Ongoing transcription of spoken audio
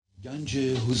گنج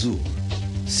حضور،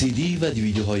 سی دی و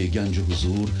دیویدیوهای گنج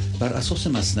حضور بر اساس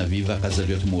مثنوی و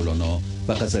غزلیات مولانا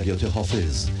و غزلیات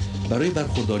حافظ برای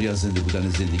برخورداری از زنده بودن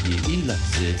زندگی این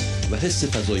لحظه و حس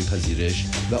فضای پذیرش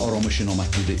و آرامش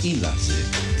نامحدود این لحظه،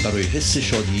 برای حس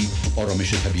شادی،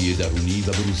 آرامش طبیعی درونی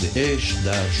و بروز عشق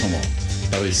در شما،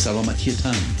 برای سلامتی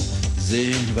تن،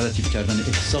 ذهن و لطیف کردن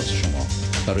احساس شما،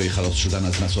 برای خلاص شدن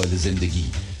از مسائل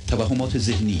زندگی، توهمات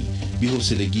ذهنی،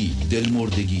 بی‌حوصلگی،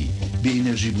 دلمردگی، بی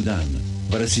انرژی بودن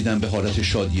و رسیدن به حالت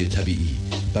شادی طبیعی،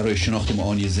 برای شناخت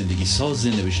معانی زندگی ساز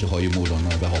نوشته‌های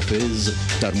مولانا و حافظ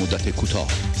در مدت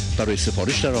کوتاه. برای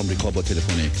سفارش در آمریکا با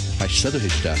تلفن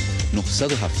 818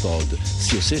 970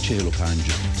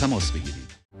 3345 تماس بگیرید.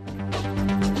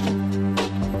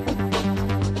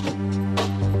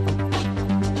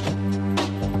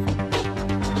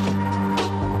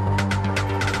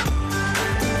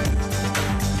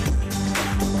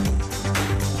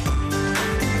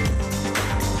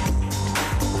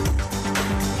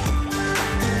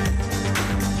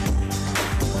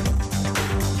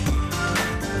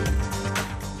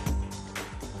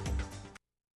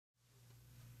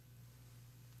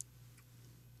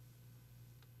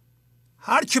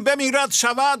 هر که بمیرد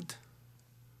شود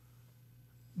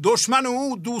دشمن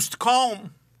او دوست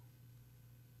کام،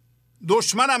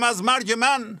 دشمنم از مرگ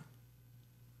من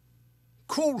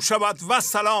کور شود و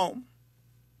سلام.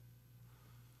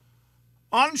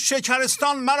 آن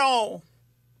شکرستان مرا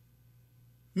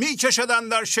می کشدن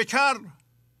در شکر،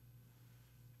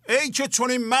 ای که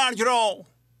چنین مرگ را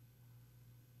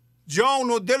جان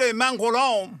و دل من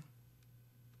غلام.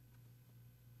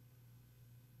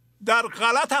 در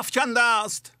غلط افکنده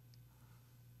است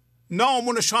نام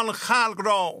و نشان خلق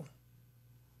را،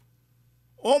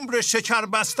 عمر شکر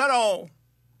بسته را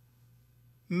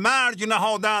مرگ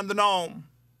نهادند نام.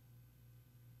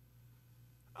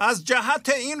 از جهت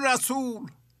این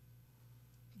رسول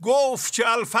گفت که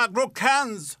الفقر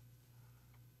کنز،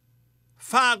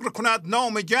 فقر کند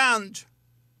نام گنج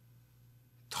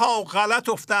تا غلط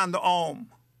افتند عام.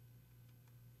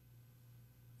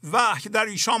 وحی در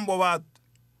ایشان بود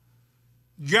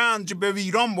گنج به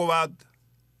ویران بود،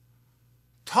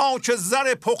 تا که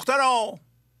زر پخته را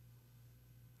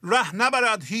ره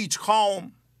نبرد هیچ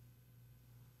خام.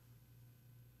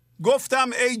 گفتم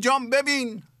ای جان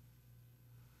ببین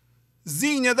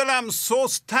زین دلم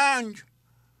سست تنگ،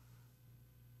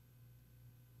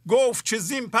 گفت که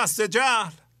زین پس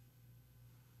جهل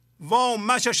وا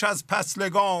مشش از پس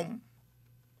لگام.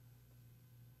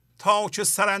 تا که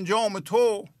سرانجام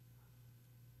تو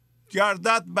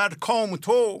گردد بر کام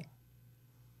تو،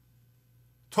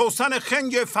 توسن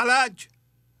خنگ فلک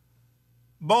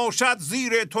باشد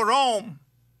زیر تو رام.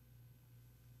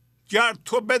 گر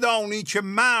تو بدانی که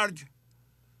مرگ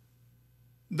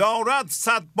دارد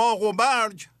صد باغ و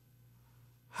برگ،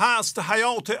 هست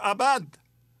حیات ابد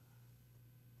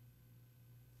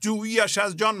جوییش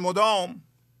از جان مدام.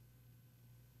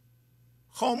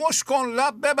 خاموش کن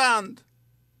لب ببند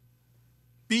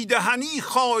بیدهنی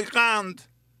خای قند،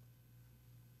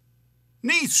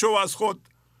 نیست شو از خود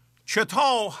که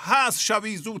تا هست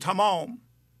شوی زو تمام.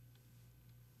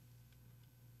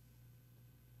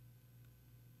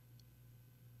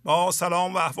 با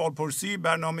سلام و احوال پرسی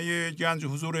برنامه گنج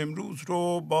حضور امروز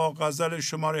رو با غزل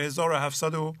شماره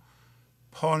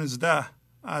 1715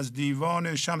 از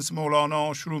دیوان شمس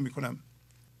مولانا شروع می کنم.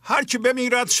 هر که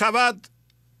بمیرد شود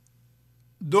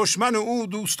دشمن او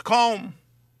دوست کام،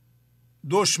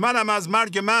 دشمنم از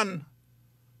مرگ من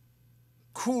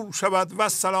کور شود و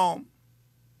سلام.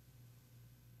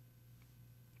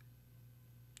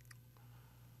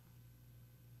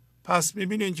 پس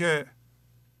میبینین که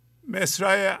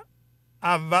مصرع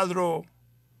اول رو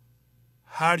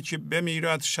هر که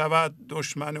بمیرد شود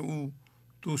دشمن او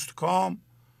دوست کام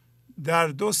در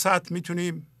دو سطح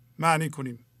میتونیم معنی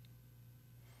کنیم.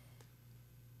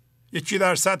 یکی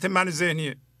در سطح من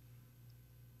ذهنیه.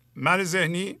 من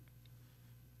ذهنی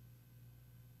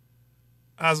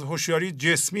از هوشیاری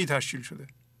جسمی تشکیل شده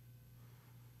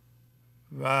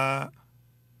و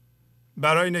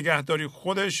برای نگهداری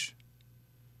خودش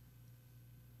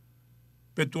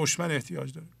به دشمن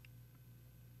احتیاج داره،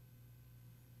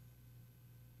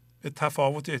 به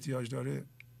تفاوت احتیاج داره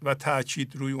و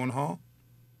تأکید روی اونها.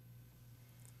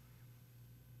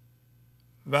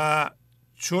 و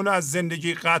چون از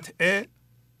زندگی قطعه،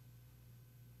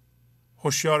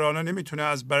 هوشیارانه نمیتونه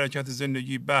از برکت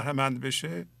زندگی بهره مند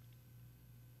بشه،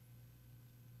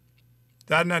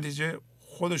 در نتیجه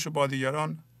خودش رو با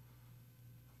دیگران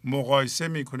مقایسه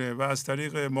میکنه و از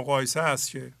طریق مقایسه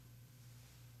است که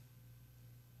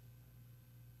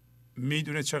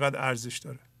میدونه چقدر ارزش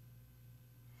داره.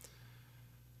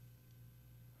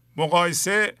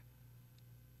 مقایسه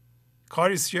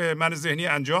کاری است که من ذهنی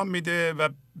انجام میده و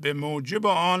به موجب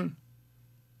آن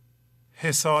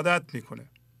حسادت میکنه.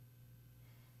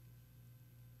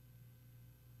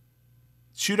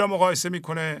 چی را مقایسه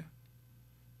میکنه؟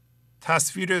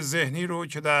 تصویر ذهنی رو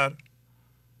که در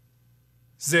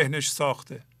ذهنش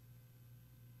ساخته.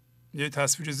 یه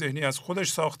تصویر ذهنی از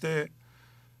خودش ساخته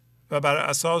و بر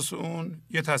اساس اون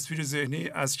یه تصویر ذهنی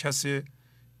از کس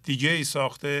دیگه ای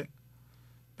ساخته.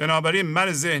 بنابراین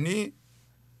من ذهنی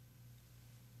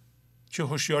که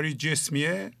هوشیاری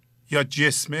جسمیه یا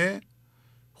جسمه،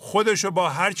 خودش رو با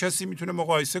هر کسی میتونه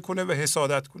مقایسه کنه و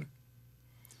حسادت کنه.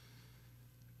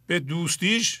 به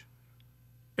دوستیش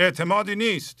اعتمادی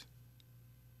نیست،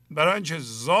 برای اینکه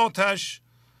ذاتش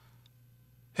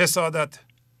حسادت،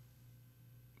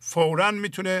 فوراً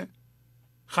میتونه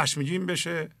خشمگین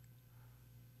بشه،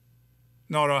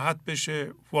 ناراحت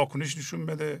بشه، واکنش نشون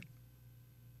بده.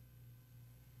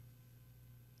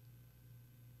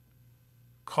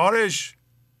 کارش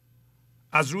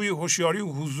از روی هوشیاری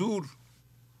و حضور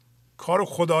کار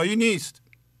خدایی نیست،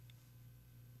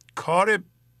 کار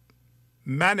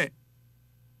منه،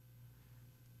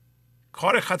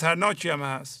 کار خطرناکی هم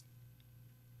هست.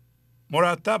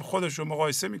 مرتب خودش رو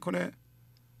مقایسه میکنه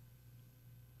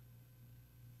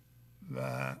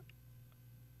و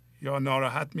یا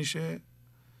ناراحت میشه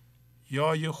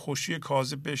یا یه خوشی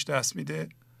کاذب بهش دست میده.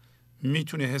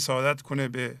 میتونه حسادت کنه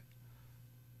به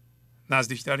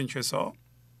نزدیکترین کسا.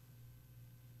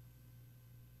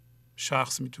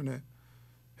 شخص میتونه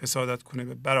حسادت کنه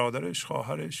به برادرش،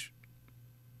 خواهرش،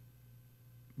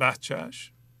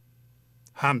 بچهش،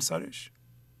 همسرش،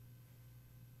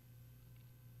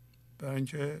 برای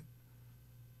اینکه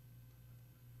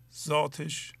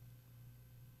ذاتش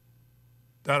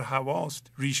در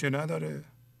هواست، ریشه نداره.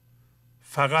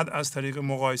 فقط از طریق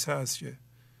مقایسه است که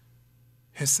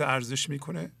حس ارزش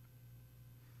میکنه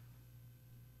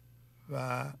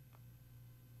و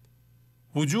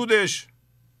وجودش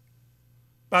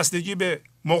بستگی به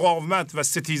مقاومت و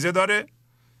ستیزه داره.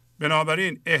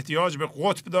 بنابراین احتیاج به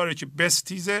قطب داره که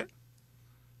بستیزه.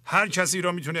 هر کسی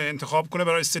را میتونه انتخاب کنه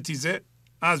برای ستیزه،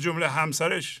 از جمله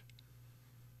همسرش،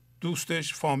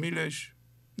 دوستش، فامیلش،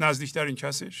 نزدیکترین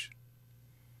کسش.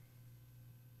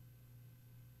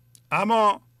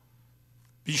 اما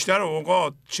بیشتر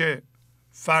اوقات چه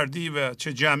فردی و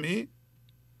چه جمعی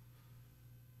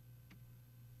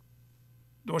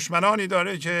دشمنانی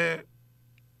داره که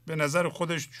به نظر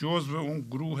خودش جزو اون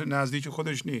گروه نزدیک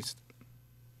خودش نیست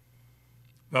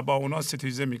و با اونا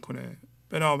ستیزه میکنه.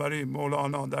 بنابراین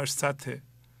مولانا در سطح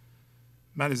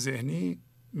من ذهنی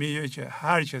میگه که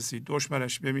هر کسی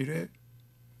دشمنش بمیره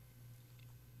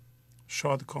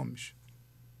شادکام میشه.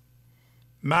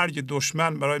 مرگ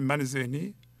دشمن برای من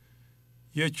ذهنی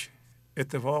یک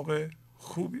اتفاق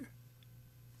خوبیه.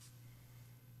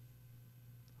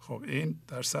 خب این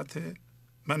در سطح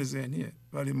من ذهنیه،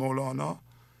 ولی مولانا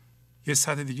یه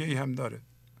سطح دیگه ای هم داره.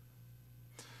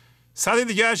 سطح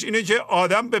دیگهش اینه که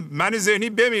آدم به من ذهنی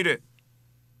بمیره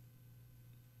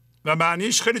و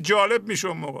معنیش خیلی جالب میشه.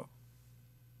 اون موقع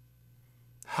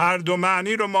هر دو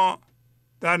معنی رو ما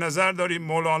در نظر داریم.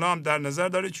 مولانا هم در نظر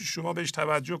داره که شما بهش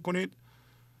توجه کنید.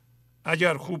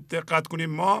 اگر خوب دقت کنیم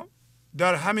ما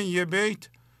در همین یه بیت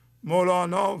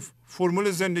مولانا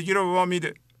فرمول زندگی رو به ما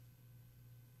میده.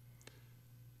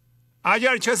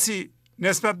 اگر کسی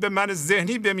نسبت به من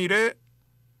ذهنی بمیره،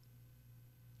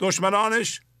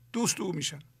 دشمنانش دوست او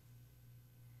میشن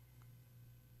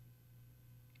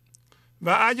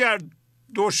و اگر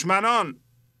دشمنان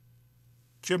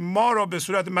که ما را به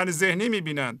صورت من ذهنی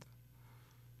میبینند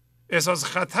احساس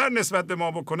خطر نسبت به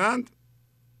ما بکنند،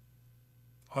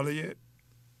 حالا یه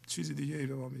چیز دیگه ای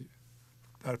به ما میگه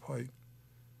در پایین.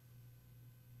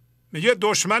 میگه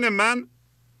دشمن من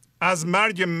از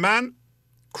مرگ من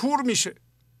کور میشه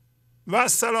و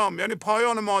سلام، یعنی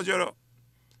پایان ماجرا.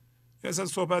 اصلا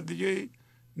صحبت دیگه ای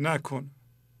نکن.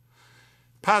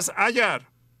 پس اگر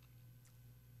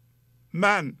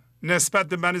من نسبت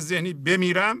به من ذهنی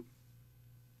بمیرم،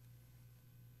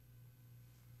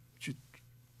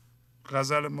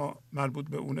 غزل ما مربوط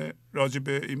به اونه، راجع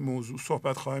به این موضوع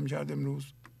صحبت خواهیم کرد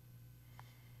امروز.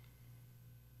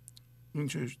 این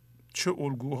چه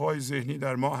الگوهای ذهنی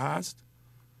در ما هست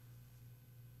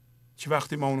که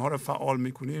وقتی ما اونها رو فعال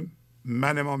میکنیم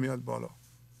من ما میاد بالا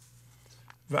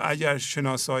و اگر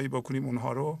شناسایی بکنیم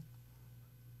اونها رو،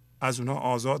 از اونها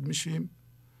آزاد میشیم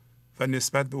و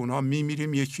نسبت به اونها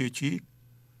میمیریم یکی یکی.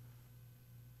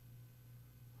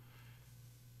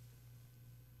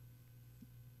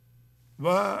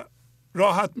 و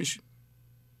راحت میشیم.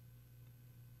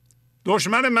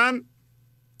 دشمن من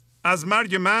از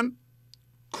مرگ من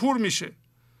کور میشه،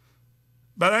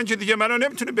 برای اینکه دیگه منو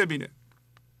نمیتونه ببینه.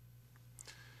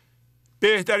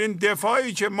 بهترین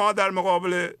دفاعی که ما در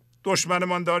مقابل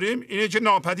دشمنمان داریم اینه که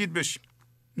ناپدید بشیم،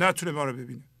 نتونه ما رو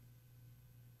ببینه.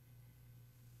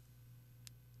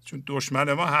 چون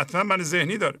دشمن ما حتما من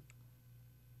ذهنی داره.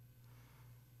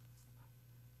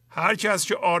 هر کس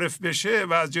که عارف بشه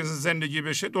و از جنس زندگی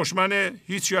بشه دشمن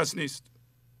هیچ کس نیست.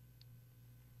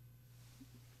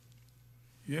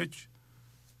 یک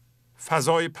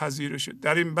فضای پذیرشه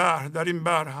در این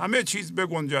بحر همه چیز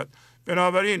بگنجد.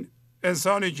 بنابراین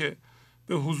انسانی که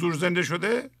به حضور زنده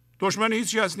شده دشمن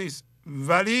هیچ کس نیست،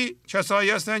 ولی کسایی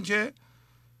هستند که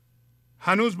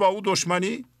هنوز با او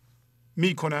دشمنی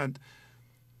میکنند.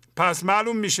 پس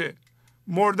معلوم میشه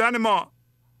مردن ما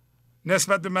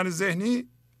نسبت به من ذهنی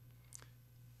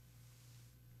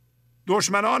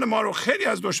دشمنان ما رو، خیلی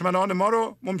از دشمنان ما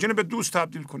رو ممکنه به دوست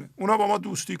تبدیل کنه، اونا با ما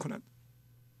دوستی کنند.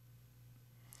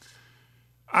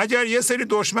 اگر یه سری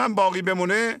دشمن باقی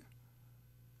بمونه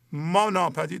ما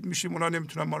ناپدید میشیم، اونا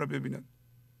نمیتونن ما رو ببینن.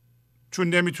 چون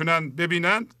نمیتونن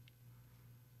ببینند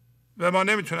و ما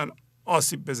نمیتونن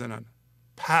آسیب بزنن.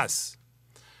 پس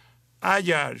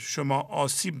اگر شما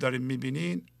آسیب دارین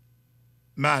میبینین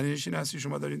معنیش این هست که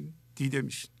شما دارین دیده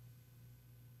میشین.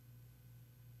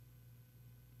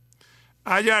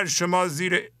 اگر شما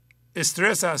زیر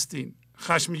استرس هستین،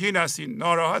 خشمگین هستین،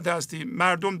 ناراحت هستین،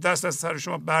 مردم دست از سر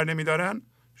شما بر نمیدارن،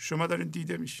 شما دارین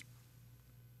دیده میشین.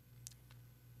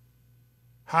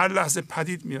 هر لحظه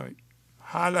پدید میایین،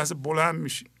 هر لحظه بلند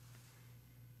میشین.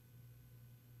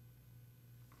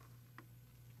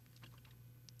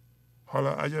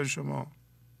 حالا اگر شما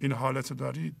این حالت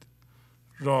دارید،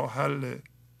 راه حل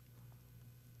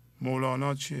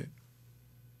مولانا چیه؟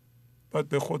 باید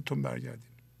به خودتون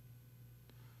برگردین.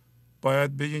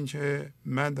 باید بگین که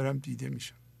من دارم دیده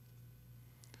میشم.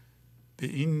 به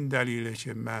این دلیله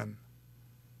که من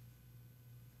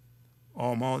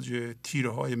آماج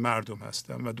تیره های مردم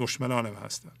هستم و دشمنانم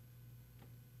هستم.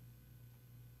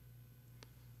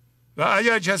 و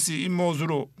اگر کسی این موضوع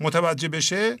رو متوجه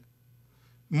بشه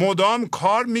مدام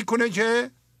کار میکنه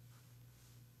که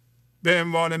به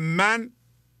عنوان من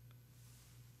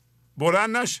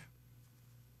بلند نشه.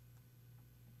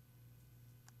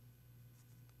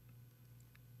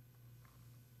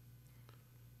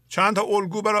 چند تا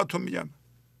الگو براتون میگم.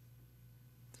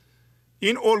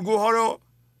 این الگوها رو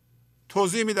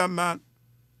توضیح میدم من.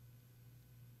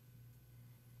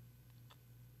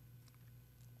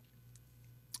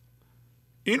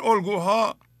 این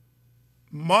الگوها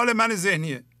مال من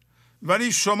ذهنیه،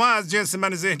 ولی شما از جنس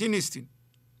من ذهنی نیستین.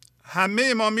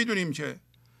 همه ما میدونیم که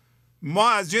ما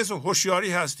از جنس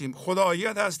هوشیاری هستیم،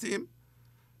 خداییت هستیم.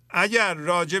 اگر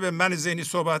راجع به من ذهنی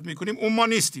صحبت میکنیم اون ما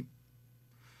نیستیم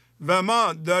و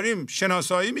ما داریم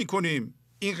شناسایی میکنیم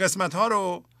این قسمت ها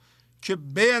رو که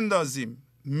بیندازیم.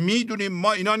 میدونیم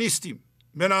ما اینا نیستیم،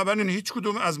 بنابراین هیچ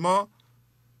کدوم از ما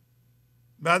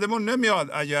بعدمون نمیاد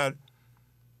اگر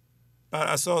بر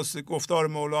اساس گفتار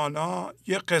مولانا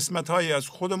یه قسمت هایی از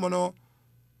خودمون رو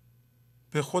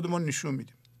به خودمون نشون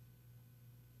میدیم.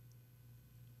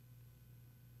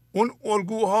 اون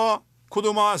الگوها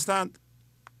کدوم ها هستند؟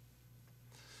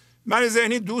 من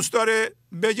ذهنی دوست داره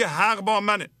بگه حق با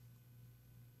منه.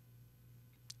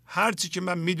 هرچی که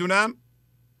من میدونم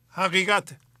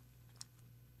حقیقته.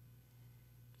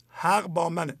 حق با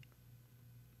منه.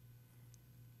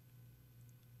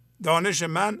 دانش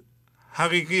من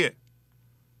حقیقیه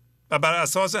و بر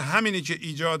اساس همینی که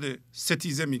ایجاد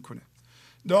ستیزه میکنه.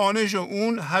 دانش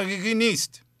اون حقیقی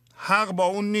نیست، حق با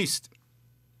اون نیست.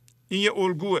 این یه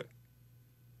الگوه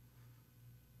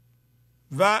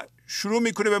و شروع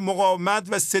میکنه به مقاومت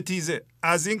و ستیزه.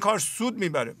 از این کار سود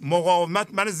میبره.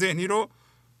 مقاومت من ذهنی رو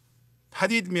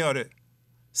پدید میاره،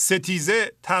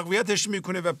 ستیزه تقویتش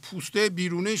میکنه و پوسته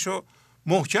بیرونیش رو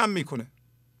محکم میکنه.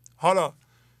 حالا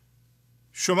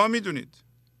شما میدونید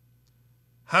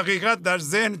حقیقت در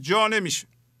ذهن جا نمیشه.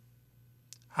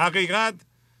 حقیقت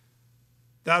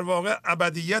در واقع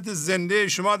ابدیت زنده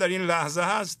شما در این لحظه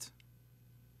هست،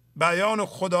 بیان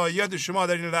خداییت شما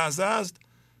در این لحظه هست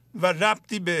و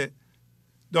ربطی به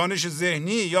دانش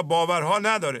ذهنی یا باورها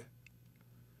نداره.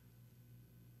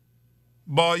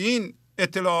 با این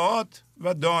اطلاعات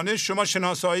و دانش شما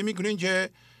شناسایی میکنین که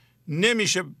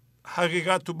نمیشه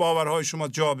حقیقت تو باورهای شما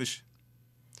جا بشه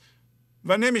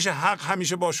و نمیشه حق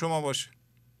همیشه با شما باشه.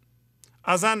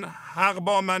 اصلا حق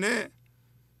با منه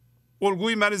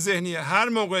الگوی من ذهنیه. هر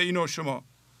موقع اینو شما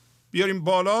بیاریم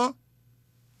بالا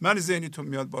من ذهنیتون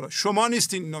میاد بالا. شما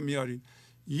نیستین اینو میارین.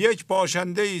 یک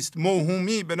باشنده است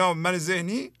موهومی به نام من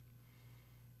ذهنی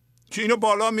که اینو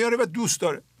بالا میاره و دوست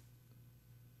داره.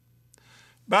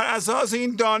 بر اساس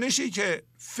این دانشی که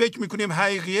فکر میکنیم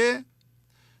حقیقیه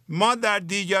ما در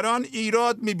دیگران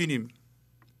ایراد میبینیم،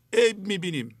 عیب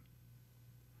میبینیم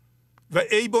و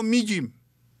عیبو میگیم.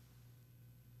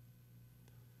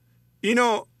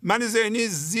 اینو من ذهنی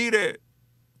زیر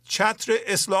چتر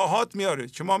اصلاحات میاره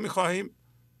که ما میخواهیم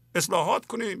اصلاحات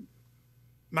کنیم،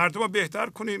 مردم رو بهتر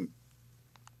کنیم،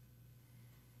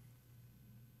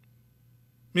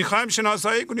 میخوایم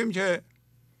شناسایی کنیم که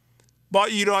با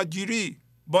ایرادگیری،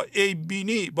 با عیب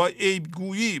بینی، با عیب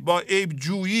گویی، با عیب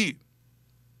جویی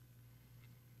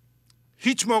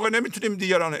هیچ موقع نمیتونیم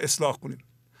دیگران اصلاح کنیم.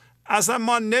 اصلا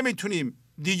ما نمیتونیم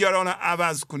دیگران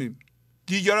عوض کنیم.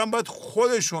 دیگران باید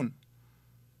خودشون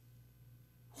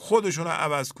رو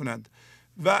عوض کنند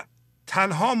و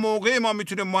تنها موقع ما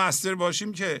میتونیم موثر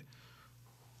باشیم که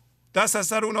دست از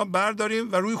سر اونا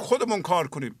برداریم و روی خودمون کار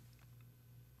کنیم.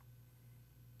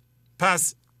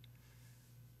 پس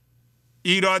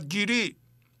ایرادگیری،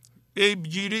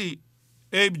 عیبگیری،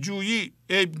 عیبجویی،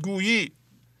 عیبگویی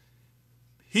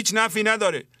هیچ نفعی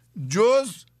نداره،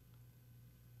 جز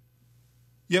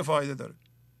یه فایده داره.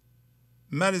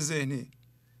 من ذهنی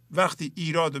وقتی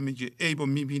ایرادو میگه، عیبو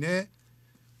میبینه،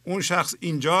 اون شخص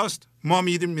اینجاست، ما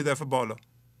میدیم میدفعه بالا،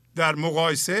 در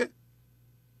مقایسه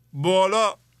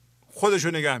بالا خودشو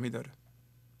نگه میداره.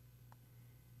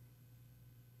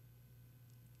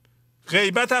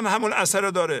 غیبت هم همون اثر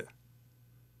داره.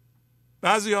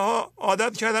 بعضی ها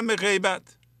عادت کردن به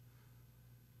غیبت.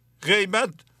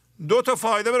 غیبت 2 تا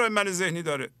فایده برای من ذهنی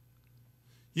داره.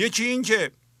 یکی این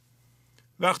که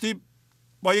وقتی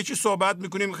با یکی صحبت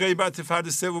میکنیم، غیبت فرد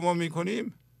سوم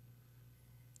میکنیم،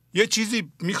 یه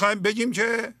چیزی میخوایم بگیم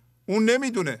که اون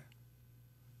نمیدونه.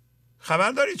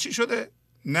 خبر داری چی شده؟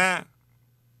 نه.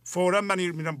 فوراً من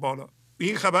میرم بالا.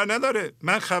 این خبر نداره،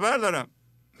 من خبر دارم،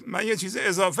 من یه چیز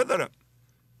اضافه دارم.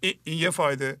 این یه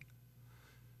فایده.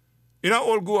 اینا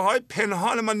الگوهای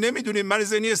پنهان ما نمیدونیم، من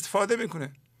ذهنی استفاده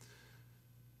میکنه.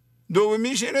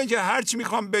 دومیش اینه که هرچی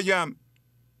میخوام بگم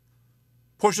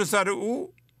پشت سر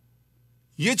او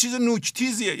یه چیز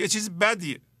نوکتیزیه، یه چیز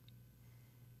بدیه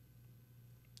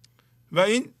و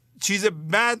این چیز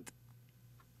بد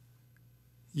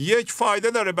یک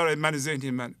فایده داره برای من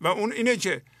ذهنی من و اون اینه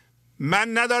که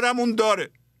من ندارم، اون داره.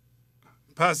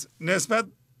 پس نسبت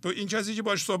به این کسی که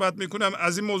باش صحبت میکنم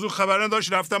از این موضوع خبر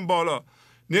نداشت، رفتم بالا.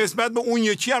 نسبت به اون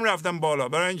یکی هم رفتم بالا،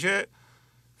 برای اینکه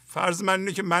فرض من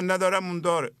اینه که من ندارم، اون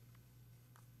داره.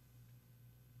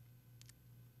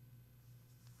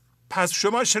 پس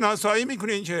شما شناسایی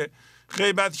میکنین که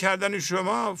غیبت کردن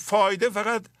شما فایده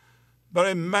فقط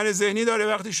برای من ذهنی داره.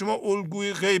 وقتی شما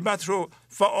الگوی غیبت رو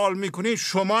فعال میکنین،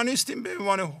 شما نیستین به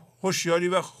عنوان هوشیاری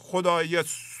و خداییت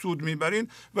سود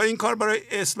میبرین و این کار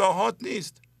برای اصلاحات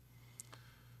نیست.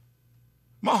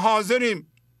 ما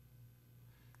حاضریم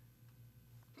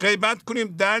غیبت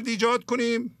کنیم، درد ایجاد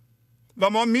کنیم و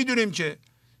ما میدونیم که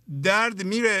درد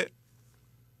میره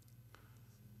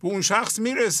به اون شخص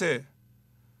میرسه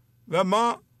و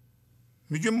ما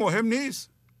میگیم مهم نیست.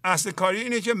 اصل کاری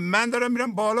اینه که من دارم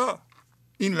میرم بالا.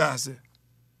 این لحظه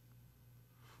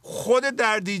خود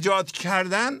درد ایجاد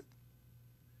کردن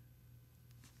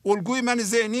الگوی من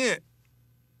ذهنیه،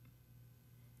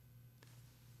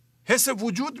 حس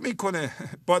وجود میکنه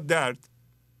با درد.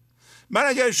 من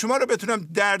اگر شما رو بتونم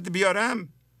درد بیارم،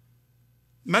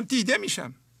 من دیده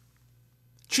میشم.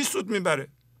 چی سود میبره؟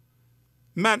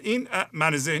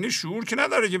 من ذهنی شعور که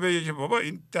نداره که بگه که بابا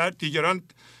این درد دیگران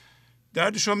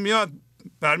دردشون میاد،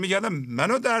 برمیگردم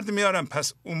منو درد میارم.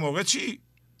 پس اون موقع چی؟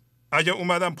 اگه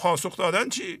اومدم پاسخ دادن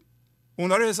چی؟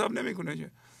 اونا رو حساب نمیکنه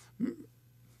که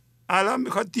الان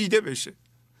میخواد دیده بشه،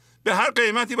 به هر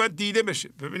قیمتی باید دیده بشه.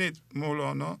 ببینید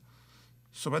مولانا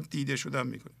صحبت دیده شدن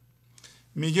میکنه،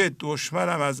 میگه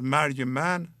دشمنم از مرگ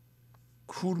من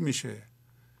کور میشه.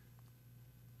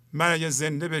 من اگه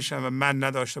زنده بشم و من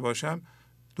نداشته باشم،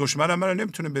 دشمنم من رو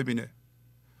نمیتونه ببینه.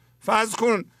 فرض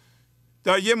کن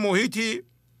در یه محیطی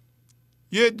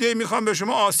یه عده میخوان به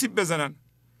شما آسیب بزنن،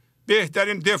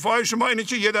 بهترین دفاع شما اینه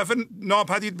که یه دفعه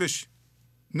ناپدید بشی،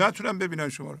 نتونن ببینن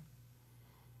شما رو.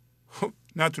 خب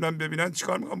نتونن ببینن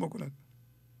چیکار میخوان بکنن؟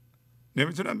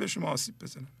 نمیتونن به شما آسیب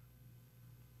بزنن.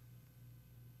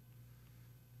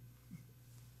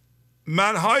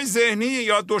 منهای ذهنی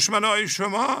یا دشمنهای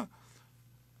شما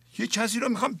یه کسی رو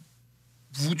میخوام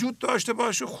وجود داشته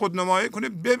باشه، خودنمایی کنه،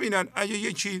 ببینن. اگه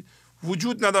یکی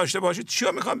وجود نداشته باشه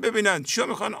چیا میخوان ببینن؟ چیا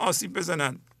میخوان آسیب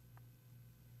بزنن؟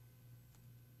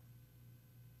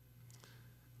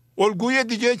 الگوی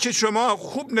دیگه که شما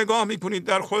خوب نگاه میکنید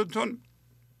در خودتون،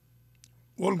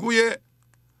 الگوی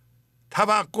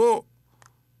توقع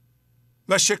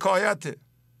و شکایت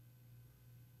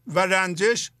و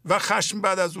رنجش و خشم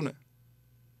بعد از اونه.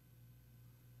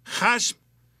 خشم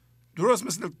درست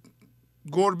مثل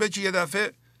گربه که یه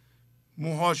دفعه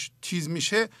موهاش تیز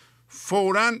میشه،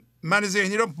 فوراً من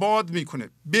ذهنی رو باد میکنه.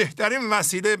 بهترین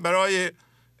وسیله برای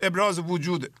ابراز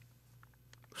وجود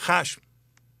خشم.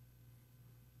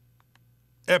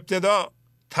 ابتدا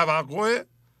توقع،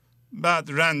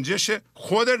 بعد رنجش.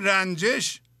 خود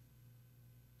رنجش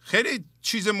خیلی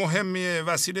چیز مهمیه،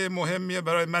 وسیله مهمیه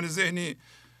برای من ذهنی.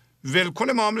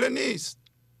 ولکن معامله نیست.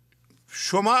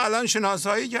 شما الان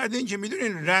شناسایی کردین که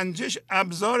میدونین رنجش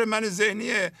ابزار من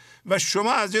ذهنیه و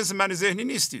شما از جنس من ذهنی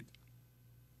نیستید.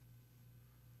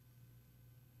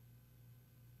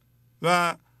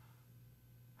 و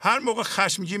هر موقع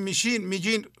خشمگین میشین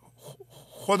میگین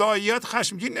خداییت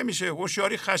خشمگین نمیشه،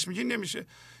 هوشیاری خشمگین نمیشه.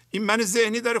 این من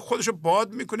ذهنی داره خودشو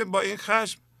باد میکنه با این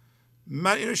خشم.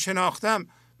 من اینو شناختم،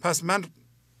 پس من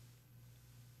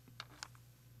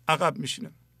عقب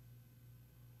میشینم.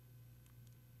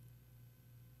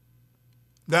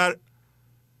 در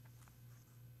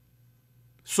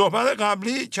صحبت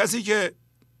قبلی کسی که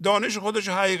دانش خودش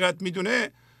حقیقت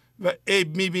میدونه و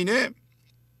عیب میبینه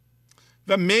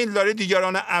و میل داره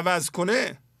دیگران عوض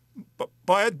کنه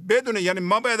باید بدونه، یعنی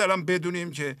ما باید الان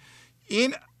بدونیم که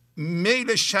این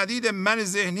میل شدید من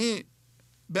ذهنی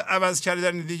به عوض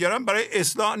کردن دیگران برای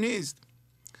اصلاح نیست،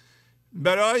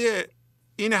 برای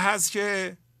این هست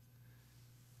که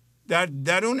در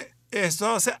درون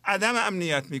احساس عدم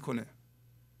امنیت میکنه.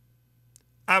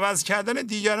 عوض کردن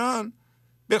دیگران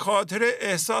به خاطر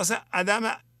احساس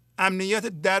عدم امنیت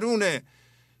درونه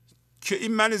که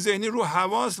این من ذهنی رو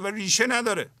حواس و ریشه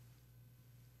نداره.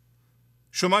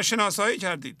 شما شناسایی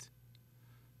کردید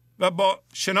و با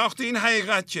شناخت این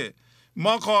حقیقت که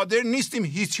ما قادر نیستیم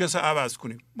هیچ کس عوض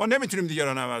کنیم، ما نمیتونیم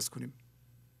دیگران عوض کنیم،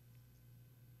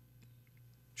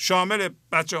 شامل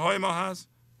بچه های ما هست،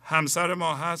 همسر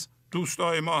ما هست،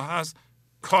 دوستای ما هست،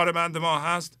 کارمند ما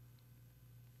هست،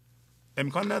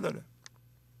 امکان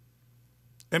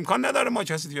نداره ما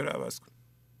کسی دیگر رو عوض کنیم.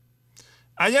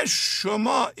 اگر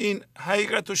شما این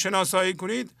حقیقت رو شناسایی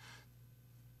کنید،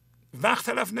 وقت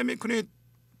تلف نمی کنید،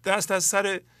 دست از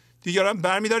سر دیگران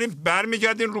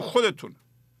برمیگردین رو خودتون.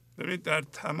 ببینید در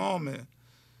تمام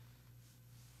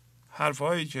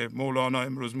حرفهایی که مولانا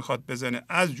امروز میخواد بزنه،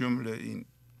 از جمله این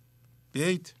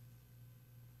بیت،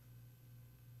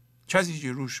 کسی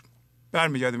که روش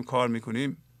برمیگردیم کار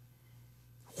میکنیم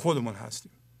خودمون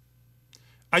هستیم.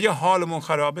 اگه حالمون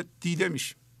خرابه دیده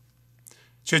میشیم.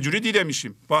 چجوری دیده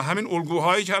میشیم؟ با همین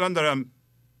الگوهایی که الان دارم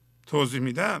توضیح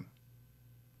میدم.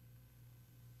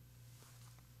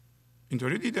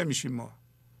 اینطوری دیده میشیم. ما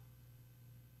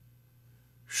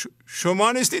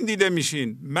شما نیستین دیده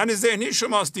میشین، من ذهنی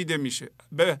شماست دیده میشه.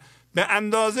 به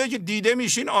اندازه که دیده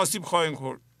میشین آسیب خواهید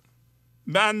خورد.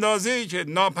 به اندازه که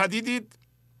ناپدیدید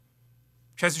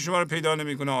کسی شما رو پیدا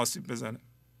نمیکنه آسیب بزنه.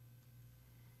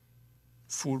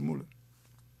 فرموله.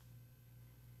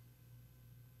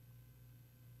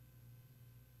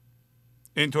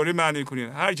 اینطوری معنی کنید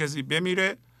هر کسی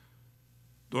بمیره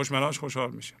دشمناش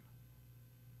خوشحال میشن،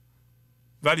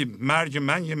 ولی مرگ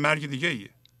من یه مرگ دیگه ایه.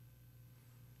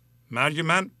 مرگ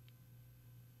من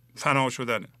فنا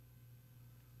شدنه.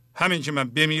 همین که من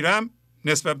بمیرم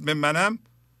نسبت به منم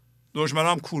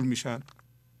دشمنام کور میشن.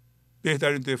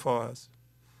 بهترین دفاع هست.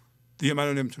 دیگه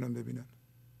منو نمیتونن ببینن.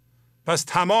 پس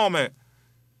تمام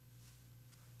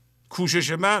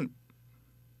کوشش من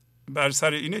بر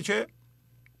سر اینه که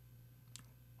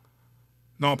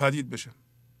ناپدید بشم،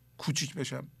 کوچیک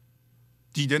بشم،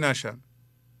 دیده نشم.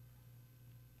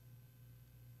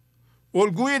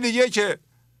 الگوی دیگه که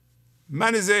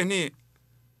من ذهنی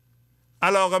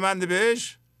علاقمند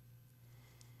بهش،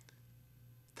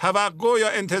 توقع یا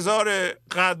انتظار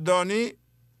قدردانی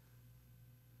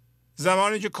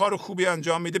زمانی که کار خوبی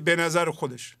انجام میده به نظر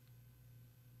خودش.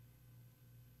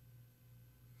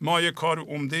 ما یه کار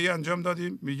عمده‌ای انجام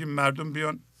دادیم، میگیم مردم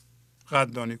بیان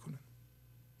قدردانی کنن.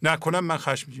 نکنم من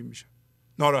خشمگین میشم،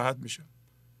 ناراحت میشم،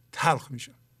 تلخ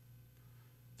میشم.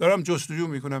 دارم جستجو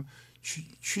میکنم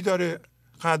چی داره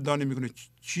قدردانی میکنه،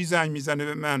 چی زنگ میزنه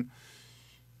به من،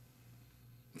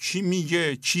 چی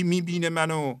میگه، چی میبینه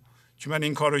منو که من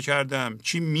این کارو کردم،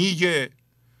 چی میگه،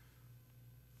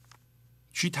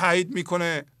 چی تایید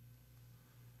میکنه،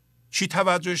 چی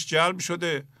توجهش جلب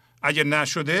شده. اگه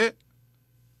نشده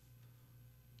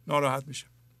ناراحت میشه.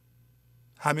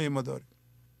 همه ما داریم.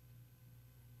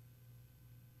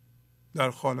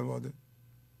 در خانواده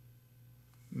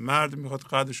مرد میخواد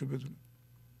قدرشو بدونه،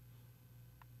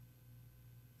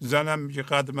 زنم میگه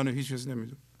قدر منو هیچ کس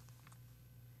نمیدونه.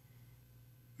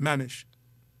 منش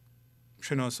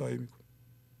شناسایی میکنه.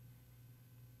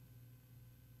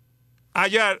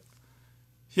 اگر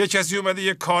یه کسی اومده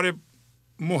یه کار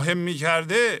مهمی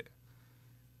کرده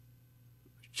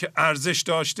که ارزش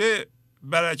داشته،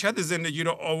 برکت زندگی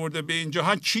رو آورده به این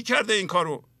جهان، چی کرده این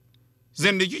کارو؟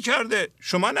 زندگی کرده،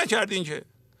 شما نکردین که.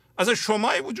 اصلا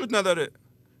شمایی وجود نداره.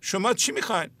 شما چی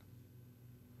میخواین؟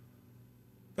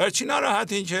 برای چی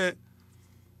ناراحتین که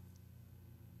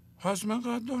از من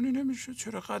قدردانی نمیشه؟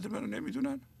 چرا قدر منو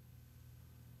نمیدونن؟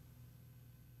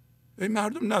 این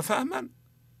مردم نفهمن.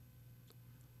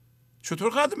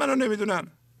 چطور قدر منو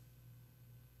نمیدونن؟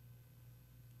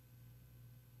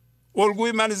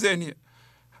 الگوی من ذهنیه.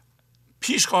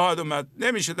 پیش خواهد اومد،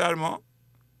 نمیشه در ما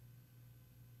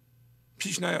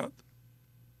پیش نیاد.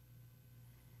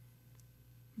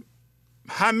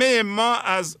 همه ما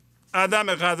از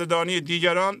عدم قدردانی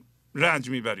دیگران رنج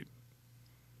میبریم.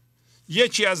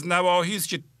 یکی از نواحی است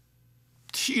که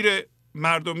تیر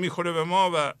مردم میخوره به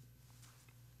ما و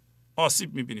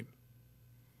آسیب میبینیم.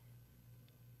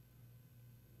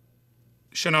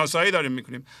 شناسایی داریم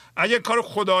میکنیم. اگه کار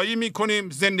خدایی میکنیم،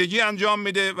 زندگی انجام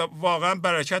میده و واقعا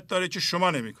برکت داره که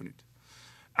شما نمیکنید.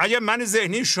 اگه من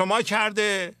ذهنی شما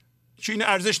کرده که این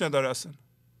ارزش نداره اصلا.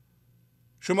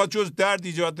 شما جز درد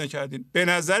ایجاد نکردین. به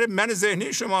نظر من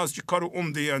ذهنی شماست که کار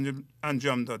عمده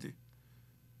انجام دادی.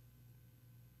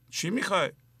 چی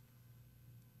میخوای؟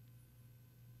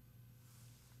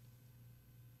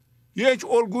 یک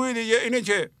الگوی دیگه اینه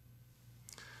که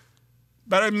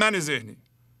برای من ذهنی،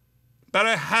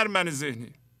 برای هر من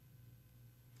ذهنی،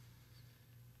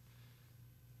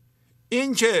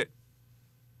 این که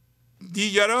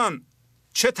دیگران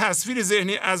چه تصویر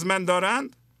ذهنی از من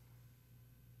دارند،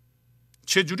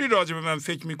 چه جوری راجع به من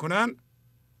فکر میکنن،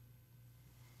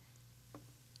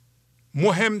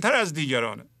 مهمتر از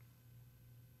دیگرانه.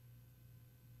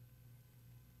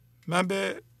 من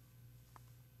به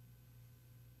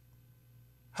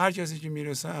هر کسی که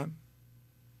میرسم،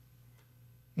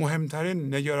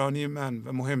 مهمترین نگرانی من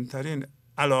و مهمترین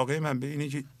علاقه من به اینه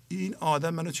که این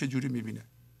آدم منو چجوری میبینه.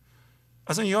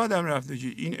 اصلا یادم رفته که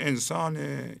این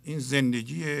انسانه، این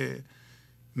زندگیه،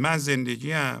 من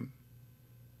زندگیم.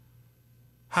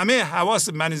 همه حواس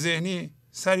من ذهنی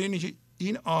سر اینه که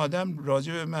این آدم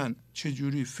راجع به من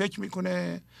چجوری فکر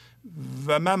میکنه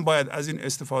و من باید از این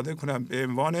استفاده کنم به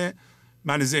عنوان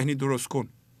من ذهنی درست کن.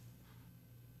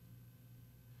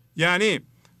 یعنی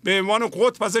به عنوان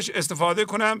قطب ازش استفاده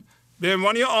کنم، به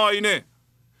عنوان یه آینه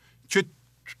که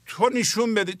تو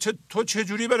نشون بده تو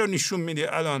چجوری برای نشون میدی.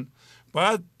 الان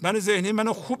باید من ذهنی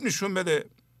منو خوب نشون بده.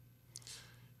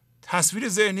 تصویر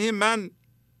ذهنی من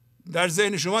در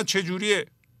ذهن شما چجوریه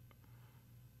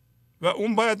و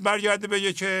اون باید برگرده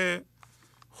بگه که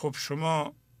خب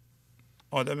شما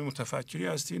آدم متفکری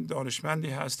هستین، دانشمندی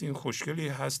هستین، خوشگلی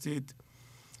هستید،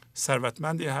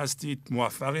 ثروتمندی هستید،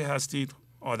 موفقی هستید،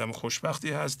 آدم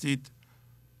خوشبختی هستید،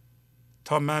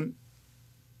 تا من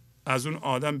از اون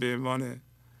آدم به عنوان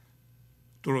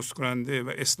درست کننده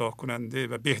و اصلاح کننده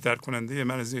و بهتر کننده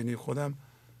من ذهنی خودم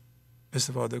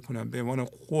استفاده کنم به عنوان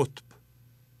قطب.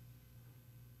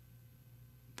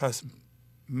 پس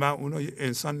من اونو یه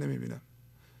انسان نمیبینم،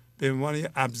 به عنوان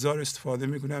یه ابزار استفاده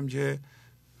میکنم که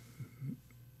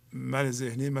من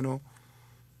ذهنی منو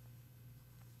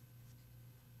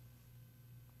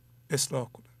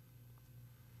اصلاح کنه،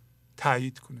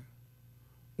 تایید کنه،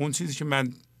 اون چیزی که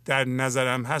من در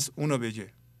نظرم هست اونو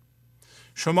بگه.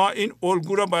 شما این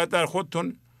الگو رو باید در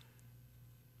خودتون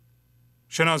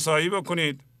شناسایی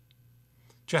بکنید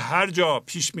که هر جا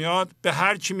پیش میاد به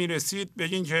هر کی میرسید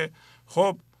بگین که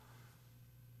خب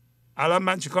الان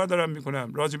من چی کار دارم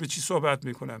میکنم، راجع به چی صحبت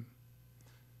میکنم،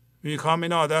 میخوام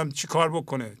این آدم چی کار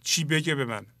بکنه، چی بگه به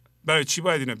من، برای چی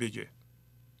باید اینو بگه.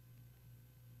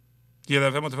 یه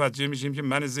دفعه متوجه میشیم که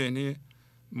من ذهنی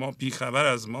ما بیخبر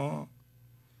از ما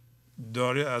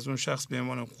داره از اون شخص به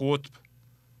عنوان قطب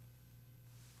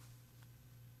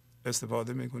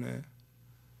استفاده میکنه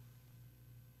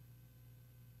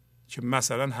که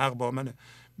مثلا حق با منه.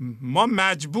 ما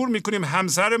مجبور میکنیم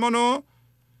همسرمونو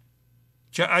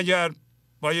که اگر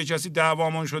با یه کسی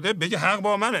دعوامون شده بگه حق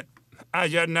با منه،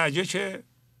 اگر نگه که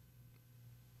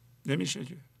نمیشه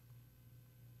که.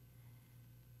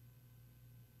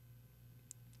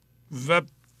 و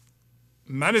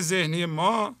من ذهنی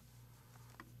ما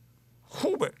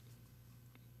خوبه،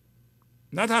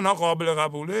 نه تنها قابل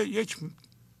قبوله،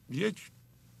 یک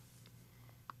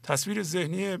تصویر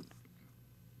ذهنی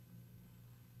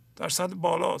در سطح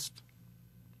بالاست،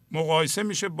 مقایسه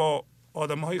میشه با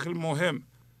آدم‌های خیلی مهم.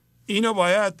 اینو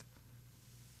باید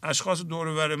اشخاص دور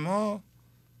و بر ما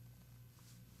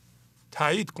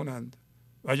تایید کنند،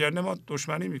 وگرنه ما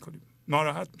دشمنی میکنیم،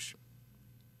 ناراحت میشیم.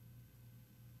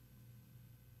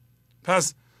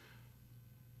 پس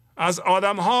از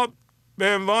آدم‌ها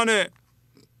به عنوان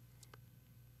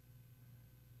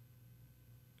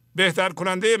بهتر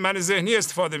کننده من ذهنی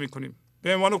استفاده میکنیم،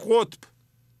 به عنوان قطب.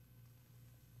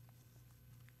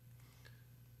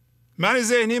 من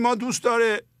ذهنی ما دوست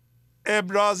داره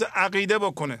ابراز عقیده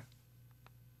بکنه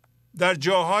در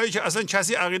جاهایی که اصلا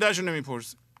کسی عقیدهشو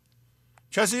نمیپرسه،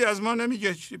 کسی از ما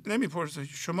نمیپرسه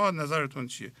شما نظرتون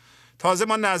چیه. تازه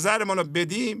ما نظرمون رو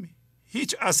بدیم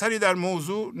هیچ اثری در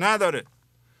موضوع نداره،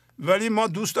 ولی ما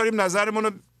دوست داریم نظرمون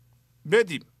رو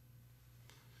بدیم.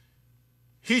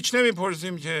 هیچ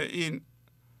نمیپرسیم که این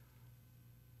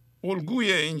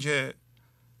الگوی این که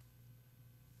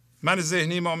من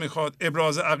ذهنی ما میخواد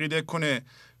ابراز عقیده کنه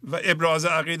و ابراز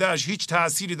عقیدهش هیچ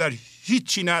تأثیری در هیچ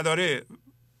چی نداره،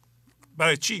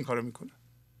 برای چی این کارو میکنه؟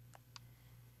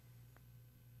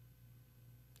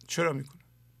 چرا میکنه؟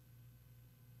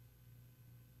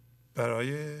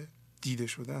 برای دیده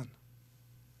شدن.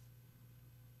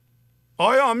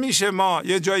 آیا میشه ما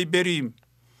یه جایی بریم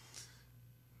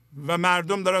و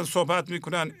مردم دارن صحبت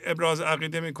میکنن، ابراز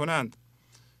عقیده میکنند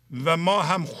و ما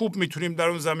هم خوب میتونیم در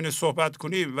اون زمینه صحبت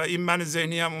کنیم و این من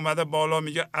ذهنی هم اومده بالا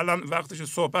میگه الان وقتش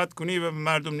صحبت کنی و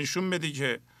مردم نشون بدی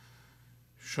که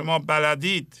شما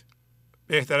بلدید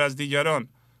بهتر از دیگران،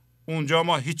 اونجا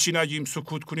ما هیچی نگیم،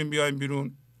 سکوت کنیم، بیایم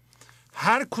بیرون.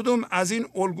 هر کدوم از این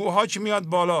الگوها که میاد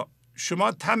بالا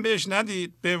شما تن بهش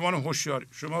ندید به عنوان هوشیار،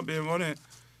 شما به عنوان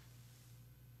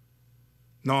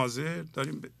ناظر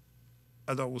داریم به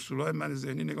ادا اصولهای من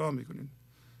ذهنی نگاه میکنین.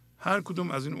 هر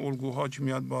کدوم از این الگوها که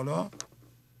میاد بالا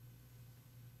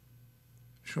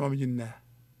شما میگین نه.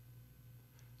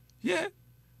 یه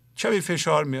کمی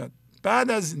فشار میاد،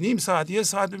 بعد از نیم ساعت یه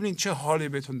ساعت ببینید چه حالی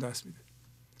بهتون دست میده.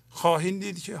 خواهید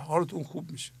دید که حالتون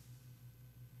خوب میشه.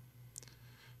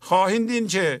 خواهید دید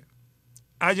که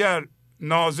اگر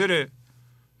ناظر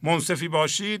منصفی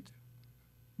باشید،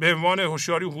 به عنوان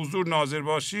هوشیاری حضور ناظر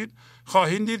باشید،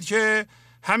 خواهید دید که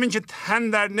همین که تن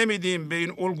در نمیدیم به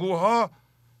این الگوها،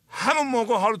 همون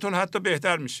موقع حالتون حتی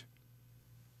بهتر میشه.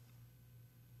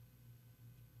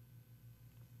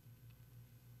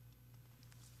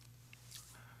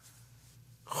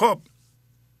 خب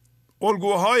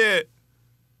الگوهای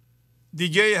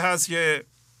دیگه هست که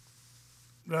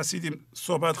رسیدیم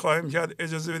صحبت خواهیم کرد.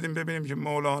 اجازه بدیم ببینیم که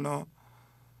مولانا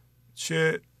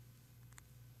چه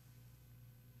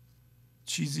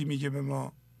چیزی میگه به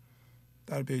ما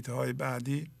در بیتهای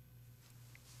بعدی.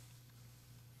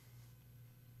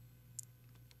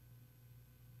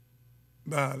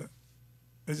 بله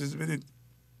اجازه بدید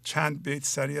چند بیت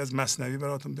سری از مثنوی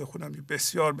براتون بخونم که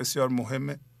بسیار بسیار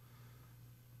مهمه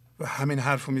و همین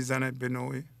حرفو میزنه به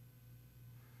نوعی.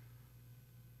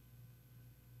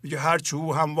 میگه هرچه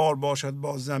او هموار باشد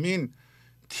با زمین،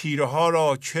 تیره ها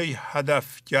را کی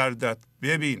هدف گردد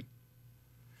ببین.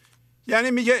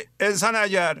 یعنی میگه انسان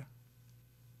اگر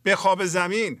به خواب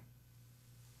زمین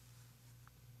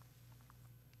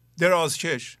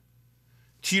درازکش،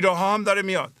 تیره ها هم داره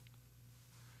میاد،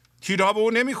 تیره ها به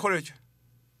او نمیخوره که.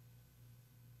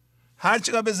 هر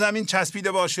چقدر به زمین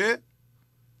چسبیده باشه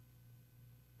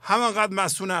همانقدر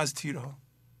مسئول از تیره ها،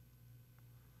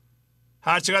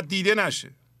 هر چقدر دیده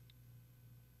نشه.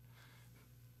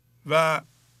 و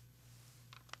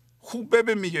خوب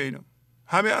ببین میگه اینو،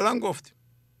 همه الان گفتیم.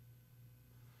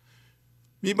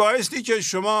 میبایستی که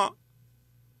شما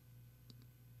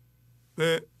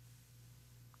به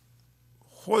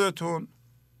خودتون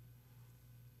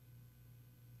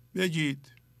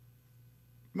بگید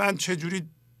من چجوری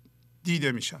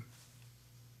دیده میشم،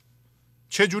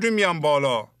 چجوری میام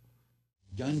بالا.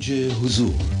 گنج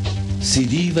حضور،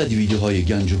 CD و دیویدیوهای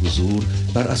گنج حضور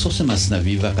بر اساس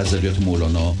مثنوی و غزلیات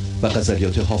مولانا و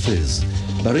غزلیات حافظ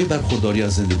برای برخورداری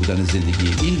از زنده بودن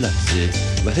زندگی این لحظه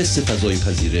و حس فضای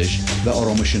پذیرش و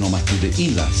آرامش نامحدود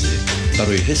این لحظه،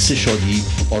 برای حس شادی،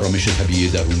 آرامش طبیعی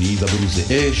درونی و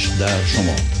بروز عشق در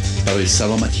شما، برای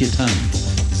سلامتی تن،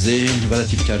 ذهن و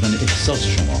لطیف کردن احساس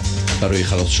شما، برای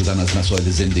خلاص شدن از مسائل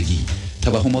زندگی،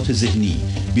 توهمات ذهنی،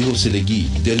 بی‌حوصلگی،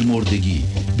 دلمردگی،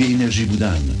 بی انرژی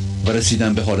بودن و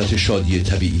رسیدن به حالت شادی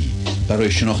طبیعی،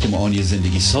 برای شناخت معانی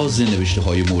زندگی ساز نوشته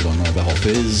های مولانا و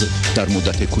حافظ در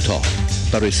مدت کوتاه.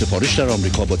 برای سفارش در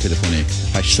آمریکا با تلفن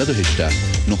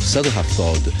 818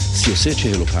 970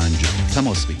 3345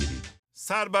 تماس بگیرید.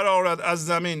 سر برآرد از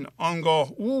زمین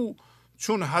آنگاه او،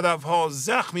 چون هدفها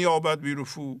زخم یابد بی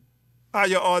رفو.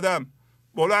 اگه آدم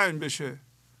بلند بشه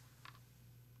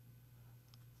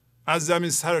از زمین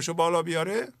سرشو بالا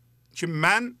بیاره که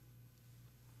من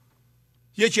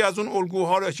یکی از اون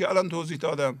الگوها رو که الان توضیح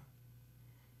دادم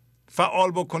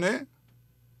فعال بکنه،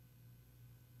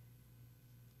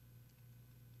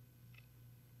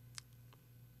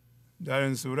 در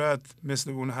این صورت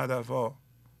مثل اون هدفها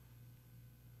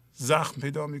زخم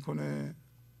پیدا میکنه،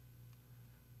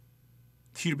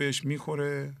 تیر بهش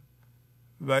میخوره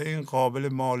و این قابل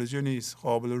معالجه نیست،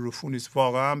 قابل رفو نیست.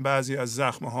 واقعا بعضی از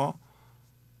زخمها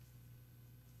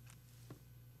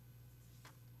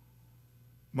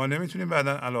ما نمیتونیم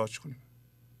بعداً علاج کنیم.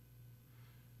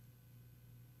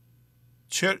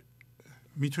 چه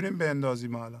میتونیم به اندازی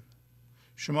ما الان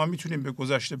شما میتونیم به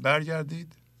گذشته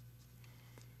برگردید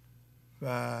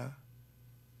و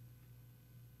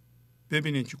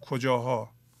ببینید که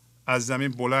کجاها از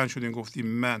زمین بلند شدین گفتیم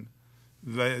من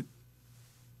و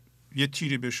یه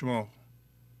تیری به شما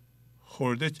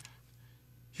خورده،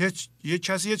 یه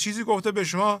کسی یه چیزی گفته به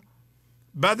شما،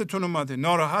 بدتون اومده،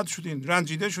 ناراحت شدین،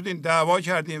 رنجیده شدین، دعوا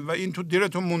کردین و این تو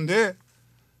دلتون مونده.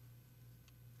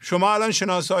 شما الان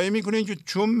شناسایی میکنین که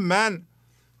چون من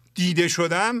دیده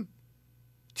شدم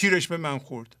تیرش به من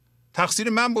خورد، تقصیر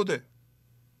من بوده.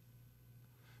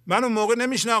 من اون موقع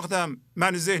نمیشناختم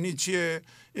من ذهنی چیه.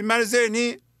 این من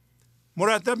ذهنی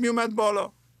مرتب میومد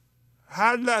بالا،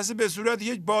 هر لحظه به صورت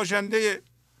یک باشنده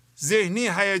ذهنی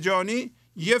هیجانی،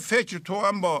 یه فکر تو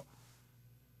هم با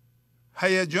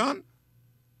هیجان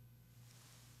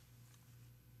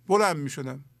بلند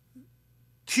میشدم،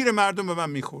 تیر مردم به من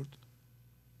میخورد.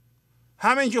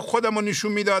 همین که خودم رو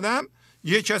نشون میدادم،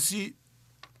 یه کسی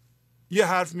یه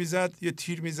حرف میزد، یه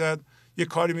تیر میزد، یه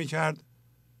کاری میکرد.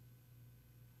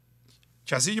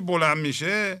 کسی که بلند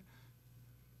میشه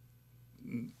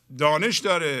دانش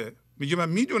داره، میگه من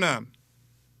میدونم.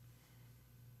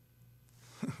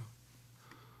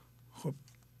 خب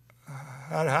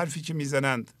هر حرفی که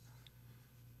میزنند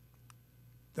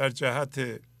در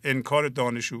جهت انکار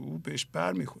دانش او بهش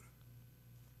بر میخوره.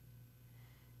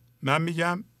 من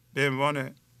میگم به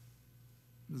عنوان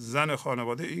زن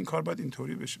خانواده این کار باید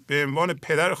اینطوری بشه. به عنوان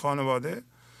پدر خانواده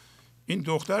این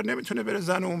دختر نمیتونه بره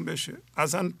زن اون بشه،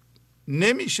 اصلا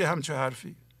نمیشه همچه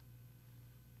حرفی.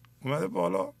 اومده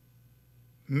بالا،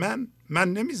 من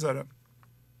نمیذارم.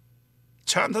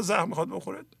 چند تا زخم میخواد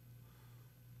بخوره،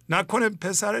 نکنه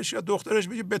پسرش یا دخترش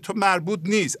بگه به تو مربوط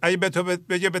نیست. اگه به تو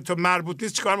بگه به تو مربوط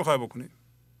نیست چیکار میخوای بکنی؟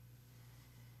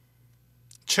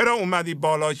 چرا اومدی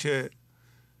بالا که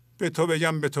به تو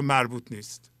بگم به تو مربوط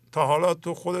نیست؟ تا حالا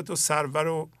تو خودتو سرور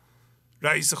و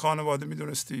رئیس خانواده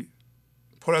میدونستی،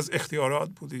 پر از اختیارات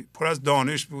بودی، پر از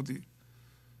دانش بودی.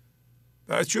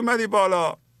 برای چی اومدی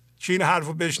بالا که این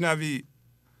حرفو بشنوی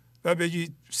و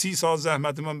بگی 30 سال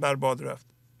زحمت من برباد رفت؟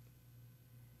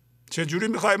 چجوری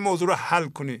میخوای موضوع رو حل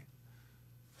کنی؟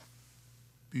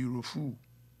 بی رفو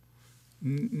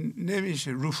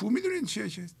نمیشه. رفو میدونین چیه؟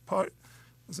 که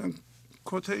مثلا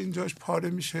کت اینجاش پاره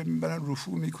میشه، میبرن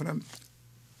رفو میکنم،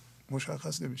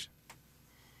 مشخص نمیشه.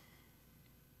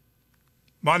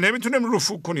 ما نمیتونیم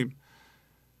رفو کنیم.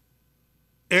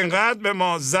 اینقدر به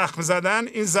ما زخم زدن،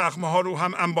 این زخم ها رو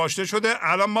هم انباشته شده.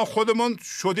 الان ما خودمون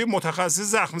شدیم متخصص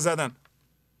زخم زدن،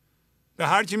 به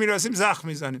هر کی میرسیم زخم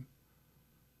میزنیم.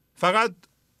 فقط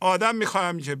آدم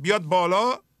میخوایم که بیاد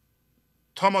بالا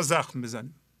تا ما زخم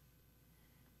بزنیم.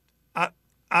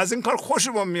 از این کار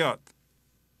خوشمون میاد.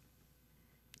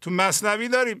 تو مثنوی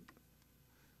داریم،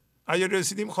 اگه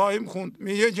رسیدیم خواهیم خوند،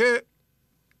 میگه که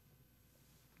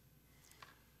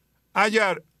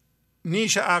اگر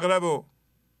نیش عقرب رو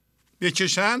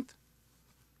بکشند،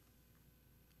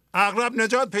 عقرب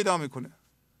نجات پیدا میکنه.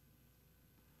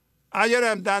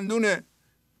 اگر هم دندون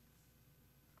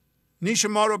نیش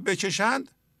ما رو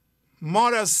بکشند،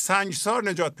 مار از سنگسار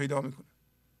نجات پیدا میکنه.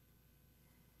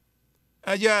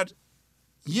 اگر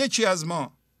یکی از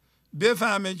ما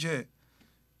بفهمه که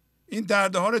این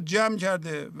دردها رو جمع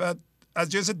کرده و از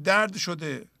جنس درد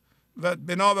شده و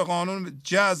بنا به قانون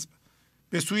جذب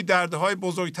به سوی دردهای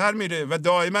بزرگتر میره و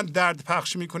دائما درد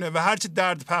پخش میکنه و هرچی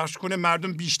درد پخش کنه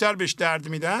مردم بیشتر بهش درد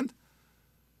میدند،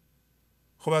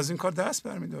 خب از این کار دست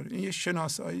برمیداره. این یه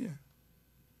شناساییه.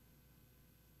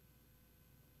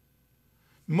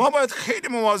 ما باید خیلی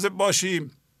مواظب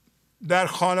باشیم در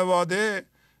خانواده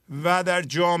و در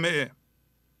جامعه.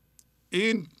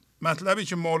 این مطلبی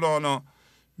که مولانا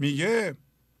میگه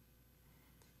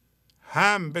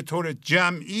هم به طور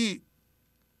جمعی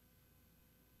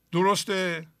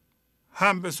درسته،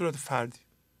 هم به صورت فردی.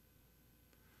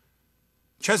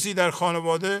 کسی در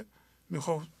خانواده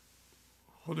میخواد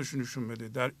خودشون نشون بده،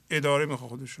 در اداره میخواد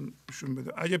خودشون نشون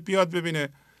بده. اگه بیاد ببینه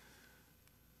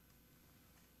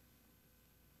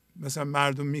مثلا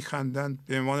مردم میخندن،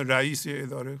 به عنوان رئیس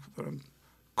اداره دارم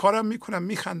کارم میکنم،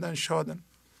 میخندن، شادن،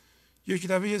 یکی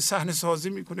دفعه یه صحنه سازی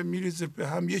میکنه، میریزه به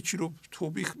هم، یکی رو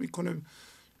توبیخ میکنه،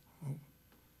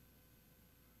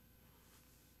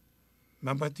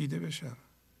 من باید دیده بشم.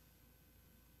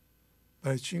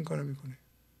 برای چی این کارو میکنه؟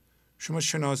 شما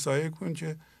شناسایی کن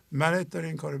که منت داره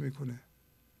این کارو میکنه.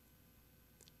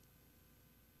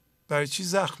 برای چی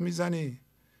زخم میزنی؟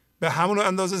 به همون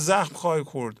اندازه زخم خواهی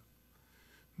خورد.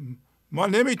 ما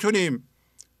نمیتونیم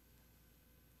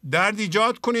درد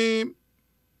ایجاد کنیم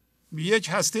یک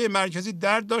هسته مرکزی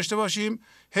درد داشته باشیم،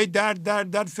 هی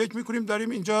درد فکر میکنیم داریم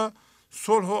اینجا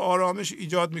صلح و آرامش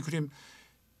ایجاد میکنیم.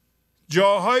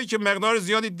 جاهایی که مقدار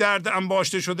زیادی درد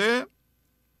انباشته شده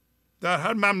در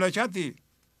هر مملکتی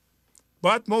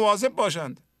باید مواظب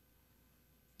باشند.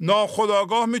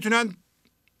 ناخودآگاه میتونن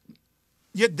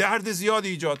یه درد زیادی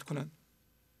ایجاد کنن.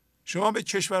 شما به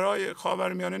کشورهای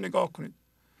خاورمیانه نگاه کنید.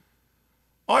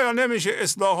 آیا نمیشه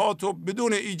اصلاحات رو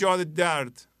بدون ایجاد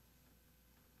درد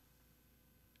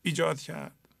ایجاد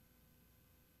کرد؟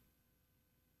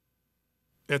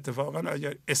 اتفاقا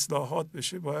اگر اصلاحات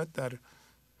بشه باید در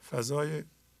فضای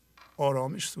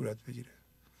آرامش صورت بگیره.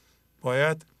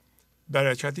 باید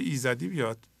برکت ایزدی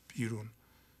بیاد بیرون.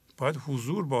 باید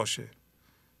حضور باشه.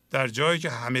 در جایی که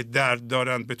همه درد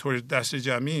دارن به طور دست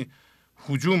جمعی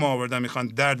هجوم آوردن میخوان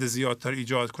درد زیادتر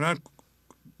ایجاد کنن،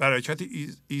 برکت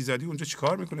ایزدی اونجا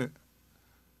چیکار میکنه؟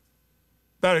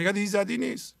 برکت ایزدی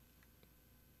نیست.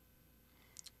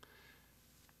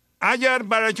 اگر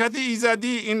برکت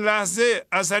ایزدی این لحظه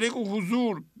از طریق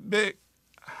حضور به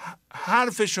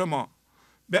حرف شما،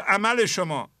 به عمل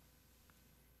شما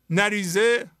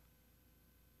نریزه،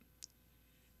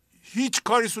 هیچ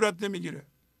کاری صورت نمیگیره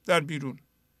در بیرون.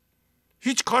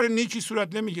 هیچ کار نیکی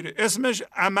صورت نمیگیره. اسمش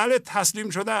عمل تسلیم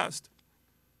شده است.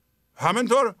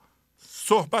 همینطور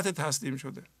صحبت تسلیم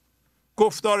شده،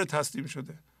 گفتار تسلیم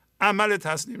شده، عمل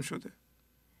تسلیم شده.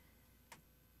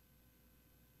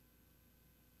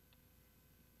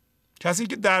 کسی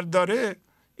که درد داره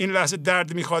این لحظه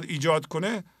درد میخواد ایجاد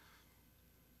کنه،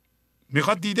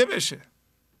 میخواد دیده بشه.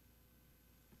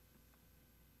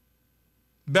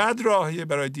 بد راهیه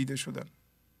برای دیده شدن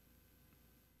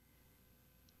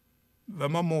و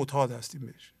ما معتاد هستیم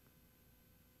بهش.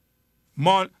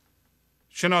 ما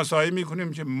شناسایی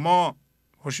میکنیم که ما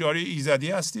هوشیاری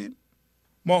ایزدی هستیم،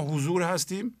 ما حضور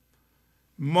هستیم،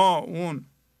 ما اون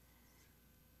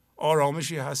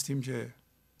آرامشی هستیم که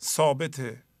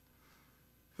ثابته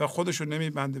و خودشو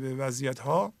نمیبنده به وضعیت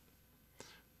ها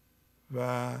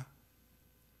و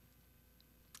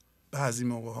بعضی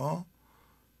موقع ها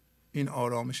این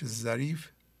آرامش ظریف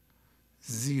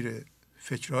زیر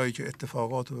فکرهایی که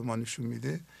اتفاقات رو به ما نشون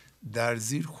میده، در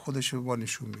زیر خودش رو به ما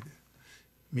نشون میده.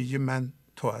 میگه من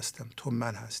تو هستم، تو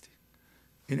من هستی.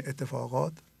 این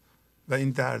اتفاقات و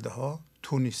این دردها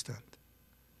تو نیستند.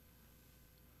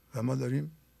 و ما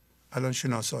داریم الان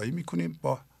شناسایی میکنیم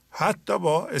حتی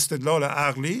با استدلال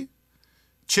عقلی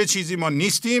چه چیزی ما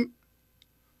نیستیم،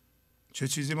 چه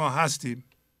چیزی ما هستیم.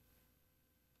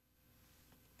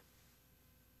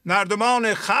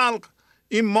 نردبان خلق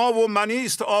این ما و منی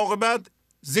است، عاقبت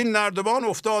زین نردبان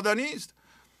افتادنی است.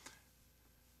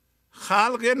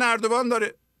 خلق یه نردبان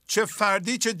داره، چه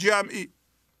فردی چه جمعی.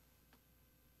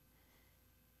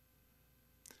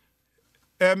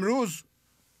 امروز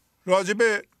راجع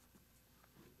به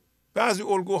بعضی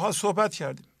الگوها صحبت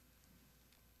کردیم.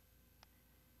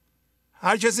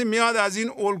 هر کسی میاد از این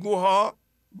الگوها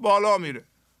بالا میره،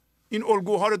 این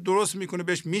الگوها رو درست میکنه،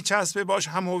 بهش میچسبه، باش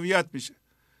هم هویت میشه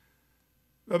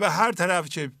و به هر طرف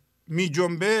که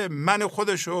میجنبه من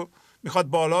خودشو میخواد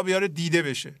بالا بیاره، دیده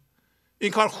بشه.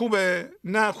 این کار خوبه؟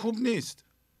 نه، خوب نیست.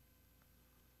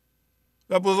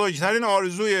 و بزرگترین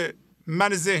آرزوی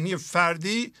من ذهنی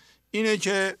فردی اینه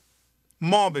که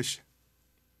ما بشه.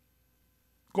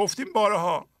 گفتیم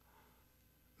بارها،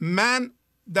 من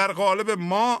در قالب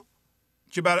ما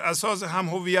که بر اساس هم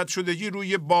هویت شدگی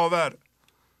روی باور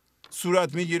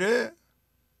صورت میگیره،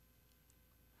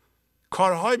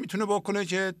 کارهایی میتونه بکنه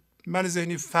که من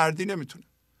ذهنی فردی نمیتونه.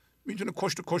 میتونه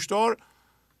کشت و کشتار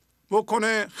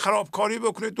بکنه، خرابکاری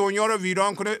بکنه، دنیا رو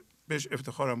ویران کنه، بهش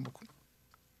افتخارم بکنه،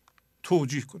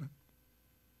 توجیه کنه.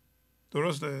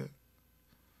 درسته؟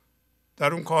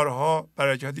 در اون کارها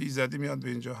برکت ایزدی میاد به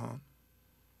این جهان.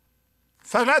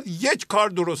 فقط یک کار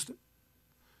درسته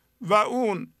و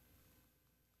اون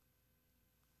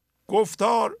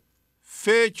گفتار،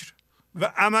 فکر و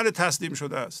عمل تسلیم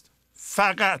شده است.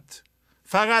 فقط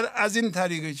از این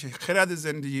طریقی که خرد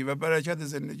زندگی و برکت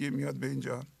زندگی میاد به این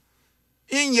جهان.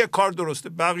 این یک کار درسته،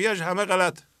 بقیهش همه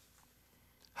غلط.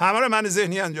 همه رو من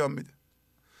ذهنی انجام میده.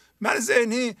 من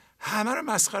ذهنی همه رو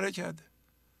مسخره کرده،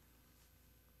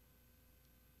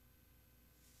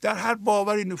 در هر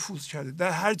باوری نفوذ کرده،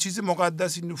 در هر چیز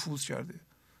مقدسی نفوذ کرده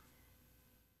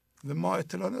و ما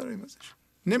اطلاع نداریم ازش،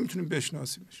 نمیتونیم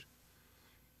بشناسیمش.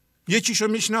 یکیشو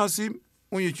میشناسیم،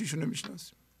 اون یکیشو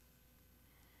نمیشناسیم.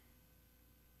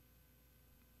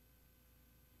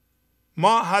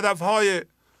 ما هدفهای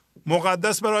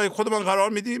مقدس برای خودمان قرار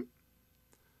میدیم،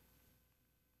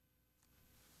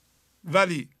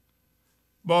 ولی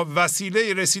با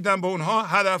وسیله رسیدن به اونها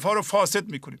هدفها رو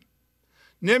فاسد میکنیم.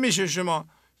 نمیشه شما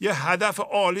یه هدف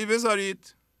عالی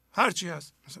بذارید هرچی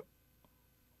هست، مثل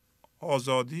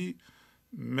آزادی،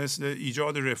 مثل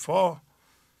ایجاد رفاه،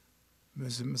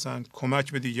 مثلا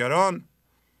کمک به دیگران،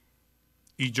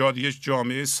 ایجاد یک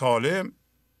جامعه سالم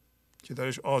که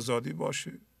درش آزادی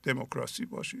باشه، دموکراسی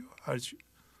باشه، هرچی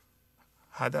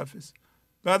هدف است.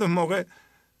 بعد اون موقع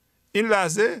این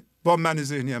لحظه با من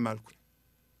ذهنی عمل کنیم.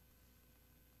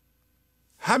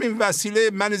 همین وسیله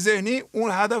من ذهنی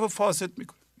اون هدف فاسد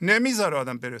میکنه، نمیذاره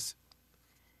آدم برسه،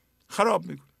 خراب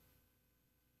میکنه.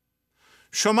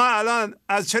 شما الان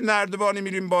از چه نردبانی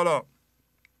میریم بالا؟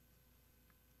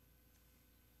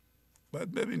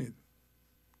 باید ببینید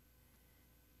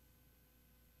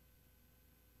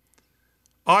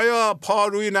آیا پا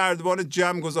روی نردبان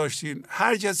جمع گذاشتین؟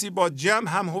 هر کسی با جمع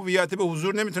هم هویت به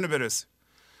حضور نمیتونه برسه،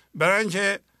 برای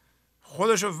اینکه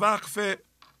خودشو وقف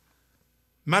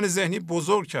من ذهنی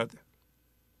بزرگ کرده.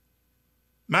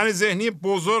 من ذهنی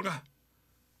بزرگ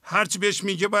هرچی بهش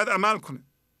میگه باید عمل کنه.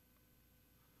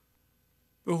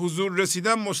 به حضور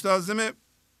رسیدن مستلزم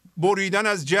بریدن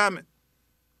از جمع،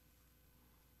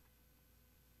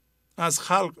 از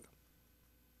خلق.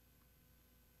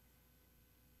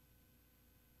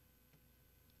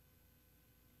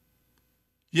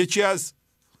 یکی از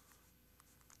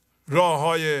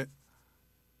راه‌های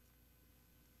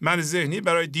من ذهنی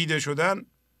برای دیده شدن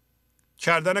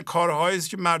کردن کارهایی است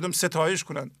که مردم ستایش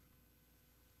کنند.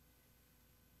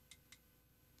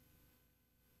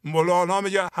 مولانا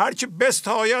میگه هر که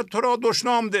بستاید تو را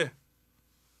دشنام ده.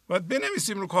 باید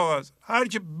بنویسیم رو کاغذ، هر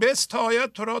که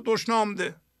بستاید تو را دشنام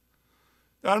ده.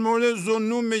 در مورد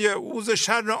ذوالنون میگه او ز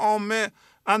شر عامه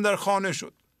اندر خانه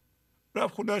شد،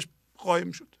 رفت خونه‌اش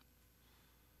قایم شد،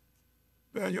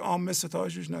 برای عامه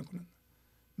ستایشش نکنن.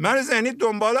 من ذهنی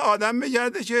دنبال آدم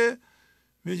میگرده که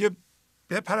میگه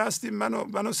بپرستیم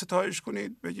منو ستایش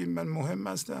کنید، بگید من مهم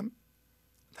هستم،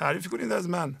 تعریف کنید از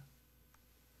من.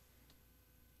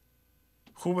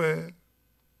 خوبه؟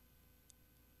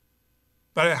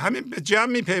 برای همین به جمع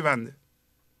میپیونده،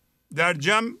 در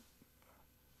جمع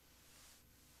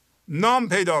نام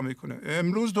پیدا میکنه.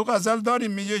 امروز تو غزل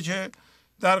داریم میگه که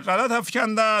در غلط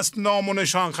افکنده است نام و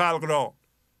نشان خلق را.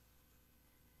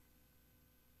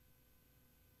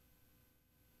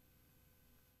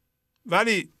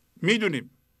 ولی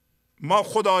میدونیم ما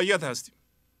خداییت هستیم.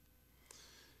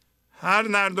 هر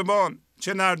نردبان،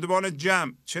 چه نردبان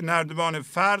جمع چه نردبان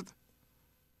فرد،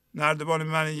 نردبان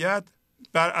منیت،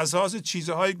 بر اساس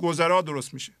چیزهای گذرا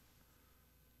درست میشه،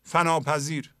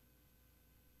 فناپذیر،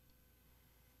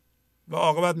 و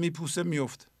عاقبت میپوسه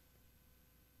میفته.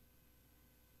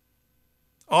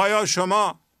 آیا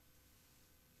شما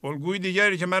الگوی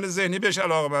دیگری که من ذهنی بهش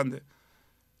علاقه‌منده،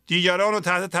 دیگران رو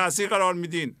تحت تاثیر قرار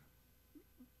میدین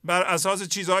بر اساس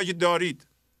چیزهایی که دارید؟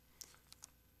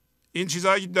 این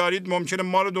چیزهایی که دارید ممکنه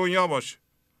مال دنیا باشه.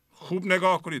 خوب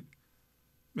نگاه کنید،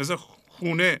 مثل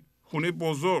خونه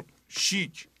بزرگ،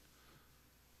 شیک،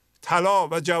 طلا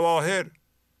و جواهر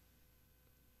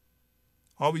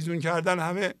آویزون کردن،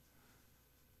 همه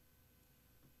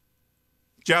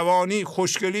جوانی،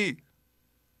 خوشگلی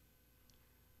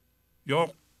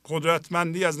یا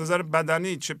قدرتمندی از نظر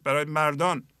بدنی، چه برای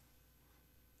مردان،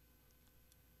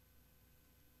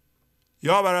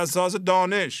 یا بر اساس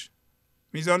دانش،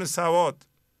 میزان سواد،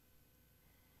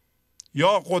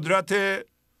 یا قدرت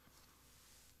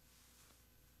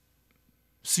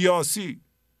سیاسی،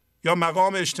 یا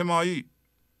مقام اجتماعی،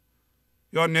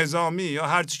 یا نظامی، یا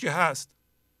هر چی که هست،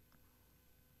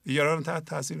 دیگران رو تحت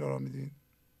تاثیر قرار میدین.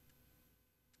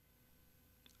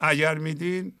 اگر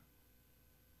میدین،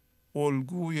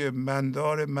 الگوی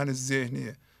مندار من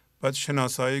ذهنیه، باید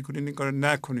شناسایی کنید، این کارو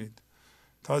نکنید.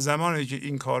 تا زمانی که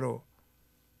این کارو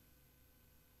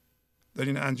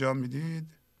دارین انجام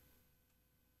میدید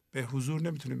به حضور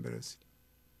نمیتونیم برسید.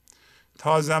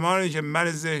 تا زمانی که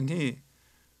من ذهنی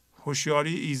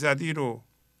هوشیاری ایزدی رو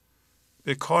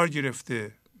به کار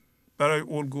گرفته برای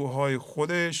الگوهای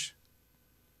خودش،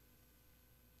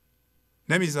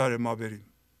 نمیذاره ما بریم.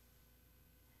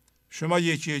 شما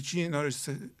یکی یکی اینا رو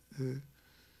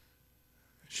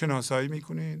شناسایی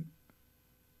میکنین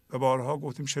و بارها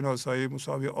گفتیم شناسایی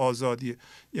مساوی آزادیه.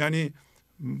 یعنی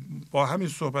با همین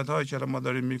صحبت هایی که ما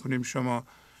داریم میکنیم شما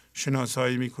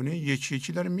شناسایی میکنین، یکی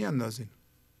یکی داریم میاندازین.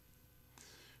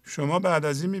 شما بعد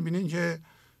از این میبینین که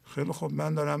خیلی خوب،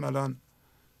 من دارم الان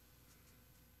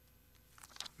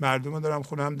مردم دارم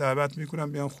خونم دعوت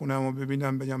میکنم بیان خونم رو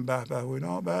ببینم، بگم به به و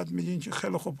اینا. بعد میگین که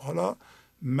خیلی خوب، حالا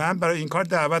من برای این کار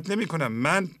دعوت نمیکنم،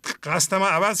 من قصدم رو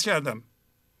عوض کردم.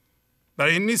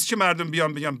 برای این نیست که مردم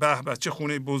بیان بگم به به چه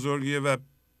خونه بزرگیه و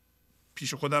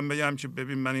پیش خودم بگم که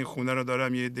ببین من این خونه رو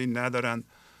دارم، یه عده‌ای ندارن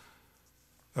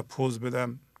و پوز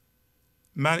بدم.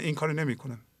 من این کارو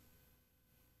نمیکنم.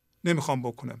 نمیخوام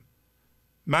بکنم.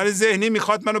 من ذهنی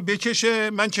میخواد منو بکشه،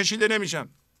 من کشیده نمیشم.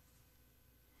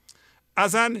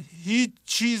 اصلا هیچ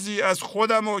چیزی از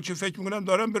خودم رو که فکر میکنم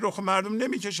دارم به رخ مردم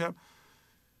نمیکشم.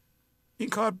 این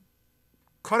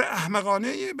کار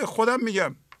احمقانه به خودم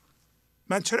میگم.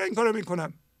 من چرا این کارو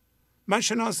میکنم؟ من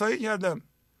شناسایی کردم.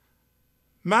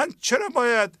 من چرا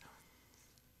باید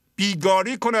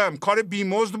بیگاری کنم، کار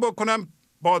بیمزد بکنم،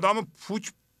 بادام پوچ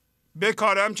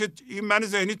بکارم که این من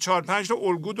ذهنی 4-5 تا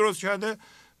الگو درست کرده،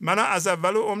 منو از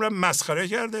اول عمرم مسخره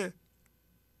کرده.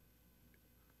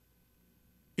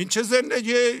 این چه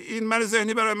زندگی این من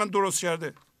ذهنی برای من درست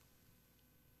کرده؟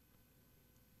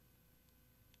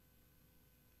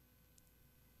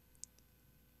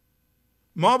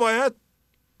 ما باید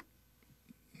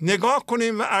نگاه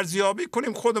کنیم و ارزیابی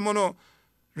کنیم خودمونو،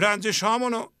 رنجش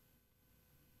هامونو.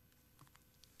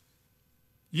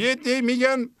 یه دی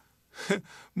میگن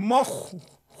ما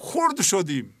خورد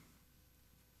شدیم،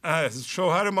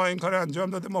 شوهر ما این کار انجام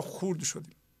داده ما خورد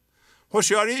شدیم.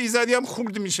 هوشیاری ایزدی هم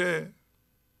خورد میشه.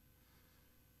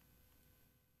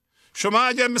 شما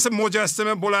اگر مثل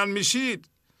مجسمه بلند میشید،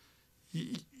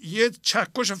 یه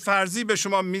چکش فرضی به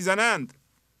شما میزنند،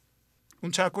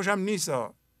 اون چکش هم نیست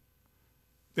ها.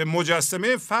 به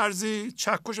مجسمه فرضی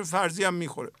چکش فرضی هم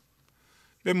میخوره.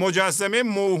 به مجسمه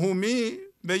موهومی،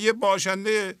 به یه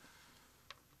باشنده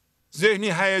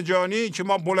ذهنی هیجانی که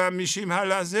ما بلند میشیم هر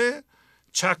لحظه،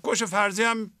 چکش فرضی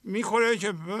هم میخوره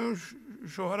که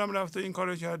شوهرم رفته این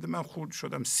کارو کرده، من خورد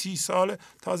شدم. 30 سال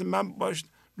تازه من باش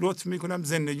لطف میکنم،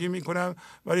 زندگی میکنم،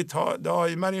 ولی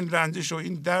دائما این رنجش و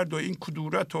این درد و این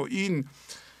کدورت و این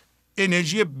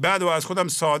انرژی بد و از خودم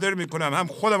صادر میکنم. هم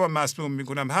خودم هم مسموم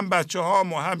میکنم، هم بچه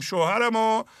هام و هم شوهرم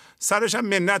و سرش هم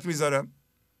منت میذارم.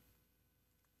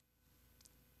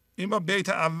 این با بیت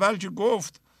اول که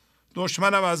گفت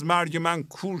دشمنم از مرگ من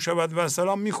کور شود و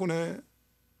سلام میخونه؟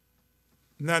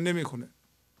 نه، نمیخونه.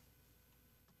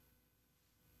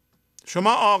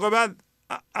 شما عاقبت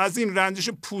از این رنجش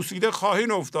پوسیده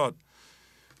خواهید افتاد.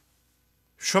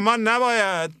 شما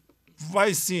نباید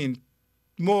وایسین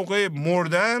موقع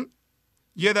مردن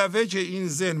یه دفعه که این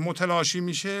ذهن متلاشی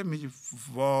میشه میگه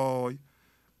وای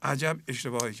عجب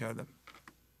اشتباهی کردم.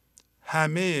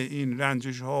 همه این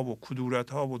رنجش ها و کدورت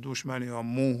ها و دشمنی ها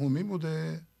موهومی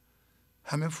بوده،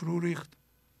 همه فرو ریخت،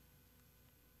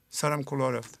 سرم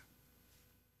کلاه رفته،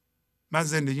 من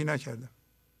زندگی نکردم.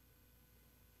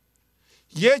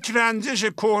 یک رنجش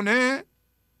کهنه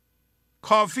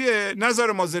کافیه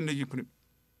نذاره ما زندگی کنیم،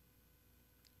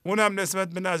 اونم نسبت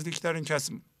به نزدیکترین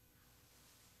کسی.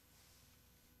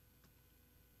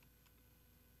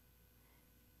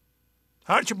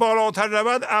 هر که بالاتر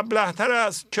رود ابلهتر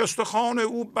است، که استخوان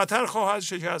او بتر خواهد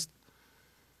شکست.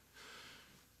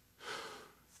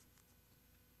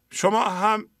 شما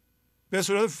هم به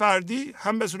صورت فردی،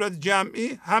 هم به صورت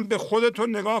جمعی، هم به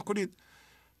خودتون نگاه کنید.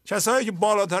 کسایی که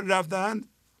بالاتر رفتند،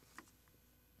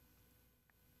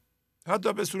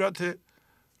 حتی به صورت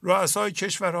رؤسای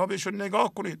کشورها بهشون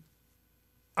نگاه کنید.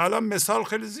 الان مثال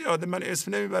خیلی زیاده، من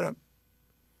اسم نمیبرم.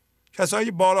 کسایی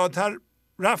که بالاتر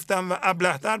رفتن و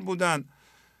ابلهتر بودن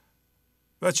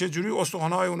و چجوری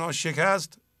استخوان‌های اونها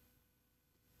شکست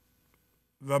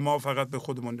و ما فقط به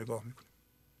خودمون نگاه میکنیم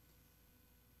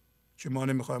که ما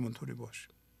نمیخوایم اونطوری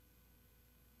باشیم.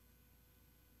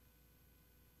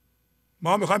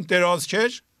 ما میخوایم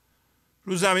درازکش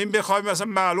رو زمین بخوایم مثلا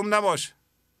معلوم نباشه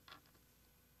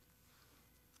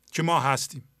که ما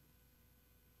هستیم.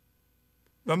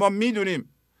 و ما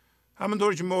میدونیم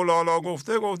همونطور که مولانا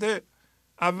گفته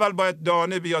اول باید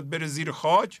دانه بیاد بره زیر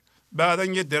خاک، بعدا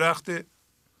یه درخت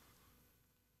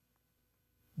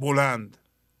بلند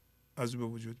از به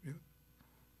وجود بیاد.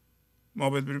 ما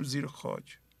باید بریم زیر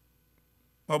خاک،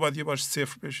 ما باید یه باش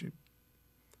صفر بشیم،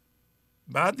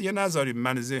 بعد یه نذاریم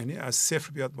من ذهنی از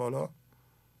صفر بیاد بالا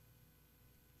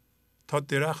تا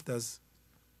درخت از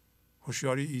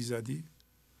هوشیاری ایزدی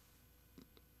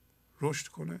رشد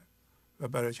کنه و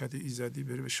برکت ایزدی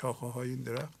بره به شاخه های این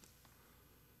درخت.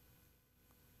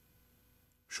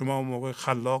 شما اون موقع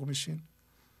خلاق میشین،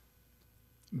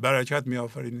 برکت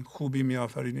میآفرینید، خوبی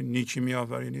میآفرینید، نیکی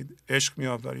میآفرینید، عشق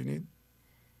میآفرینید.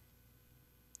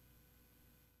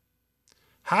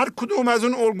 هر کدوم از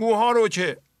اون الگوها رو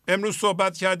که امروز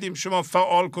صحبت کردیم شما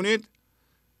فعال کنید،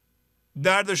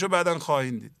 دردشو بعداً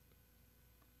خواهید دید.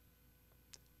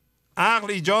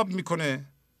 عقل ایجاب میکنه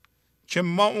که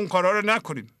ما اون کارا رو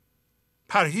نکنیم،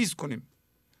 پرهیز کنیم.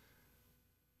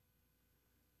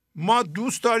 ما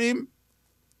دوست داریم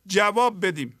جواب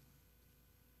بدیم.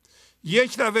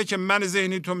 یک دفعه که من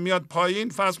ذهنیتون میاد پایین،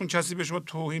 فرض کن کسی به شما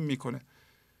توهین میکنه،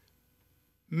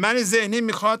 من ذهنی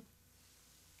میخواد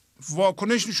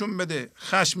واکنش نشون بده،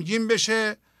 خشمگین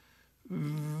بشه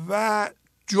و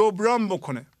جبران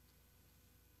بکنه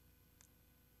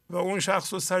و اون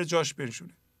شخص رو سر جاش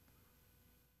بنشونه.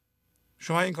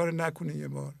 شما این کار نکنید، یه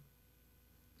بار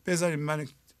بذارید من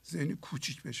ذهنی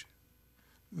کوچیک بشه،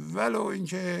 ولو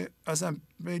اینکه اصلا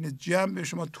بین جمع به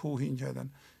شما توهین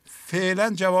کردن،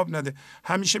 فعلا جواب نده.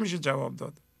 همیشه میشه جواب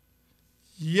داد،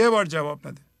 یه بار جواب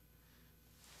نده،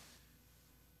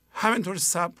 همینطور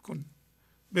صبر کن.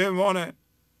 به عنوان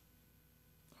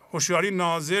هوشیاری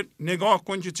ناظر نگاه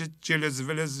کن که چه جلز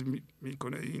ولز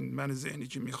میکنه این من ذهنی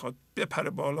که میخواد بپره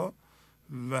بالا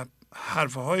و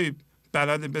حرفهای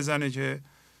بلد بزنه که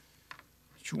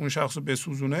اون شخص رو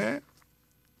بسوزونه.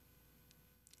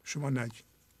 شما نگید،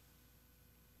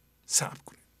 صبر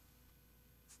کنید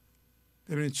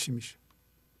ببینید چی میشه.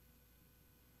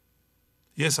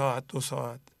 1 ساعت 2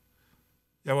 ساعت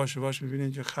یواش یواش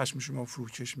میبینید که خشم شما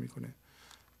فروکش میکنه.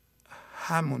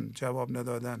 همون جواب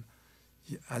ندادن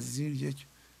از زیر یک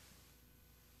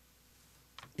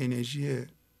انرژی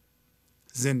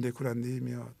زنده کننده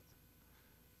میاد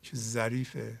که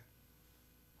ظریفه،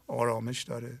 آرامش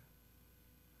داره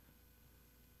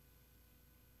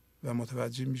و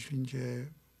متوجه میشین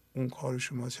که اون کار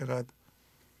شما چقدر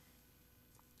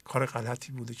کار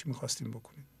غلطی بوده که میخواستیم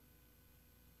بکنید.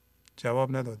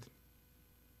 جواب ندادیم،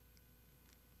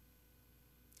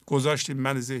 گذاشتیم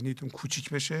من ذهنیتون کوچیک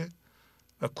بشه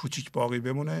و کوچیک باقی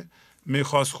بمونه.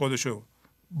 میخواست خودشو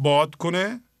باد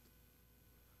کنه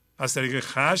از طریق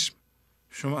خشم.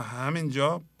 شما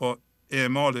همینجا با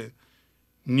اعمال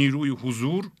نیروی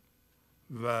حضور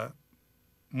و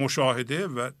مشاهده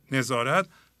و نظارت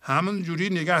همون جوری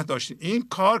نگه داشتین. این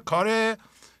کار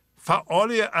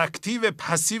فعال اکتیو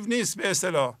پسیو نیست به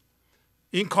اصطلاح.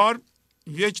 این کار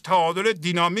یک تعادل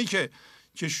دینامیکه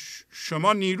که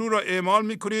شما نیرو رو اعمال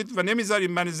میکنید و نمیذارید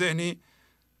من ذهنی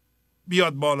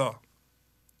بیاد بالا.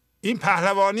 این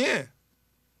پهلوانیه.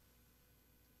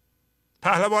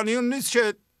 پهلوانی اون نیست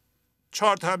که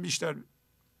 4 تا هم بیشتر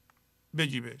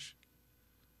بگی بهش.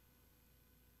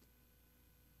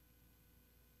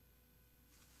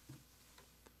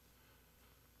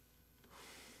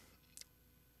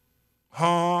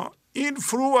 این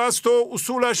فرو است و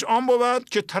اصولش آن بود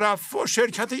که ترفع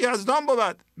شرکت یزدان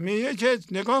بود. میگه که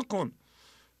نگاه کن،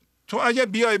 تو اگه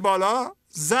بیای بالا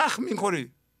زخم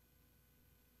میخوری،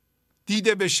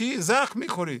 دیده بشی زخم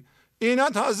میخوری. اینا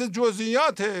تازه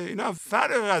جزئیاته، اینا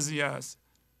فرق قضیه است.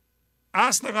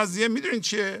 اصل قضیه میدونین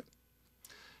چیه؟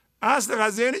 اصل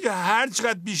قضیه اینه که هر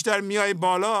چقدر بیشتر میای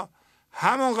بالا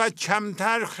همونقدر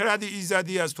کمتر خرد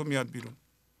ایزدی از تو میاد بیرون،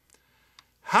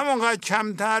 همونقدر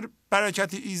کمتر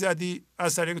برکت ایزدی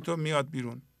از طریق تو میاد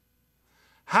بیرون،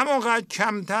 همونقدر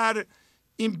کمتر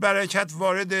این برکت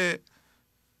وارد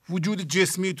وجود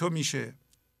جسمی تو میشه،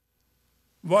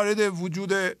 وارد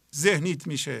وجود ذهنیت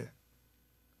میشه.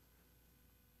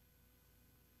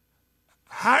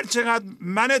 هر چقدر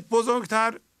منت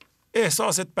بزرگتر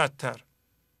احساست بدتر.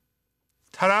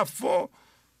 ترفع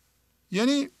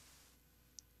یعنی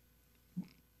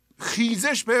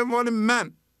خیزش به عنوان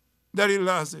من در این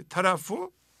لحظه، ترفع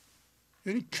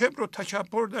یعنی کبر و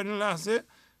تکبر در این لحظه،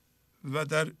 و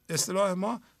در اصطلاح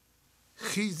ما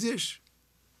خیزش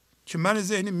که من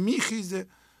ذهنی میخیزه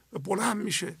و بلند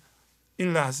میشه.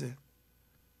 این لحظه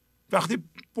وقتی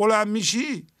بلند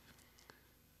میشی،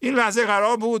 این لحظه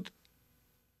قرار بود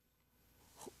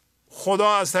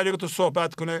خدا از طریق تو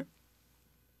صحبت کنه،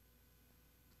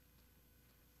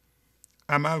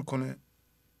 عمل کنه،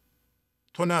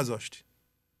 تو نذاشتی.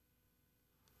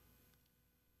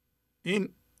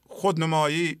 این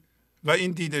خودنمایی و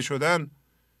این دیده شدن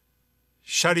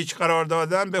شریک قرار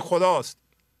دادن به خداست.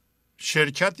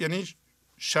 شرکت یعنی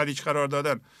شریک قرار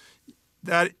دادن.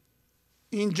 در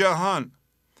این جهان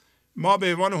ما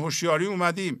به عنوان هوشیاری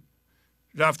اومدیم،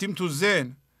 رفتیم تو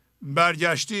ذهن،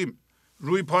 برگشتیم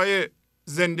روی پای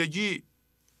زندگی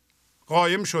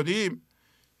قایم شدیم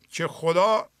که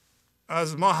خدا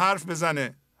از ما حرف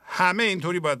بزنه. همه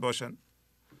اینطوری باید باشن.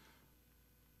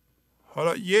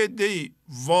 حالا یه عده‌ای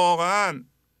واقعا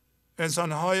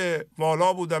انسانهای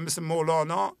والا بودن مثل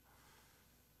مولانا،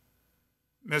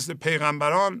 مثل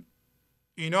پیغمبران.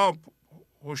 اینا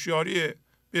هوشیاری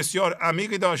بسیار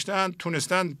عمیقی داشتن،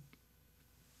 تونستن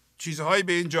چیزهایی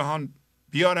به این جهان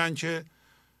بیارن که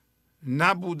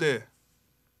نبوده،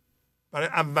 برای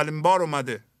اولین بار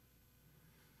اومده.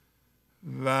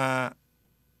 و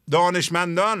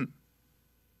دانشمندان،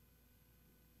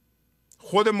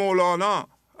 خود مولانا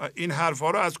این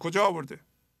حرفا رو از کجا آورده؟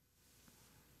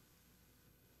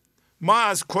 ما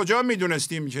از کجا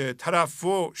میدونستیم که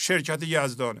ترفع شرکت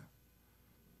یزدانه؟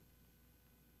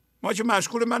 ما که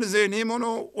مشغول من ذهنیمون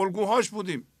و الگوهاش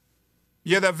بودیم.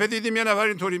 یه دفعه دیدیم یه نفر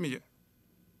اینطوری میگه.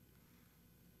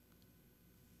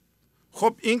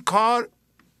 خب این کار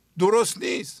درست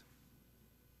نیست.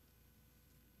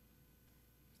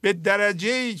 به درجه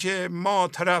ای که ما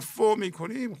ترفع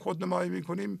میکنیم، خودنمایی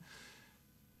میکنیم،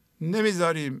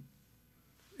 نمیذاریم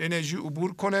انرژی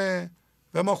عبور کنه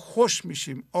و ما خوش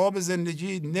میشیم. آب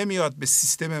زندگی نمیاد به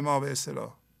سیستم ما به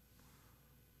اصطلاح.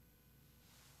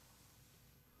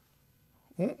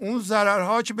 اون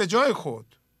ضررها که به جای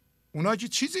خود، اونا که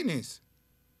چیزی نیست.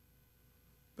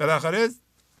 بالاخره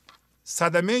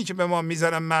صدمه‌ای که به ما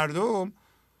میزنن مردم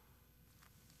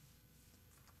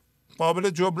قابل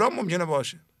جبران ممکنه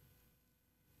باشه.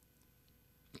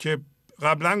 که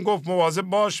قبلا گفت مواظب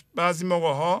باش، بعضی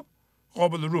موقع ها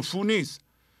قابل رفو نیست.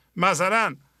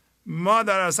 مثلا ما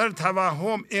در اثر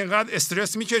توهم اینقدر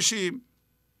استرس میکشیم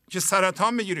که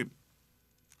سرطان میگیریم.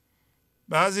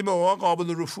 بعضی موقع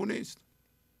قابل رفو نیست.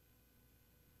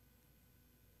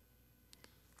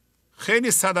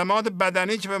 خیلی صدمات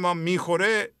بدنی که به ما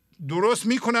میخوره درست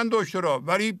میکنن دکترها،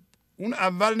 ولی اون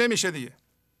اول نمیشه دیگه.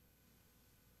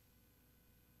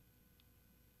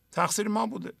 تقصیر ما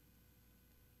بوده.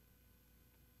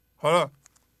 حالا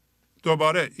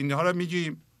دوباره اینها رو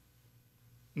میگیم،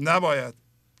 نباید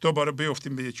دوباره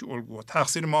بیفتیم به یکی الگوها.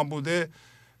 تقصیر ما بوده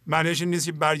معنیش نیست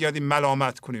که برگردیم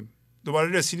ملامت کنیم. دوباره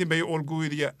رسیدیم به یه الگوی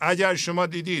دیگه. اگر شما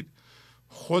دیدید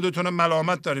خودتون رو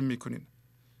ملامت دارین میکنین،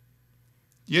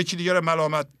 یکی دیگه رو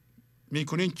ملامت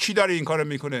میکنین، کی داره این کارو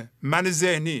میکنه؟ من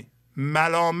ذهنی.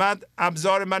 ملامت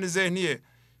ابزار من ذهنیه.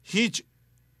 هیچ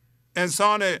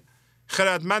انسان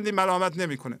خردمندی ملامت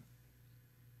نمیکنه.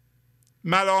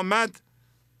 ملامت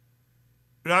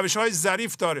روش‌های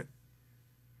ظریف داره.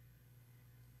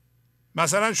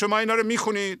 مثلا شما اینا رو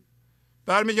میخونید،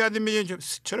 برمیگردید میگین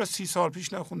چرا 30 سال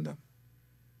پیش نخوندم؟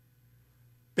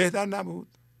 بهتر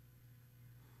نبود؟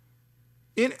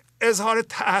 این اظهار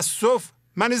تأسف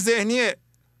من ذهنیه.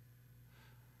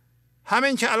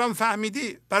 همین که الان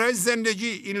فهمیدی برای زندگی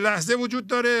این لحظه وجود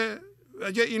داره،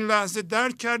 اگه این لحظه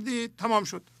درک کردی تمام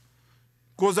شد.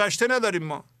 گذشته نداریم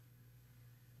ما.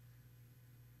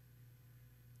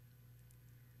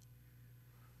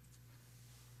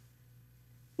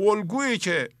 الگویی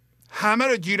که همه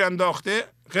رو گیر انداخته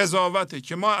قضاوته،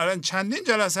 که ما الان چندین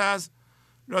جلسه هست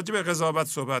راجع به قضاوت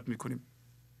صحبت میکنیم.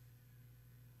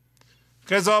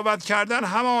 قضاوت کردن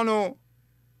همانو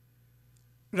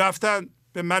رفتن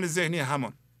به من ذهنی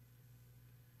همان.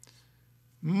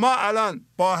 ما الان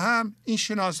با هم این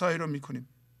شناسایی رو میکنیم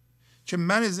که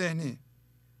من ذهنی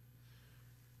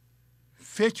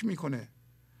فکر میکنه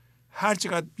هر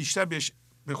چقدر بیشتر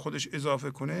به خودش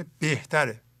اضافه کنه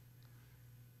بهتره.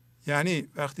 یعنی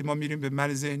وقتی ما میریم به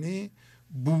من ذهنی،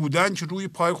 بودن که روی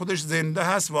پای خودش زنده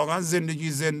هست، واقعا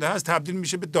زندگی زنده هست، تبدیل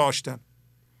میشه به داشتن.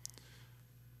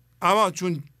 اما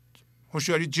چون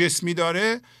هوشیاری جسمی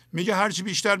داره میگه هرچی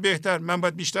بیشتر بهتر، من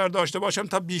باید بیشتر داشته باشم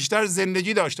تا بیشتر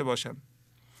زندگی داشته باشم.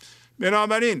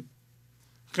 بنابراین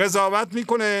قضاوت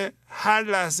میکنه هر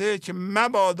لحظه که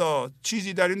مبادا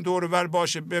چیزی در این دور و بر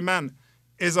باشه به من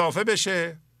اضافه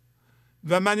بشه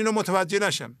و من اینو متوجه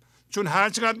نشم، چون هر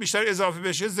چقدر بیشتر اضافه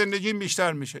بشه زندگیم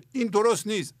بیشتر میشه. این درست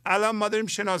نیست. الان ما داریم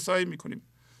شناسایی میکنیم،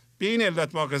 به این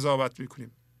علت ما قضاوت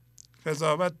میکنیم.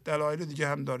 قضاوت دلایل دیگه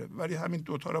هم داره، ولی همین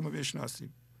دوتا رو ما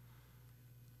بشناسیم.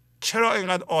 چرا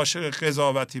اینقدر عاشق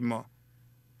قضاوتیم ما؟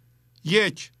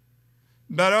 یک،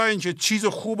 برای اینکه چیز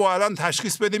خوب رو الان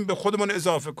تشخیص بدیم به خودمون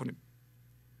اضافه کنیم.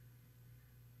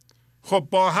 خب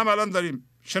با هم الان داریم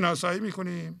شناسایی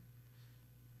میکنیم،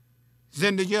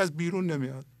 زندگی از بیرون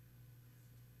نمیاد.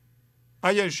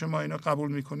 اگر شما اینو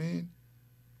قبول میکنین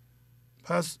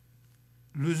پس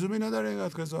لزومی نداره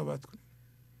اینقدر قضاوت کنیم.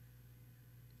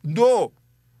 دو،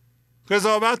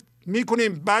 قضاوت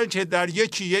میکنیم بلکه در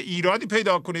یکی یه ایرادی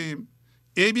پیدا کنیم،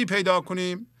 عیبی پیدا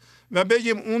کنیم و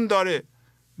بگیم اون داره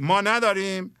ما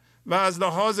نداریم و از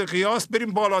لحاظ قیاس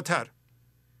بریم بالاتر.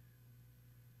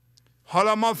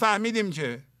 حالا ما فهمیدیم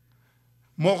که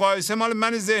مقایسه مال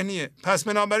من ذهنیه، پس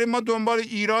بنابراین ما دنبال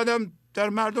ایرادم در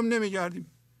مردم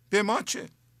نمیگردیم. به ما چه؟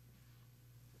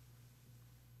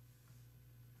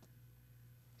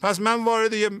 پس من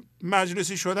وارد یه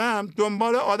مجلسی شدم،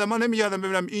 دنبال آدما نمیگردم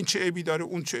ببینم این چه عیبی داره،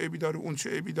 اون چه عیبی داره، اون چه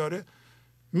عیبی داره.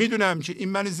 میدونم که این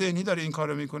من ذهنی داره این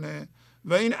کارو میکنه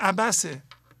و این عبثه،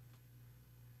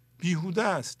 بیهوده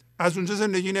است، از اونجا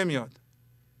زندگی نمیاد.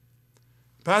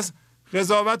 پس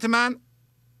قضاوت من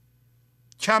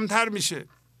کمتر میشه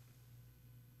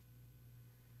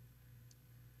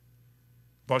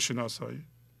با شناسایی.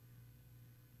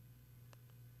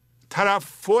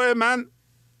 ترفع من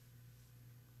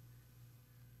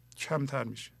کمتر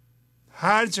میشه.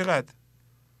 هر چقدر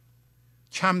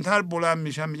کمتر بلند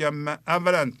میشم میگم من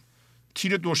اولا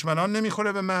تیر دشمنان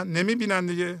نمیخوره به من، نمیبینن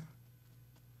دیگه.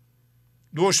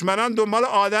 دشمنان دنبال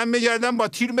آدم میگردن با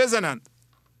تیر بزنند.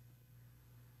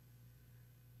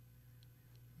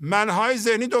 منهای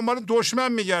ذهنی دنبال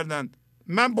دشمن میگردند.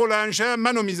 من بلند شم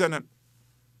منو میزنن.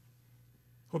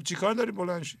 خب چی کار داری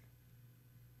بلند شی؟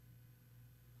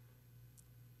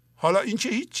 حالا این که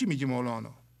هیچی میگی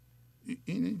مولانا،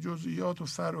 این جزئیات و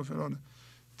فر و فلانه.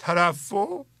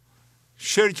 ترفع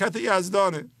شرکت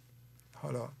یزدانه.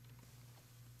 حالا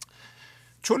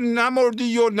چون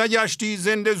نمردی و نگشتی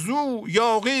زنده زو،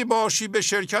 یاغی باشی به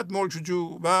شرکت ملک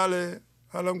جو. بله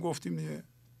الان گفتیم دیگه،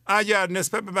 اگر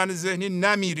نسبت به من ذهنی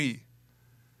نمیری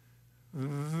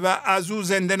و از او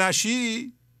زنده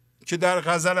نشی، که در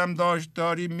غزلم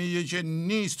داری میگه که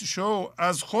نیست شو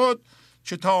از خود،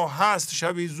 که تا هست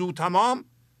شوی زو تمام.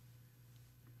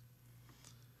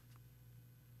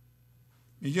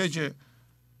 میگه که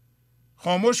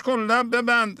خاموش کن لب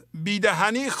ببند،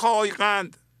 بیدهنی خای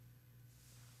قند.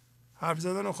 حرف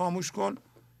زدن رو خاموش کن،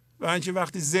 و اینکه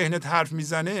وقتی ذهنت حرف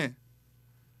میزنه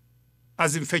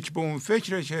از این فکر به اون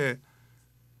فکره که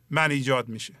من ایجاد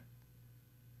میشه.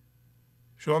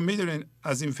 شما میدونین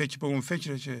از این فکر به اون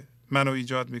فکره که منو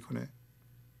ایجاد میکنه.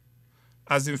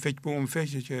 از این فکر به اون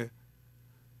فکره که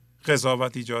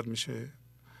قضاوت ایجاد میشه.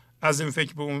 از این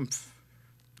فکر به اون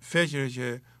فکره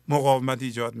که مقاومت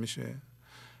ایجاد میشه.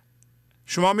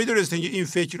 شما میدونستین که این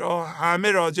فکرها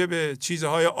همه راجع به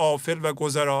چیزهای آفل و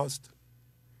گذراست.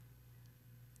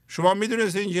 شما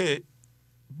میدونستین که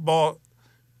با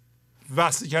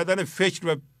وصل کردن فکر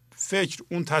و فکر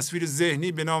اون تصویر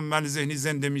ذهنی به نام من ذهنی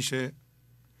زنده میشه.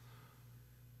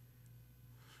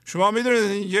 شما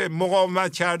میدونید که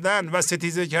مقاومت کردن و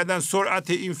ستیزه کردن سرعت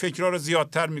این فکرها رو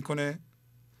زیادتر میکنه.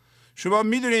 شما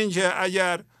میدونید که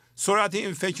اگر سرعت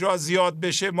این فکرها زیاد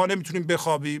بشه ما نمیتونیم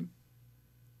بخوابیم.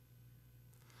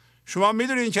 شما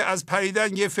میدونید که از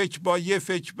پریدن یه فکر با یه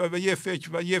فکر و یه فکر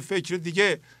و یه فکر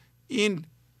دیگه این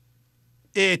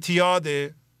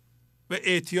اعتیاده و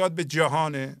اعتیاد به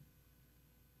جهانه.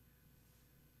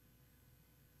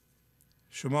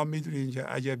 شما میدونید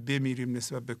که اگر بمیریم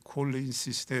نسبت به کل این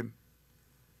سیستم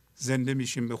زنده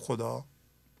میشیم به خدا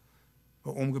و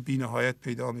عمق بی نهایت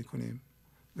پیدا میکنیم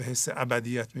و حس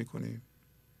ابدیت میکنیم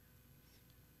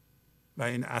و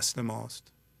این اصل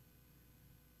ماست.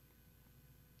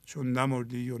 چون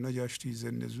نمردی و نگشتی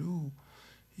زنده زو،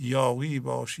 یاغی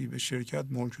باشی به شرکت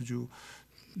ملک جو.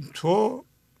 تو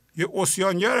یه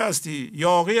عصیانگر هستی،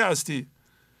 یاغی هستی.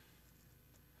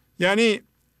 یعنی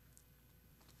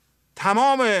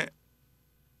تمام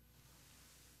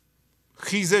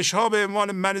خیزش ها به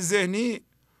عنوان من ذهنی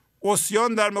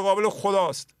عصیان در مقابل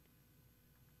خداست.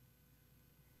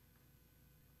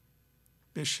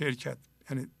 به شرکت،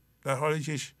 یعنی در حالی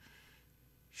که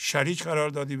شریک قرار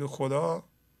دادی به خدا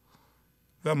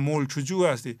و ملکجو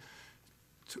هستی.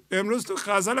 امروز تو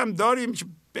غزل هم داریم که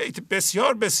بیت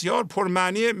بسیار بسیار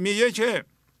پرمعنی، میگه که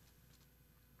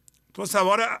تو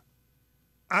سوار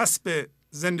اسب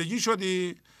زندگی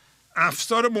شدی،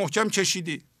 افسار محکم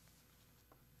کشیدی،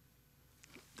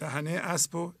 دهنه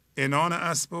اسب و عنان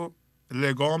اسب و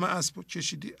لگام اسب و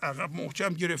کشیدی، عقب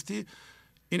محکم گرفتی.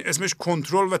 این اسمش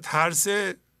کنترل و ترس.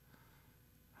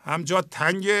 هم جا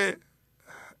تنگ،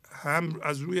 هم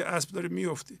از روی اسب داره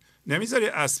میفتی. نمیذاری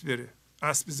اسب بره،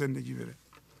 اسب زندگی بره.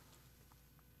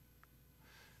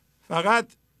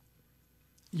 فقط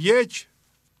یک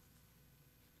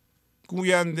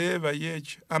گوینده و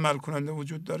یک عمل کننده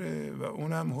وجود داره و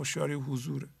اونم هوشیاری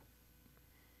حضوره.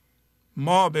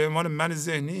 ما به عنوان من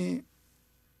ذهنی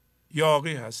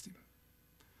یاغی هستیم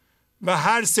و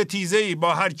هر ستیزه‌ای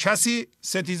با هر کسی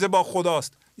ستیزه با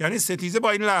خداست. یعنی ستیزه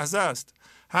با این لحظه است.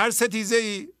 هر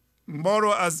ستیزه‌ای ما رو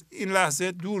از این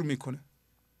لحظه دور میکنه.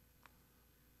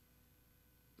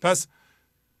 پس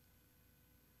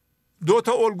دو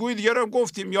تا الگوی دیگه رو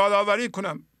گفتیم، یادآوری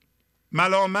کنم: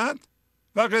 ملامت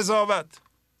و قضاوت.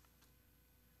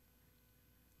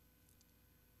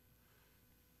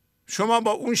 شما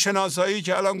با اون شناسایی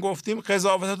که الان گفتیم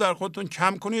قضاوت رو در خودتون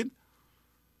کم کنید،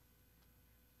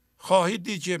 خواهید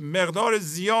دید که مقدار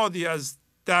زیادی از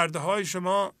دردهای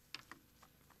شما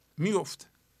میفته.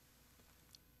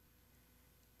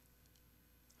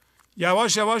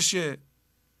 یواش یواش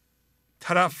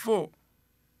ترفع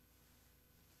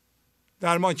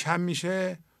در ما کم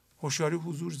میشه، هوشیاری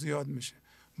حضور زیاد میشه.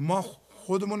 ما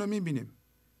خودمون رو میبینیم،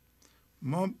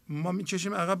 ما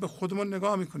میکشیم عقب، به خودمون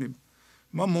نگاه میکنیم،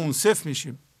 ما منصف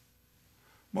میشیم،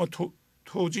 ما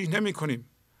توجیه نمی کنیم،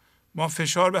 ما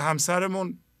فشار به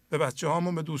همسرمون، به بچه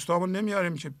هامون، به دوستامون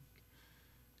نمیاریم که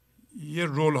یه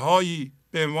رول هایی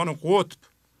به عنوان قطب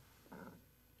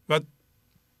و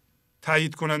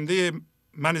تایید کننده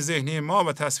من ذهنی ما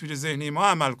و تصویر ذهنی ما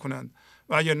عمل کنند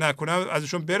و اگر نکنند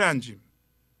ازشون برنجیم.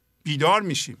 بیدار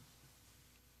میشیم.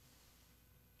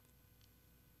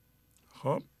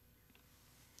 خب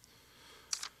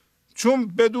چون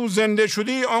بدو زنده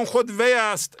شدی آن خود وی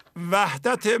است،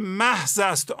 وحدت محض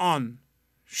است آن،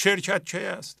 شرکت کی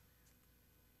است؟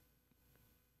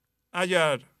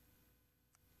 اگر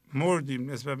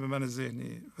مردیم نسبت به من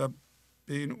ذهنی و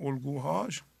به این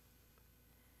الگوهاش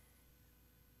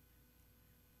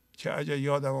که اگر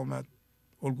یادم آمد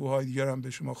الگوهای دیگر هم به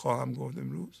شما خواهم گفت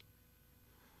امروز،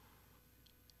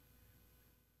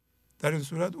 در این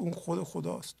صورت اون خود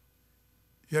خداست.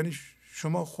 یعنی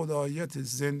شما خداییت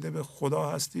زنده به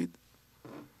خدا هستید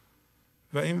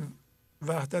و این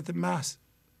وحدت محض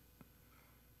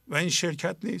و این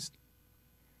شرکت نیست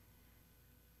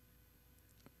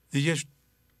دیگه.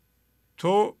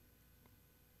 تو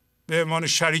به عنوان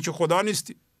شریک خدا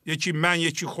نیستی، یکی من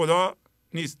یکی خدا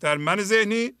نیست. در من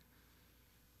ذهنی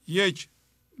یک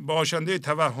باشنده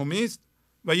توهمی است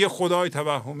و یک خدای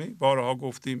توهمی. بارها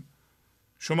گفتیم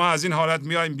شما از این حالت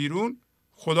میایین بیرون،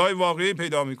 خدای واقعی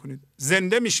پیدا میکنید،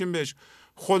 زنده میشین بهش.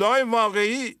 خدای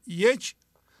واقعی یک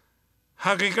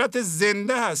حقیقت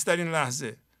زنده هست در این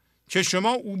لحظه که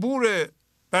شما عبور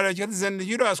برکت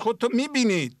زندگی رو از خودتون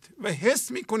میبینید و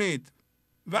حس میکنید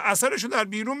و اثرش رو در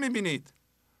بیرون میبینید.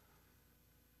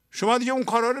 شما دیگه اون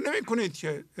کارا رو نمیکنید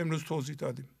که امروز توضیح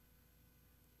دادیم.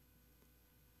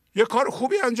 یه کار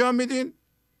خوبی انجام میدین،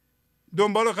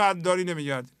 دنبال قدردانی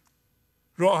نمیگردین،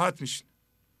 راحت میشین،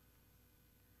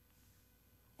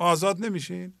 آزاد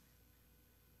نمیشین.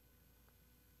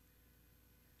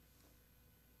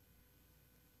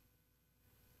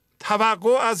 توقع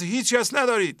از هیچ کس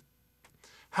ندارید.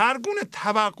 هر گونه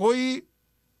توقعی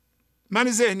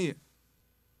من ذهنیه.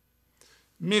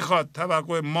 میخواد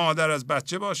توقع مادر از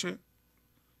بچه باشه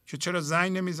که چرا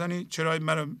زنگ نمیزنی، چرا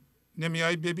منو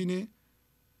نمیای ببینی،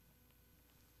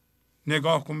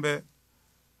 نگاه کن به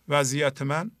وضعیت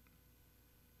من.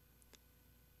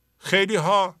 خیلی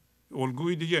ها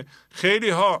الگوی دیگه، خیلی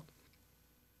ها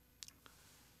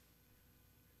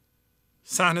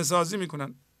صحنه سازی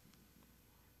میکنن،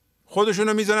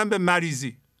 خودشونو میزنن به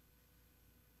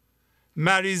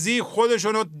مریضی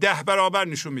خودشونو 10 برابر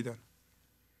نشون میدن.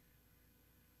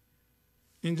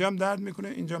 اینجام درد میکنه،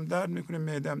 اینجام درد میکنه،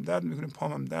 معده‌ام درد میکنه،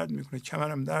 پامم درد میکنه،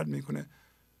 کمرم درد میکنه.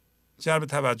 جلب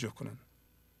توجه کنن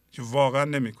که واقعا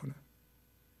نمیکنه.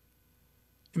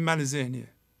 این من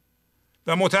ذهنیه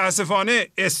و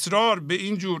متاسفانه اصرار به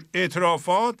اینجور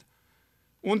اعترافات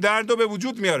اون درد رو به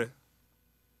وجود میاره.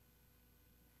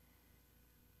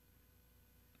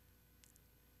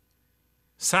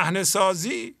 صحنه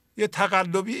سازی یه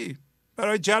تقلبی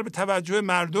برای جلب توجه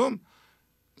مردم،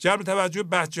 جلب توجه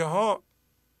بچه ها،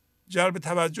 جلب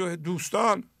توجه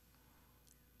دوستان.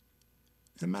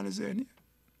 این من ذهنیه.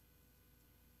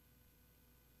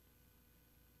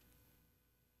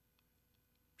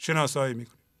 شناسایی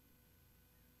میکنیم.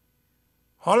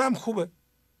 حالم خوبه.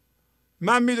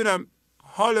 من میدونم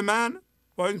حال من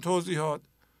با این توضیحات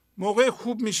موقع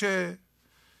خوب میشه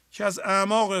که از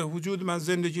اعماق وجود من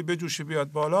زندگی بجوشه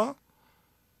بیاد بالا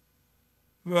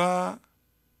و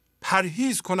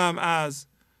پرهیز کنم از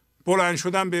بلند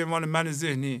شدن به عنوان من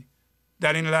ذهنی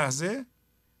در این لحظه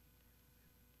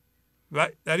و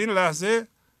در این لحظه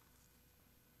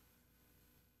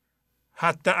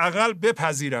حداقل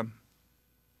بپذیرم،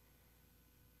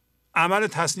 عمل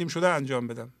تسلیم شده انجام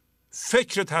بدم،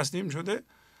 فکر تسلیم شده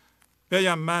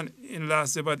بگم من این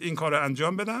لحظه باید این کار رو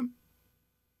انجام بدم،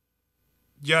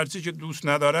 گرچه که دوست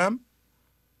ندارم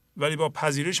ولی با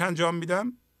پذیرش انجام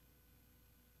میدم.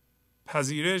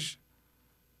 پذیرش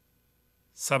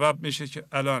سبب میشه که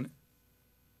الان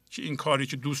که این کاری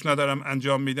که دوست ندارم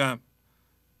انجام میدم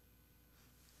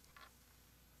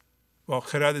با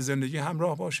خرد زندگی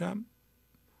همراه باشم،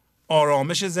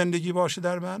 آرامش زندگی باشه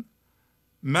در من.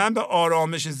 من به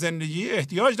آرامش زندگی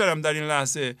احتیاج دارم در این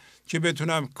لحظه که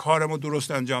بتونم کارمو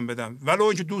درست انجام بدم ولو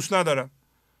اینکه دوست ندارم.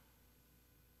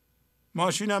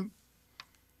 ماشینم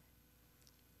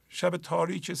شب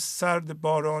تاریک سرد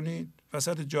بارانی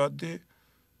وسط جاده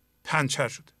پنچر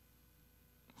شده،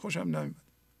 خوشم نمیاد،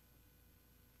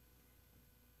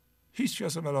 هیچ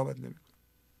کس ملامت نمیکنه،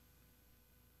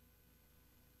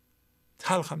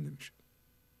 تلخم نمیشه،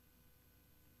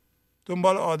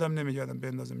 دنبال آدم نمیگردم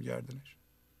بندازم گردنش،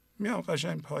 میام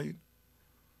قشنگ پایین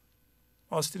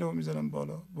آستینمو میزنم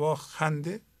بالا، با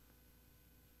خنده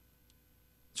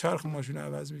چرخ ماشین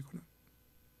رو عوض میکنم،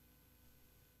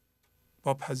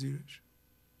 با پذیرش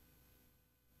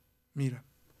میرم.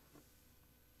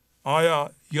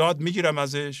 آیا یاد میگیرم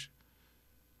ازش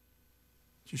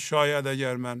که شاید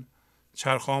اگر من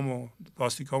چرخام و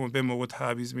لاستیکامو به موقع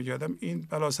تعویض میکردم این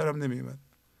بلا سرم نمیومد؟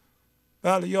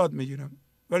 بله یاد میگیرم،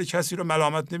 ولی کسی رو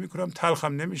ملامت نمیکنم،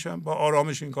 تلخم نمیشم، با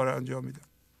آرامش این کار رو انجام میدم.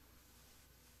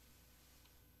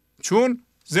 چون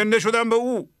زنده شدم به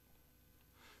او.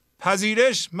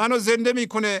 پذیرش منو زنده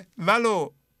میکنه، ولو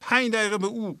 5 دقیقه به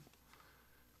او.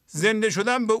 زنده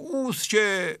شدن به اوست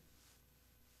که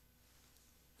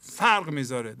فرق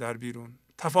میذاره در بیرون،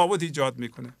 تفاوت ایجاد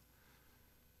میکنه.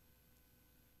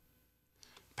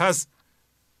 پس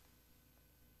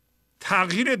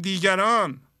تغییر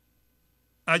دیگران،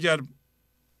 اگر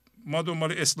ما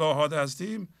دنبال اصلاحات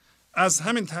هستیم، از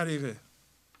همین طریقه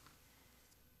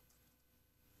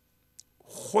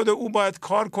خود او باید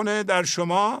کار کنه در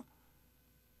شما.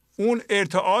 اون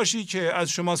ارتعاشی که از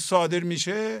شما صادر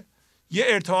میشه یه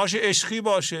ارتعاش عشقی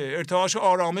باشه، ارتعاش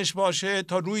آرامش باشه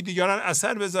تا روی دیگران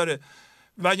اثر بذاره.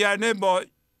 وگرنه با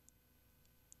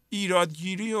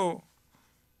ایرادگیری و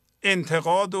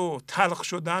انتقاد و تلخ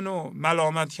شدن و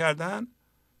ملامت کردن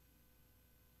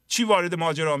چی وارد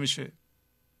ماجرا میشه؟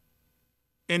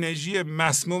 انرژی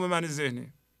مسموم من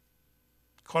ذهنی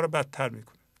کار بدتر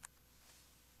میکنه.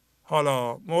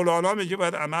 حالا مولانا میگه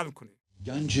باید عمل کنید.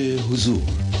 گنج حضور،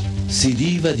 CD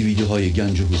و دیویدیوهای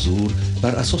گنج حضور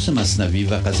بر اساس مثنوی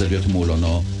و غزلیات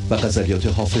مولانا و غزلیات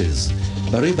حافظ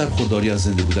برای برخورداری از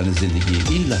زنده بودن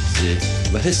زندگی این لحظه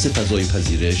و حس فضای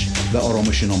پذیرش و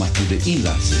آرامش نامحدود این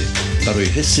لحظه، برای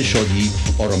حس شادی،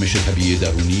 آرامش طبیعی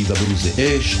درونی و بروز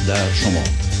عشق در شما،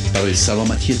 برای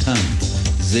سلامتی تن،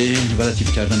 ذهن و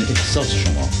لطیف کردن احساس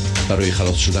شما، برای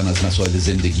خلاص شدن از مسائل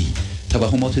زندگی،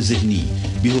 توهمات ذهنی،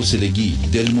 بی‌حوصلگی،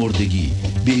 دلمردگی،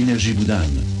 بی انرژی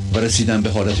بودن و رسیدن به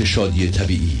حالت شادی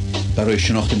طبیعی، برای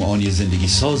شناخت معانی زندگی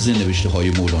ساز نوشته های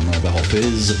مولانا و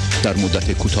حافظ در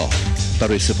مدت کوتاه.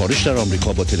 برای سفارش در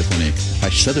آمریکا با تلفن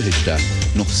 818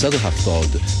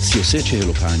 970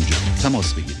 3345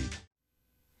 تماس بگیرید.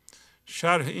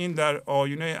 شرح این در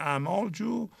آینه اعمال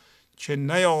جو که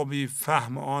نیابی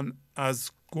فهم آن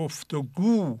از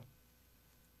گفتگو.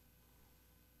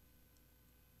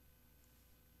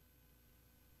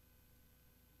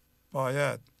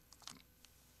 باید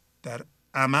در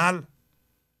عمل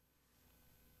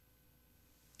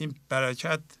این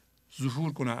برکت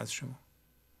ظهور کنه از شما.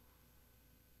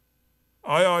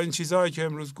 آیا این چیزهایی که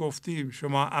امروز گفتیم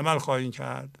شما عمل خواهید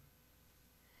کرد؟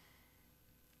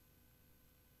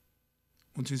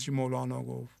 اون چیزی که مولانا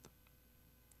گفت،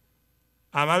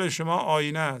 عمل شما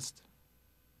آینه است.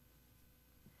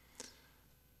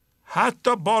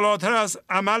 حتی بالاتر از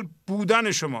عمل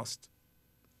بودن شماست.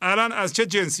 الان از چه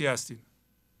جنسی هستین؟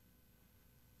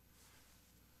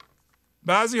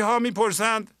 بعضی ها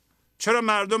میپرسند چرا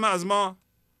مردم از ما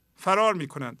فرار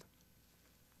میکنند؟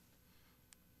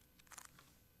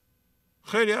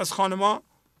 خیلی از خانم‌ها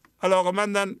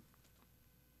علاقمندن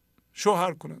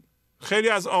شوهر کنند، خیلی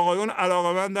از آقایون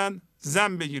علاقمندن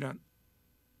زن بگیرن.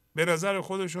 به نظر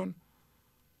خودشون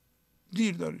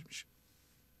دیر داره میشه.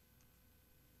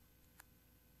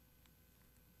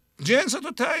 جنس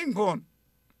تو تعیین کن.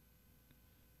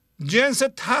 جنس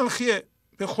تلخیه،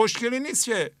 به خوشگلی نیست،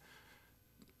 که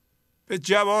به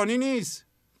جوانی نیست،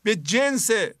 به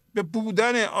جنس، به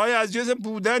بودن. آیا از جنس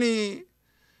بودنی؟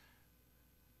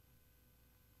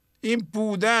 این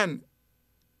بودن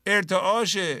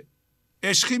ارتعاش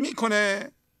عشقی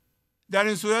میکنه، در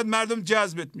این صورت مردم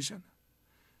جذبت میشن.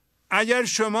 اگر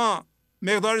شما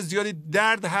مقدار زیادی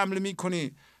درد حمل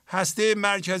میکنی، هسته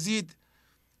مرکزیت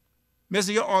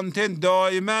مثل یه آنتن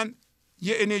دائما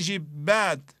یه انرژی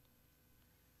بد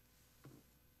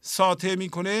ساطع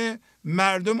میکنه،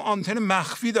 مردم آنتن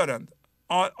مخفی دارند.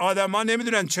 آدما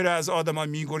نمیدونن چرا از آدما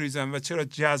میگریزن و چرا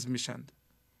جذب میشن.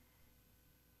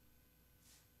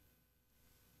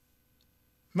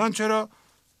 من چرا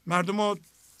مردمو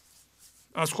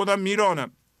از خودم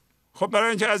میرانم؟ خب برای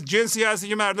اینکه از جنسی هستی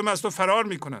که مردم از تو فرار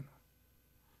میکنن.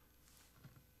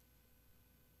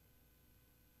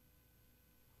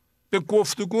 به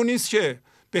گفتگو نیست که،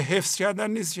 به حفظ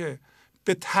کردن نیست که،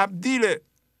 به تبدیل.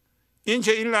 این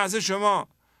که این لحظه شما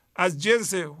از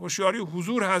جنس هوشیاری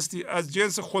حضور هستی، از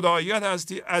جنس خداییت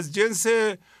هستی، از جنس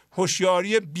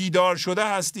هوشیاری بیدار شده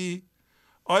هستی.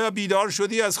 آیا بیدار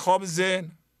شدی از خواب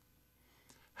ذهن؟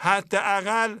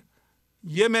 حداقل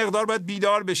یه مقدار باید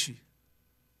بیدار بشی.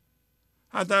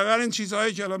 حداقل این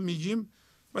چیزهایی که الان میگیم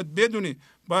باید بدونی،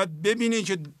 باید ببینی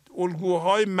که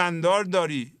الگوهای مندار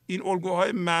داری. این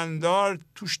الگوهای مندار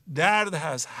توش درد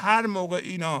هست. هر موقع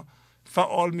اینا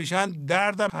فعال میشن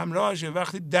دردم همراهشه.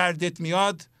 وقتی دردت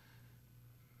میاد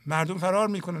مردم فرار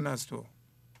میکنن از تو،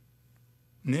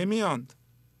 نمیاند،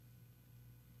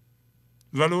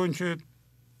 ولو اینکه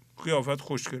قیافت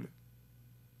خوشگله.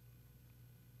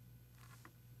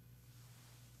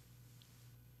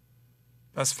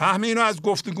 پس فهم اینو از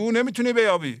گفتگو نمیتونی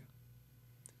بیابی.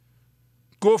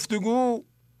 گفتگو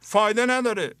فایده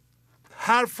نداره،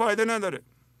 حرف فایده نداره،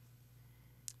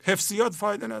 حفظیات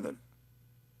فایده نداره.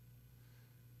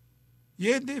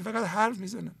 یه عده فقط حرف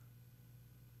میزنن.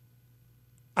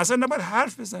 اصلا نباید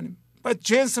حرف بزنیم، باید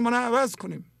جنسمون رو عوض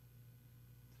کنیم.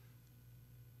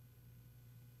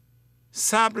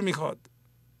 صبر میخواد،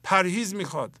 پرهیز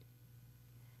میخواد،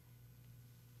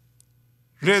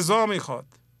 رضا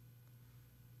میخواد.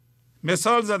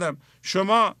 مثال زدم،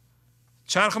 شما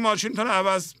چرخ ماشینتون رو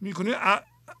عوض میکنید،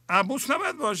 عبوس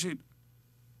نباید باشید.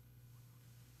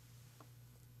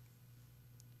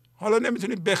 حالا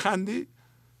نمیتونی بخندی،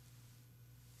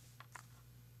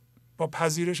 با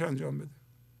پذیرش انجام بده،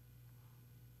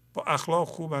 با اخلاق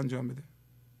خوب انجام بده.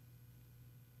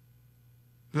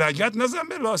 لگد نزن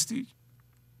به لاستیک.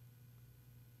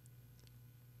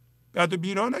 بعد و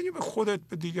بیرا نگی به خودت،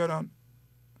 به دیگران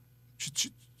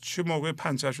چه موقع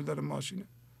پنچر شده در ماشینه.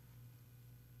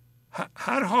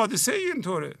 هر حادثه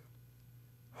اینطوره.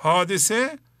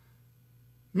 حادثه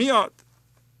میاد،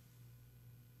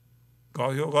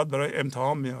 گاهی اوقات برای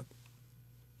امتحان میاد.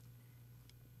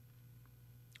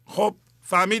 خب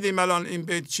فهمیدیم الان این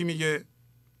بیت چی میگه؟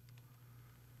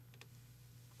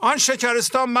 آن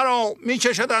شکرستان مرا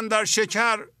میکشدن در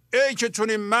شکر، ای که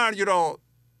چنین مرگ را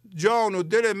جان و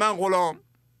دل من غلام.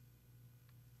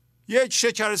 یک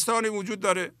شکرستانی وجود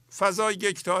داره، فضای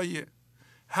یکتاییه.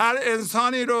 هر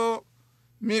انسانی رو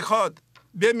میخواد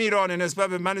بمیرانه نسبت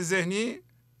به من ذهنی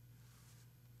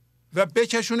و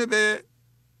بکشونه به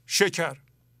شکر،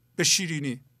 به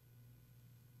شیرینی.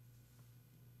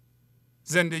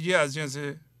 زندگی از جنس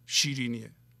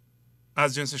شیرینیه،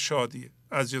 از جنس شادیه،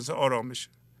 از جنس آرامشه.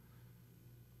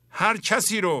 هر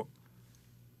کسی رو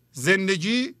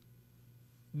زندگی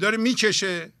داره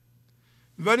میکشه،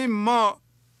 ولی ما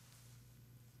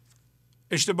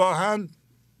اشتباهاً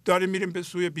داریم میریم به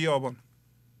سوی بیابان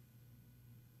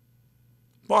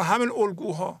با همین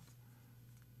الگوها.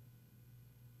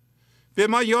 به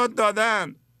ما یاد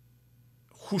دادن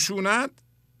خشونت،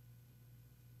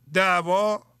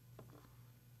 دعوا،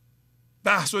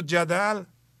 بحث و جدل،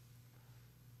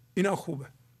 اینا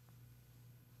خوبه.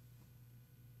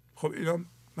 خب اینا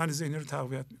من ذهنی رو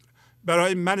تقویت میکنه.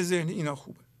 برای من ذهنی اینا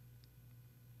خوبه،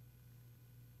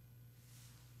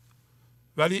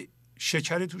 ولی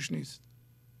شکری توش نیست،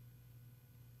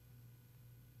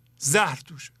 زهر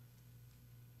توشه.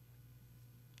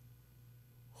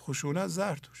 خشونت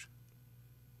زهر توشه.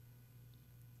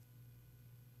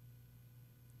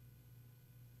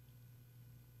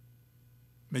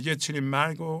 میگه چنین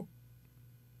مرگو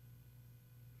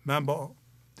من با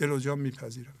دل و جان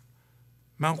میپذیرم.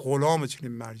 من غلام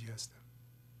چنین مرگی هستم.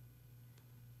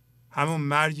 همون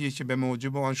مرگیه که به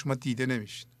موجب آن شما دیده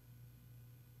نمیشید.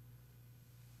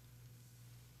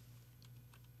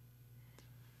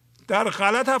 در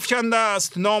غلط افکنده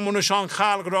است نام و نشان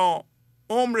خلق را،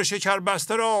 عمر شکر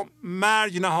بسته را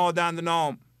مرگ نهادند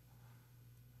نام.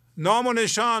 نام و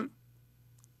نشان،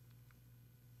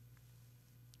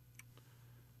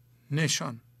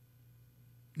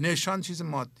 نشان چیز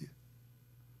مادیه.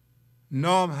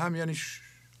 نام هم یعنی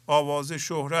آوازه،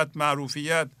 شهرت،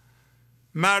 معروفیت.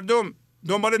 مردم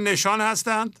دنبال نشان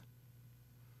هستند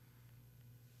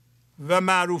و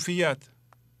معروفیت،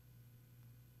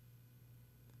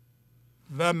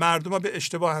 و مردم ها به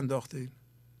اشتباه انداخته ایم.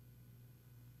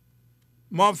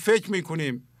 ما فکر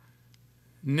میکنیم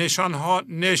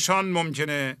نشان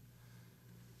ممکنه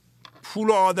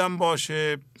پول آدم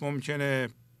باشه، ممکنه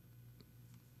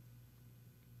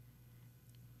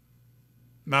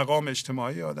مقام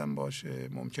اجتماعی آدم باشه،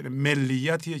 ممکنه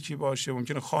ملیت یکی باشه،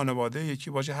 ممکنه خانواده یکی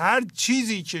باشه. هر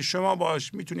چیزی که شما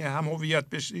باش میتونی هم هویت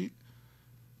بشی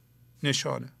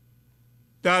نشانه.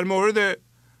 در مورد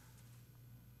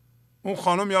اون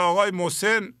خانم یا آقای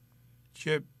محسن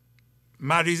که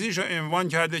مریضیش رو عنوان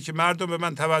کرده که مردم به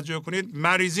من توجه کنید،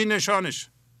 مریضی نشانش.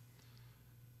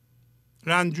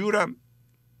 رنجورم،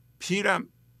 پیرم،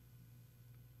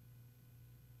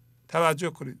 توجه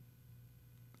کنید.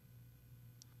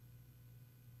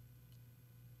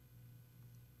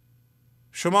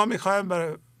 شما میخوایم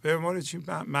به عنوان چی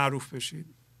معروف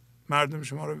بشید؟ مردم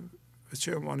شما رو به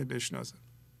چه عنوانی بشناسن؟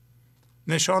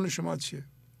 نشان شما چیه؟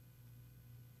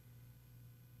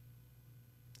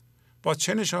 با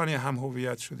چه نشانی هم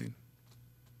هویت شدین؟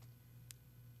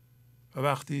 و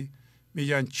وقتی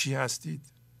میگن چی هستید،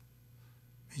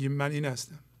 میگیم من این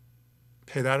هستم: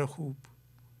 پدر خوب،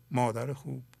 مادر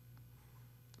خوب،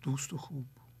 دوست خوب،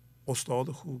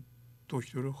 استاد خوب،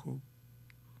 دکتر خوب.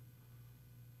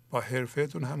 با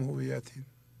حرفتون هم هویتین،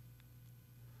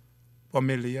 با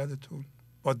ملیتتون،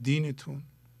 با دینتون.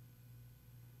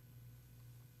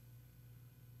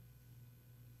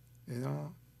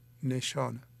 اینا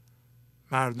نشانه.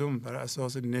 مردم بر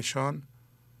اساس نشان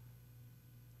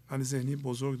من ذهنی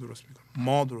بزرگ درست میکنن،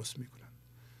 ما درست میکنن،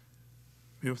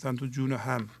 میفتن تو جون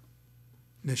هم.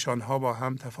 نشانها با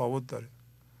هم تفاوت داره.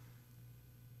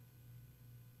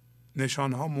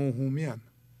 نشانها موهومی هستند.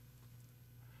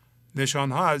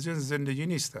 نشانها از جنس زندگی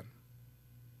نیستن.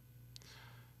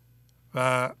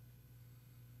 و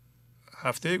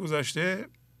هفته گذشته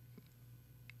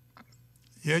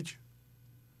یک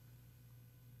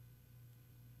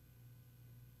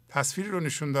تصویری رو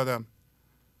نشون دادم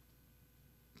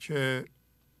که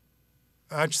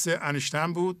عکس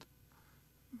انیشتین بود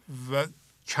و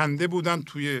کنده بودن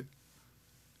توی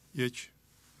یک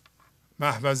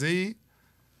محفظه‌ای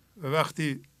و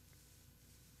وقتی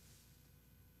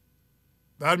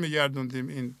برمیگردوندیم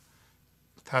این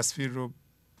تصویر رو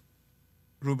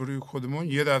روبروی خودمون،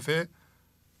 یه دفعه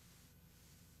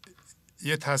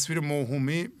یه تصویر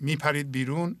موهومی میپرید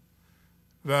بیرون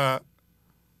و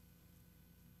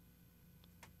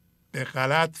به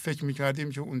غلط فکر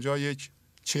میکردیم که اونجا یک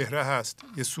چهره هست،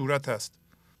 یه صورت هست.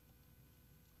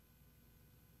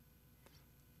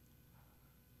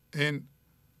 این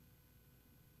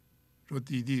رو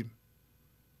دیدیم،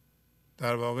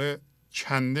 در واقع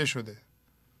کنده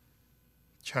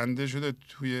شده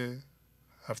توی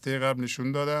هفته قبل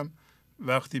نشون دادم.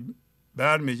 وقتی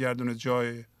برمیگردونه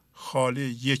جای خالی،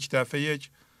 یک دفعه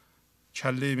یک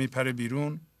کله میپره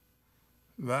بیرون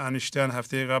و انیشتین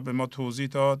هفته قبل به ما توضیح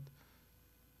داد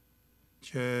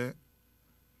که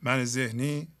من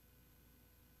ذهنی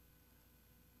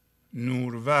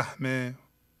نور وهم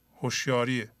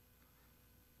هوشیاریه.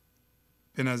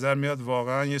 به نظر میاد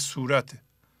واقعا یه صورته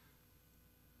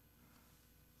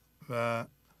و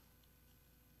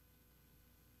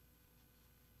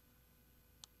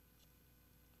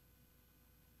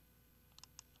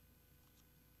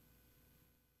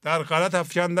در غلط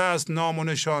افکنده است نام و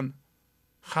نشان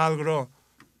خلق را.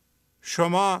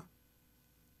 شما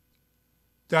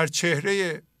در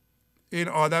چهره این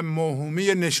آدم موهومی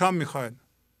نشان میخواین.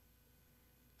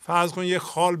 فرض کن یه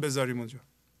خال بذاریم اونجا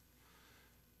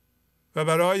و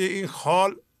برای این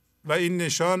خال و این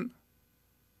نشان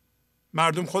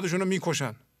مردم خودشونو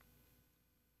میکشن،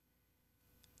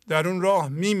 در اون راه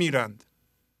میمیرند،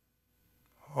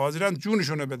 حاضرن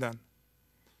جونشونو بدن.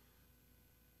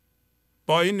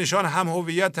 با این نشان هم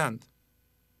هویتند.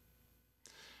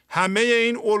 همه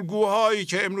این الگوهایی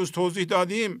که امروز توضیح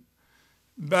دادیم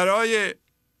برای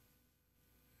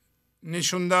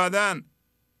نشون دادن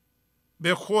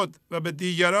به خود و به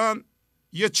دیگران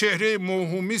یه چهره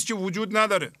موهومی است که وجود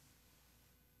نداره.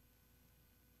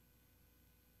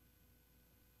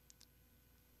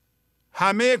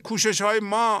 همه کوشش های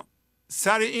ما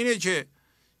سر اینه که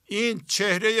این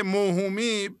چهره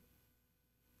موهومی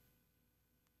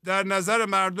در نظر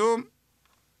مردم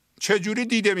چجوری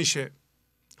دیده میشه،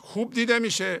 خوب دیده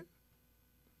میشه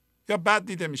یا بد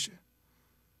دیده میشه.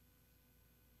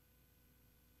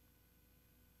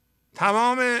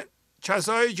 تمام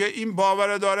کسایی که این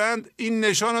باور دارند این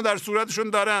نشان رو در صورتشون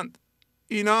دارند.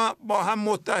 اینا با هم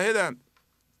متحدند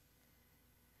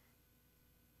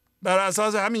بر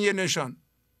اساس همین یه نشان.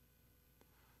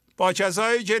 با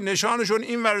کسایی که نشانشون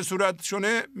این ور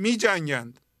صورتشونه می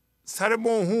جنگند سر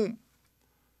موهوم.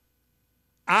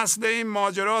 اصل این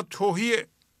ماجرا توهیه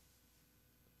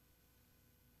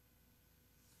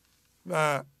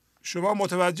و شما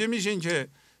متوجه میشین که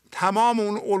تمام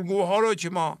اون الگوها رو که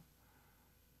ما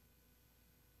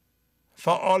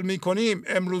فعال میکنیم،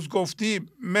 امروز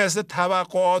گفتیم مثل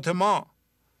توقعات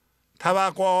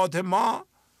ما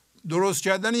درست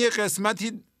کردن یه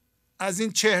قسمتی از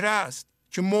این چهره است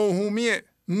که موهومیه،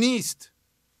 نیست.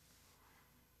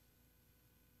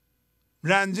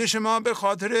 رنجش ما به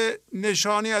خاطر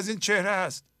نشانی از این چهره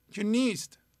است که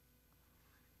نیست.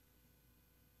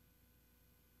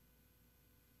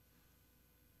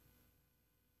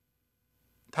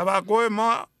 توقع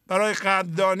ما برای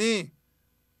قدردانی،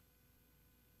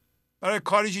 برای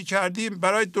کاری که کردیم،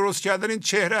 برای درست کردن این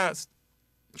چهره است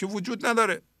که وجود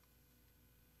نداره.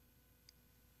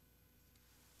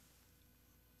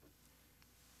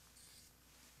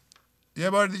 یه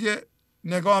بار دیگه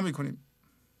نگاه میکنیم.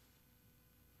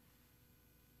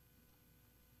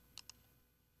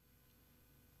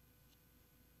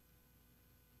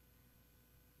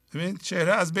 ببین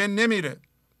چهره از بین نمیره،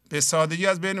 به سادگی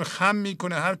از بین خم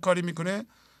میکنه، هر کاری میکنه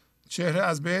چهره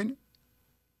از بین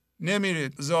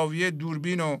نمیره. زاویه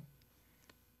دوربین رو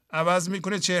عوض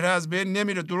میکنه، چهره از بین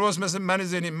نمیره. درست مثل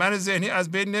من ذهنی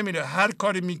از بین نمیره، هر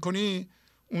کاری میکنی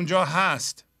اونجا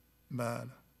هست.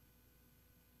 بله،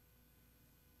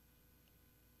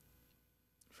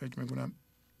 فکر میکنم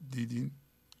دیدین.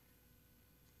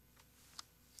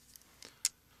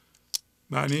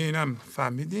 معنی اینم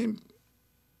فهمیدیم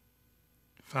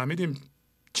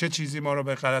چه چیزی ما رو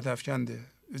به غلط افکنده.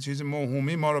 چیز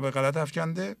موهومی ما رو به غلط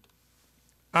افکنده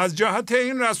از جهت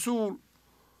این رسول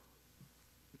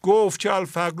گفت که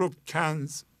الفقر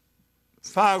کنز،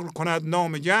 فقر کند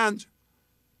نام گنج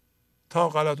تا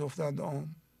غلط افتند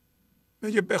عام.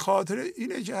 میگه به خاطر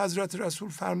اینه که حضرت رسول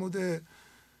فرموده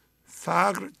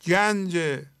فقر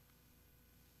گنجه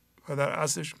و در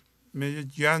اصلش میگه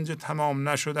گنج تمام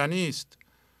نشدنی است.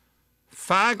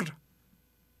 فقر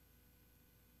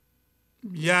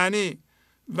یعنی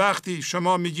وقتی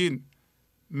شما میگین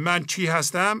من چی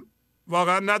هستم،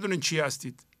 واقعا ندونین چی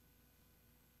هستید.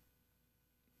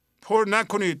 پر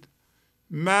نکنید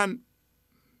من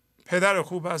پدر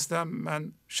خوب هستم،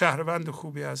 من شهروند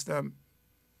خوبی هستم،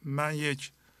 من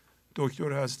یک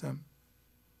دکتر هستم.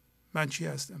 من چی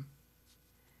هستم؟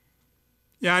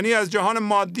 یعنی از جهان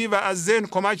مادی و از ذهن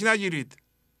کمک نگیرید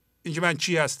اینکه من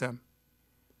چی هستم.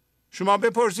 شما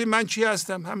بپرسید من چی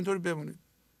هستم، همینطوری بمونید،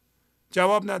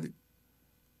 جواب ندید،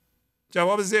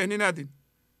 جواب ذهنی ندید.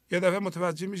 یه دفعه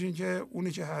متوجه میشین که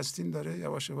اونی که هستین داره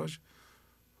یواش یواش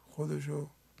خودشو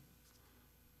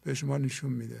به شما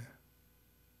نشون میده.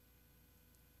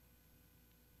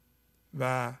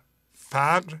 و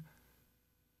فقر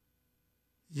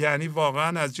یعنی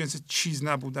واقعا از جنس چیز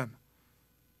نبودن،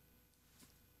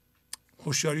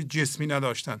 هوشیاری جسمی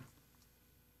نداشتن،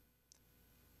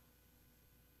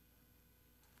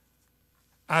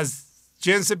 از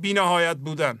جنس بی‌نهایت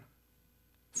بودن،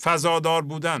 فضادار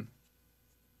بودن.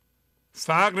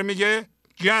 فقر میگه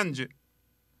گنج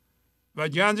و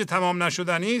گنج تمام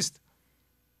نشدنی است،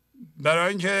 برای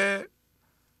اینکه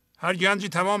هر گنجی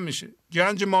تمام میشه.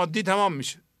 گنج مادی تمام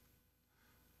میشه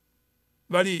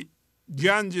ولی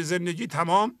گنج زندگی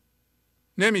تمام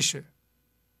نمیشه.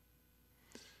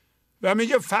 و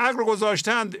میگه فقر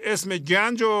گذاشتند اسم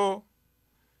گنج رو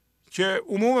که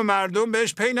عموم مردم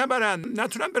بهش پی نبرند،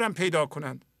 نتونن برن پیدا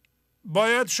کنند.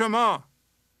 باید شما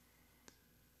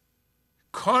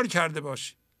کار کرده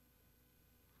باشی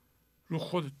رو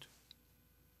خودت.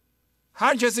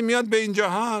 هر کسی میاد به این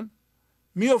جهان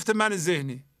میفته من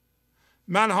ذهنی،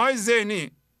 منهای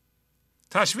ذهنی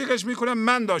تشویقش میکنن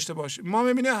من داشته باشه. ما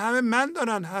میبینیم همه من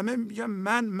دارن، همه میگن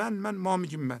من، ما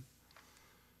میگیم من.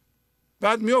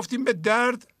 بعد میافتیم به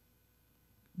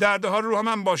دردها رو هم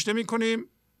انباشته میکنیم،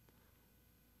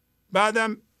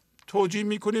 بعدم توجیه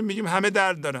میکنیم میگیم همه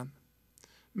درد دارن.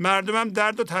 مردم هم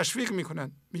درد رو تشویق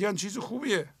میکنن، میگن چیز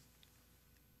خوبیه.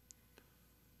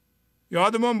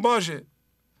 یادمون باشه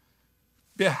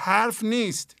به حرف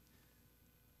نیست.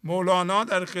 مولانا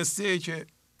در قصه که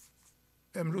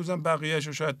امروز هم بقیهش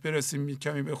رو شاید برسیم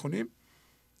کمی بخونیم،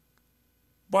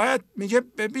 باید میگه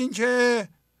ببین که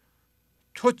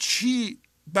تو چی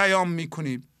بیان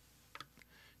میکنی.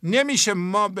 نمیشه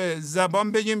ما به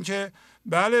زبان بگیم که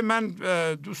بله من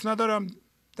دوست ندارم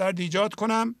درد ایجاد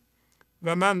کنم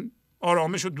و من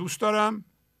آرامش رو دوست دارم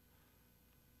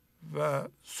و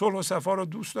صلح و صفا رو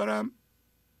دوست دارم،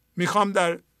 میخوام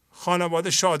در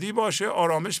خانواده شادی باشه،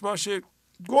 آرامش باشه،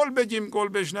 گل بگیم، گل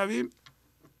بشنویم،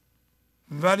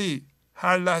 ولی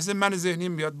هر لحظه من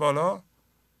ذهنیم بیاد بالا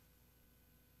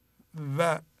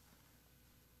و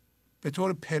به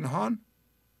طور پنهان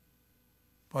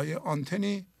با یه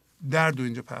آنتنی درد رو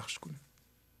اینجا پخش کنه.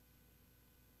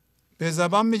 به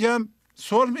زبان میگم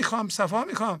صلح میخوام، صفا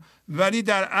میخوام، ولی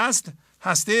در اصل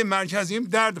هسته مرکزیم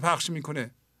درد پخش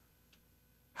میکنه.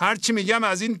 هر چی میگم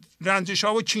از این رنجش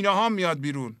ها و کینه ها میاد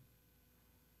بیرون.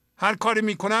 هر کاری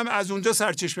میکنم از اونجا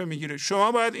سرچشمه میگیره.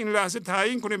 شما باید این لحظه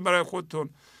تعیین کنید برای خودتون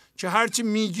که هر چی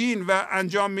میگین و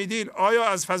انجام میدین آیا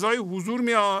از فضای حضور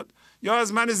میاد یا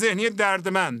از من ذهنی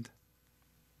دردمند.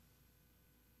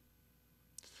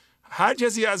 هر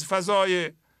کسی از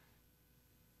فضای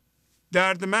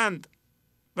دردمند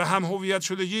و هم هویت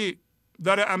شدگی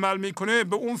داره عمل میکنه،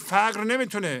 به اون فقر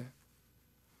نمیتونه،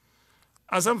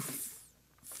 اصلا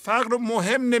فقر رو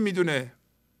مهم نمیدونه.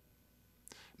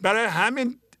 برای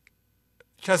همین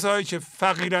کسایی که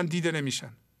فقیرن دیده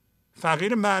نمیشن.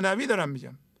 فقیر معنوی دارم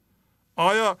میگم.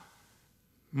 آیا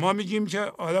ما میگیم که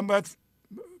آدم باید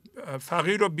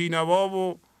فقیر و بینوا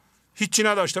و هیچی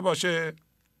نداشته باشه؟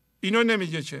 اینو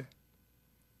نمیگه که.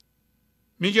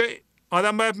 میگه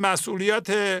آدم باید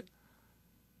مسئولیت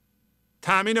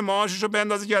تأمین معاشش رو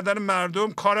بندازه گردن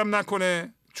مردم، کارم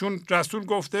نکنه، چون رسول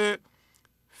گفته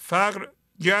فقر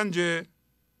گنجه.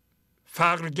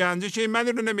 فقر گنجه که این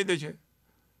معنی رو نمیده که.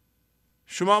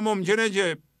 شما ممکنه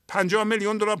که 50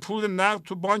 میلیون دلار پول نقد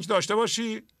تو بانک داشته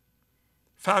باشی،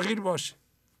 فقیر باشی.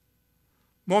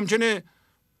 ممکنه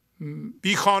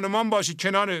بی خانمان باشی،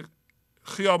 کنار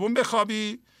خیابون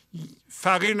بخوابی،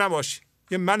 فقیر نباشی،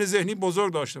 یه من ذهنی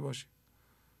بزرگ داشته باشی.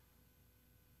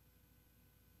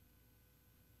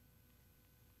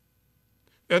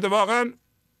 اتفاقا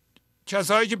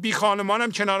کسایی که بی خانمان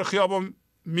هم کنار خیابون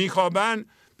میخوابن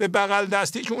به بغل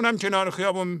دستی که اونم کنار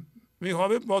خیابون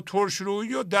میخوابه با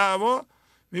ترشرویی و دعوا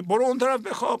برو اون طرف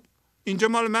بخواب، اینجا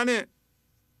مال منه.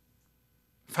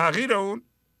 فقیر اون؟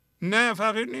 نه،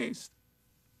 فقیر نیست.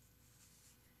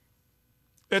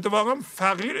 اتفاقا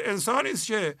فقیر انسانی است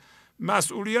که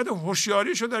مسئولیت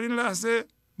هوشیاریشو در این لحظه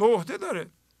به عهده داره.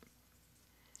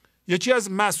 یکی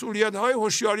از مسئولیت های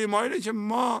هوشیاری ما اینه که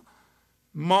ما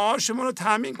معاشمون رو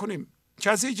تامین کنیم.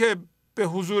 کسی که به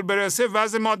حضور برسه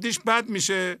وضع مادیش بد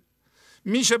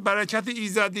میشه برکت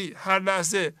ایزدی هر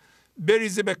لحظه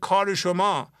بریزه به کار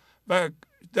شما و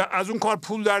از اون کار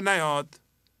پول در نیاد.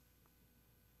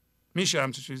 میشه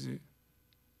همچه چیزی؟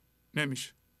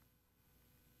 نمیشه.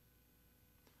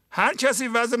 هر کسی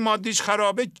وضع مادیش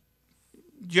خرابه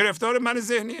گرفتار من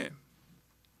ذهنیه.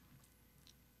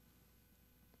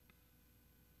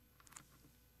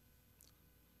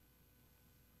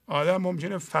 آدم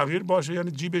ممکنه فقیر باشه،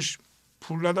 یعنی جیبش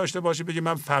پول نداشته باشه بگه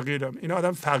من فقیرم. این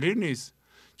آدم فقیر نیست.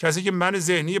 کسی که من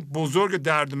ذهنی بزرگ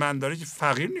دردمند داره که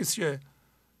فقیر نیست، که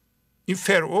این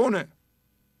فرعونه.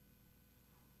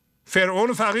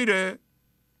 فرعون فقیره؟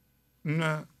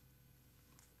 نه.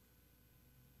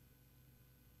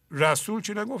 رسول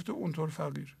چی نگفته اونطور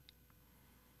فقیر؟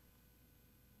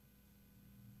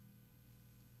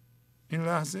 این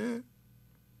لحظه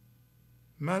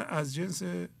من از جنس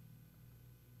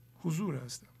حضور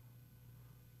هستم،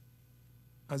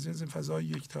 از جنس فضای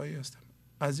یکتایی هستم،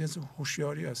 از جنس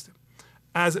هوشیاری هستم،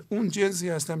 از اون جنسی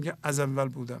هستم که از اول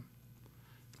بودم.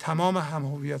 تمام هم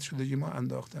هویت شدگی ما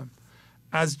انداختم.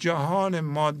 از جهان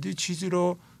مادی چیزی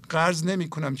رو قرض نمی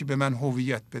کنم که به من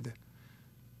هویت بده.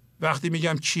 وقتی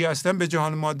میگم چی هستم به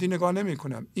جهان مادی نگاه نمی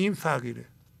کنم. این فقیره،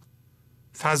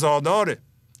 فضاداره.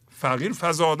 فقیر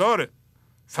فضاداره،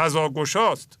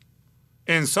 فضاگشاست،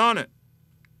 انسانه.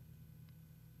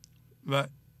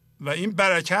 و این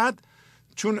برکت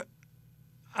چون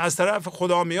از طرف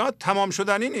خدا میاد تمام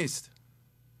شدنی نیست.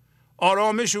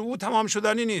 آرامش او تمام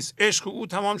شدنی نیست. عشق او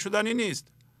تمام شدنی نیست.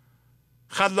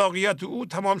 خلاقیت او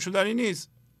تمام شدنی نیست.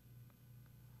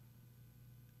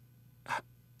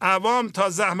 عوام تا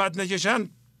زحمت نکشن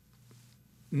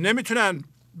نمیتونن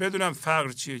بدونن فقر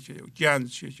چیه که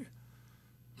گنج چیه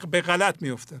که به غلط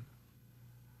میفتن.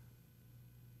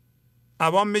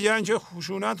 عوام میگن که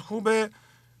خشونت خوبه،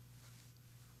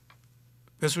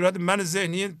 به صورت من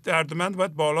ذهنی دردمند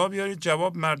باید بالا بیاری،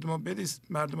 جواب مردم رو بدی،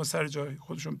 مردم رو سر جای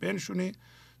خودشون بنشونی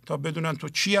تا بدونن تو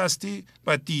چی هستی،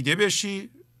 باید دیده بشی،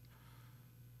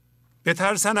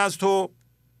 بترسن از تو.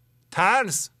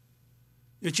 ترس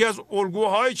یکی از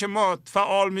الگوهایی که ما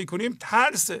فعال میکنیم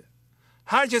ترسه.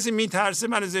 هر کسی میترسه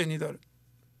من ذهنی داره،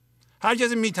 هر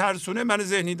کسی میترسونه من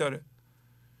ذهنی داره.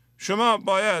 شما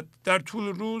باید در طول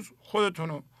روز خودتون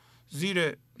رو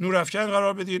زیر نورافکن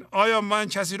قرار بدین. آیا من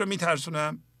کسی رو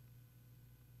میترسونم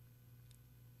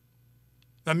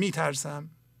و میترسم؟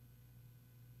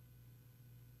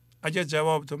 اگر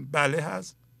جوابتون بله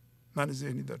هست من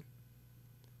ذهنی داره.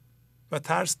 و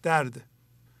ترس درده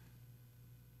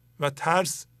و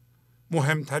ترس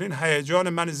مهمترین هیجان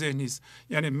من ذهنی است.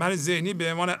 یعنی من ذهنی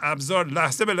به عنوان ابزار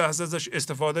لحظه به لحظه ازش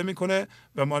استفاده میکنه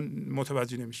و ما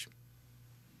متوجه نمیشیم.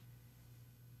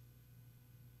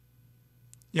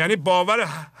 یعنی باور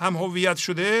هم هویت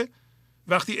شده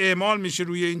وقتی اعمال میشه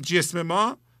روی این جسم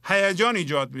ما هیجان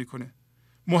ایجاد میکنه.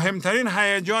 مهمترین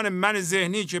هیجان من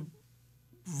ذهنی که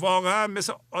واقعا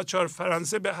مثل آچار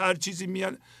فرانسه به هر چیزی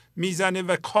میزنه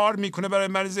و کار میکنه برای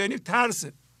من ذهنی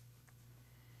ترسه.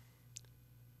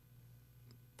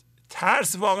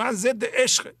 ترس واقعا ضد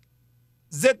عشق،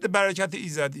 ضد برکت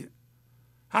ایزدیه.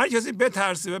 هر کسی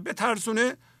بترسه و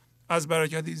بترسونه از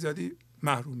برکت ایزدی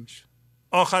محروم میشه.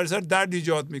 آخر سر درد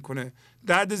ایجاد میکنه،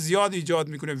 درد زیاد ایجاد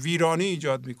میکنه، ویرانی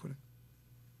ایجاد میکنه.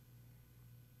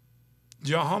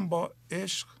 جهان با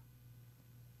عشق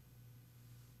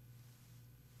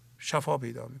شفا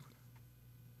پیدا میکنه.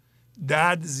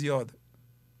 درد زیاده.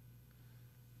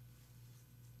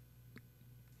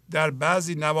 در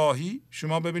بعضی نواحی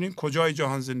شما ببینید کجای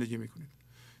جهان زندگی میکنید،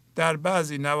 در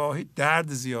بعضی نواحی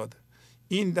درد زیاده.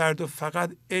 این درد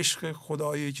فقط عشق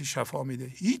خدایی که شفا میده،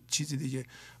 هیچ چیزی دیگه.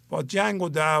 با جنگ و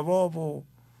دعوا و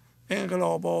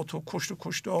انقلابات و کشت و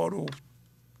کشتار و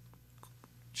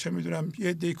چه میدونم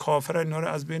یه دی کافر اینا رو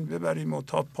از بین ببریم و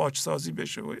تا پاکسازی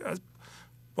بشه و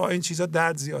با این چیزا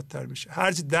درد زیادتر میشه.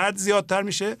 هرچی درد زیادتر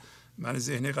میشه من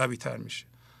ذهنی قوی تر میشه.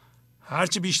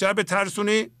 هرچی بیشتر به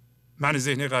ترسونی من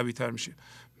ذهنی قوی تر میشه.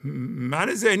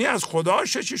 من ذهنی از خدا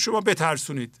چه شما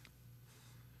بترسونید.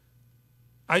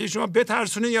 اگه شما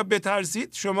بترسونید یا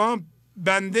بترسید شما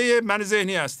بنده من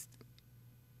ذهنی هستید.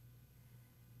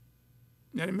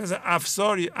 یعنی مثل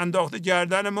افساری انداخته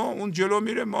گردن ما، اون جلو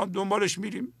میره ما دنبالش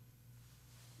میریم.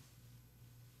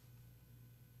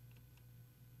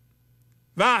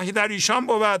 وحی در ایشان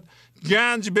بود،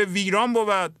 گنج به ویران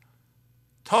بود.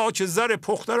 تا که زر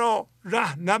پخته را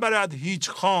ره نبرد هیچ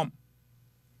خام.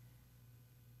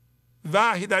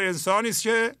 وحی در انسانی است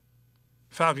که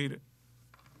فقیره.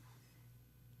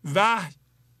 وحی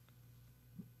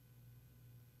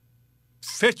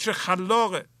فکر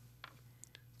خلاقه،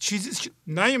 چیزی که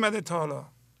نیومده تا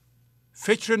حالا،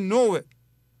 فکر نوه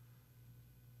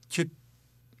که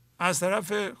از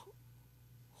طرف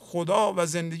خدا و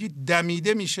زندگی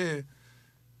دمیده میشه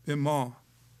به ما،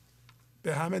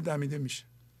 به همه دمیده میشه.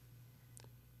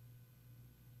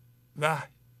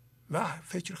 وحی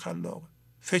فکر خلاقه،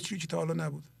 فکری که تا حالا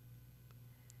نبود.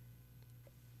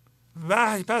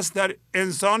 وحی پس در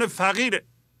انسان فقیره،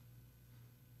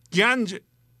 گنج.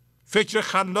 فکر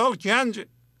خلاق گنج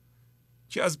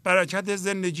که از برکت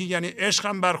زندگی یعنی عشق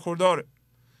هم برخورداره.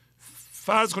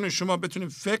 فرض کنید شما بتونید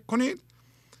فکر کنید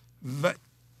و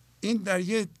این در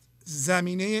یه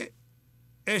زمینه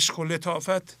عشق و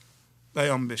لطافت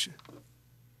بیان بشه،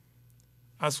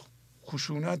 از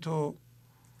خشونت و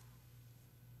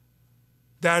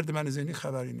درد من ذهنی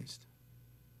خبری نیست.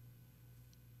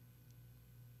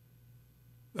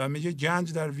 و میگه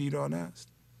گنج در ویرانه است،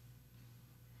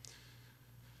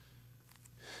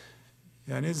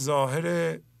 یعنی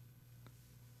ظاهر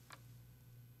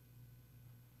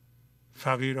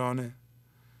فقیرانه.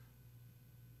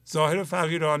 ظاهر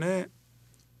فقیرانه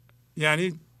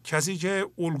یعنی کسی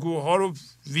که الگوها رو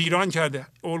ویران کرده.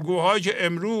 الگوهایی که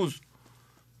امروز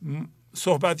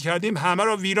صحبت کردیم همه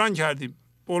رو ویران کردیم.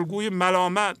 الگوی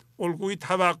ملامت، الگوی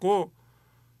توقع،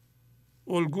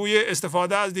 الگوی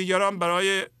استفاده از دیگران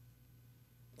برای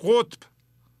قطب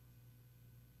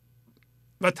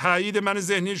و تایید من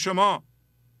ذهنی شما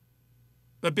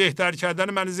و بهتر کردن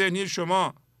من ذهنی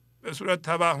شما به صورت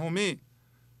توهمی،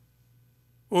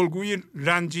 الگوی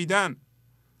رنجیدن،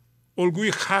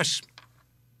 الگوی خشم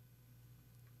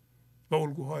و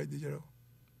الگوهای دیگر رو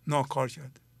ناکار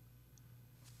کرده.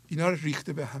 اینا رو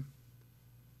ریخته به هم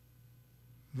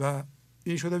و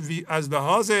این شده از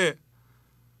لحاظ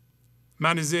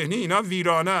من ذهنی اینا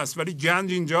ویرانه است، ولی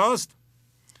گنج اینجاست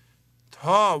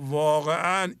تا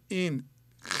واقعا این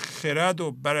خرد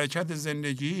و برکت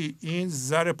زندگی این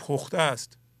زر پخته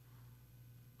است.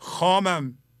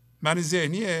 خامم من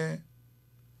ذهنیه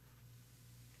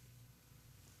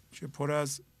که پر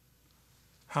از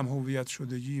هم هویت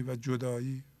شدگی و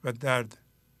جدایی و درد.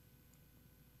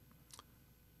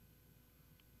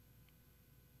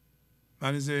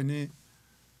 من ذهنی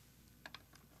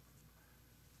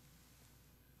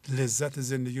لذت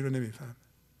زندگی رو نمیفهم.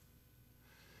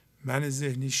 من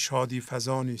ذهنی شادی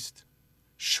فضا نیست،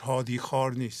 شادی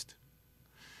خار نیست.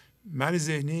 من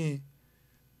ذهنی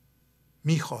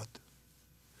میخواد،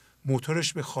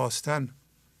 موتورش به خواستن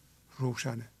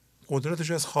روشنه،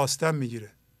 قدرتش از خواستن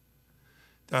میگیره.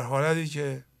 در حالتی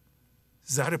که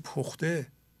زر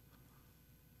پخته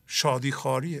شادی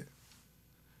خاریه،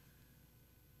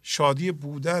 شادی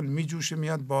بودن میجوشه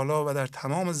میاد بالا و در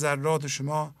تمام ذرات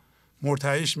شما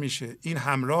مرتعش میشه. این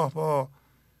همراه با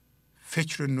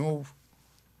فکر نو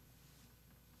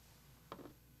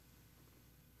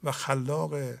و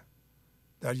خلاق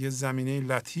در یه زمینه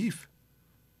لطیف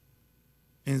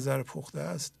این زر پخته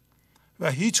است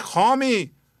و هیچ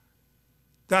خامی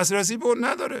دسترسی به اون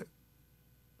نداره.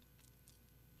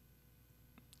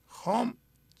 خام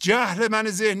جهل من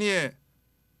ذهنیه.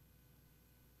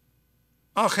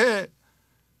 آخه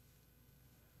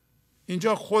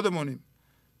اینجا خودمونیم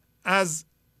از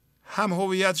هم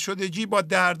هویت شدگی با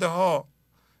دردها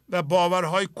و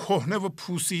باورهای کهنه و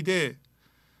پوسیده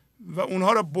و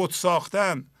اونها رو بت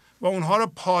ساختن و اونها رو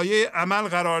پایه عمل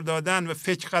قرار دادن و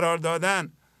فکر قرار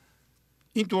دادن.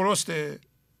 این درسته؟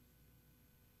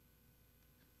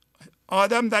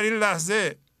 آدم در این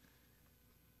لحظه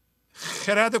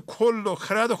خرد کل و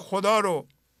خرد خدا رو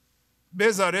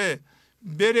بذاره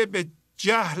بره به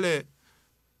جهل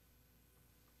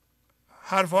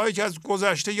حرفهایی که از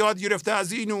گذشته یاد گرفته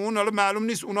از این و اون، حالا معلوم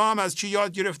نیست اونا هم از چی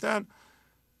یاد گرفتن،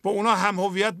 با اونا هم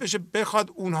هویت بشه،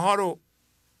 بخواد اونها رو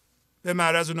به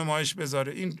معرض نمایش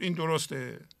بذاره. این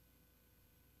درسته؟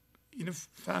 اینو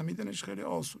فهمیدنش خیلی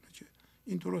آسونه که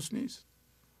این درست نیست.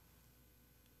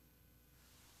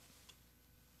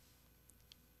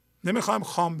 نمیخوایم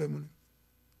خام بمونیم.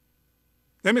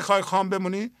 نمیخوای خام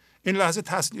بمونی؟ این لحظه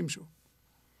تسلیم شو،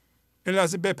 این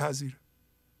لحظه بپذیر.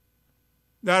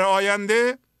 در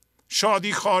آینده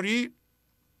شادی خاری،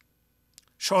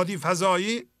 شادی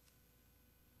فضایی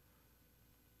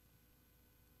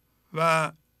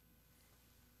و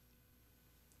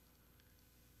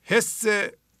حس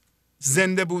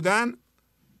زنده بودن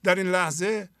در این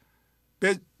لحظه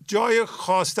به جای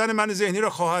خواستن من ذهنی را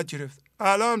خواهد گرفت.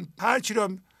 الان هر چی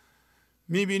را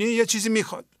میبینی یه چیزی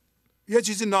میخواد، یه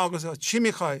چیزی ناقصه. چی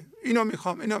میخوای؟ اینو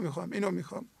میخوام، اینو میخوام، اینو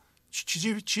میخوام.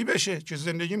 چی بشه که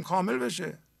زندگیم کامل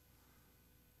بشه؟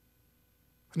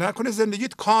 نکنه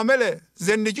زندگیت کامله،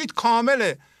 زندگیت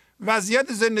کامله،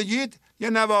 وضعیت زندگیت یه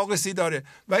نواقصی داره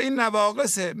و این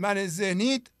نواقص من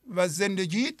ذهنیت و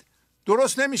زندگیت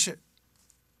درست نمیشه.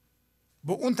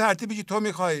 با اون ترتیبی که تو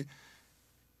میخوای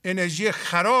انرژی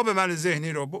خراب من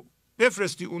ذهنی رو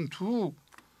بفرستی اون تو،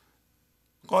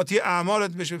 قاطی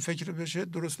اعمالت بشه، فکر بشه،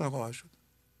 درست نخواهد شد.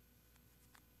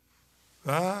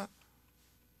 و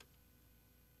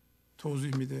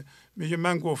توضیح میده، میگه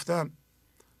من گفتم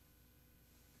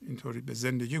اینطوری به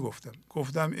زندگی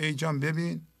گفتم ای جان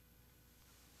ببین،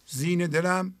 زین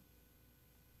دلم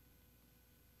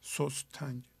سست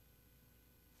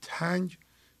تنگ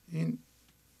این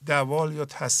دوال یا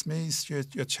تسمه است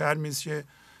یا چرمی است که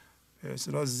به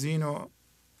اصطلاح زین رو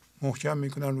محکم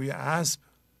میکنن روی اسب.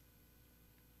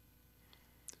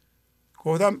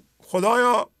 گفتم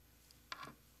خدایا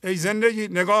ای زندگی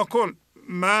نگاه کن،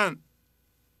 من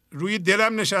روی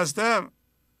دلم نشستم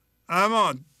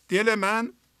اما دل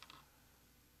من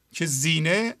که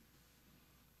زینه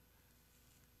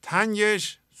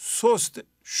تنگش سست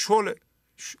شل،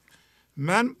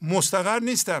 من مستقر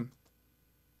نیستم.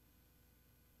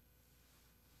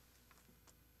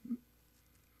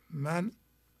 من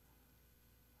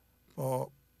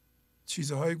با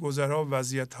چیزهای گذرا و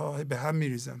وضعیت‌ها به هم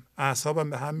میریزم، اعصابم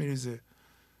به هم میریزه،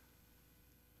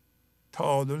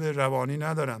 تعادل روانی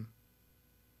ندارم.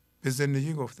 به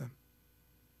زندگی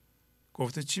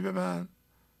گفته چی به من؟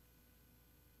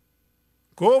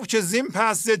 گفت که زین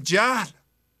پس جهل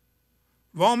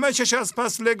وامه چش از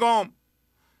پس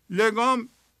لگام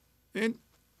این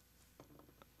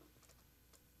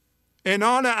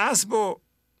انان اسبو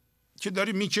که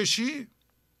داری میکشی،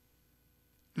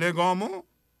 لگامو،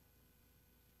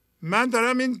 من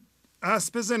دارم این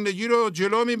اسب زندگی رو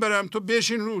جلو میبرم، تو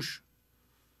بشین روش.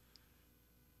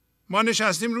 ما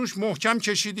نشستیم روش، محکم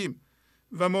کشیدیم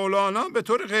و مولانا به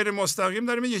طور غیر مستقیم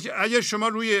داره میگه که اگر شما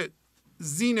روی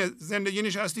زین زندگی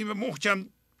نشستیم و محکم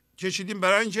کشیدیم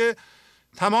برای اینکه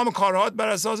تمام کارهات بر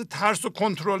اساس ترس و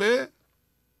کنترله،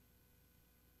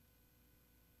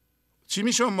 چی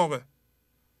میشه اون موقع؟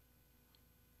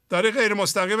 داره غیر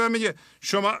مستقیم هم میگه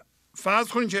شما فرض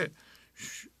کنید که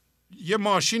یه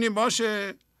ماشینی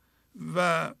باشه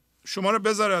و شما رو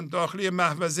بذارن داخل یه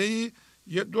محفظه‌ای،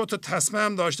 یه 2 تا تسمه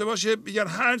هم داشته باشه، بگن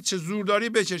هر چه زور داری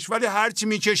بکش، ولی هر چی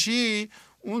میکشی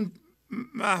اون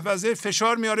محفظه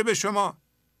فشار میاره به شما،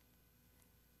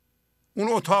 اون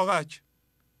اتاقک.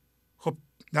 خب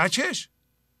نکش،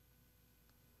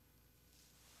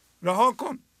 رها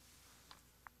کن.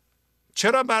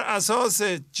 چرا؟ بر اساس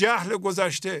جهل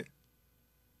گذشته.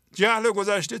 جهل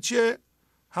گذشته چیه؟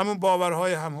 همون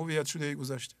باورهای هم هویت شده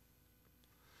گذشته.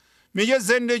 میگه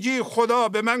زندگی خدا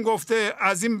به من گفته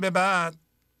از این به بعد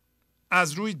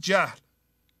از روی جهل،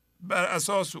 بر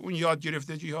اساس اون یاد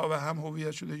گرفتگی ها و هم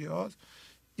هویت شدگی ها،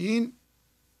 این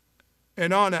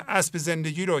انان اسب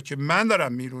زندگی رو که من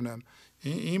دارم میرونم،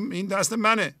 این دست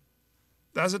منه،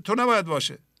 دست تو نباید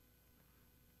باشه.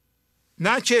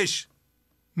 نکش.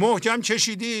 محکم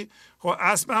کشیدی، خب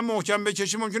اسب هم محکم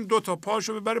بکشی ممکن 2 تا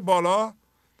پاشو ببره بالا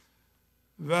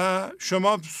و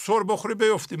شما سر بخوری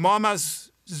بیفتی. ما هم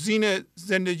از زین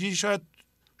زندگی شاید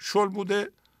شل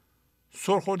بوده،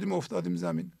 سر خوردیم افتادیم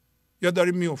زمین یا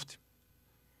داریم میافتیم.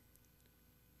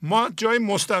 ما جای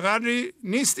مستقری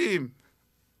نیستیم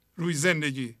روی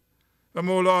زندگی. و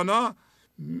مولانا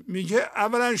میگه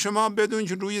اولا شما بدون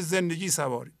که روی زندگی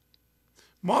سواری،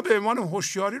 ما به عنوان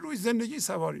هوشیاری روی زندگی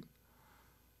سواریم،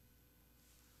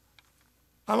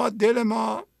 اما دل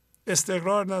ما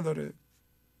استقرار نداره.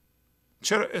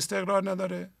 چرا استقرار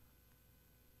نداره؟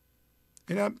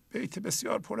 اینم بیت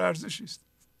بسیار پرارزشی است.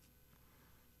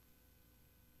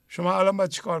 شما الان باید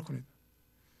چیکار کنید؟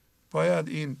 باید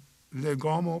این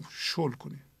لگام رو شل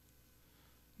کنید.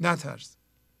 نترس،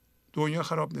 دنیا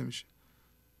خراب نمیشه.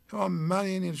 من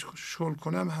این شل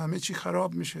کنم همه چی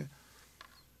خراب میشه،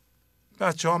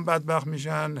 بچه هم بدبخت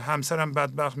میشن، همسرم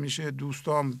بدبخت میشه،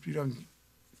 دوستام بیرم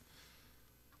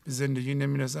به زندگی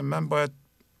نمیرسن. من باید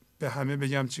به همه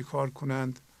بگم چی کار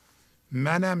کنند.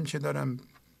 منم که دارم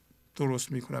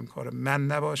درست میکنم کارم، من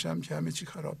نباشم که همه چی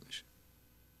خراب میشه.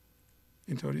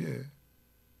 اینطوریه.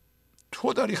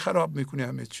 تو داری خراب میکنی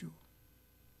همه چی.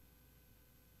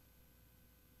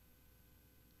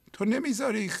 تو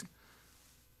نمیذاری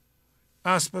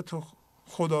اسب تو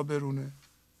خدا برونه.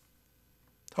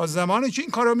 تا زمانی که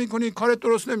این کارو میکنی کارت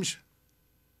درست نمیشه.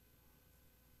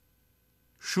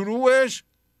 شروعش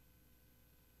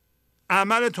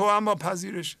عمل تو هم با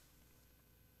پذیرش.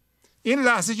 این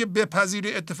لحظه که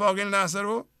بپذیری اتفاق این لحظه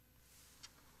رو،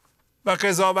 و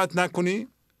قضاوت نکنی.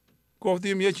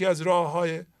 گفتیم یکی از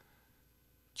راه‌های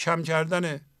کم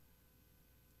کردن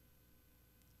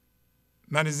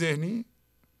من ذهنی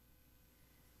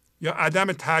یا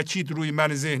عدم تاکید روی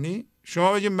من ذهنی،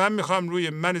 شما بگید من میخوام روی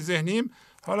من ذهنیم،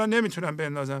 حالا نمیتونم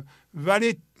بندازم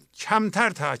ولی کمتر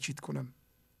تاکید کنم.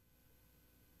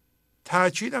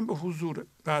 تاکیدم به حضور.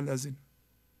 بعد از این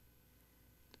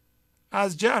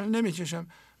از جهل نمیکشم.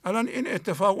 الان این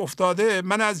اتفاق افتاده،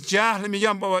 من از جهل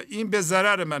میگم بابا این به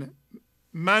ضرر منه.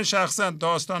 من شخصا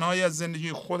داستانهایی از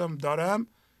زندگی خودم دارم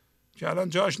که الان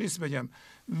جاش نیست بگم،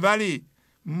 ولی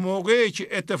موقعی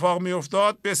که اتفاق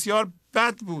میافتاد بسیار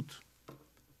بد بود،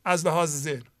 از لحاظ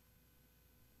ذهن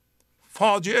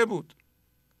فاجعه بود.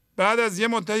 بعد از یه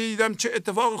مدتی دیدم چه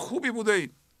اتفاق خوبی بوده.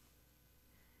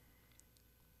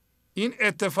 این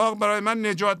اتفاق برای من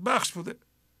نجات بخش بوده،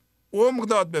 عمق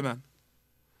داد به من.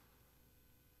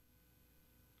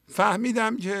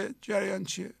 فهمیدم که جریان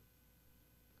چیه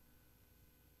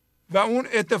و اون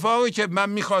اتفاقی که من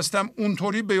میخواستم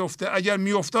اونطوری بیفته اگر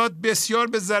میافتاد بسیار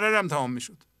به ضررم تمام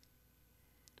میشد.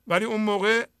 ولی اون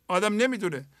موقع آدم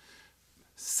نمیدونه.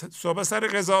 صحبت سر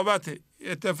قضاوت.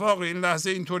 اتفاق این لحظه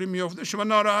اینطوری میفته، شما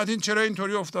ناراحتین چرا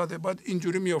اینطوری افتاده، باید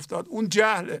اینجوری میافتاد. اون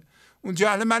جهله. اون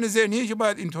جهل من ذهنیه که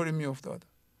باید اینطوری میافتاد.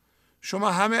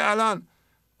 شما همه الان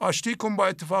آشتی کن با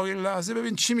اتفاق این لحظه،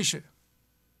 ببین چی میشه.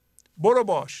 برو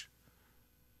باش.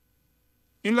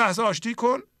 این لحظه آشتی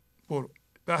کن، برو.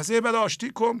 لحظه بعد آشتی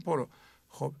کن، برو.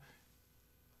 خب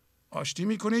آشتی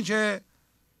میکنی که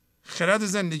خرد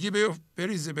زندگی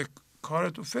بریزه به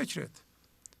کارت و فکرت.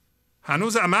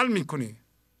 هنوز عمل میکنی،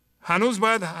 هنوز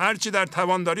باید هرچی در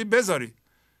توان داری بذاری.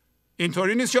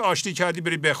 اینطوری نیست که آشتی کردی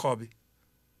بری بخوابی.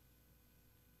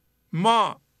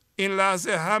 ما این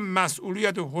لحظه هم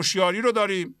مسئولیت و هوشیاری رو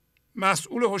داریم.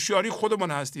 مسئول هوشیاری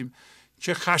خودمون هستیم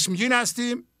که خشمگین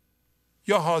هستیم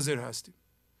یا حاضر هستیم،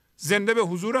 زنده به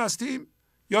حضور هستیم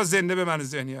یا زنده به من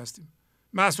ذهنی هستیم.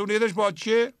 مسئولیتش با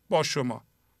چیه؟ با شما.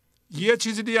 یه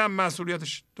چیزی دیگه هم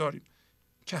مسئولیتش داریم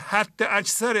که حد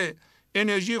اکثر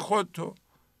انرژی خودتو،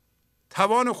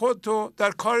 توان خودتو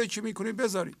در کاری که میکنی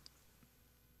بذاری.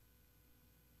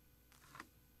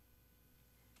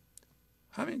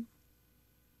 همین.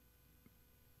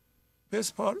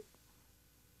 بسپار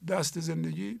دست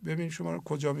زندگی، ببین شما رو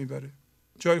کجا میبره،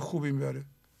 جای خوبی میبره.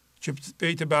 که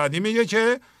بیت بعدی میگه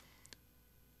که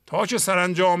تا که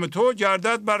سرانجام تو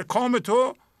گردد بر کام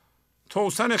تو،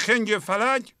 توسن خنگ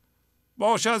فلک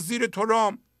باشد زیر تو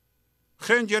رام.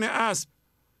 خنگ یعنی اسب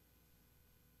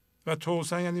و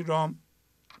توسن یعنی رام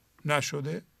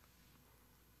نشده،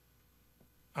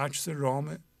 عکس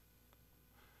رامه.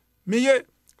 میگه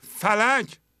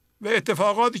فلک و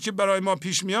اتفاقاتی که برای ما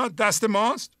پیش میاد دست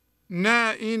ماست؟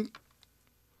 نه، این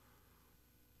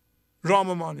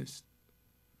رام ما نیست.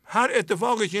 هر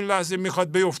اتفاقی که این لحظه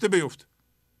میخواد بیفته بیفته،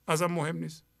 ازم مهم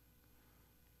نیست.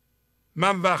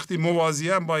 من وقتی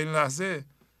موازیم با این لحظه،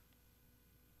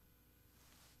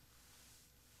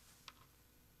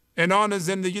 عنان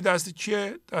زندگی دست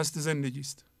کیه؟ دست زندگی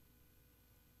است.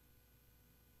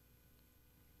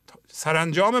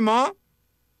 سرانجام ما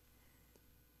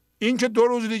این که 2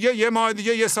 روز دیگه، 1 ماه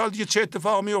دیگه، 1 سال دیگه چه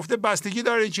اتفاق میفته بستگی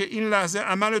داره که این لحظه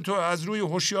عمل تو از روی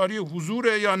هوشیاری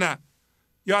حضوره یا نه،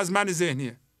 یا از من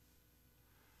ذهنیه.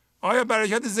 آیا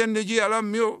برکت زندگی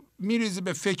الان میریزه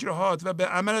به فکرهات و به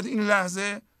عملت این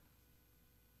لحظه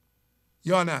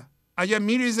یا نه؟ اگر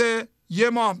میریزه 1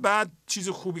 ماه بعد چیز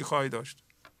خوبی خواهی داشت،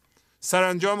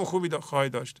 سرانجام خوبی خواهی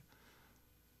داشت.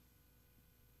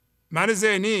 من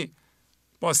ذهنی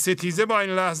با ستیزه با این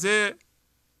لحظه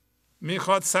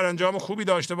میخواد سرانجام خوبی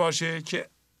داشته باشه که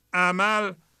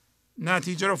عمل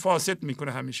نتیجه رو فاسد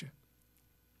میکنه همیشه.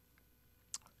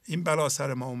 این بلا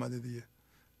سر ما اومده دیگه.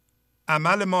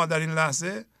 عمل ما در این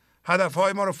لحظه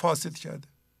هدفهای ما رو فاسد کرده.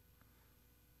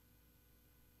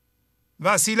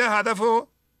 وسیله هدف رو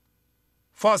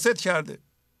فاسد کرده.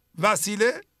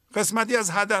 وسیله قسمتی از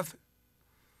هدف.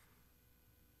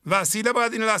 وسیله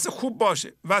باید این لحظه خوب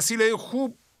باشه. وسیله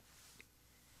خوب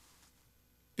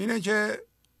اینه که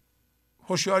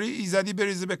هوشیاری ایزدی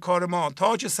بریزه به کار ما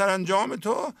تا که سرانجام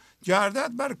تو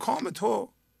گردد بر کام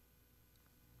تو.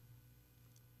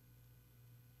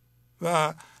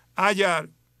 و اگر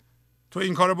تو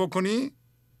این کارو بکنی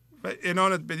و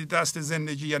عنانت بدی دست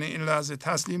زندگی، یعنی این لحظه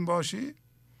تسلیم باشی،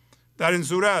 در این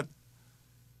صورت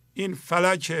این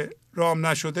فلک رام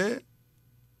نشده،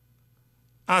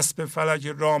 اسب فلک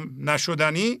رام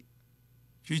نشدنی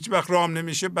که هیچ وقت رام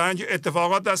نمیشه، برای اینکه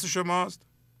اتفاقات دست شماست.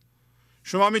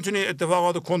 شما میتونی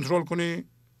اتفاقات رو کنترل کنی،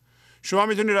 شما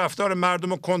میتونی رفتار مردم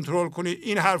رو کنترل کنی،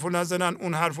 این حرفو نزنن،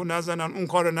 اون حرفو نزنن، اون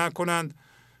کارو نکنند،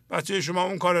 بچه شما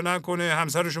اون کارو نکنه،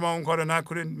 همسر شما اون کارو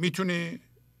نکنه. میتونی؟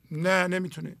 نه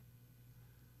نمیتونی.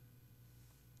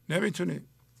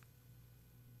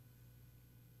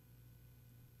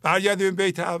 برگردیم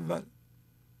بیت اول.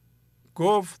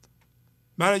 گفت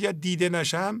من اگر دیده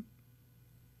نشم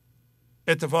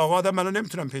اتفاقاتم منو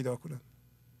نمیتونم پیدا کنم.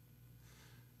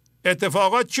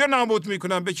 اتفاقات چی نابود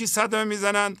میکنن؟ به کی صدمه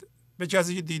میزنند؟ به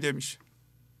کسی که دیده میشه.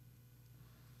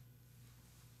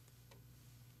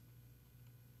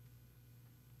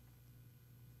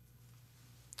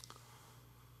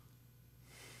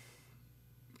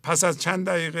 پس از چند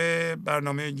دقیقه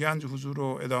برنامه گنج حضور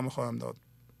رو ادامه خواهم داد.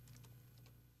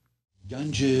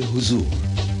 گنج حضور،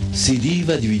 سی دی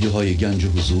و دیویدیوهای گنج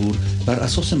حضور بر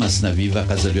اساس مثنوی و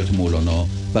غزلیات مولانا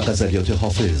و غزلیات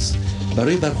حافظ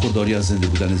برای برخورداری از زنده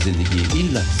بودن زندگی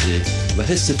این لحظه و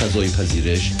حس فضای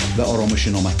پذیرش و آرامش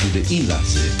نامحدود این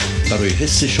لحظه، برای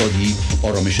حس شادی،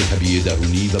 آرامش طبیعی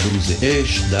درونی و بروز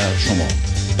عشق در شما،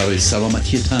 برای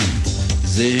سلامتی تن،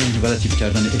 ذهن و لطیف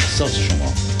کردن احساس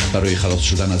شما، برای خلاص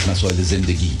شدن از مسائل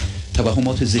زندگی،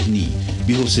 توهمات ذهنی،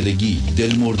 بی‌حوصلگی،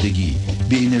 دلمردگی،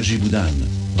 بی انرژی بودن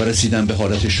و رسیدن به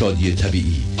حالت شادی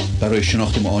طبیعی، برای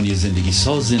شناخت معانی زندگی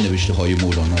ساز نوشته های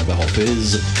مولانا و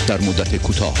حافظ در مدت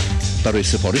کوتاه. برای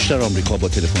سفارش در آمریکا با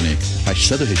تلفن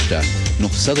 818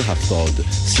 970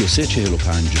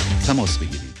 3345 تماس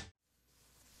بگیرید.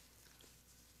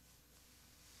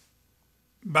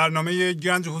 برنامه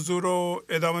گنج حضور رو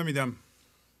ادامه میدم.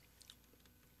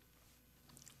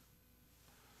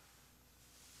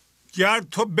 گر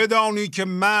تو بدانی که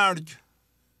مرگ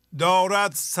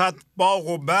دارد صد باغ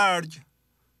و برگ،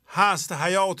 هست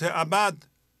حیات ابد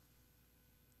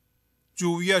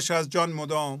جویش از جان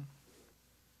مدام.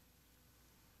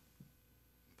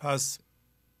 پس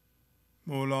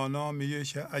مولانا میگه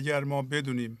که اگر ما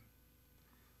بدونیم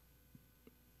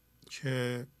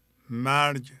که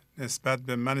مرگ نسبت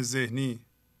به من ذهنی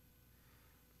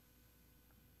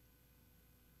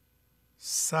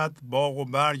 100 باغ و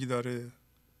برگ داره،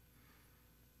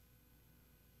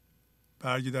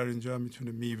 برگی در اینجا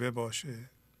میتونه میوه باشه،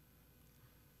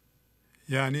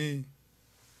 یعنی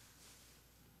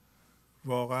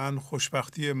واقعا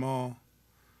خوشبختی ما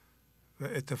و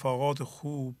اتفاقات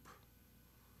خوب،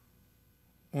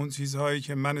 اون چیزهایی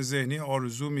که من ذهنی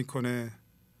آرزو میکنه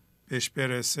بهش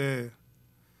برسه،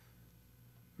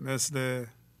 مثل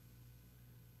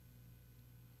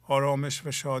آرامش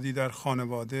و شادی در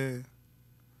خانواده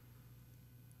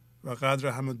و قدر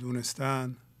همه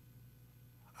دونستن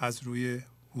از روی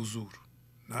حضور،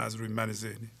 نه از روی من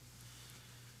ذهنی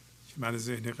که من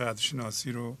ذهنی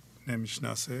قدرشناسی رو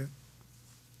نمیشناسه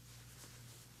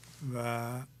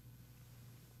و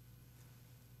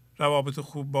روابط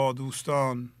خوب با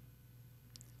دوستان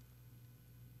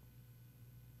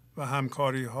و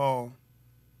همکاری ها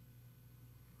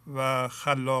و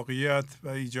خلاقیت و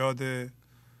ایجاد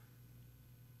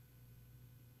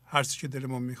هر چی که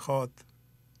دلمون میخواد،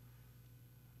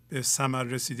 به ثمر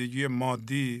رسیدگی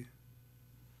مادی،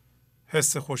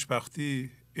 حس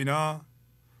خوشبختی، اینا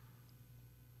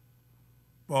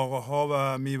باغه ها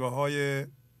و میوه های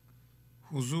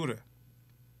حضوره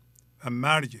و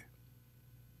مرگ.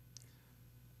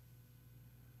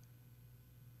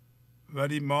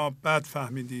 ولی ما بد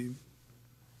فهمیدیم.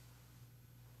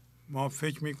 ما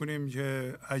فکر میکنیم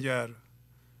که اگر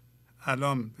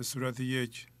الان به صورت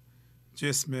یک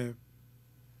جسم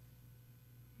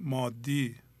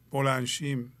مادی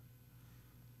بلندشیم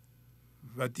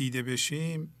و دیده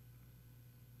بشیم،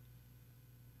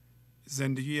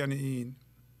 زندگی یعنی این.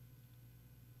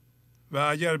 و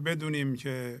اگر بدونیم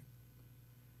که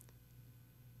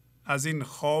از این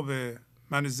خواب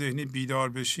من ذهنی بیدار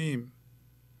بشیم،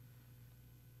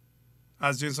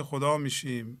 از جنس خدا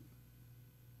میشیم،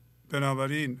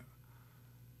 بنابراین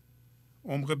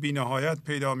عمق بی‌نهایت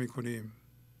پیدا میکنیم،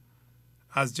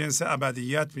 از جنس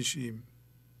ابدیت میشیم،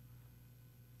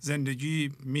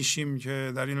 زندگی میشیم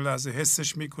که در این لحظه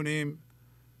حسش میکنیم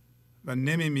و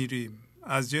نمیمیریم،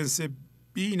 از جنس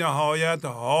بی‌نهایت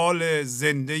حال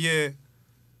زنده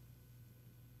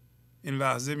این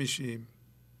لحظه میشیم،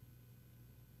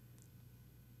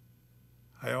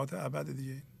 حیات ابد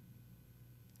دیگه.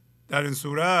 در این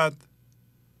صورت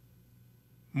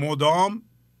مدام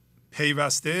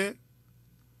پیوسته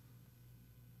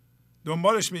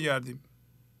دنبالش میگردیم،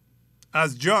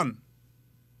 از جان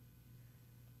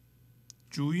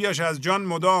جوییش از جان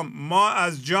مدام. ما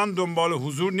از جان دنبال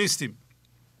حضور نیستیم.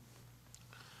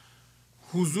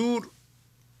 حضور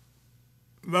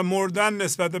و مردن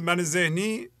نسبت به من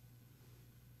ذهنی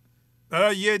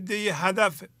برای یه عده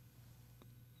هدف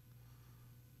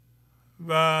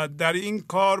و در این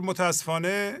کار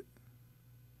متاسفانه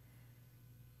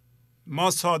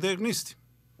ما صادق نیستیم.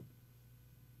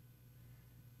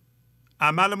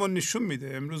 عملمون نشون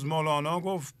میده. امروز مولانا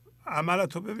گفت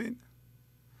عملتو ببین.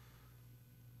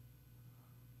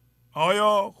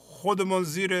 آیا خودمون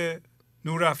زیر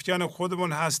نورافکن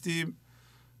خودمون هستیم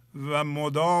و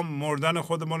مدام مردن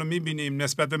خودمون رو میبینیم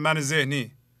نسبت به من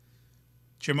ذهنی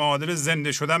که معادل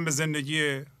زنده شدن به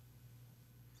زندگیه؟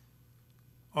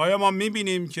 آیا ما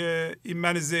میبینیم که این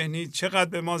من ذهنی چقدر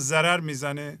به ما ضرر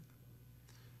میزنه؟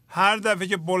 هر دفعه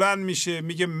که بلند میشه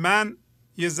میگه من،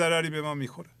 یه ضرری به ما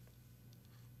میخوره.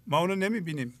 ما اونو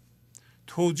نمیبینیم،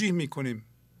 توجیه میکنیم،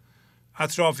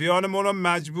 اطرافیانمون رو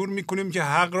مجبور میکنیم که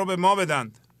حق رو به ما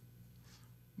بدند،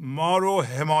 ما رو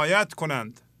حمایت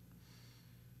کنند،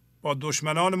 با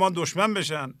دشمنان ما دشمن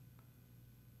بشن.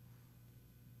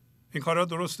 این کارا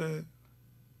درسته؟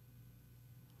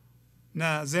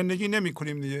 نه، زندگی نمی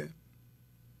کنیم دیگه.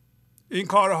 این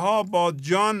کارها با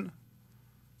جان،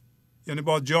 یعنی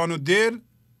با جان و دل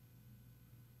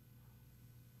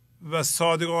و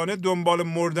صادقانه دنبال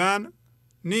مردن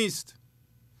نیست.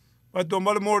 و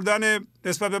دنبال مردن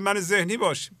نسبت به من ذهنی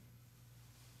باشیم.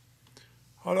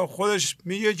 حالا خودش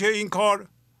میگه که این کار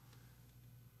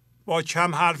با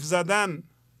کم حرف زدن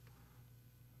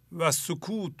و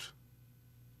سکوت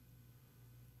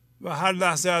و هر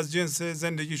لحظه از جنس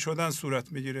زندگی شدن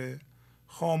صورت میگیره.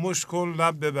 خاموش کن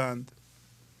لب ببند،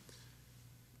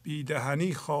 بی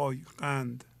دهنی خای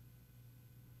قند.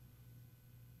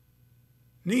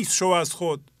 نیست شو از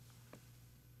خود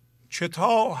که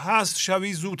تا هست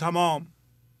شوی زو تمام.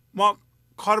 ما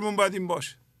کارمون باید این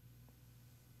باشه.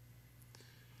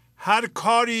 هر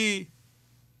کاری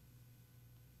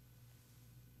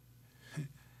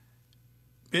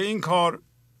به این کار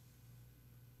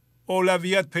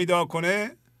اولویت پیدا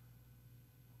کنه،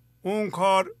 اون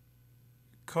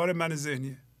کار من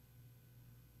ذهنیه.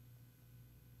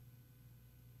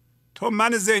 تو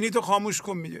من ذهنی تو خاموش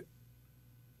کن میگه.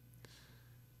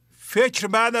 فکر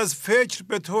بعد از فکر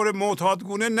به طور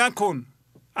معتادگونه نکن.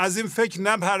 از این فکر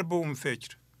نپر به اون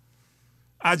فکر.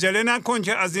 عجله نکن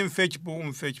که از این فکر به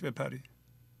اون فکر بپری.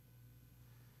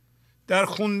 در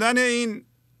خوندن این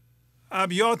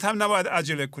ابیات هم نباید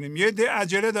عجله کنیم. یه ده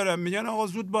عجله دارم، میگن آقا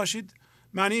زود باشید،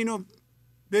 من اینو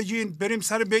بگین، بریم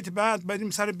سر بیت بعد،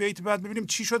 ببینیم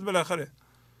چی شد بالاخره.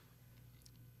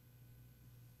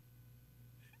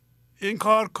 این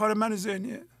کار من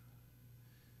ذهنیه.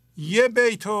 یه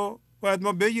بیتو باید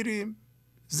ما بگیریم،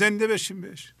 زنده بشیم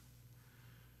بهش.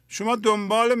 شما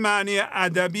دنبال معنی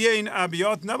ادبی این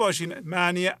ابیات نباشین.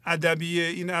 معنی ادبی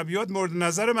این ابیات مورد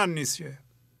نظر من نیست.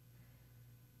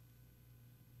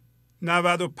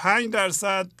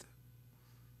 95%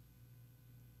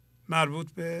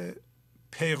 مربوط به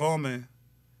پیغام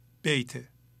بیته،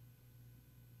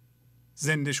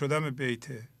 زنده شدن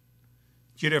بیته،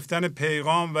 گرفتن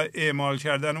پیغام و اعمال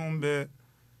کردن اون به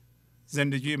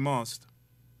زندگی ماست.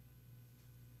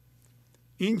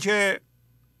 این که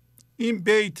این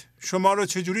بیت شما رو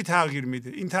چجوری تغییر میده،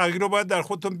 این تغییر رو باید در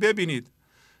خودتون ببینید،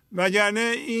 وگرنه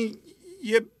این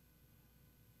یه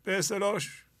به اصطلاح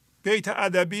بیت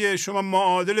ادبی شما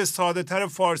معادل ساده تر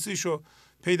فارسیشو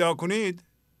پیدا کنید،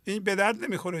 این به درد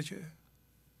نمیخوره که.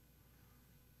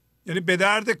 یعنی به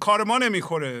درد کار ما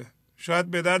نمیخوره،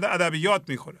 شاید به درد ادبیات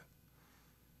میخوره.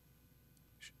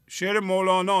 شعر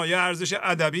مولانا یه ارزش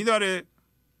ادبی داره،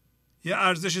 یه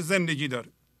ارزش زندگی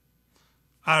داره.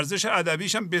 ارزش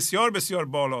ادبیش هم بسیار بسیار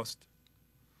بالاست،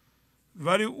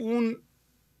 ولی اون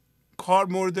کار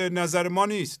مورد نظر ما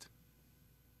نیست.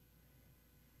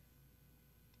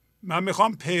 من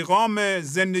میخوام پیغام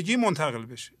زندگی منتقل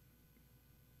بشه.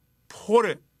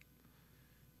 پره.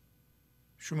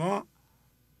 شما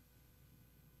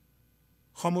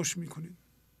خاموش میکنید.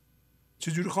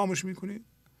 چجوری خاموش میکنید؟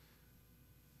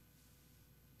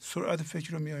 سرعت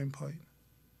فکر رو میاریم پایین.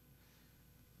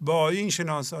 با این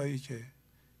شناسایی که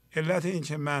علت این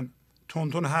که من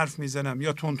تونتون حرف میزنم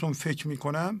یا تونتون فکر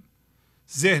میکنم،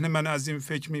 ذهن من از این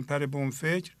فکر میپره به اون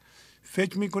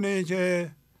فکر میکنه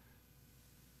که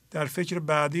در فکر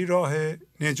بعدی راه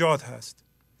نجات هست.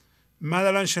 من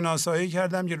الان شناسایی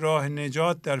کردم که راه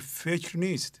نجات در فکر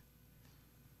نیست،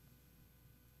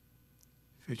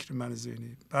 فکر من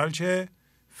ذهنی، بلکه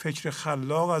فکر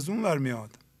خلاق از اون ور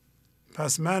میاد.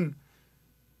 پس من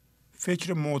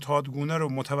فکر معتادگونه رو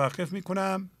متوقف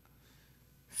میکنم،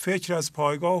 فکر از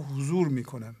پایگاه حضور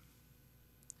میکنم،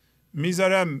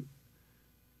 میذارم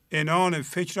عنان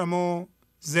فکرم و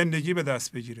زندگی به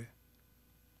دست بگیره.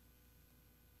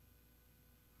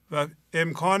 و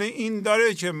امکان این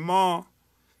داره که ما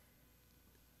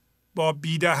با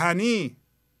بیدهنی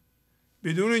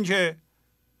بدون اینکه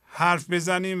حرف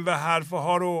بزنیم و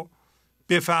حرفها رو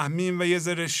بفهمیم و یه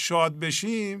ذره شاد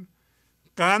بشیم،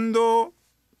 قند رو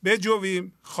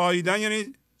بجویم. خاییدن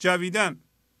یعنی جویدن.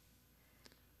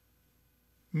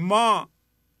 ما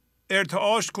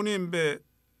ارتعاش کنیم به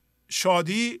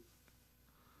شادی،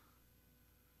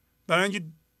 برای اینکه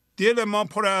دل ما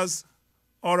پر از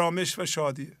آرامش و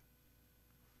شادیه.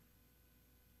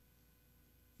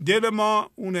 دل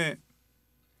ما اونه،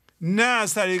 نه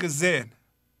از طریق ذهن.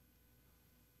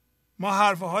 ما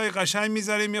حرفهای قشنگ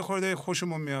میزنیم یه خورده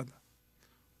خوشمون میاد،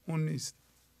 اون نیست.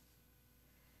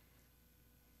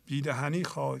 بیدهنی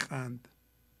خواهی قند،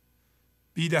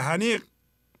 بیدهنی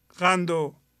قند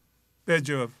و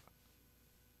بجو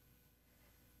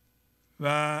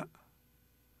و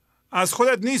از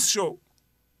خودت نیست شو.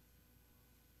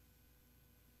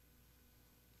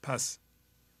 پس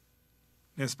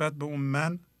نسبت به اون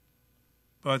من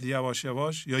باید یواش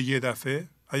یواش یا یه دفعه،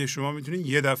 اگه شما میتونین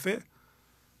یه دفعه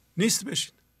نیست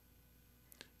بشین.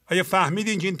 اگه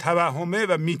فهمیدین که این توهمه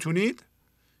و میتونید،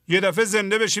 یه دفعه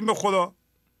زنده بشین به خدا.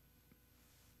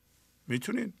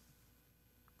 میتونین.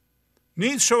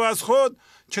 نیست شو از خود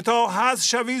که تا هست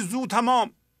شوی زو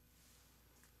تمام.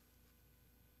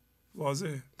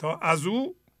 واضح. تا از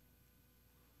او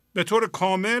به طور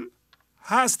کامل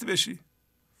هست بشی.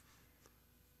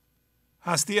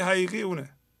 هستی حقیقی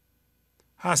اونه.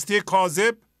 هستی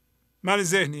کاذب من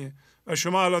ذهنیه و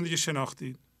شما الان دیگه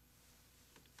شناختید.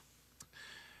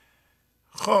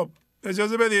 خب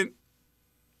اجازه بدین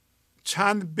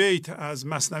چند بیت از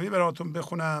مثنوی براتون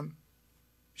بخونم.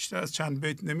 بیشتر از چند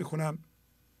بیت نمیخونم،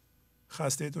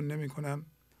 خسته‌تون نمیکنم.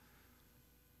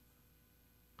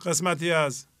 قسمتی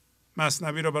از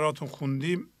مثنوی رو براتون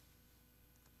خوندیم،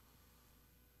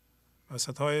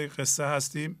 وسط‌های قصه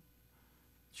هستیم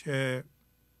که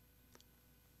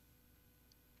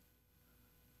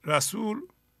رسول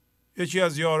یکی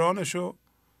از یارانشو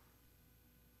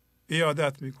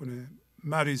عیادت میکنه،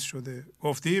 مریض شده.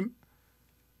 گفتیم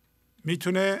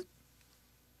میتونه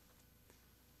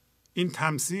این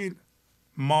تمثیل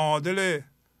معادل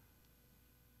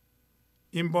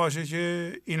این باشه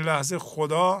که این لحظه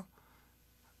خدا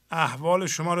احوال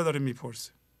شما رو داره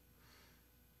میپرسه.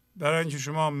 برای اینکه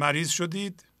شما مریض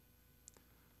شدید،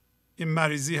 این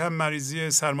مریضی هم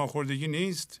مریضی سرماخوردگی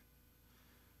نیست،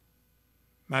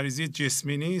 مریضی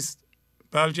جسمی نیست،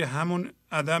 بلکه همون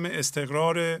عدم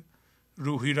استقرار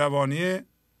روحی روانی،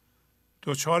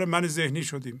 دوچار من ذهنی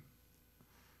شدیم،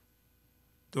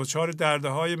 دوچار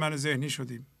دردهای من ذهنی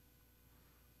شدیم،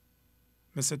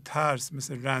 مثل ترس،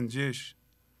 مثل رنجش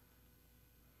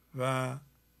و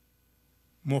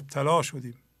مبتلا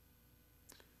شدیم.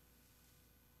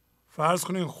 فرض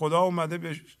کنید خدا اومده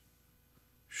به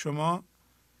شما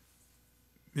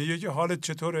میگه که حالت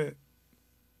چطوره؟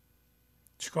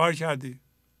 چیکار کردی؟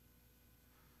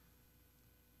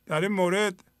 در این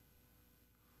مورد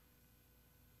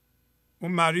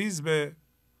اون مریض به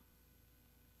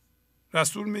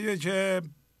رسول میگه که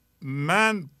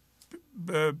من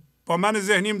با من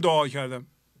ذهنیم دعا کردم.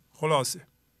 خلاصه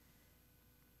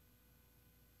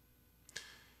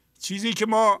چیزی که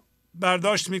ما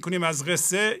برداشت میکنیم از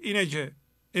قصه اینه که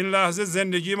این لحظه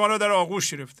زندگی ما رو در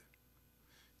آغوش گرفته.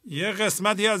 یه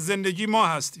قسمتی از زندگی ما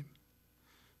هستیم،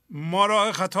 ما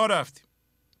راه خطا رفتیم.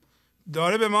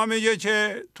 داره به ما میگه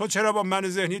که تو چرا با من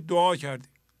ذهنی دعا کردی؟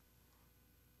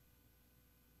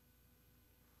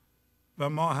 و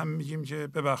ما هم میگیم که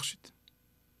ببخشید،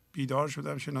 بیدار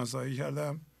شدم، شناسایی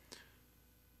کردم.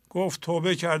 گفت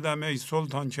توبه کردم ای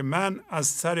سلطان که من از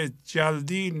سر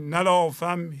جلدی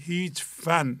نلافم هیچ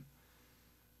فن.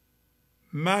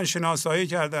 من شناسایی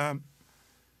کردم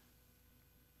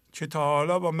که تا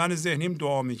حالا با من ذهنیم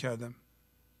دعا میکردم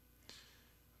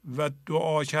و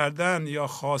دعا کردن یا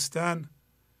خواستن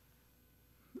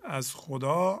از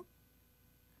خدا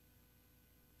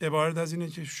عبارت از اینه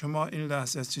که شما این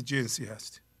لحظه از چه جنسی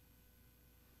هستی.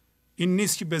 این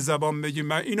نیست که به زبان بگی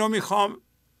من اینو میخوام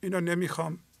اینو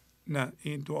نمیخوام. نه،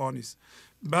 این دعا نیست،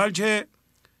 بلکه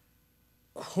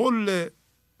کل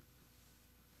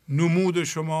نمود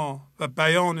شما و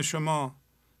بیان شما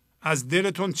از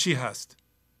دلتون چی هست.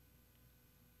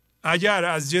 اگر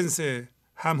از جنس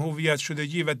هم هویت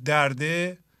شدگی و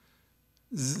درده،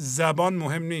 زبان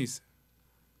مهم نیست.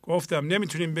 گفتم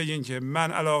نمیتونیم بگین که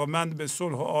من علاقمند به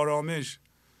صلح و آرامش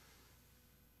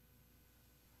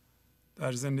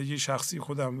در زندگی شخصی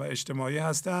خودم و اجتماعی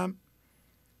هستم،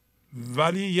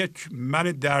 ولی یک من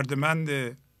دردمند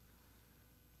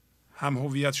هم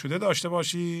هویت شده داشته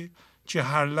باشی که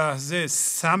هر لحظه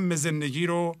سم زندگی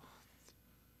رو،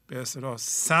 به اصطلاح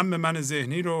سم من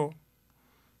ذهنی رو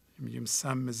میگیم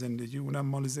سم زندگی، اونم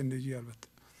مال زندگی البته،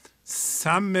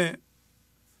 سم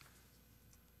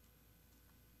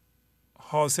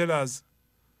حاصل از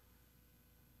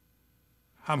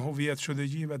هم هویت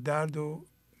شدگی و درد و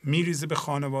میریزه به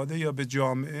خانواده یا به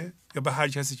جامعه یا به هر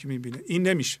کسی که میبینه. این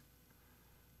نمیشه.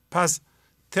 پس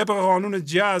طبق قانون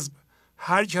جذب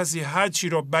هر کسی هر چی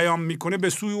رو بیان میکنه به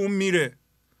سوی اون میره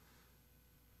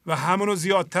و همونو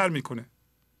زیادتر میکنه.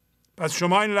 پس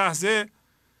شما این لحظه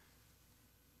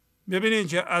ببینید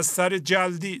که از سر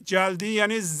جلدی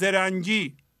یعنی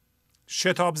زرنگی،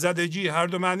 شتاب زدگی، هر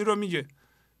دو معنی رو میگه.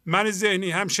 من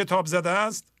ذهنی هم شتاب زده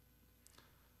است،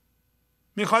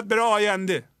 میخواد بره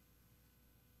آینده.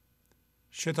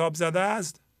 شتاب زده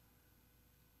است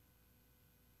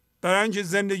برای اینکه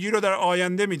زندگی رو در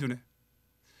آینده میدونه،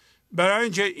 برای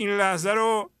اینکه این لحظه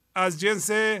رو از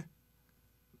جنس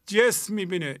جسم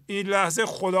میبینه. این لحظه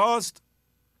خداست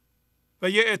و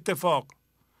یه اتفاق.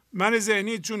 من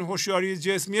ذهنی چون هوشیاری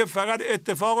جسمیه فقط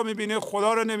اتفاق رو میبینه،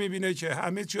 خدا رو نمیبینه که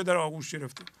همه چی رو در آغوش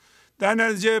گرفته. در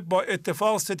نتیجه با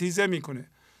اتفاق ستیزه میکنه.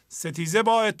 ستیزه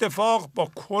با اتفاق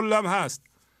با کلم هست،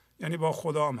 یعنی با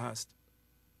خدا هم هست.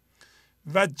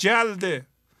 و جلد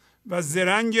و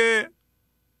زرنگ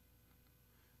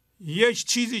یک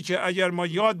چیزی که اگر ما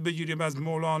یاد بگیریم از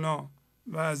مولانا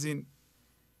و از این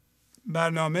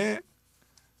برنامه،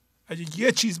 اگه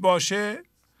یه چیز باشه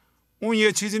اون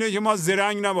یه چیز اینه که ما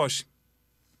زرنگ نباشیم.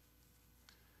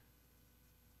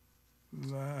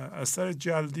 و اثر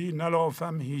جلدی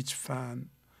نلافم هیچ فن.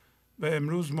 و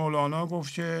امروز مولانا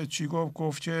گفت که چی گفت؟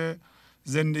 گفت که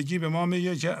زندگی به ما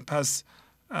میگه که پس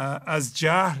از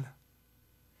جهل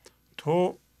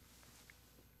تو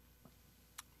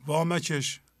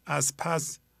وامکش، از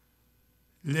پس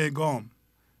لگام.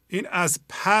 این از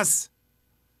پس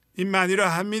این معنی رو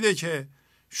هم میده که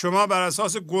شما بر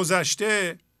اساس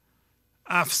گذشته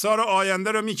افسار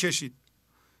آینده رو میکشید.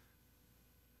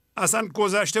 اصلا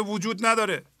گذشته وجود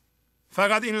نداره،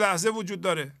 فقط این لحظه وجود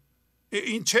داره.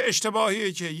 این چه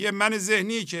اشتباهیه که یه من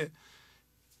ذهنی که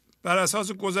بر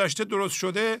اساس گذشته درست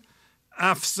شده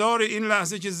افسار این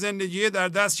لحظه که زندگی در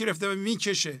دست گرفته و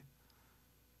میکشه.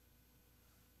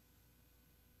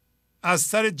 از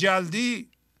سر جلدی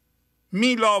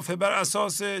میلافه بر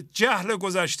اساس جهل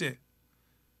گذشته.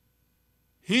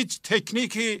 هیچ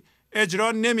تکنیکی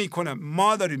اجرا نمیکنه.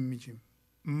 ما داریم میگیم،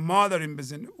 ما داریم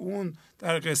بزنیم. اون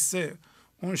در قصه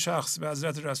اون شخص به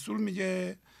حضرت رسول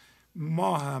میگه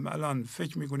ما هم الان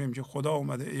فکر میکنیم که خدا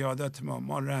اومده عیادت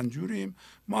ما رنجوریم.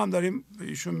 ما هم داریم به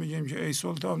ایشون میگیم که ای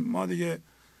سلطان ما دیگه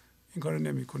این کار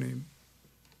نمی کنیم.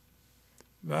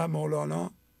 و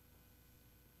مولانا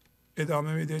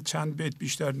ادامه میده، چند بیت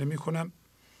بیشتر نمی کنم،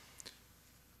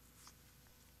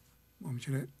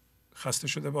 ممکنه خسته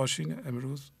شده باشین.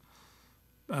 امروز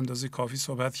به اندازه کافی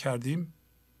صحبت کردیم.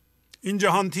 این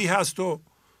جهان تیه هست و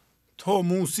تو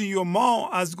موسی و ما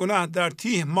از گناه در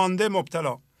تیه مانده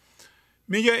مبتلا.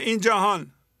 میگه این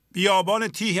جهان بیابان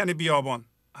تیه، یعنی بیابان،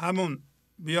 همون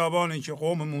بیابانی که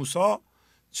قوم موسی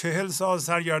 40 سال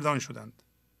سرگردان شدند.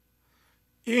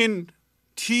 این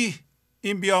تیه،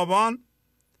 این بیابان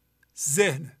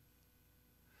ذهن.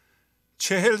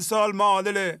 40 سال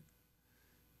معادل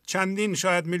چندین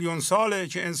شاید میلیون ساله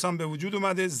که انسان به وجود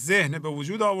اومده، ذهن به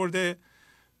وجود آورده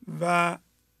و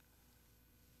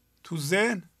تو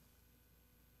ذهن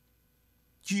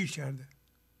گیر کرده.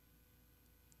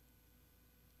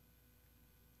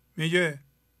 میگه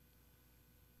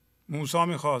موسی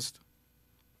میخواست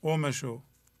قومشو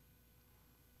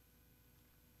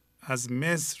از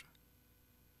مصر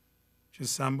که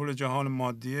سمبل جهان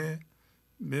مادیه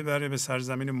ببره به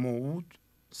سرزمین موعود.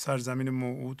 سرزمین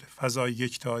موعود فضای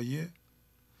یکتاییه.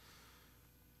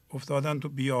 افتادن تو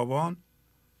بیابان،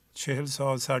 40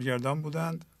 سال سرگردان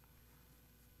بودند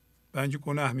و اینجا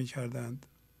گناه میکردند.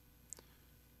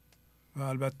 و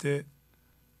البته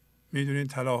میدونین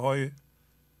طلاهای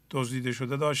دزدیده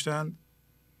شده داشتند.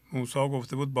 موسی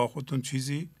گفته بود با خودتون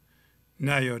چیزی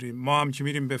نیاریم. ما هم که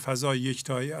میریم به فضای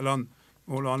یکتایی، الان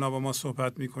مولانا با ما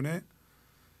صحبت میکنه،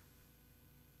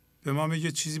 به ما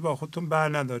میگه چیزی با خودتون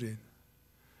بر ندارین،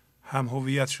 هم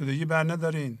هویت شدگی بر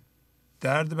ندارین،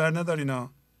 درد بر ندارین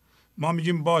ها. ما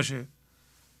میگیم باشه،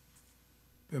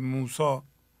 به موسی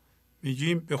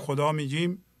میگیم، به خدا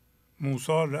میگیم.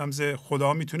 موسی رمز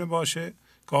خدا میتونه باشه،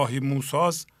 گاهی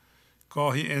موساست،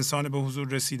 گاهی انسان به حضور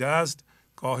رسیده است،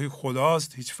 گاهی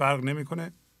خداست، هیچ فرق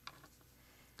نمیکنه.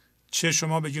 چه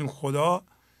شما بگین خدا،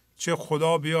 چه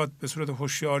خدا بیاد به صورت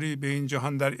هوشیاری به این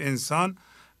جهان در انسان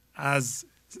از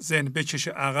ذهن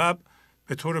بکشه عقب،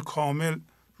 به طور کامل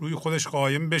روی خودش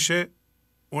قایم بشه،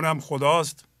 اونم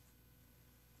خداست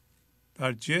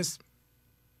در جسم.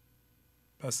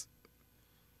 پس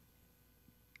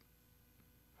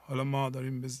حالا ما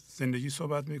داریم به زندگی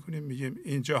صحبت میکنیم، میگیم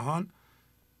این جهان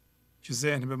که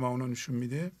ذهن به ما اونو نشون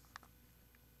میده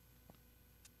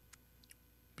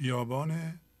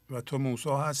بیابانه و تو موسی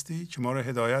هستی که ما رو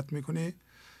هدایت میکنی.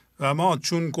 و ما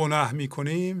چون گناه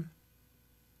میکنیم،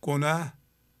 گناه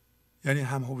یعنی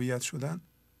هم هویت شدن،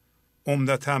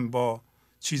 عمدتاً با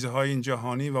چیزهای این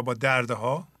جهانی و با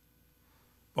دردها.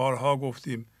 بارها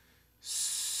گفتیم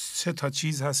 3 تا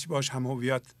چیز هست باش هم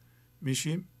هویت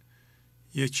میشیم.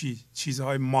 یکی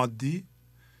چیزهای مادی،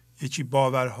 یکی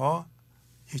باورها،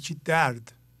 یکی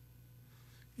درد.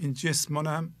 این جسمان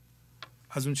هم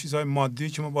از اون چیزهای مادی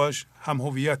که ما باش هم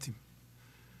هویتیم.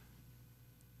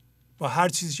 با هر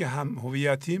چیزی که هم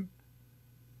هویتیم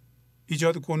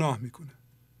ایجاد گناه میکنه،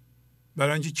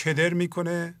 برای اینکه کدر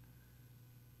میکنه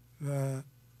و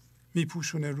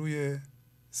میپوشونه روی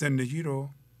زندگی رو.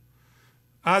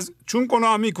 چون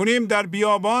گناه میکنیم در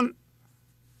بیابان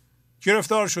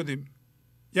گرفتار شدیم.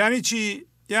 یعنی چی؟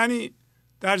 یعنی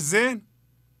در ذهن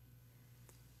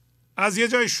از یه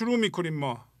جای شروع میکنیم،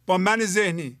 ما با من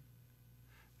ذهنی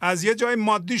از یه جای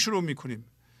مادی شروع میکنیم،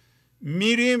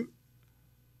 میریم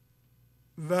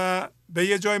و به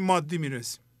یه جای مادی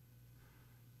میرسیم.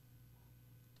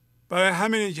 برای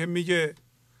همینه که میگه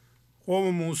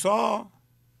قوم موسی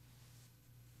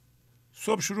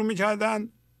صبح شروع میکردن،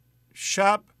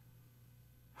 شب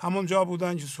همون جا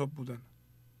بودن که صبح بودن.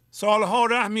 سالها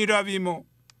ره میرویم و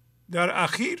در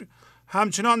اخیر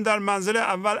همچنان در منزل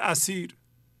اول اسیر.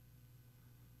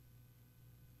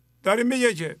 داریم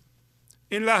میگه که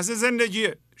این لحظه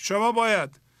زندگیه. شما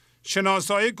باید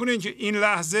شناسایی کنین که این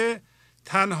لحظه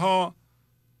تنها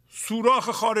سوراخ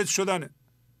خارج شدنه،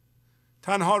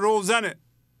 تنها روزنه.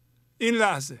 این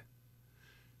لحظه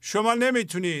شما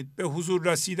نمیتونید به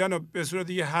حضور رسیدن و به صورت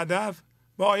یه هدف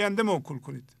به آینده موکول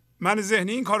کنید. من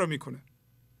ذهنی این کارو میکنه.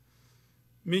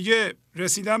 میگه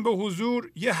رسیدن به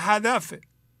حضور یه هدفه.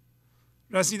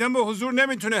 رسیدن به حضور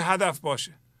نمیتونه هدف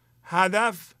باشه.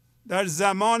 هدف در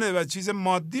زمانه و چیز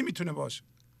مادی میتونه باشه.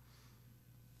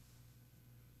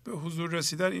 به حضور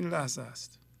رسیدن این لحظه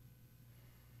است.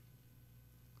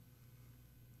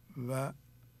 و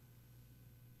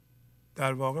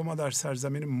در واقع ما در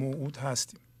سرزمین موعود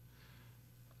هستیم.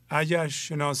 اگر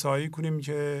شناسایی کنیم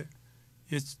که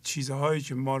یه چیزهایی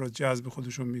که ما رو جذب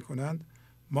خودشون میکنند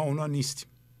ما اونا نیستیم.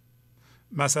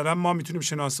 مثلا ما میتونیم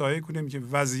شناسایی کنیم که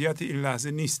وضعیت این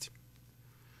لحظه نیستیم.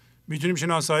 میتونیم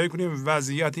شناسایی کنیم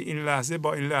وضعیت این لحظه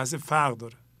با این لحظه فرق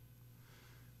داره.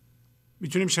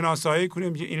 میتونیم شناسایی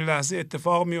کنیم که این لحظه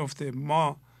اتفاق میفته،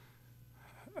 ما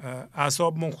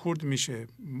اعصابمون خورد میشه،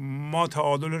 ما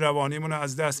تعادل روانیمون رو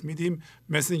از دست میدیم،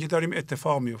 مثل اینکه داریم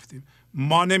اتفاق میفتیم.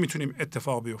 ما نمیتونیم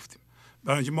اتفاق بیفتیم،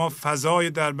 برای اینکه ما فضای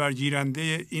در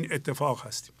برگیرنده این اتفاق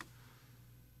هستیم.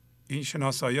 این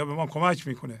شناسایی ها به ما کمک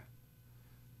میکنه.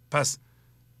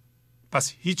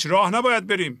 پس هیچ راه نباید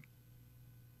بریم.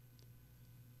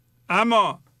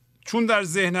 اما چون در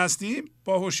ذهن هستیم،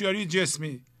 با هوشیاری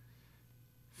جسمی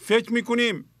فکر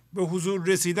میکنیم به حضور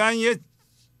رسیدن یه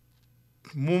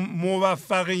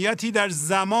موفقیتی در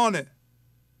زمانه.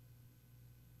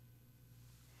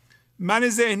 من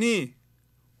ذهنی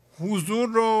حضور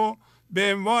رو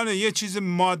به عنوان یه چیز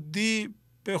مادی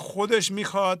به خودش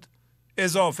میخواد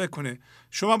اضافه کنه.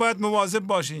 شما باید مواظب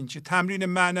باشین که تمرین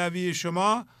معنوی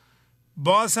شما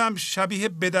باز هم شبیه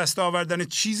به دست آوردن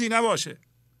چیزی نباشه.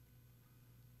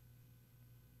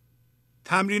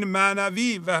 تمرین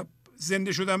معنوی و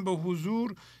زنده شدن به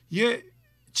حضور یه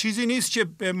چیزی نیست که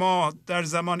به ما در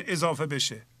زمان اضافه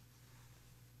بشه.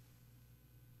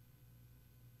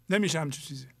 نمیشه همچون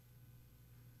چیزی.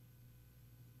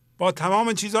 با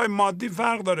تمام چیزهای مادی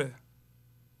فرق داره.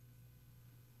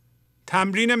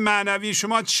 تمرین معنوی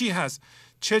شما چی هست؟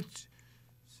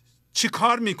 چی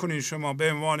کار میکنین شما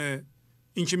به عنوان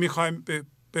اینکه میخوایم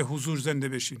به حضور زنده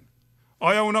بشین؟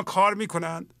 آیا اونا کار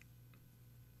میکنند؟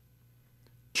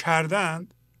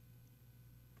 کردند؟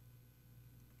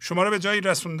 شما رو به جایی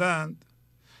رسوندند؟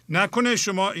 نکنه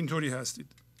شما اینطوری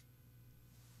هستید.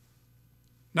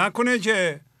 نکنه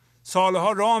که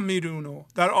سالها راه میرون و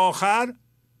در آخر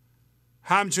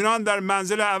همچنان در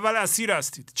منزل اول اسیر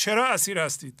هستید. چرا اسیر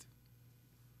هستید؟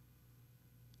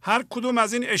 هر کدوم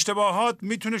از این اشتباهات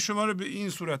میتونه شما رو به این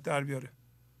صورت در بیاره.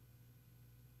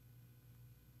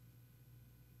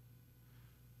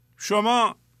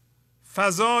 شما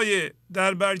فضای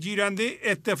در برگیرنده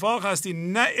اتفاق هستید،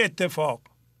 نه اتفاق.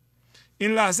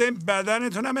 این لحظه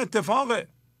بدنتون هم اتفاقه.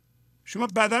 شما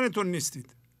بدنتون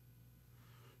نیستید.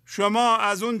 شما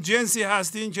از اون جنسی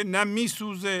هستین که نه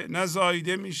میسوزه، نه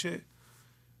زایده میشه،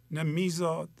 نه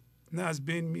میزاد، نه از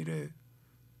بین میره،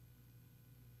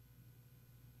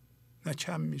 نه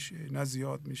کم میشه، نه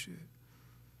زیاد میشه،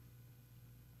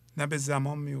 نه به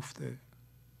زمان میفته،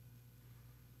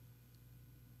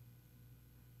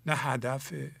 نه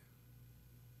هدفه.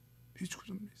 هیچ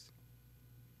کدوم نیست.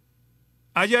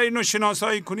 اگر اینو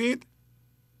شناسایی کنید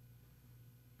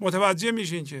متوجه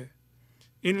میشین که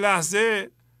این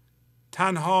لحظه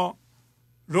تنها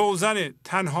روزن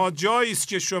تنها جایی است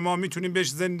که شما میتونید بهش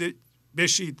زنده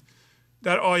بشید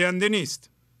در آینده نیست.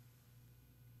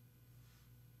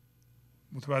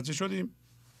 متوجه شدیم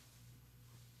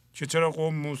که چرا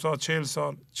قوم موسی 40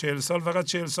 سال فقط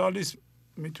 40 سال نیست،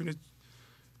 میتونه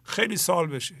خیلی سال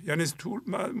بشه. یعنی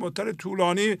مدت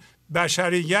طولانی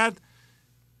بشریت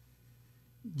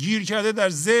گیر کرده در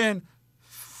ذهن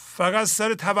فقط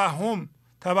سر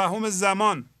توهم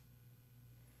زمان.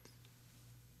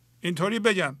 اینطوری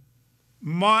بگم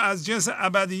ما از جنس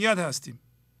ابدیت هستیم.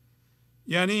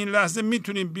 یعنی این لحظه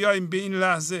میتونیم بیایم به این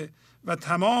لحظه و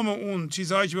تمام اون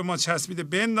چیزهایی که به ما چسبیده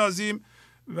بندازیم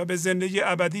و به زندگی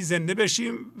ابدی زنده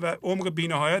بشیم و عمق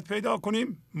بی‌نهایت پیدا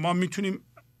کنیم. ما میتونیم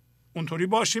اونطوری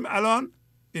باشیم الان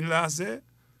این لحظه،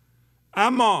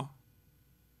 اما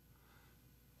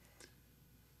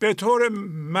به طور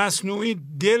مصنوعی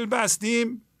دل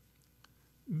بستیم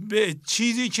به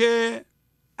چیزی که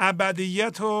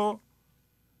ابدیت رو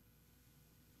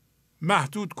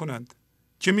محدود کنند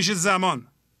که میشه زمان.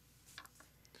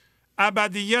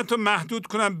 ابدیت رو محدود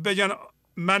کنند بگن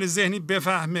من ذهنی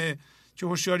بفهمه که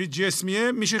هوشیاری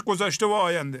جسمیه، میشه گذشته و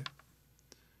آینده.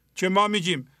 که ما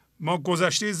میگیم ما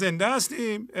گذشته زنده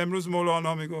هستیم. امروز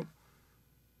مولانا میگم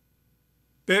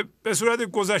به صورت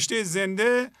گذشته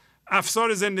زنده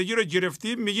افسار زندگی رو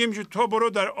گرفتیم، میگیم که تو برو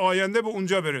در آینده به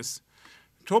اونجا برس.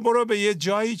 تو برو به یه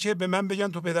جایی که به من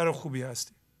بگن تو پدر خوبی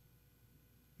هستی،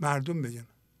 مردم بگن،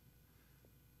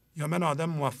 یا من آدم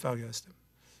موفقی هستم،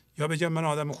 یا بگم من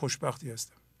آدم خوشبختی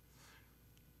هستم،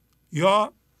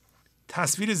 یا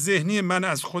تصویر ذهنی من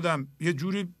از خودم یه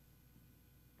جوری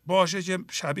باشه که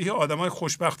شبیه آدمای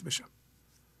خوشبخت بشم.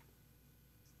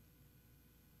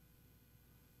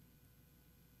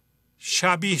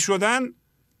 شبیه شدن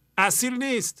اصیل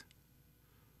نیست.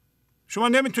 شما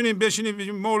نمیتونید بشینید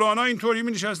بگید مولانا اینطوری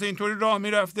مینشسته، اینطوری راه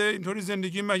میرفته، اینطوری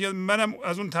زندگی منم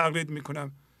از اون تقلید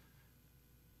میکنم.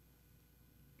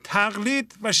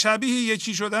 تقلید و شبیه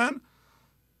یکی شدن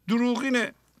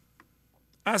دروغینه،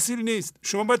 اصیل نیست.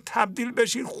 شما باید تبدیل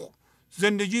بشید،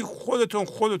 زندگی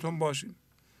خودتون باشین.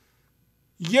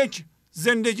 یک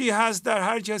زندگی هست در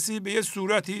هر کسی به یه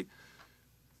صورتی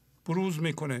بروز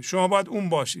میکنه، شما باید اون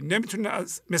باشین. نمیتونید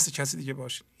مثل کسی دیگه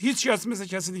باشین. هیچ کس مثل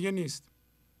کسی دیگه نیست.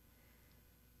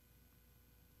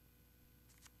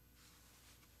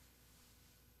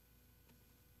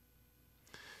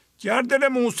 گر دل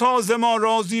موسی ز ما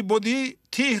راضی بودی،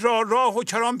 تیه را راه و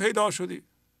کران پیدا شدی.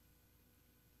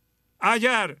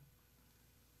 اگر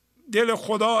دل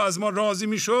خدا از ما راضی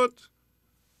میشد،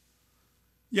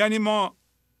 یعنی ما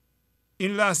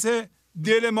این لحظه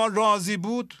دل ما راضی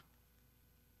بود،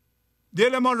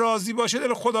 دل ما راضی باشه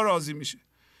دل خدا راضی میشه.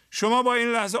 شما با این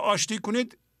لحظه آشتی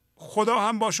کنید، خدا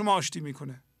هم با شما آشتی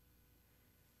میکنه.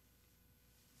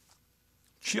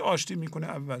 کی آشتی میکنه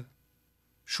اول؟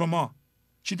 شما.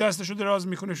 کی دستشو دراز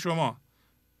میکنه؟ شما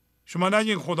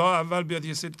نگین خدا اول بیاد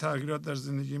یه سری تغییرات در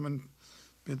زندگی من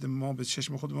بده، ما به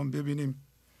چشم خودمون ببینیم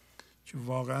که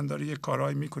واقعا داره یه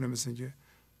کارایی میکنه، مثل اینکه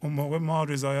اون موقع ما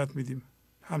رضایت میدیم.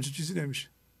 همچین چیزی نمیشه.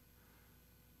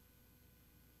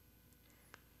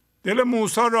 دل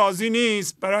موسی راضی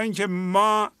نیست، برای اینکه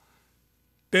ما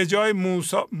به جای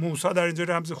موسی در اینجا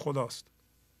رمز خداست،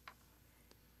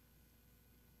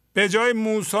 به جای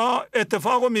موسی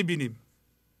اتفاق رو میبینیم،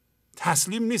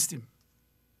 تسلیم نیستیم.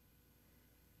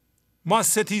 ما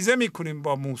ستیزه میکنیم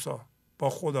با موسی، با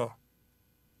خدا.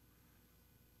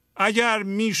 اگر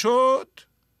میشد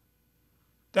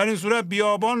در این صورت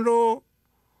بیابان رو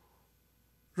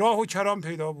راه و کران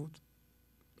پیدا بود،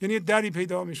 یعنی دری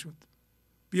پیدا میشد،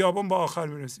 بیابان با آخر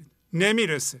میرسید.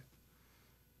 نمیرسه.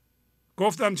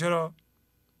 گفتم چرا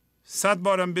 100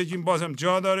 بارم بگیم بازم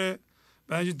جا داره،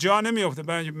 برای اینکه جا نمیفته،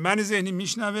 برای اینکه من ذهنی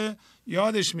میشنوه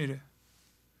یادش میره.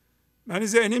 من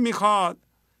ذهنی میخواد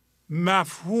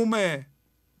مفهوم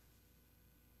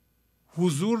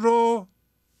حضور رو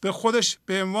به خودش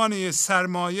به عنوان یه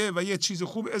سرمایه و یه چیز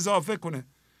خوب اضافه کنه.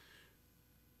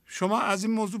 شما از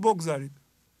این موضوع بگذارید،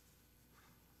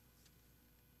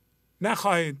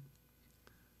 نخواهید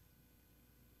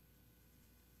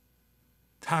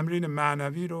تمرین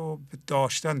معنوی رو به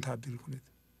داشتن تبدیل کنید.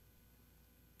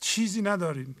 چیزی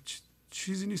نداریم،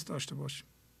 چیزی نیست داشته باشیم.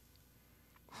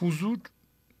 حضور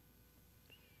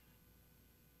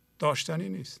داشتنی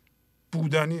نیست،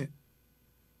 بودنیه.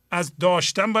 از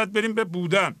داشتن باید بریم به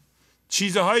بودن.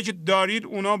 چیزهایی که دارید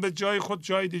اونا به جای خود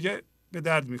جای دیگه به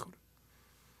درد میخوره،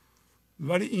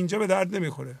 ولی اینجا به درد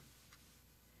نمیخوره.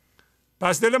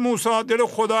 پس دل موسی، دل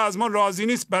خدا از ما راضی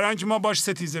نیست، برای اینکه ما باش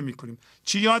ستیزه میکنیم.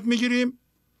 چی یاد میگیریم؟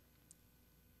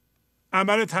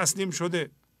 عمل تسلیم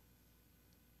شده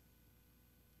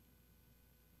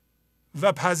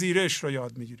و پذیرش رو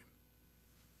یاد میگیریم.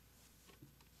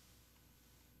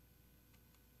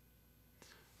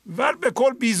 ور به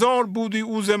کل بیزار بودی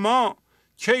اوز ما،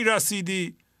 کی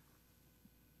رسیدی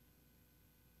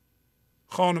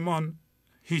خانمان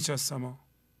هیچ از سما.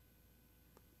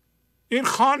 این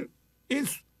این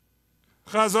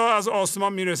غذا از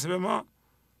آسمان میرسه به ما،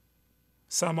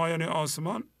 سما یعنی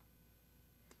آسمان.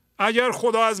 اگر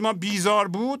خدا از ما بیزار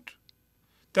بود،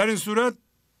 در این صورت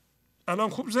الان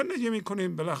خوب زندگی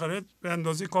میکنیم، بالاخره به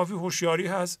اندازه کافی هوشیاری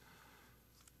هست،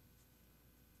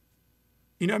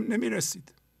 اینم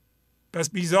نمیرسید. پس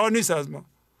بیزار نیست از ما،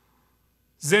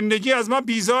 زندگی از ما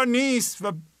بیزار نیست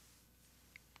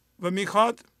و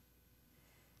میخواد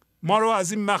ما رو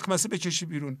از این مخمسه بکشی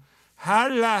بیرون. هر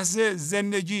لحظه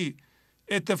زندگی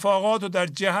اتفاقات رو در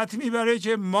جهت میبره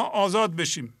که ما آزاد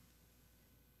بشیم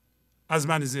از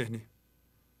من ذهنی.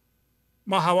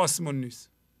 ما حواسمون نیست.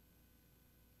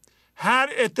 هر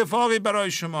اتفاقی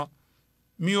برای شما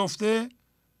میفته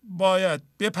باید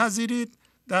بپذیرید،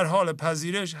 در حال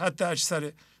پذیرش حتی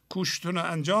اکثر کوشتون رو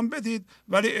انجام بدید،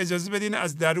 ولی اجازه بدین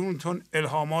از درونتون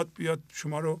الهامات بیاد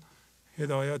شما رو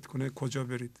هدایت کنه کجا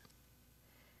برید.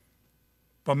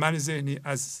 با من ذهنی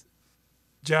از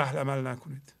جهل عمل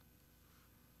نکنید.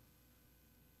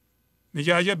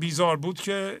 میگه اگه بیزار بود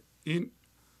که این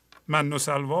من و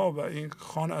سلوا و این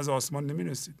خوان از آسمان نمی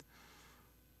رسید.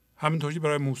 همینطوری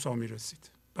برای موسی می رسید،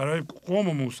 برای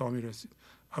قوم موسی می رسید.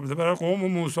 البته برای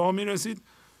قوم موسی می رسید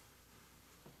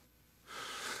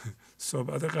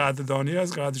صحبت قدردانی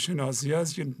از قدرشناسی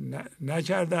است که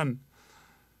نکردن.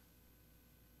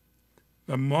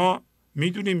 و ما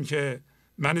میدونیم که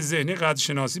من ذهنی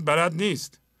قدرشناسی بلد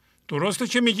نیست. درسته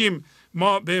که میگیم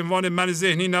ما به عنوان من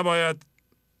ذهنی نباید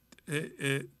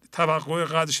توقع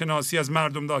قدرشناسی از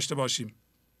مردم داشته باشیم،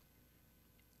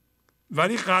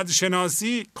 ولی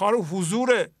قدرشناسی کار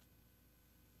حضوره.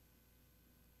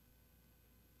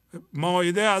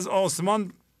 مائده از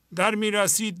آسمان در می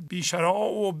رسید، بی شراع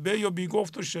و بی و بی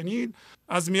گفت و شنید.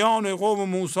 از میان قوم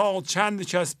موسی چند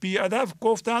کس بی ادب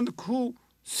گفتند کو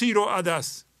سیر و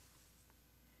عدس.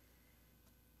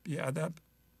 بی ادب.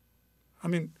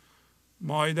 همین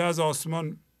مائده از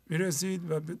آسمان می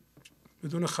رسید و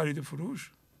بدون خرید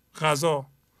فروش. غذا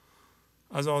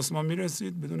از آسمان می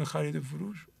رسید بدون خرید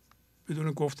فروش،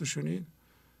 بدون گفت و شنید.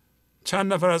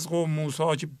 چند نفر از قوم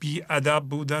موسی که بی ادب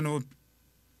بودن و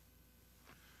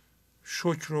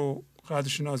شکر و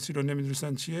قدرشناسی رو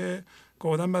نمیدونستن چیه،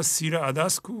 گفتن بس سیر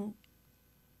عدس کو.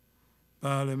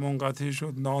 بله، منقطع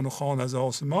شد نان و خوان از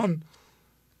آسمان،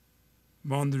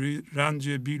 ماند رنج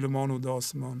بیلمان و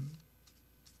داسمان.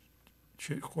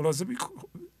 خلاصه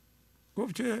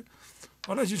گفت که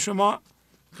حالا که شما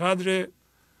قدر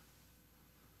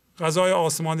غذای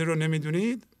آسمانی رو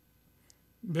نمیدونید،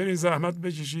 برید زحمت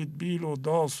بکشید بیل و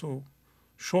داس و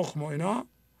شخم و اینا،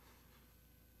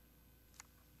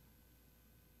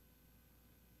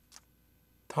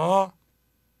 تا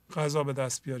غذا به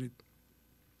دست بیارید.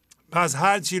 پس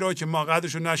هر چی رو که ما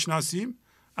قدرشو نشناسیم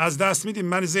از دست میدیم.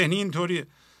 من ذهنی اینطوریه.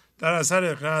 در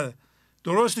اثر قدر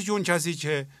درسته که اون کسی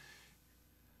که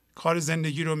کار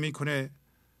زندگی رو میکنه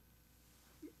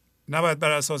نباید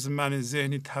بر اساس من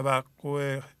ذهنی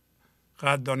توقع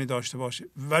قدردانی داشته باشه،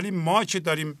 ولی ما که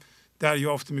داریم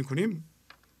دریافت میکنیم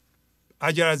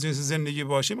اگر از جنس زندگی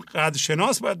باشیم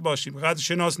قدرشناس باید باشیم.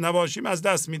 قدرشناس نباشیم از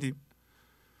دست میدیم.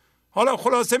 حالا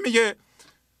خلاصه میگه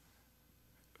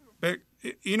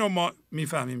اینو ما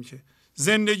میفهمیم که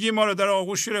زندگی ما رو در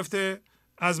آغوش گرفته،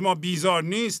 از ما بیزار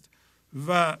نیست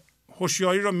و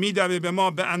هوشیاری رو میدوه به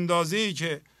ما به اندازه‌ای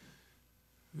که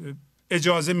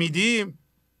اجازه میدیم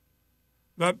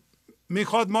و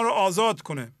میخواد ما رو آزاد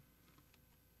کنه.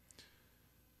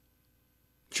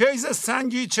 کیز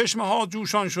سنگی چشمه ها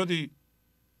جوشان شدی،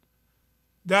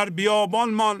 در بیابان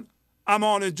من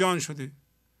امان جان شدی.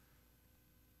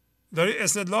 داری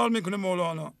استدلال میکنه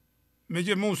مولانا،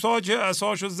 میگه موسی که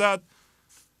عصاشو زد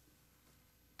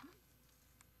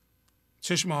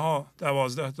چشمه ها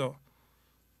 12 تا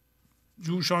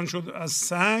جوشان شد از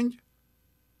سنگ.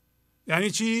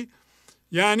 یعنی چی؟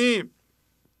 یعنی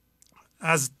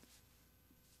از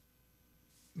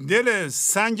دل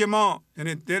سنگ ما،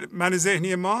 یعنی دل من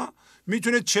ذهنی ما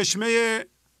میتونه چشمه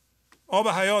آب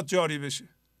حیات جاری بشه.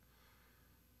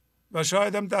 و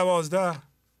شاید هم 12،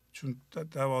 چون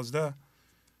 12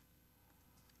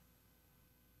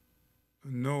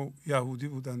 نو یهودی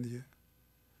بودن دیگه.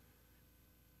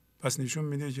 پس نشون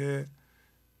میده که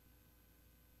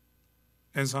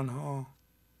انسان ها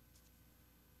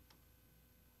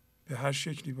به هر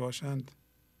شکلی باشند،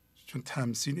 چون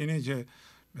تمثیل اینه که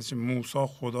مثل موسی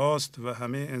خداست و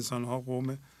همه انسان ها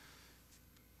قوم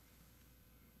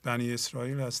بنی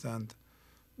اسرائیل هستند،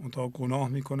 اونتا گناه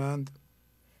میکنند،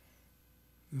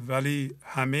 ولی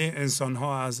همه انسان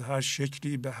ها از هر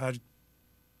شکلی به هر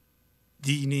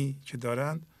دینی که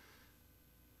دارند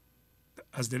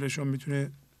از دلشون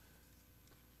میتونه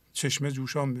چشمه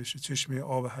جوشان بشه، چشمه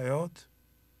آب حیات.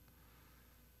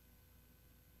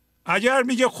 اگر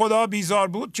میگه خدا بیزار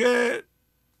بود که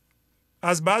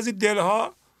از بعضی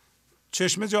دلها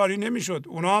چشمه جاری نمیشد،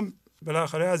 اونا هم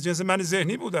بالاخره از جنس من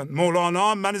ذهنی بودن.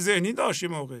 مولانا هم من ذهنی داشت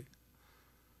موقعی.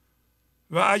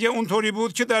 و اگه اونطوری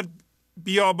بود که در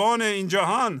بیابان این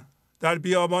جهان، در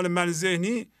بیابان من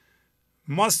ذهنی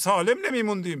ما سالم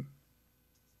نمیموندیم،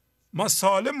 ما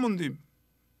سالم موندیم.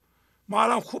 ما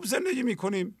الان خوب زندگی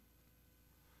میکنیم،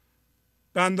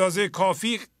 به اندازه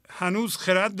کافی هنوز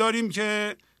خرد داریم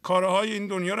که کارهای این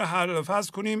دنیا رو حل و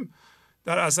فصل کنیم،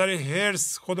 در اثر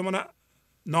حرص خودمون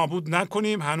نابود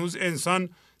نکنیم. هنوز انسان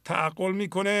تعقل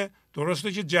میکنه.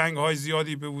 درسته که جنگ های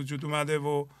زیادی به وجود اومده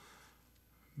و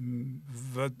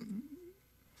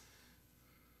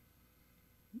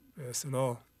به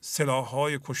اصطلاح سلاح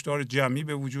های کشتار جمعی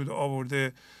به وجود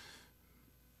آورده.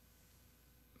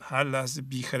 هر لحظه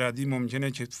بیخردی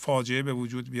ممکنه که فاجعه به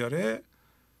وجود بیاره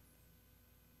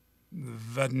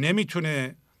و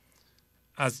نمیتونه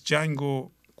از جنگ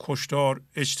و کشتار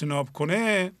اجتناب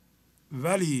کنه،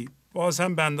 ولی باز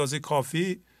هم به اندازه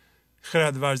کافی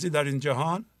خردورزی در این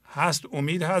جهان هست.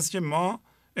 امید هست که ما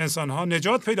انسان ها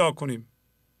نجات پیدا کنیم،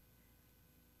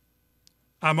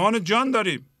 امان جان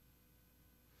داریم.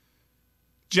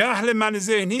 جهل من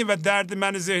ذهنی و درد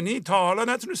من ذهنی تا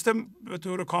حالا نتونسته به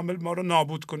طور کامل ما رو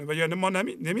نابود کنه و یعنی ما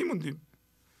نمیموندیم.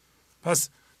 پس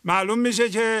معلوم میشه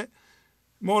که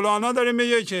مولانا داره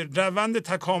میگه که روند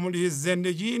تکاملی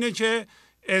زندگی اینه که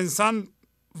انسان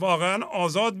واقعا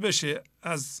آزاد بشه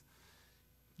از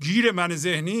گیر من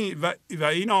ذهنی و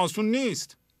این آسون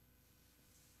نیست.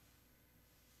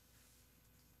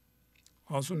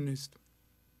 آسون نیست.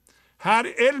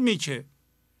 هر علمی که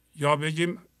یا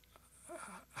بگیم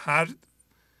هر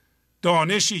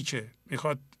دانشی که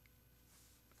میخواد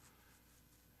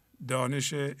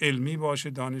دانش علمی باشه،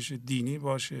 دانش دینی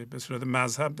باشه، به صورت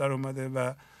مذهب در اومده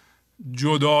و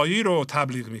جدایی رو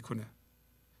تبلیغ میکنه.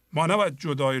 ما نباید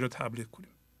جدایی رو تبلیغ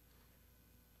کنیم.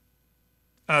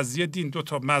 از یه دین دو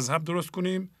تا مذهب درست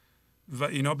کنیم و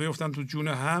اینا بیفتن تو جون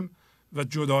هم و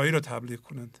جدایی رو تبلیغ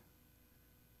کنند.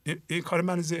 این کار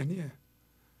من ذهنیه.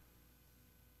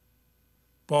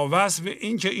 با وصف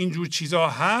این که اینجور چیزا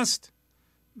هست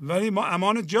ولی ما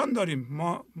امان جان داریم،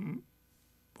 ما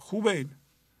خوبه این.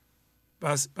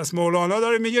 پس مولانا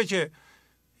داره میگه که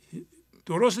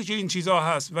درسته که این چیزا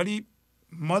هست ولی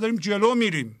ما داریم جلو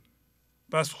میریم.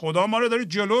 بس خدا ما رو داره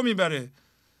جلو میبره.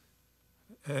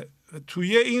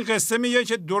 توی این قصه میگه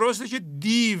که درسته که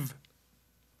دیو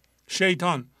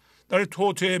شیطان داره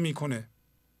توطئه میکنه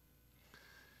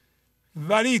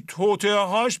ولی توطئه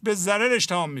هاش به ضررش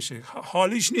تمام میشه.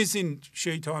 حالیش نیست این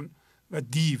شیطان و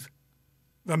دیو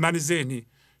و من ذهنی.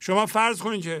 شما فرض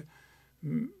کنید که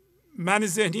من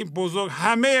ذهنی بزرگ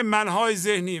همه منهای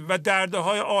ذهنی و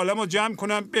دردهای عالم رو جمع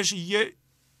کنم بشه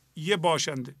یه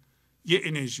باشنده، یه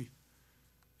انرژی.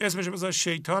 اسمش بذار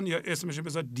شیطان یا اسمش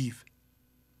بذار دیو.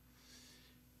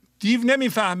 دیو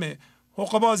نمیفهمه،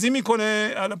 حقه بازی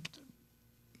میکنه.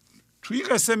 توی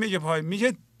قصه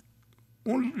میگه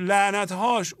اون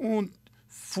لعنتهاش، اون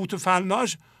فوت و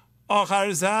فناش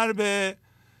آخر سر به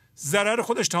ضرر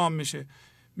خودش تمام میشه.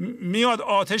 میاد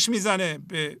آتش میزنه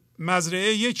به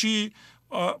مزرعه یکی،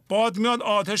 باد میاد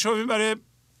آتش رو میبره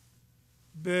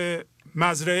به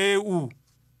مزرعه او.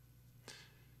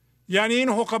 یعنی این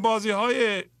حقه بازی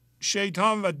های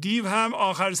شیطان و دیو هم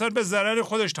آخر سر به ضرر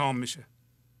خودش تمام میشه.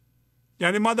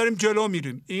 یعنی ما داریم جلو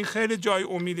میریم. این خیلی جای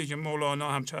امیده که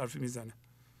مولانا هم حرفی میزنه.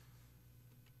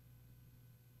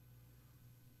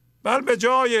 بل به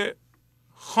جای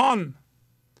خان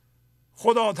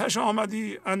خود آتش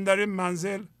آمدی، اندر این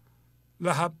منزل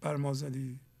لهب بر ما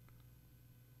زدی.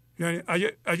 یعنی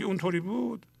اگه اونطوری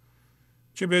بود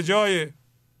که به جای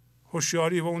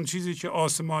هوشیاری و اون چیزی که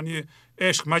آسمانی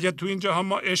عشق، مگه تو این جهان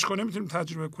ما عشق رو نمیتونیم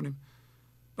تجربه کنیم؟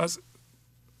 بس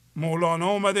مولانا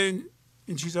اومده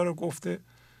این چیزها رو گفته،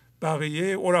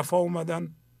 بقیه عرفا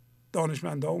اومدن،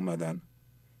 دانشمندا اومدن،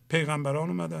 پیغمبران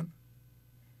اومدن.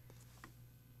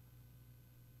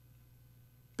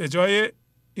 به جای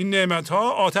این نعمت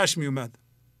ها آتش می اومد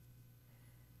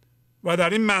و در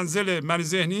این منزل من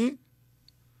ذهنی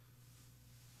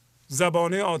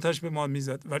زبانه آتش به ما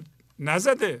میزد و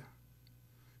نزده.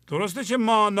 درسته که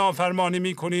ما نافرمانی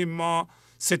میکنیم، ما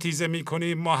ستیزه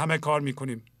میکنیم، ما همه کار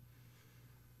میکنیم،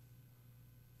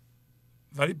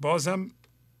 ولی بازم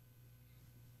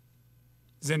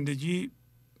زندگی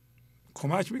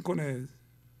کمک میکنه،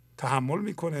 تحمل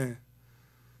میکنه.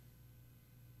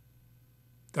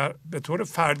 به طور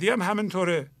فردی هم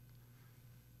همینطوره.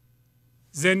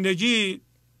 زندگی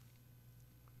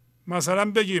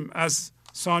مثلا بگیم از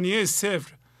ثانیه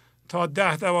 0 تا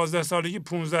 10-12 سالگی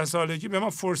 15 سالگی به ما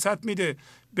فرصت میده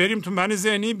بریم تو من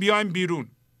ذهنی بیایم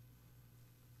بیرون.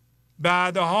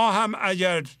 بعدها هم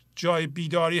اگر جای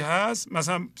بیداری هست،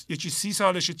 مثلا یکی 30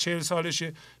 سالشه 40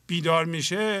 سالشه بیدار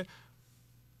میشه،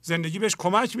 زندگی بهش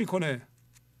کمک میکنه،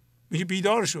 میگه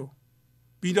بیدار شو،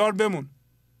 بیدار بمون،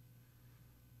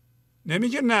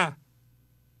 نمیگه نه.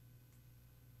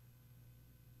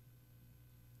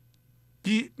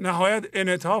 بی نهایت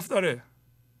انعطاف داره.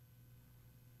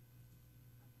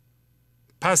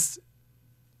 پس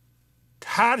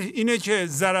طرح اینه که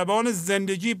ضربان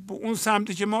زندگی به اون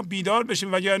سمتی که ما بیدار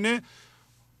بشیم، وگرنه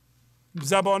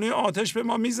زبانه آتش به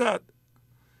ما میزد.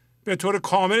 به طور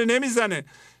کامل نمیزنه،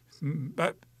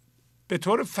 به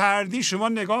طور فردی شما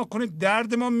نگاه کنید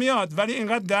درد ما میاد، ولی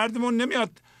اینقدر دردمون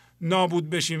نمیاد نابود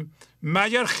بشیم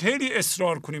مگر خیلی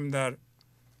اصرار کنیم در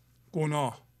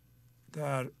گناه،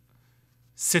 در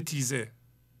ستیزه.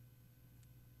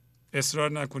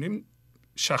 اصرار نکنیم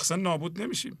شخصا نابود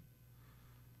نمیشیم.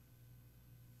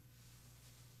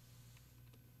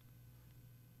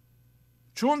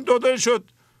 چون دو دل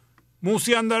شد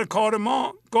موسی اندر کار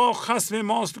ما، گاه خصم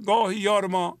ماست گاه یار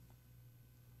ما.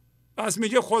 پس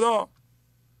میگه خدا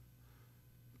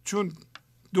چون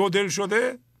دو دل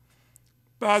شده،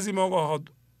 بعضی موقع ها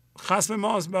خصم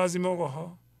ماست، بعضی موقع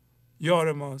ها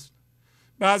یار ماست.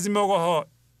 بعضی موقع ها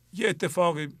یه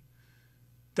اتفاقی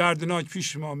دردناک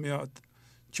پیش ما میاد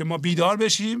که ما بیدار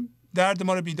بشیم، درد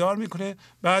ما رو بیدار میکنه.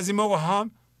 بعضی موقع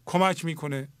هم کمک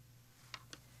میکنه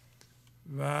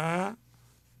و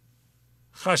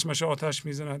خشمش آتش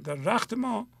میزند در رخت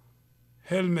ما،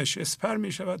 حلمش اسپر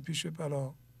میشود پیش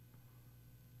بلا.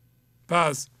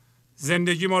 پس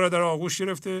زندگی ما رو در آغوش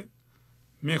گرفته،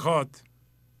 میخواد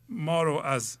ما رو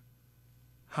از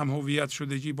هم هویت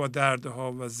شدگی با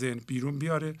دردها و ذهن بیرون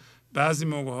بیاره. بعضی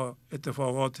موقع ها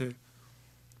اتفاقات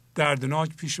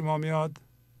دردناک پیش ما میاد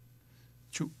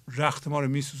که رخت ما رو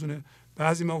میسوزونه.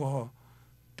 بعضی موقع ها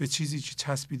به چیزی که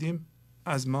چسبیدیم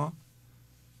از ما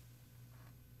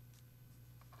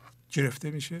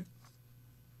گرفته میشه،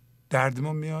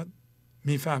 دردمون میاد،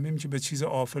 میفهمیم که به چیز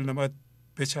آفل نباید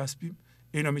بچسبیم،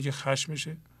 اینا میگه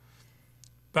خشمشه.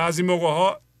 بعضی موقع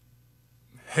ها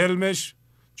حلمش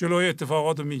جلوی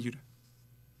اتفاقات رو میگیره.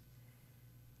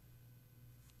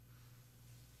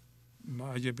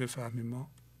 ما اگه بفهمیم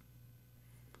ما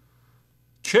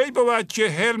کی بود که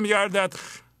حلم گردد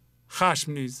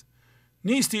خشم نیز،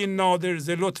 نیستی این نادر ز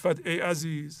لطفت ای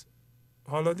عزیز.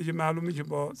 حالا دیگه معلومه که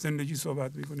با زندگی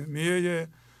صحبت میکنه. میگه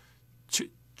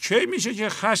کی میشه که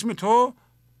خشم تو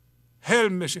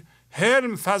حلم بشه؟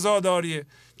 حلم فضاداریه.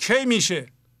 کی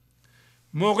میشه؟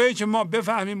 موقعی که ما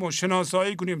بفهمیم و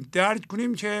شناسایی کنیم، درک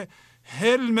کنیم که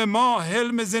حلم ما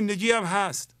حلم زندگی هم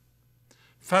هست.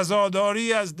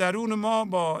 فضاداری از درون ما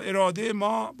با اراده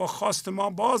ما، با خواست ما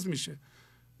باز میشه،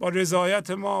 با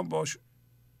رضایت ما، با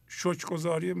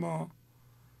شکرگزاری ما،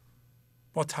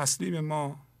 با تسلیم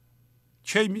ما.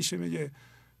 کی میشه میگه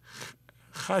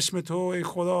خشم تو ای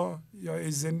خدا یا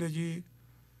ای زندگی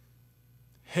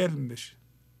حلم بشه؟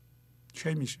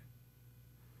 کی میشه؟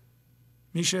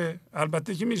 میشه،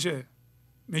 البته که میشه.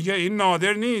 میگه این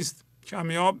نادر نیست،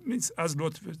 کمیاب نیست از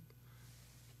لطفت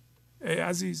ای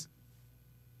عزیز.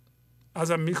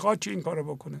 ازم میخواد که این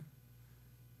کارو بکنه،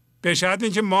 به شرط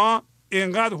اینکه ما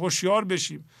اینقدر هوشیار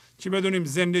بشیم که بدونیم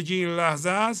زندگی این لحظه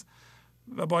است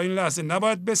و با این لحظه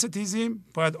نباید بستیزیم،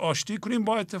 باید آشتی کنیم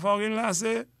با اتفاق این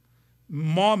لحظه.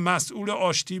 ما مسئول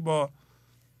آشتی با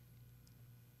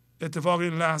اتفاق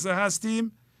این لحظه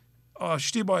هستیم.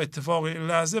 آشتی با اتفاق این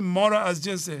لحظه ما را از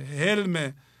جنس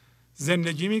حلم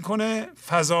زندگی میکنه.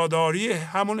 فضاداری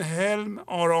همون حلم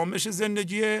آرامش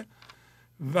زندگیه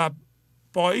و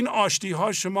با این آشتی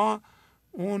ها شما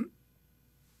اون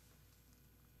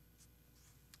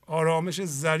آرامش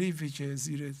ظریفی که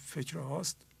زیر فکر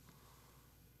هاست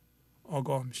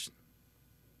آگاه میشین.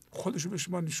 خودشو به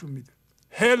شما نشون میده.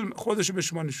 حلم خودشو به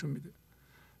شما نشون میده.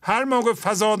 هر موقع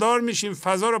فضادار میشین،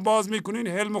 فضا رو باز میکنین،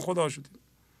 حلم خدا شدین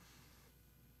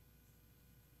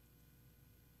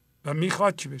و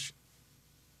میخواد چی بشین؟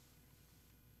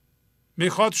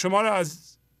 میخواد شما رو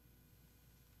از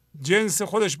جنس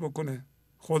خودش بکنه.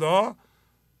 خدا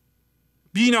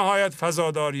بی نهایت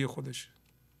فضاداری خودش.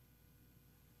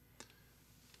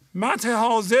 مدح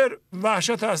حاضر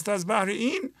وحشت است از بحر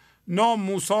این، نام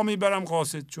موسی میبرم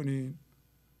قاصد چنین.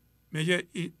 میگه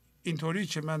اینطوری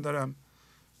که من دارم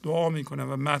دعا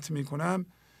میکنم و مدح میکنم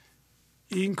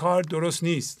این کار درست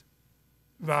نیست.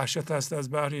 وحشت است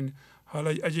از بحر این. حالا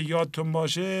اگه یادتون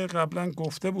باشه قبلا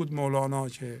گفته بود مولانا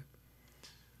که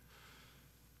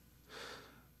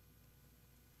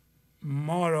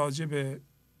ما راجع به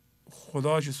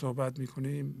خدا که صحبت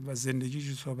میکنیم و زندگی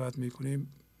که صحبت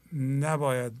میکنیم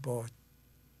نباید با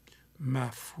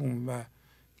مفهوم و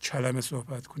کلمه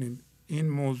صحبت کنیم. این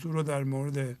موضوع رو در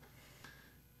مورد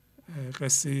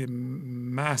قصه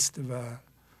مست و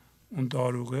اون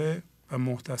داروغه و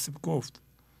محتسب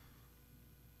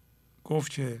گفت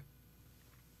که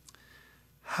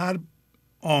هر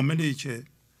عاملی که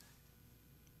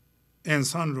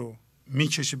انسان رو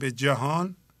میکشه به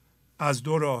جهان از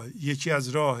دو راه، یکی از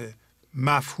راه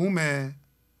مفهومه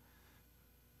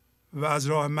و از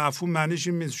راه مفهوم معنیش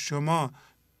این نیست شما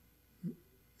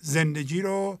زندگی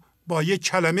رو با یک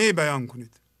کلمه بیان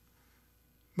کنید.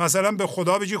 مثلا به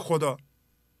خدا بگی خدا.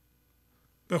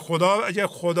 به خدا اگه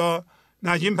خدا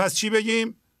نگیم پس چی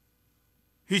بگیم؟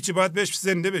 هیچی، باید بهش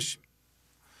زنده بشیم.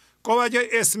 گفت اگه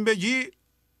اسم بگی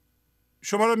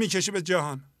شما رو میکشه به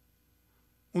جهان.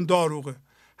 اون داروغه.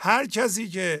 هر کسی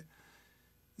که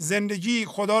زندگی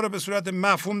خدا رو به صورت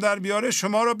مفهوم در بیاره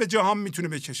شما رو به جهان میتونه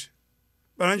بکشه.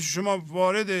 برای اینکه شما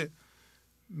وارد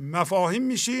مفاهیم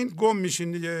میشین، گم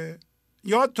میشین دیگه.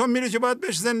 یادتون میره که باید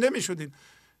بهش زنده میشدین.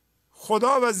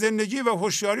 خدا و زندگی و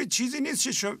هوشیاری چیزی نیست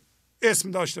که شما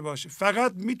اسم داشته باشه،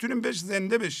 فقط میتونیم بهش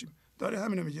زنده بشیم. داره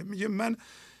همینو میگه من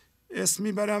اسم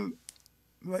میبرم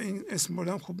و این اسم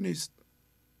بردم خوب نیست.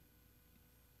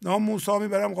 نام موسی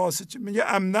میبرم قاصد، میگه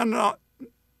عمدن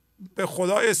به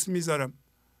خدا اسم میذارم.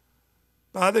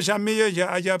 بعدش هم میگه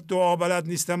که اگر دعا بلد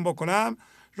نیستم بکنم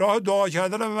راه دعا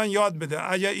کردن به من یاد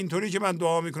بده. اگر اینطوری که من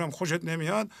دعا میکنم خوشت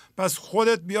نمیاد پس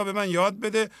خودت بیا به من یاد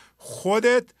بده.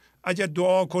 خودت اگر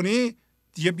دعا کنی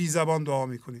دیگه بی زبان دعا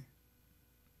میکنی.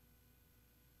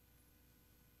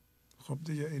 خب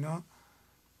دیگه اینا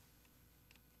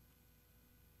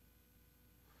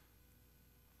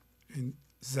این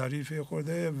ظریف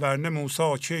خورده. ورنه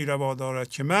موسی کی روا دارد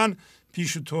که من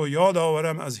پیش تو یاد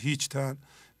آورم از هیچ تن.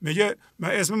 میگه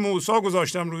من اسم موسی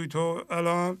گذاشتم روی تو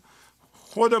الان،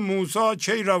 خود موسی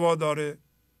کی روا داره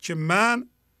که من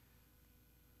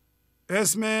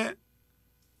اسم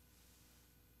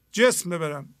جسم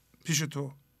ببرم پیش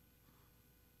تو.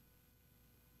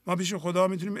 ما پیش خدا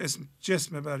میتونیم اسم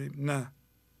جسم ببریم؟ نه.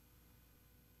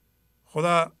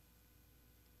 خدا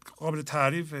قابل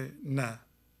تعریفه؟ نه.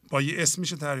 با یه اسم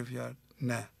میشه تعریف کرد؟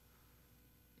 نه.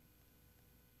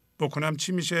 بکنم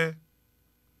چی میشه؟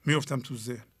 میفتم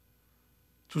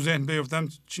تو ذهن بیفتم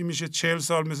چی میشه؟ 40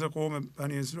 سال مثل قوم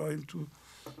بنی اسرائیل تو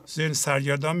ذهن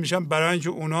سرگردان میشم، برای اینکه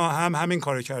اونا هم همین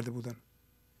کار کرده بودن.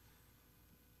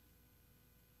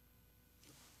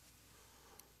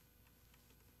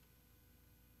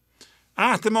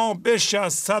 عهد ما بشه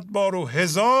از 100 بار و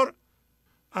 1000،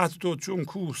 عهد تو چون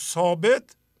کوه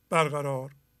ثابت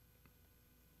برقرار.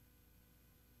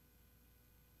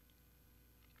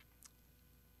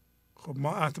 خب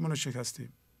ما عهدمون رو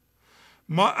شکستیم.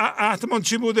 ما عهدمون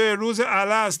چی بوده؟ روز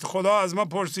الست خدا از ما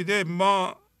پرسیده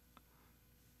ما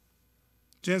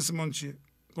جنسمون چیه؟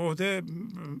 گفته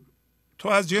تو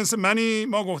از جنس منی؟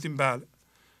 ما گفتیم بله.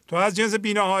 تو از جنس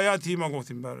بی‌نهایتی؟ ما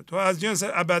گفتیم بله. تو از جنس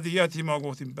ابدیتی؟ ما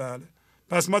گفتیم بله.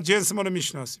 پس ما جنسمون رو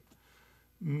میشناسیم.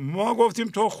 ما گفتیم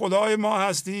تو خدای ما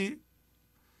هستی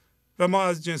و ما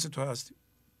از جنس تو هستیم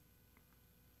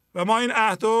و ما این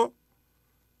عهد رو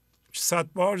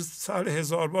 100 بار،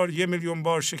 1000 بار، 1,000,000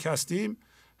 بار شکستیم.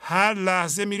 هر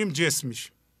لحظه میریم جسم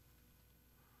میشیم.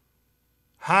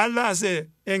 هر لحظه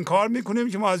انکار میکنیم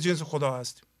که ما از جنس خدا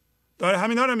هستیم. داره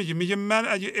همینا رو میگه من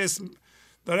اگه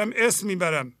اسم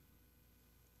میبرم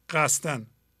قصدن.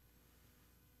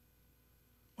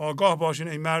 آگاه باشین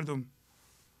ای مردم،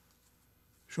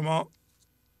 شما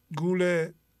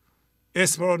گول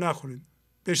اسم رو نخورین،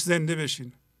 بهش زنده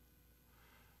بشین.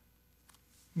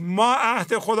 ما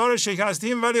عهد خدا رو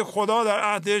شکستیم ولی خدا در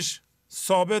عهدش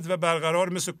ثابت و برقرار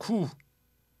مثل کوه.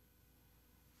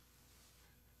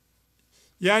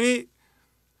 یعنی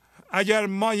اگر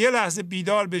ما یه لحظه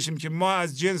بیدار بشیم که ما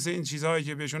از جنس این چیزهایی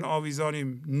که بهشون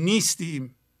آویزانیم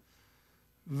نیستیم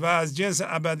و از جنس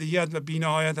ابدیت و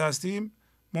بی‌نهایت هستیم،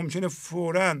 ممکنه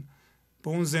فوراً به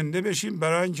اون زنده بشیم،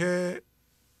 برای اینکه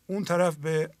اون طرف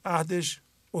به عهدش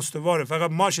استواره.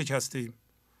 فقط ما شکستیم.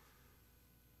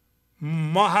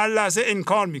 ما هر لحظه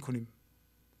انکار میکنیم.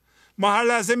 ما هر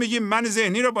لحظه میگیم من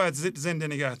ذهنی رو باید زنده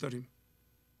نگه داریم.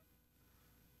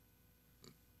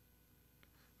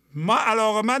 ما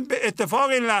علاقمند به اتفاق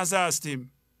این لحظه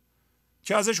هستیم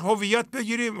که ازش هویت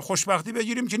بگیریم، خوشبختی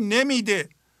بگیریم که نمیده،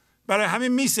 برای همین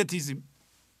میستیزیم.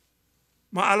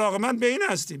 ما علاقمند به این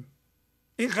هستیم.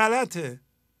 این غلطه.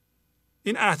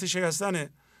 این عهد شکستنه.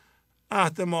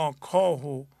 عهد ما کاه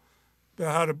و به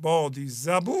هر بادی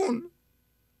زبون،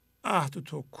 عهد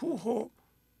تو کوه و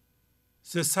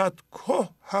ز 100 که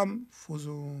هم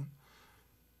فزون.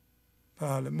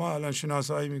 بله، ما الان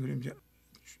شناسایی میکنیم که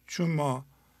چون ما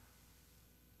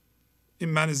این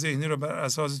من ذهنی رو بر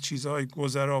اساس چیزهای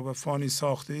گذرا و فانی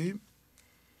ساخته ایم،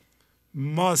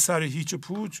 ما سر هیچ و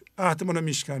پوچ عهدمون رو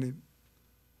میشکنیم.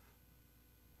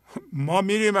 ما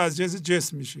میریم از جنس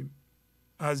جسم میشیم،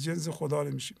 از جنس خدا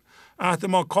نمیشیم. عهد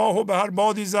ما کاه و به هر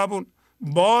بادی زبون.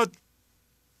 باد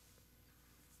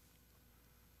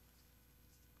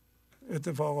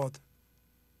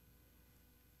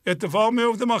اتفاق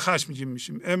میفته، ما خشمگین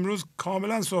میشیم. امروز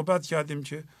کاملا صحبت کردیم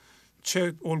که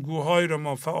چه الگوهایی رو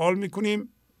ما فعال میکنیم.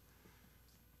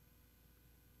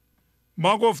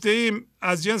 ما گفته ایم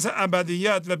از جنس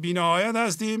ابدیت و بی‌نهایت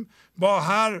هستیم. با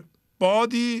هر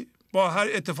بادی، با هر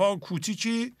اتفاق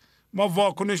کوچیکی ما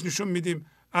واکنش نشون میدیم.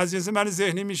 از جنس من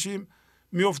ذهنی میشیم،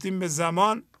 میفتیم به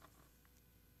زمان،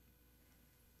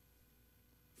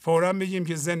 فوراً میگیم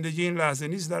که زندگی این لحظه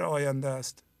نیست، در آینده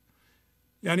است.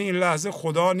 یعنی این لحظه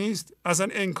خدا نیست، اصلا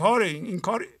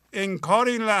انکار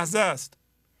این لحظه است.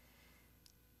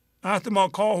 عهد ما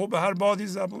کاه و به هر بادی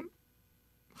زبون.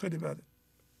 خیلی بده.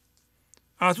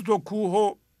 عهد تو کوه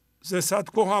و ز صد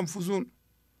کوه هم فزون.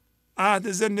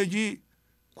 عهد زندگی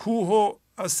کوه و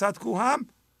از صد کوه هم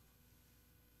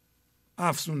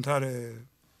افزون تره.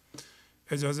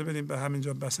 اجازه بدیم به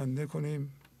همینجا بسنده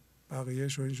کنیم،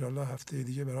 بقیهش رو انشاءالله هفته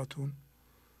دیگه براتون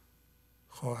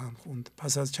خواهم خوند.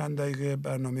 پس از چند دقیقه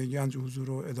برنامه گنج حضور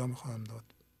رو ادامه خواهم داد.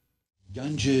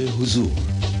 گنج حضور،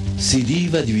 سی دی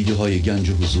و دیویدیوهای گنج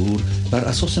حضور بر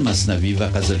اساس مثنوی و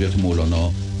غزلیات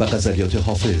مولانا و غزلیات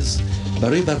حافظ،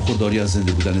 برای برخورداری از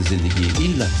زنده بودن زندگی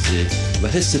این لحظه و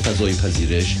حس فضای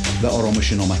پذیرش و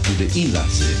آرامش نامحدود این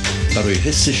لحظه، برای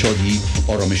حس شادی،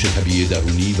 آرامش طبیعی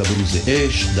درونی و بروز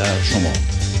عشق در شما،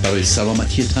 برای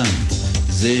سلامتی تن،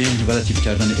 ذهن و لطیف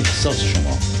کردن احساس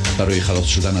شما، برای خلاص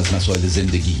شدن از مسائل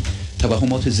زندگی،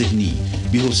 توهمات ذهنی،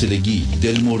 بی‌حوصلگی،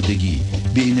 دلمردگی،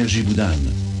 بی انرژی بودن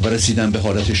و رسیدن به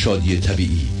حالت شادی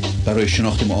طبیعی، برای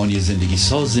شناخت معانی زندگی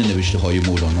ساز نوشته‌های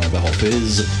مولانا و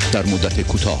حافظ در مدت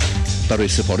کوتاه. برای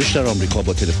سفارش در آمریکا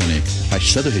با تلفن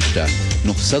 818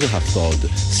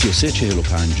 970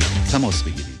 3345 تماس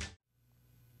بگیرید.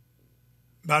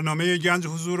 برنامه گنج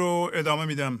حضور رو ادامه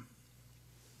میدم.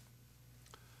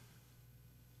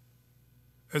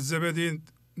 اجازه بدین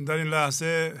در این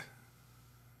لحظه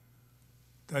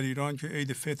در ایران که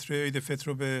عید فطر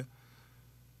رو به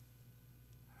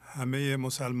همه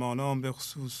مسلمانان، به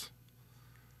خصوص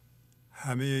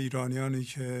همه ایرانیانی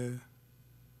که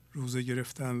روزه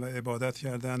گرفتن و عبادت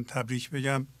کردن تبریک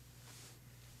بگم.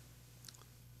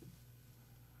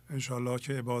 انشالله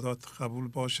که عبادات قبول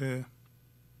باشه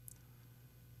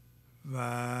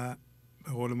و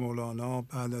به قول مولانا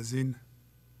بعد از این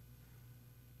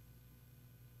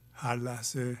هر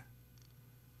لحظه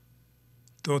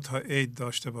 2 تا عید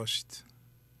داشته باشید.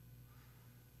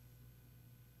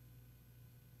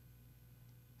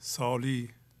 سالی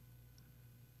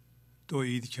 2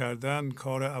 عید کردن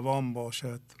کار عوام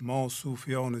باشد. ما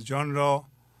صوفیان جان را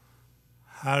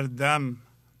هر دم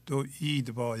 2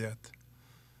 عید باید.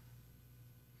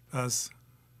 پس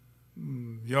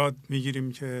یاد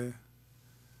میگیریم که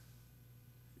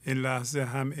این لحظه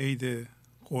هم عید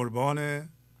قربانه،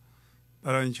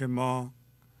 برای اینکه ما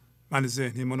من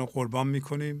ذهنیمون رو قربان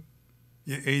میکنیم،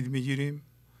 یه عید میگیریم.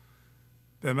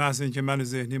 به محض اینکه من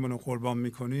ذهنیمون رو قربان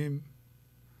میکنیم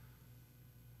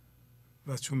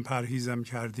و چون پرهیزم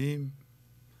کردیم،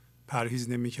 پرهیز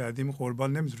نمی کردیم،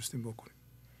 قربان نمیتونستیم بکنیم.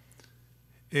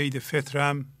 عید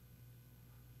فطرم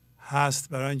هست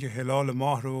برای اینکه هلال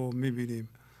ماه رو میبینیم.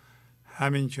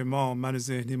 همین که ما من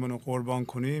ذهنیمون رو قربان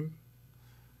کنیم،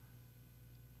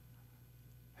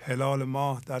 هلال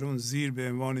ماه در اون زیر به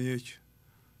عنوان یک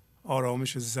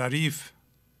آرامش ظریف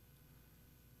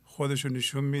خودشو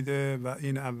نشون میده و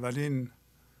این اولین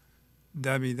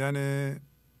دمیدن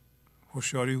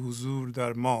هوشیاری حضور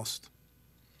در ماست.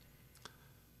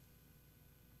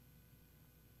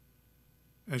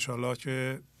 انشالله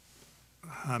که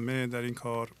همه در این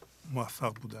کار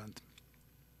موفق بودند.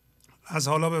 از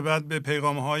حالا به بعد به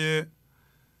پیغام‌های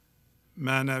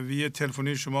معنوی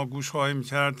تلفنی شما گوش خواهیم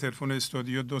کرد. تلفن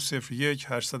استودیو 201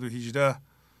 818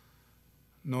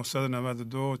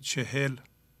 992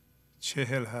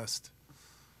 40 هست.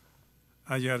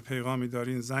 اگر پیغامی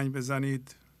دارین زنگ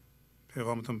بزنید،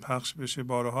 پیغامتون پخش بشه.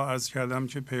 بارها عرض کردم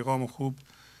که پیغام خوب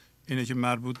اینه که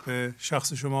مربوط به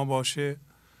شخص شما باشه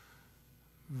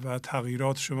و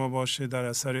تغییرات شما باشه در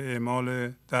اثر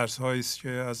اعمال درس هایی است که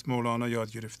از مولانا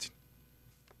یاد گرفتیم.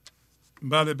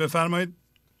 بله بفرمایید.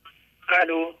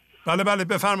 الو. بله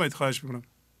بفرمایید، خواهش میکنم.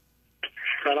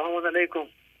 سلام علیکم.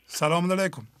 سلام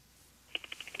علیکم.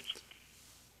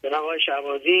 جناب آقای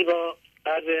شهبازی با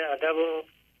عرض ادب و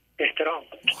احترام.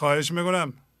 خواهش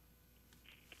میکنم.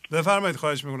 بفرمایید.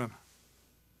 خواهش میکنم.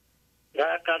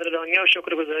 و قدردانی و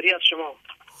شکرگزاری از شما.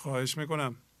 خواهش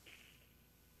میکنم.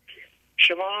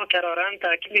 شما قرارن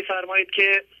تاکید می‌فرمایید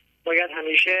که باید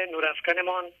همیشه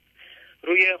نورافکنمان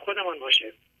روی خودمان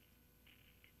باشه.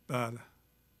 بله.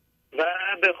 و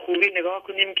به خوبی نگاه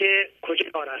کنیم که کجا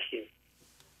کار هستیم،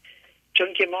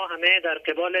 چون که ما همه در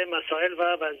قبال مسائل و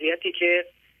وضعیتی که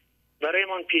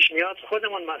برایمان پیش میاد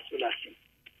خودمان مسئول هستیم.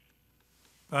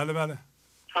 بله بله.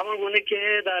 همون گونه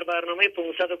که در برنامه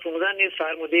 515 نیز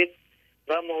فرمودید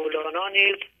و مولانا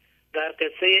نیز در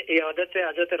قصه عیادت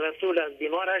حضرت رسول از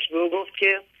بیمارش به او گفت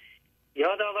که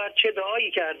یاد آور چه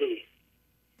دعایی کردی.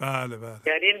 بله بله.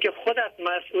 یعنی این که خودت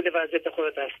مسئول وضعیت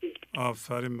خودت هستی.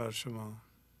 آفرین بر شما.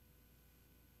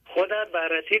 خودت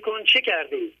بررسی کن چه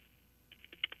کردی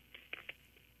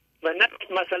و نه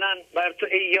مثلا بر تو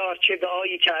ای یار چه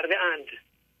دعایی کرده اند.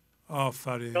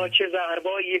 آفرین. یا چه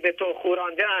زهربایی به تو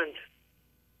خورانده اند.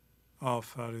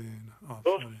 آفرین.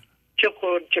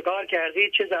 چه کار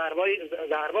کردی، چه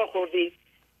زهربا خوردی.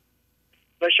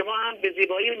 و شما هم به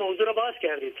زیبایی موضوع رو باز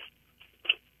کردید.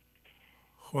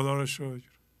 خدا رو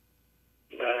شکر.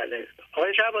 بله.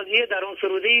 آقای شهبازی در اون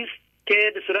سرودی است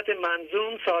که به صورت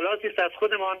منظوم سالاتی است از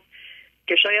خودمان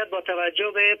که شاید با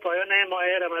توجه به پایان ماه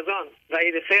رمضان و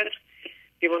عید فطر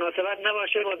بی مناسبت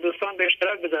نباشه با دوستان به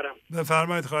اشتراک بذارم.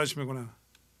 بفرمایید. خواهش میکنم.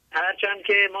 هرچند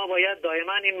که ما باید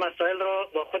دائما این مسائل را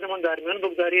با خودمان در میان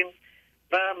بگذاریم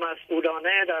و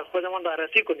مسئولانه در خودمان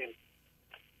بررسی کنیم.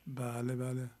 بله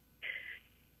بله.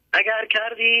 اگر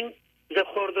کردیم ز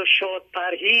خورد و شد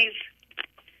پرهیز،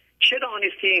 چه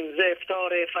دانستیم ز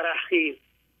افطار فرحخیز.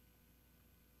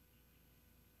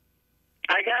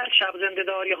 اگر شب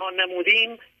زنده‌داری ها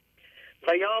نمودیم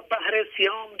و یا بهر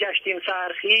صیام گشتیم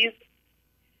سحرخیز،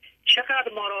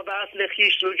 چقدر ما را به اصل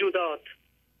خویش رجوع داد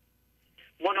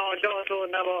مناجات و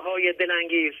نواهای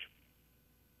دلانگیز.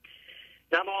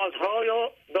 نمازهای و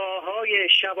دعاهای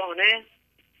شبانه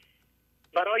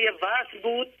برای وصل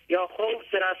بود یا خوف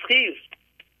ز رستخیز.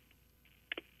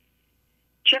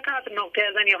 چقدر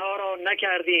ناکردنی ها را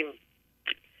نکردیم،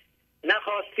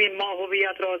 نخواستیم ما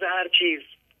هویت را ز هر چیز.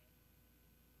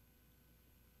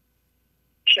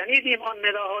 شنیدیم آن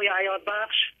نداهای حیات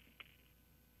بخش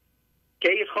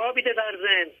که ای خوابیده در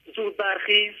ذهن زود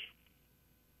برخیز.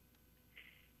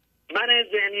 من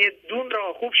ذهنی دون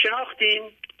را خوب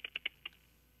شناختیم،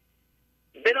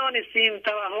 بدانستیم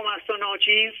توهم است و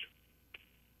ناچیز.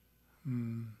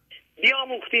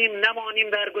 بیاموختیم نمانیم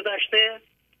در گذشته،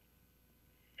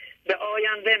 به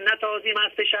آینده نتازیم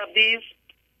است شبدیز.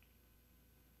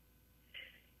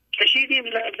 کشیدیم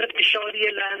لذت شادی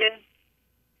لحظه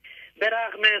به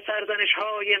رغم سرزنش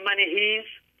های من هیز.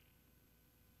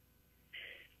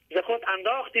 ز خود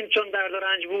انداختیم چون درد و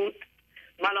رنج بود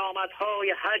ملامت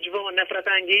های هجو و نفرت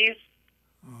انگیز.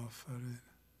 آفرین.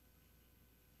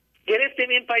 گرفتیم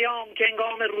این پیام که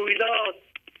انگام رویداد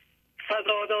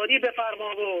فضادادی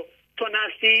بفرما و تو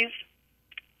نستیز.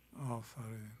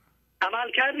 آفرین.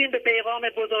 عمل کردیم به پیغام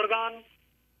بزرگان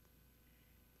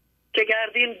که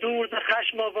گردیم دور ز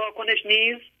خشم و واکنش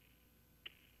نیز.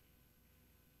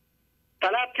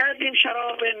 طلب کردیم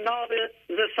شراب ناب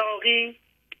ز ساقی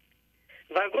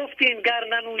و گفتیم گر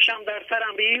ننوشم در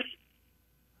سرم ریز.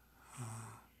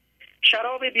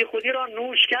 شراب بی خودی را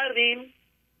نوش کردیم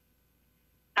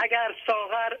اگر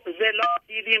ساغر ز لب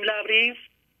دیدیم لبریز.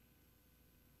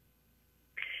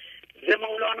 ز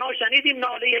مولانا شنیدیم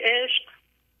ناله عشق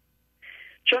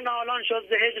چون نالان شد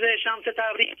ز هجر شمس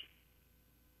تبریز.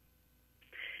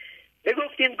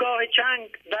 بگفتیم گاه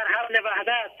چنگ در حبل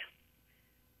وحدت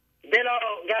دلا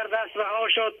گر دست رها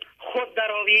شد خود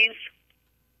در آویز.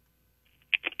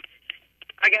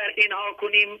 اگر اینها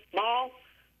کنیم ما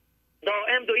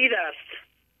دائم دو عید است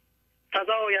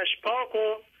فضایش پاک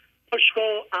و خشک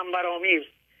و عنبرآمیز.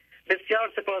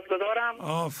 بسیار سپاسگزارم.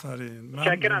 آفرین.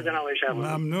 متشکرم جناب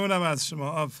شهبازی. ممنونم از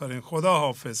شما. آفرین. خدا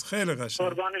حافظ. خیلی قشنگ.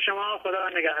 قربان شما. خدا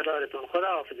نگهدارتون. خدا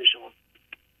حافظ شما.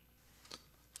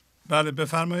 بله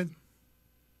بفرمایید.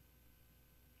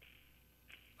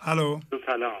 الو.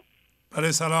 سلام.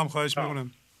 بله سلام. خواهش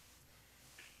میکنم.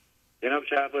 جناب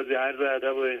شهبازی عرض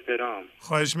ادب و احترام.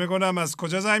 خواهش میکنم. از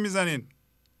کجا زنگ میزنین؟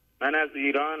 من از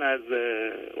ایران از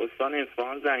استان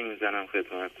اصفهان زنگ میزنم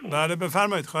خدمتتون. بله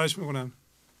بفرمایید. خواهش میکنم.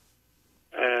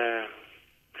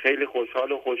 خیلی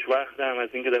خوشحال و خوشوقتم از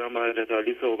اینکه دارم با حضرت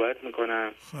عالی صحبت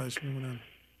میکنم. خواهش میکنم.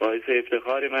 باعث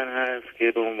افتخار من هست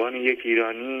که به عنوان یک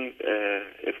ایرانی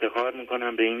افتخار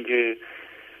میکنم به اینکه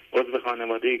عضو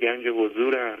خانواده گنج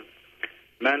حضورم.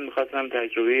 من میخواستم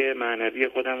تجربه معنوی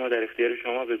خودم رو در اختیار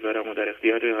شما بذارم و در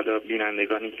اختیار حالا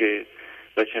بینندگانی که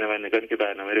و شنوندگانی که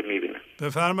برنامه رو میبینن.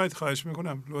 بفرمایید. خواهش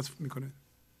میکنم. لطف میکنید.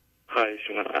 خواهش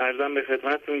می‌کنم. عرضم به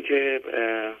خدمتتون که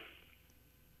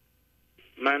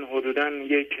من حدوداً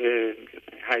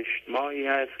 8 ماهی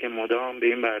هست که مدام به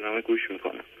این برنامه گوش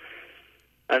میکنم.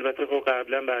 البته خب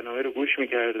قبلا برنامه رو گوش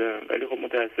میکردم، ولی خب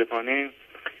متاسفانه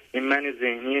این من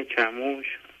ذهنی چموش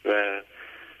و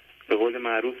به قول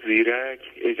معروف زیرک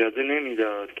اجازه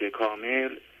نمیداد که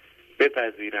کامل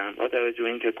بپذیرم، با توجه به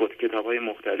اینکه کتاب‌های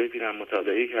مختلفی رو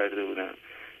مطالعه کرده بودم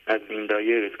از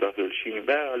لیندایر، اسکافلشین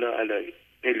و حالا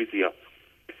خیلی زیاد.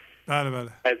 بله.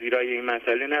 پذیرای این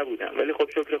مسئله نبودم، ولی خب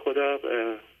شکر خدا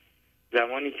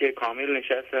زمانی که کامل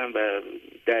نشستم و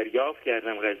دریافت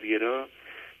کردم قضیه را،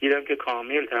 دیدم که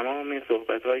کامل تمام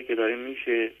صحبت‌هایی که داره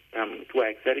میشه تو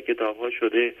اکثر کتاب‌ها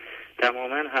شده،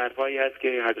 تماما حرفایی هست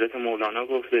که حضرت مولانا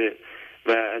گفته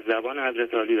و از زبان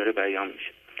حضرت عالی داره بیان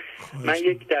میشه. من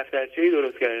یک دفترچه‌ای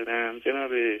درست کردم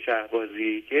جناب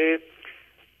شهبازی که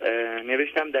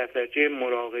نوشتم دفترچه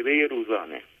مراقبه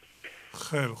روزانه.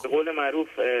 خیلی خوب. به قول معروف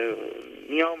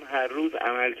میام هر روز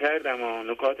عمل کردم و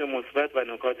نکات مثبت و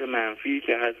نکات منفی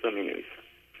که هست رو می‌نویسم.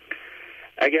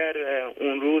 اگر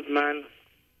اون روز من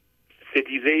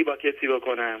ستیزه‌ای با کسی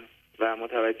بکنم و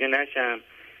متوجه نشم،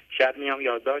 شب میام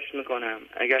یادداشت میکنم.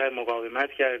 اگر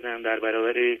مقاومت کردم در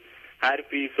برابر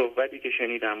حرفی، صحبتی که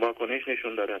شنیدم، واکنش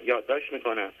نشون دادم، یادداشت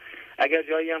میکنم. اگر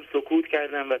جایی هم سکوت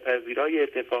کردم و پذیرای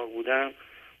اتفاق بودم،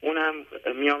 اونم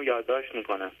میام یادداشت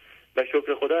میکنم و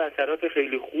شکر خدا اثرات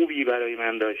خیلی خوبی برای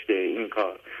من داشته این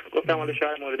کار. گفتم حالا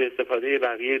شاید مورد استفاده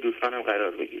بقیه دوستانم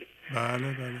قرار بگیره. بله.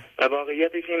 و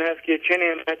واقعیتش این هست که چه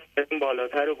نعمت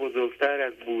بالاتر و بزرگتر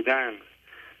از بودن،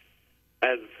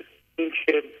 از این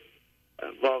که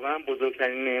واقعا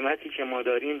بزرگترین نعمتی که ما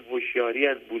داریم هوشیاری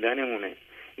از بودنمونه،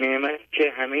 نعمتی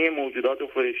که همه موجودات و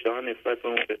فرشته ها نسبت به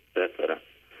اون دارن.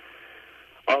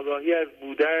 آگاهی از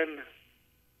بودن،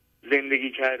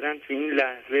 زندگی کردن تو این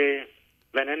لحظه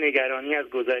و نه نگرانی از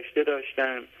گذشته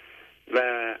داشتن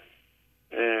و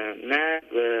نه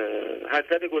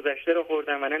حسرت گذشته رو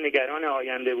خوردن و نه نگران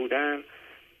آینده بودن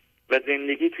و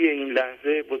زندگی توی این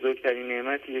لحظه بزرگترین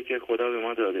نعمتیه که خدا به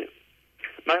ما داده.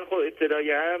 من خب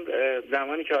ابتدای امر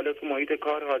زمانی که حالا تو محیط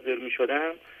کار حاضر می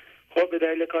شدم، خب به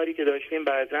دلیل کاری که داشتیم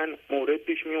بعضا مورد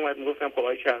پیش می اومد، می گفتم خب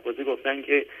آقای شهبازی گفتن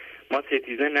که ما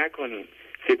ستیزه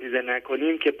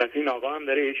نکنیم که پس این آقا هم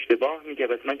داره اشتباه میگه،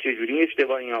 پس من چجوری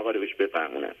اشتباه این آقا رو بهش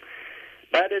بفهمونم.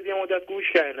 بعد از یه مدت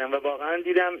گوش کردم و واقعا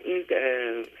دیدم این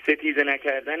ستیزه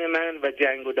نکردن من و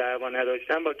جنگ و دعوا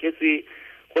نداشتن با کسی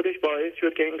خودش باعث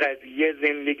شد که این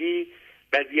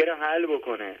قضیه رو حل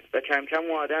بکنه و کم کم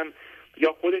اون آدم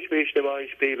یا خودش به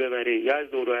اشتباهش پی ببره یا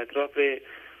از دور و اطراف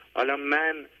حالا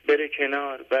من بره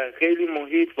کنار و خیلی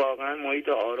واقعا محیط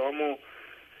آرام و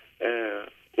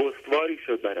استواری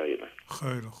شد برای من.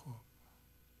 خیلی خوب.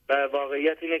 و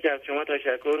واقعیت اینه که از شما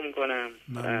تشکر میکنم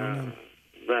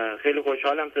و خیلی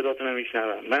خوشحالم صداتون رو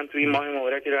میشنوم. من توی ماه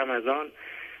مبارک رمضان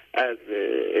از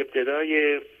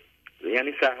ابتدای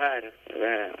یعنی سحر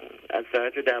از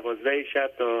ساعت 12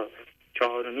 شب تا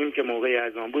 4:30 که موقع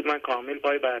اذان بود من کامل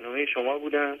پای برنامه شما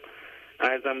بودم.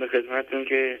 عرضم به خدمتتون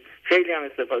که خیلی هم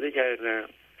استفاده کردم.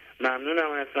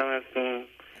 ممنونم هستم ازتون.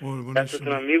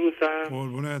 دستتونم میبوسم.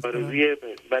 آرزوی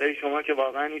برای شما که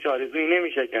واقعا هیچ آرزویی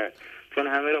نمیشه کرد، چون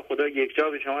همه را خدا یک جا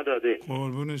به شما داده.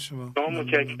 قربون شما.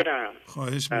 متشکرم.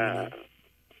 خواهش می‌کنم.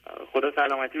 خدا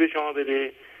سلامتی به شما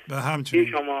بده. به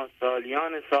همچنین. شما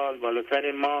سالیان سال بالا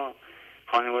سر ما،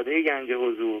 خانواده گنج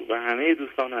حضور و همه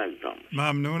دوستان و عزیزان.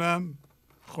 ممنونم.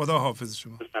 خدا حافظ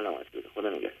شما. سلامت بده. خدا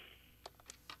نگهدار.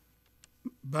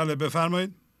 بله بفرمایید.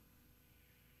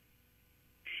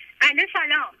 الو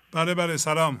سلام. بله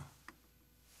سلام.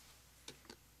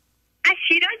 از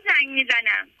شیراز زنگ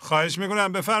میزنم. خواهش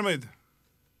میکنم بفرمایید.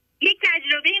 یک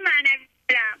تجربه معنوی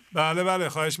دارم. بله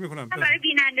خواهش میکنم. برای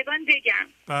بینندگان بگم.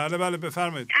 بله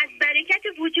بفرمایید. از برکت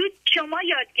وجود شما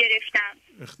یاد گرفتم.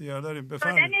 اختیار داریم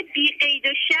بفرمایید. آدم بی قید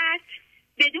و شرط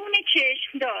بدون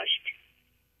چشم داشت.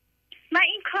 من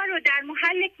این کار رو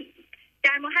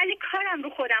در محل کارم رو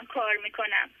خودم کار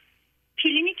میکنم.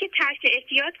 کلینیک ترک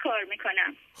احتیاط کار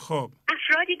میکنم. خب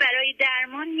افرادی برای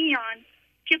درمان میان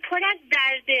که پر از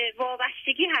درد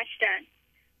وابستگی هستن.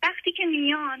 وقتی که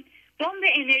میان بمب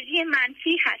انرژی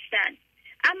منفی هستن،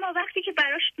 اما وقتی که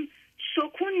براش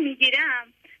سکون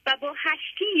میگیرم و با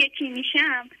هستی یکی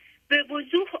میشم به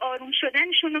وضوح آروم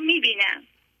شدنشون رو میبینم.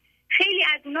 خیلی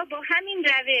از اونا با همین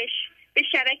روش به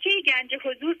شبکه گنج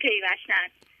حضور پیوستن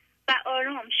و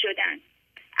آرام شدن.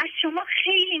 از شما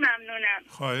خیلی ممنونم.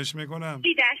 خواهش میکنم.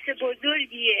 این درس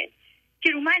بزرگیه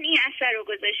که رو من این اثر رو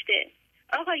گذاشته.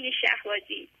 آقای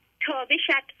شهبازی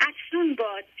تابشت افزون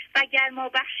باد و گرما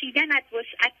بخشیدنت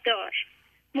وسعت دار.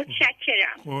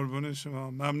 متشکرم. قربون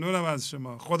شما. ممنونم از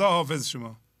شما. خدا حافظ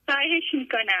شما. خواهش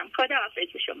میکنم. خدا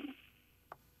حافظ شما.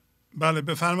 بله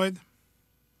بفرمایید.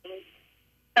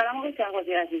 سلام آقای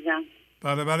شهبازی عزیزم.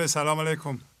 بله سلام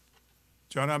علیکم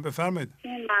جانم، بفرمایید.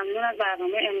 ممنون از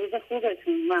برنامه امروز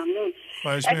خوبتون. ممنون.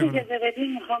 خواهش اگه می‌کنم. اجازه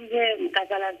بدین میخوام یه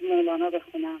غزل از مولانا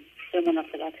بخونم به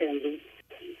مناسبت امروز.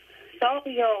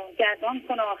 ساقیا گردان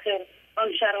کن آخر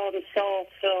آن شراب صاف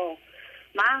را،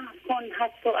 محو کن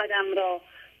حس و عدم را،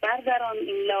 بردران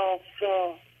این لاف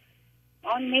را.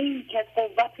 آن می که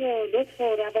قوت و لطف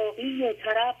و رواقی و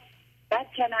طرب،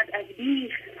 برکند از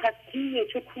بیخ هستی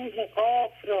چو کوه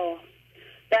قاف را.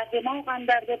 در دماغ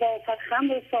اندر ببافد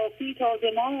خمر صافی تا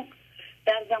دماغ،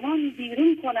 در زمان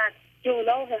بیرون کند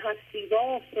جولاه هستی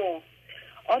باف را.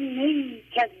 آن می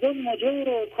که ظلم و جور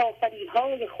و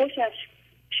کافریهای خوشش،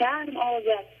 شرم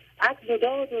آید عدل و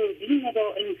داد و دین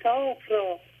با انصاف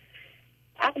را.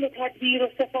 عقل و تدبیر و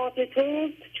صفات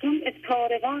توست چون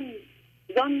استارگان،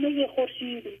 زان می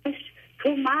خورشیدش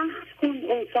تو محو کن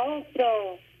اوصاف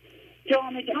را.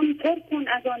 جام جان پر کن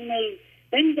از آن می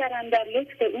بنگر اندر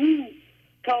لطف او،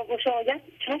 تا گشاید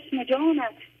چشم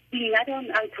جانت بیند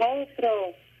آن الطاف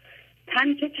را.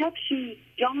 تن چو کفشی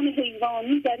جان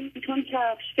حیوانی دری چون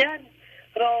کفشگر،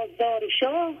 رازدار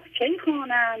شاه کی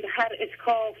خوانند هر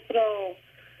اسکاف را.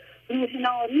 روح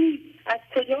ناری از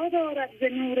کجا دارد ز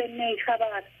نور می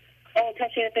خبر،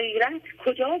 آتش غیرت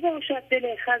کجا باشد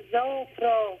دل خزاف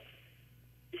را.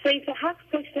 سیف حق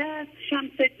پشت است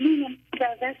شمس الدین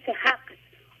در دست حق،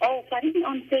 آفرین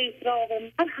آن سیف را و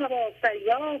مرحبا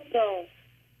سیاف را.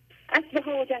 اسب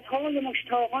حاجت‌های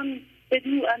مشتاقان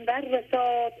بدو اندر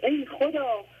رساد، ای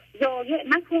خدا ضایع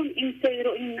مکن این سیر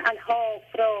و این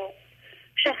الحاف را.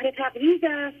 شهر تبریز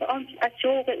است آن از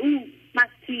شوق او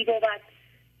مستی بود،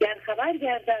 گر خبر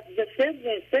گردد ز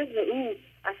سر او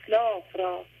اسلاف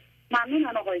را.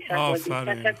 ممنونم آقای شهبازی.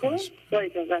 تشکر. با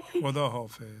اجازهتون. خدا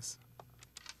حافظ.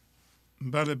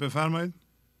 بله بفرمایید.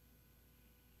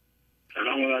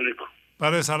 سلام علیکم.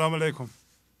 بله سلام علیکم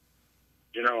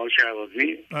جناب آقای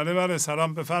شهبازی. بله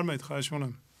سلام بفرمایید. خواهش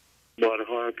می‌کنم.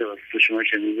 بارها توسط شما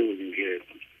شنیده بودیم که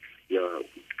یا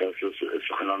توسط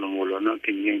سخنان مولانا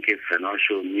که میگن که فنا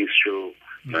شو، نیست شو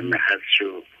و نحس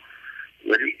شو،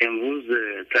 ولی امروز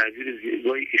تعبیر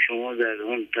زیبایی که شما در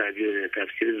اون تعبیر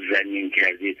تفسیر زمین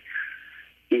کردید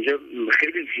اینجا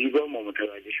خیلی زیبا ما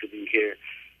متوجه شدیم که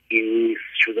این نیست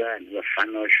شدن و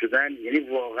فنا شدن یعنی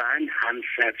واقعا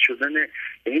همسد شدن،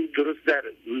 یعنی درست در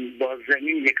با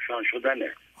زمین یکسان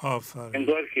شدنه. آفرین.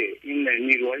 انگار که این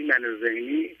نیروهای من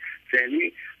ذهنی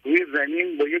روی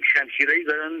زمین با یک شمشیرایی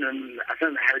دارن،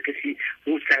 اصلا هر کسی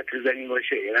روی سطح زمین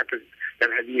باشه یعنی در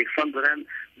حد یکسان دارن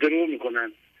درو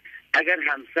میکنن. اگر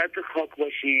همسد خاک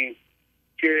باشیم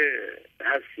که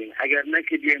هستیم، اگر نه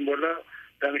که بیایم بالا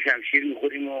دم شمشیر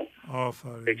میخوریم و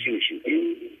چی میشیم.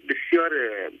 این بسیار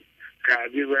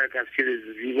تعبیر و تفسیر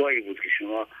زیبایی بود که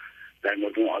شما در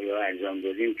مورد اون آیه انجام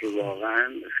دادیم که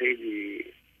واقعا خیلی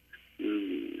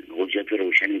حجت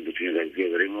روشنی بتونید از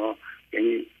برای ما،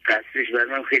 یعنی تاثیرش بر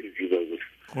من خیلی زیبا بود.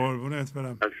 قربونت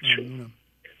برم. ممنونم.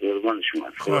 قربان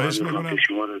شما. خواهش میکنم.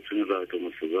 شما رو تونید رابطه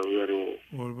مصدق و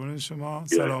قربون شما.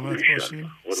 سلامت باشین.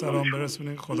 سلام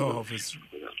برسونید. خدا حافظ.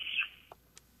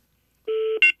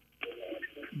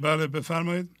 بله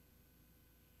بفرمایید.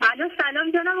 الو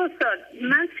سلام جناب استاد.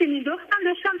 من سینی دختم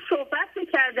داشتم صحبت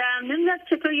میکردم، نمیدونم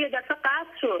چطور یه دفعه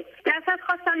قطع شد. درصد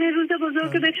خواستم این روز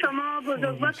بزرگ به شما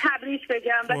بزرگوار تبریک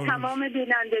بگم و تمام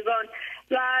بینندگان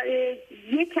و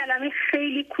یک کلمه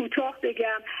خیلی کوتاه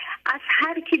بگم. از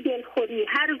هر کی دلخوری،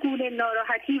 هر گونه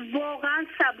ناراحتی واقعا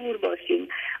صبور باشیم،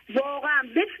 واقعا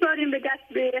بسپاریم به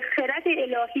دست به خرد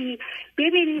الهی.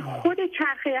 ببینید خود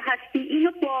چرخه هستی،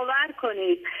 اینو باور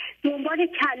کنید. دنبال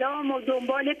کلام و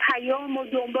دنبال پیام و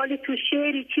دنبال تو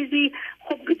شعری چیزی،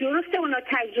 خب درسته اونا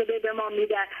تجربه به ما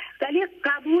میدن، ولی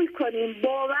قبول کنیم،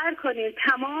 باور کنیم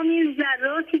تمامی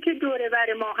ذراتی که دور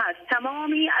بر ما هست،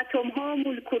 تمامی اتم ها،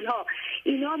 مولکول ها،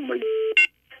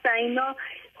 اینا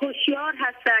هوشیار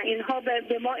هستن. اینها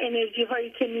به ما انرژی هایی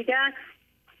که میدن،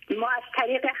 ما از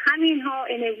طریق همین ها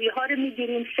انرژی ها رو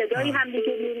میگیریم، صدای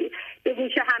همدیگه به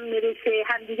گوش هم میرسه،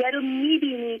 همدیگه رو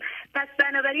میبینیم. پس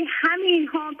بنابراین همین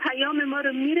ها پیام ما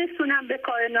رو میرسونن به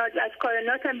کائنات، از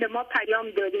کائنات هم به ما پیام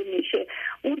داده میشه.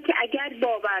 اون که اگر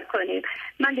باور کنیم.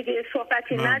 من دیگه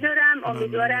صحبتی ندارم.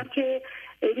 امیدوارم که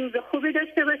روز خوبی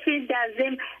داشته باشید. در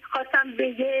ضمن خواستم به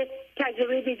یه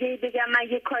تجربه دیگه بگم.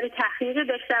 من یه کار تحقیقی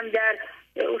داشتم در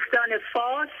استان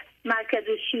فارس، مرکز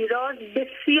شیراز.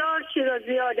 بسیار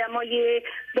شیرازی آدمای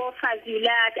با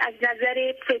فضیلت، از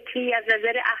نظر فکری، از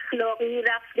نظر اخلاقی،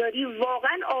 رفتاری،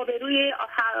 واقعا آبروی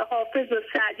حافظ و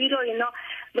سعدی رو اینا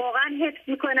واقعا حفظ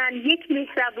میکنن. یک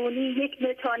مهربونی، یک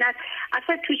متانت.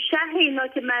 اصلا تو شهر اینا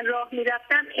که من راه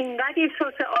میرفتم اینقدر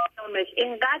احساس آرامش،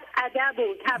 اینقدر ادب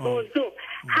و تواضع،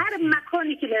 هر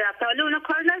مکانی که میرفتم، حالا اونا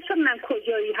کار نداشتم من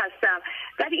کجایی هستم،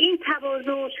 ولی این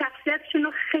تواضع و شخصیتشون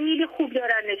رو خیلی خوب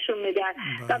دارن نشون میدن.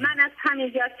 و من از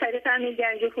همینجا، از طریق همین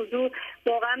گنج حضور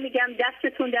واقعا میگم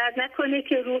دستتون درد نکنه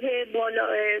که روح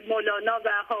مولانا و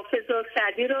حافظ و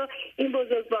سعدی رو این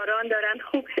بزرگواران دارن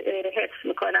خوب حفظ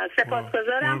میکنن.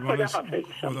 سپاسگزارم. خدا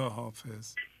حافظ. خدا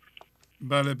حافظ.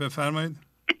 بله بفرمایید.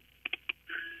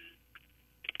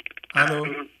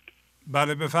 الو.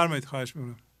 بله بفرمایید. خواهش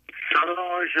می‌کنم. سلام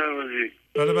آقای شهبازی.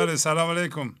 بله سلام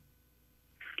علیکم.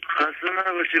 خسته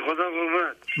نباشی. خدا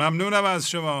قوت. ممنونم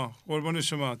از شما. قربون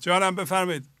شما. جانم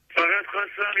بفرمایید. فقط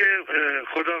خواستم که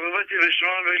خدا قوتی به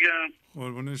شما بگم.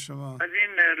 قربون شما. از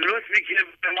این لطفی که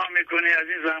به ما میکنی، از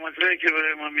این زحمتایی که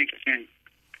برای ما میکنی.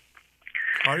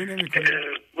 کاری نمی‌کنی.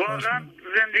 واقعا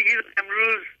زندگی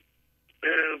امروز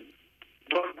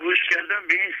با گوش کردن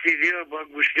به این سیدی ها، با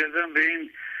گوش کردن به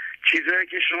این چیزهایی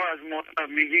که شما از مولانا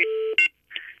میگی،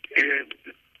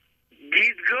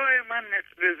 دیدگاه من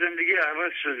نسبت به زندگی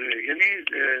عوض شده. یعنی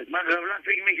من قبلا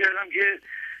فکر میکردم که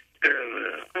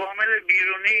عوامل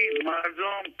بیرونی،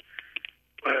 مردم،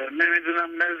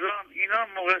 نمیدونم نظام، اینا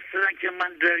مقصرن که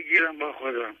من درگیرم با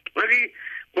خودم. ولی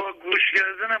با گوش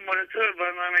کردن مرتب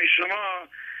برنامه شما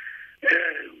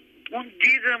اون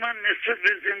دید من نسبت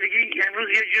به زندگی امروز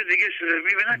یه جور دیگه شده.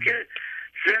 میبینم که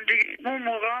زندگی اون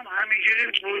موقع هم همینجوری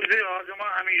بوده، آدم ها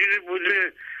همینجوری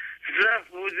بوده، ضعف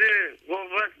بوده،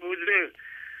 قوت بوده.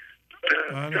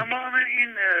 تمام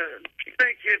این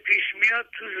چیزایی که پیش میاد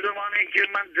تو زمانی که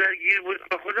من درگیر بود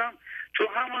با خودم تو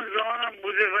همون زمانم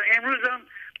بوده و امروز هم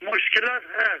مشکلات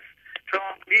هست،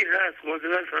 تمامی هست،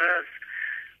 قدرت هست.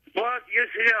 باید یه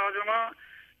سری آدم ها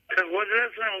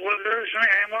قدرتشون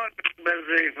اعمال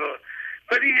بر ضعیفا.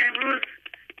 ولی امروز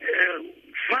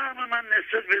فهم من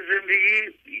نسبت به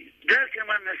زندگی، درک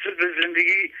من نسبت به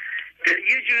زندگی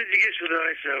یه جور دیگه شده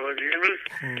آقای شهبازی. امروز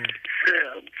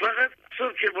فقط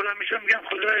صبح که بلند میشم میگم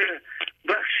خدای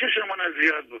بخشش من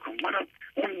زیاد بکن، من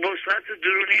اون وسعت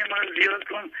درونی من زیاد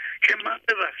کن که من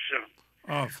ببخشم،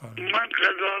 من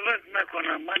قضاوت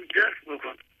نکنم، من درک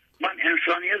بکن، من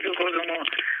انسانیت خودم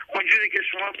اونجوری که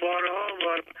شما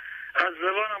بارها از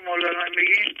زبان مولانا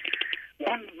میگین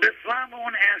اون به فهم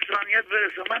اون انسانیت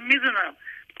برسم. من میدونم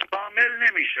کامل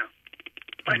نمیشم،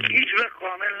 من هیچ وقت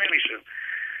کامل نمیشم،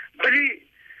 ولی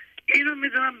اینو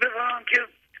میدونم بفهمم که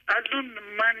از اون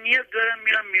منیت دارم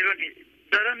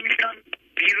میرم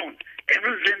بیرون.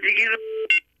 امروز زندگی رو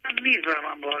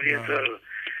میفهمم واقعیت رو.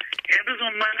 امروز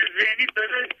اون من ذهنی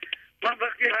داره. من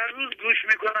وقتی هر روز گوش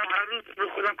میکنم، هر روز رو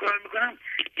خودم کار میکنم،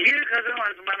 یه قدم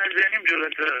از من ذهنیم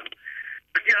جلوترم.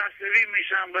 وقتی عصبی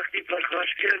میشم، وقتی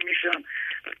پرخاشگر میشم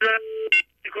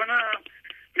میکنم،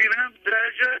 میبینم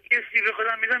درجه کسی به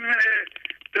خودم میدم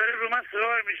داره رو من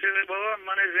سوار میشه. بابا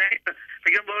من ذهنی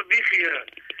میگم بابا بیخیار،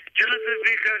 جلوت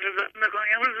بیخیار، قضاوت نکن،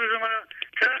 امروز روز من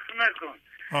تخت نکن.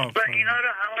 و اینا رو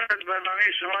همه از برنامه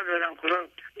شما دارم.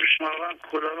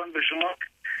 خداوند به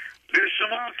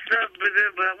شما سب بده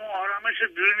و اون آرامش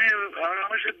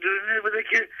درونی بده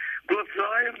که گفته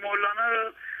های مولانا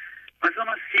رو مثلا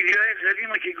من سیدی های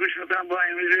قدیمه که گوش میکنم با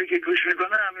امروزی که گوش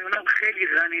میکنم میبینم خیلی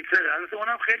غنی‌تره. البته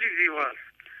اونم خیلی زیباست،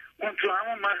 اون تو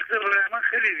همون مقطع برای من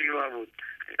خیلی زیبا بود.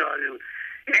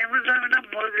 امروز هم میبینم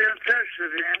مدرن‌تر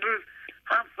شده. امروز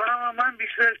هم فهم من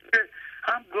بیشتر شده،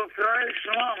 هم گفته های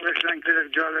شما هم قشنگ‌تر،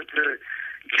 جالب‌تره.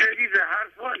 جدید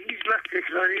حرفا هیچ وقت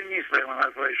تکراری نیست برای من.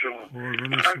 حرفای شما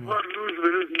حرفا روز به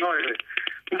روز نوعه.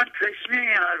 من تشنه این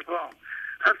حرفام.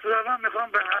 از خداوند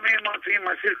میخوام به همه ما توی این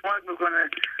مسیر کمک بکنه.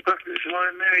 وقتی شما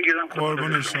رو نمیگیرم.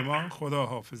 قربون شما. خدا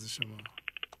حافظ شما.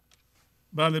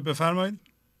 بله بفرمایید.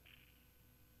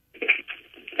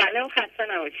 سلام، خسته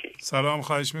نباشید. سلام،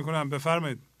 خواهش میکنم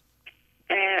بفرمایید.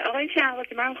 آقای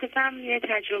شهبازی، من خواستم یه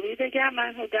تجربی بگم.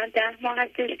 من حدودا 10 ماه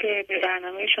هستش که به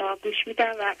برنامه شما گوش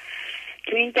میدم و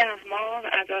تو این 10 ماه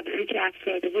از آدمی که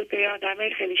افسرده بود به آدم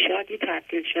خیلی شادی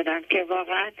تبدیل شدم که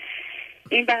واقعا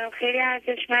این برام خیلی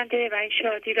ارزشمنده و این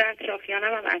شادی رو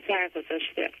اطرافیانم هم اثر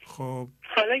گذاشته. خب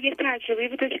حالا یه تجربی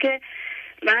بودش که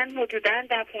من حدودا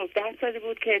 15 سالی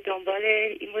بود که دنبال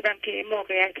این بودم که این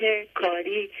موقعیت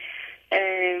کاری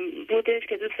بودش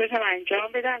که دوست داشتم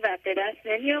انجام بدم و به دست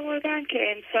نمی آوردم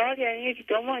که امسال یعنی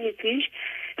 1-2 ماه پیش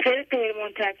خیلی غیر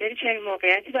منتظری چنین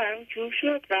موقعیتی برام جور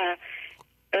شد و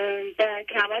در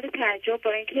کمال تعجب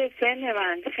با اینکه سن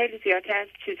من خیلی زیادتر از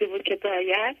چیزی بود که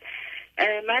باید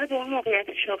من به اون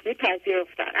موقعیت شغلی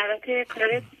پذیرفتن. البته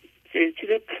کار چیز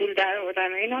پول در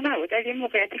آوردن اینا نبود، ولی این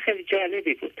موقعیت خیلی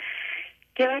جالبی بود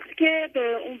که وقتی که به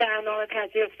اون برنامه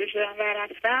پذیرفته شدم و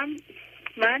رفتم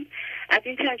من از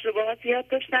این تجربه ها زیاد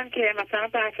داشتم که مثلا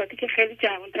با افرادی که خیلی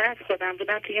جوان‌تر از خودم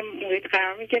بودن توی محیط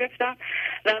قرار می‌گرفتم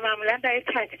و معمولا در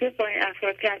تطبیق با این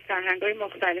افراد که از فرهنگ‌های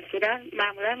مختلف بودن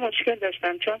معمولا مشکل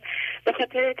داشتم، چون به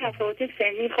خاطر تفاوت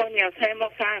سنی خود نیازهای ما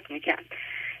فرق می‌کرد.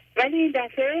 ولی این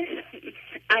دفعه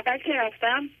اول که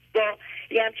رفتم با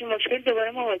یه همچین مشکل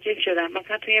دوباره مواجه شدم.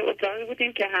 مثلا توی اتاقی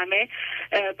بودیم که همه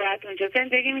باید اونجا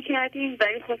زندگی میکردیم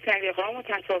ولی خب سلیقه ها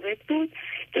متفاوت بود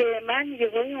که من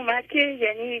یهویی اومد که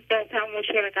یعنی با تمام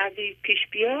مشکل قبلی پیش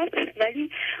بیاد،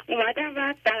 ولی اومدم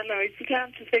و برنامه‌ریزی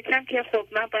کردم تو فکرم که خب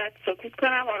من باید سکوت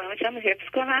کنم، آرامشم رو حفظ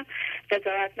کنم،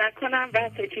 قضاوت نکنم و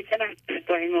ستیزه نکنم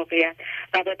با این موقعیت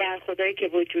و با برخوردایی که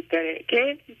وجود داره،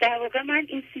 که در واقع من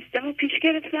این سیستم رو پیش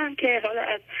گرفتم که حالا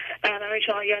از برنامه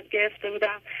شما یاد گرفته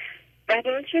بودم و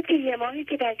باعث شد که یه ماهی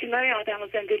که در کنار آدم رو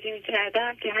زندگی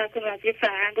می‌کردم که هر کدوم از یه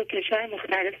فرهنگ و کشور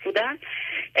مختلف بودن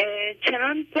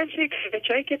چنان باشه که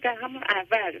بچه‌هایی که در همون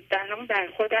اول در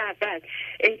خود اول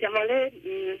احتمال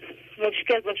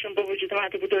مشکل باشون به وجود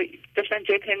اومده بود و داشتن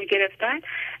جبهه می‌گرفتن،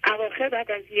 اواخر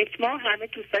بعد از یک ماه همه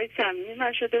دوستای صمیمی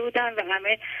من شده بودن و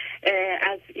همه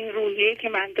از این روحیه‌ای که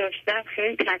من داشتم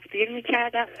خیلی تقدیر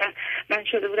می‌کردن و من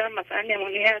شده بودم مثلا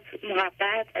نمونه از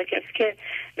محبت و کسی که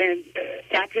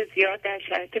صبر زیاد در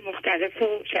شرایط مختلف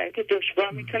و شرایط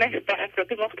دشوار میتونه با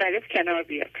افراد مختلف کنار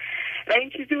بیاد. و این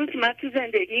چیزی بود که من تو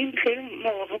زندگیم خیلی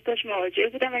مواقع باش مواجه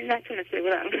بودم ولی نتونسته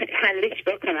بودم حلش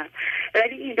بکنم،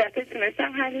 ولی این دفعه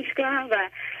تونستم حلش کنم و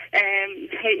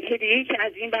هدیه‌ای که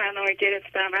از این برنامه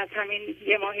گرفتم از همین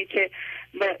یه ماهی که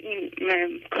با این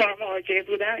کار مواجه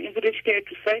بودم این بودش که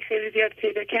دوستای خیلی زیاد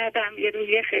پیدا کردم، یه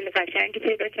روحیه خیلی قشنگی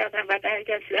پیدا کردم و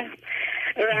برگشتم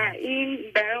و این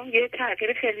برام یه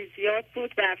تغییر خیلی زیاد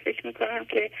بود و فکر میکنم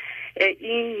که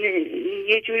این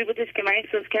یه جوری بودش که من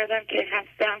احساس کردم که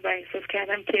هستم و احساس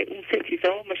کردم که اون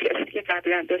ستیزها و مشکلاتی که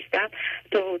قبلا داشتم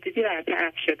تا حدودی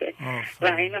برطرف شده و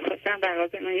این خواستم برای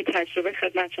من یه تجربه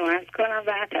خدمت شما عرض کنم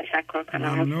و تشکر کنم.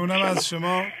 ممنونم از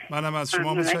شما. منم از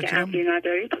شما متشکرم.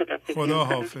 خدا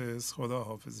حافظ. خدا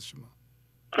حافظ شما.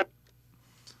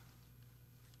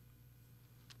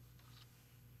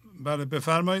 بله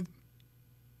بفرمایید.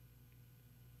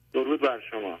 درود بر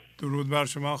شما. درود بر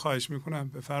شما. خواهش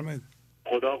میکنم بفرمایید.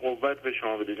 خدا قوت به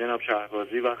شما بده جناب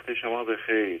شهبازی. وقت شما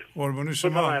بخیر. قربون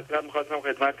شما. مطلب می‌خواستم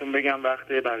خدمتتون بگم وقت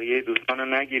بقیه دوستانو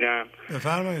نگیرم.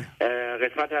 بفرمایید.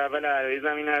 قسمت اول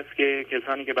عرایزم این است که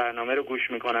کسانی که برنامه رو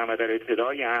گوش میکنن و در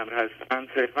ابتدای امر هستن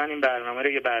صرفا این برنامه رو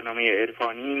یه برنامه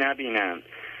عرفانی نبینن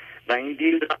و این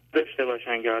دیل داشته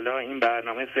باشن که حالا این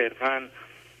برنامه صرفا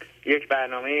یک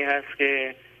برنامه‌ای هست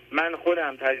که من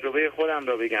خودم تجربه خودم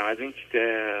رو بگم از این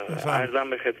عرضم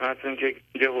به خدمتتون که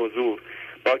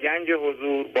گنج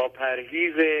حضور با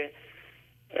پرهیز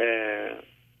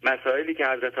مسائلی که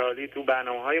حضرت عالی تو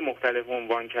برنامه‌های مختلف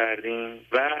عنوان کردیم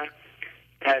و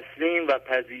تسلیم و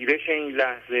پذیرش این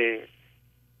لحظه،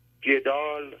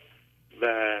 جدال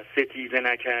و ستیزه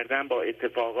نکردن با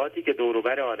اتفاقاتی که دور و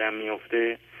بر آدم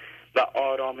میفته و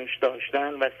آرامش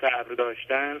داشتن و صبر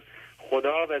داشتن،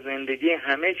 خدا و زندگی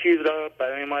همه چیز را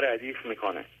برای ما ردیف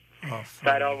میکنه.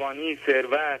 فراوانی،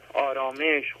 ثروت،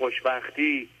 آرامش،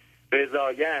 خوشبختی،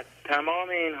 رضایت، تمام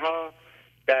اینها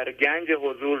در گنج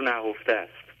حضور نهفته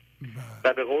است.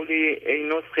 و به قولی ای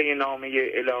نسخه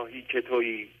نامه الهی که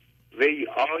تویی و ای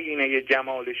آینه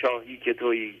جمال شاهی که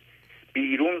تویی،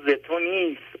 بیرون ز تو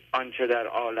نیست آنچه در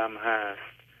عالم هست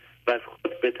و از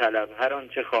خود به طلب هر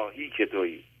آنچه خواهی که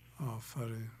تویی.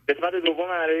 آفرین. قسمت دوم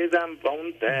عرایزم با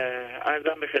اون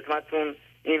عرضم به خدمتتون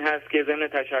این هست که ضمن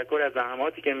تشکر از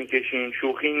زحماتی که میکشین،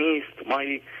 شوخی نیست،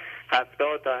 مایی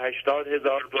 70 تا 80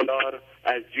 هزار دلار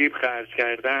از جیب خرج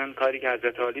کردن، کاری که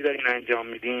حضرت عالی دارین انجام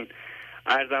میدین،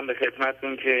 عرضم به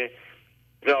خدمتتون که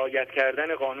رعایت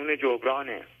کردن قانون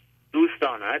جبرانه.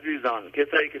 دوستان عزیزان،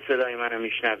 کسایی که صدای منو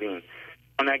میشنوین،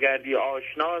 نگردی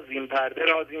آشنا زین پرده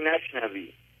رازی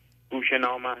نشنوی، گوش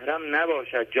نامحرم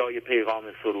نباشد جای پیغام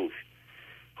سروش.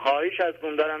 خواهش از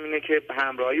اون دارم اینه که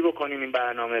همراهی بکنیم این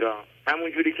برنامه را،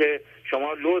 همون جوری که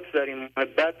شما لطف دارین،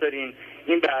 محبت دارین،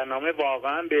 این برنامه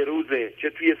واقعا به روزه. چه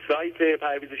توی سایت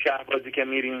پرویز شهبازی که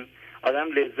میرین آدم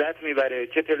لذت میبره،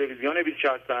 چه تلویزیون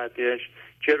 24 ساعتش،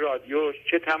 چه رادیوش،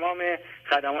 چه تمام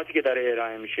خدماتی که داره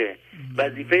ارائه میشه.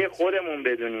 وظیفه خودمون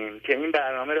بدونیم که این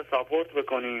برنامه رو ساپورت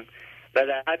بکنیم و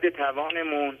در حد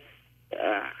توانمون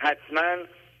حتما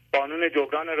قانون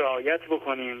جبران رعایت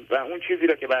بکنیم و اون چیزی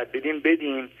رو که باید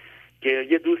بدیم که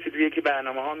یه دوستی توی یکی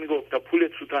برنامه ها میگفت تا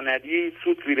پولت سوتا ندی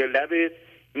سود زیر لبت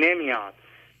نمیاد.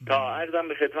 تا عرضم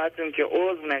به خدمتتون که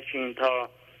عضو نشین، تا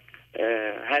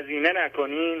هزینه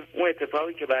نکنین، اون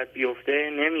اتفاقی که باید بیفته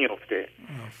نمیفته.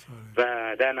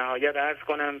 و در نهایت عرض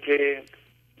کنم که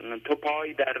تو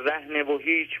پای در رهن و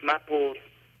هیچ مپرس،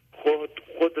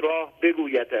 خود راه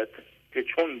بگویدت که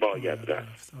چون باید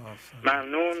رفت.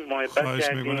 ممنون، محبت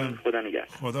کردین، خدا نگهدار.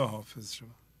 خدا حافظ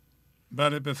شما.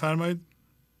 بله بفرمایید.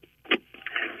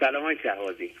 سلام های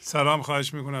شهبازی. سلام،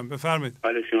 خواهش میکنم بفرمایید.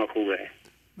 حال شما خوبه؟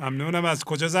 ممنونم. از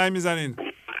کجا زنگ میزنین؟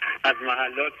 از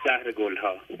محلات شهر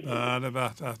گلها. بله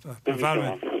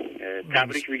بفرمایید.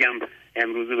 تبریک میگم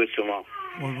امروز به شما.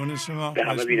 قربون شما. به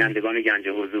همه بینندگان گنج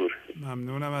حضور.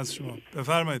 ممنونم از شما.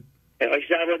 بفرمایید. آقای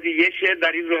شهبازی یه شعر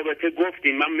در این رابطه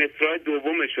گفتین، من مصرع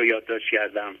دومش رو یادداشت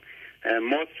کردم.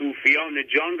 ما صوفیان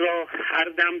جان را هر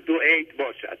دم دو عید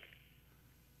باشد.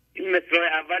 این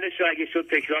مصرع اولش رو اگه شد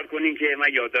تکرار کنین که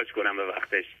من یادداشت کنم به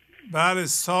وقتش. بله،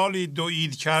 سالی دو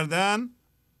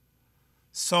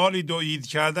عید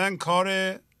کردن کار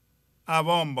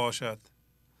عوام باشد.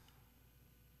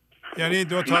 یعنی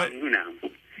دو تا ممنونم.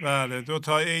 بله، دو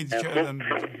تا عید کردن.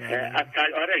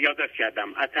 آره یادداشت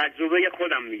کردم، از تجربه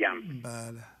خودم میگم.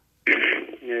 بله.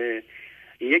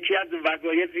 یکی از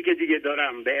وظایفی که دیگه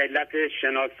دارم به علت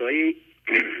شناسایی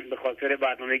به خاطر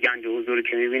برنامه گنج حضور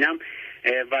که میبینم،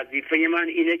 وظیفه من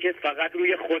اینه که فقط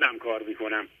روی خودم کار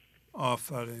میکنم.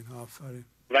 آفرین.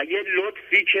 و یه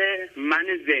لطفی که من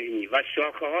ذهنی و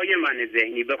شاخه های من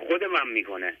ذهنی به خود من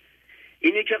میکنه،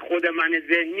 اینی که خود من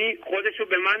ذهنی خودشو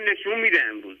به من نشون میده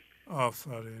امروز.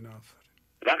 آفرین.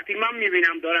 وقتی من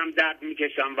میبینم دارم درد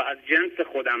میکشم و از جنس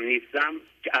خودم نیستم،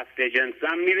 که اصل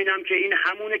جنسم، میبینم که این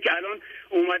همونه که الان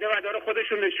اومده و داره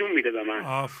خودشو نشون میده به من.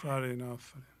 آفرین.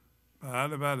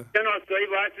 بله. شناسایی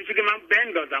باعث میشه که من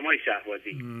بندازم های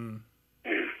شهبازی.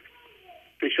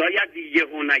 شاید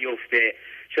یهو نیفته،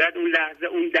 شاید اون لحظه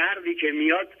اون دردی که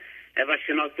میاد و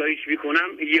شناساییش میکنم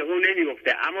یهو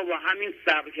نمیفته، اما با همین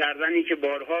صبر کردنی که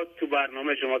بارها تو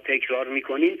برنامه شما تکرار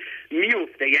میکنین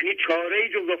میفته. یعنی چاره‌ای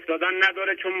جز افتادن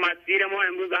نداره، چون مسیر ما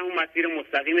امروز همون مسیر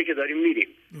مستقیمه که داریم میریم.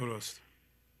 درست.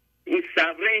 این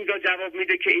صبر اینجا جواب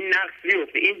میده که این نقص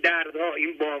میفته. این دردها،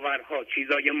 این باورها،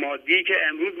 چیزای مادی که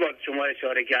امروز باز شما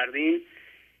اشاره کردین،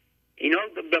 اینا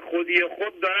به خودی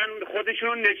خود دارن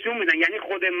خودشون نشون میدن. یعنی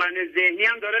خود من ذهنی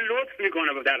هم داره لطف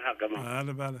میکنه در حق ما.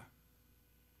 بله.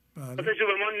 خودشو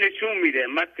به ما نشون میده.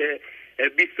 من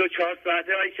 24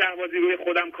 ساعته های شهبازی روی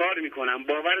خودم کار میکنم،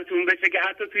 باورتون بشه که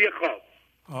حتی توی خواب.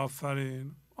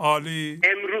 آفرین، عالی.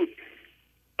 امروز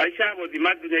های شهبازی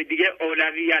من دیگه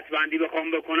اولویت بندی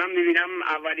بخوام بکنم، میبینم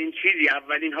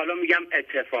اولین حالا میگم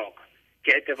اتفاق،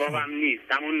 که اتفاق هم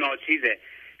نیست، همون ناچیزه.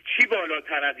 چی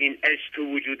بالاتر از این عشق تو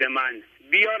وجود من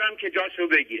بیارم که جاشو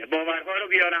بگیره؟ باورها رو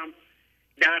بیارم،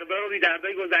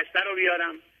 دردای گذشته رو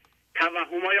بیارم،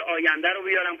 توهمای آینده رو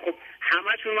بیارم. خب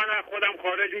همشون من از خودم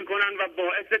خارج میکنن و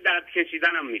باعث درد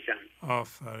کشیدنم میشن.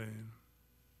 آفرین.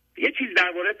 یه چیز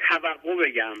درباره توقع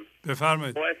بگم.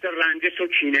 بفرمایید. باعث رنجش و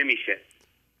کینه میشه.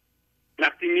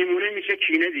 وقتی میمونه میشه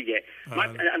کینه دیگه.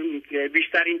 من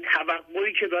بیشترین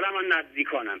توقعی که دارم من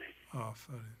نزدیکانمه.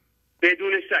 آفرین.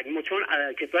 بدون شک، چون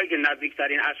کسایی که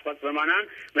نزدیکترین اشخاص به منن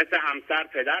مثل همسر،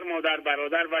 پدر، مادر،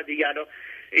 برادر و دیگر،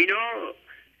 اینا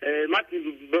من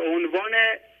به عنوان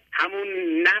همون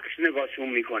نقش نگاهشون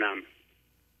میکنم.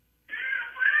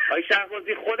 آقای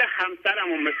شهبازی، خود همسرم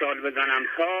رو مثال بزنم،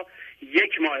 تا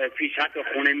 1 ماه پیش حتی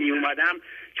خونه می اومدم،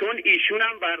 چون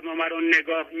ایشونم برنامه رو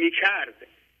نگاه میکرد.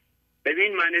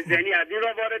 ببین من ذهنی از این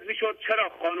را وارد میشد، چرا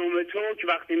خانم تو که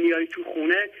وقتی میای تو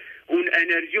خونه اون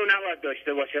انرژی رو نباید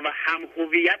داشته باشه و هم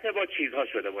هویت با چیزها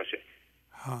شده باشه.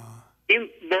 این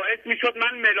باعث میشد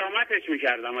من ملامتش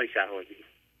میکردم آقای شهبازی.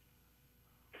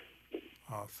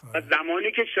 و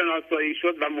زمانی که شناسایی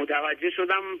شد و متوجه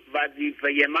شدم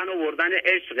وظیفه من آوردن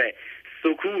عشق،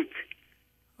 سکوت.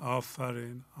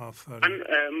 آفرین.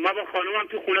 ما با خانومم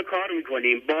تو خونه کار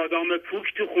میکنیم، بادام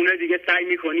پوک تو خونه دیگه سعی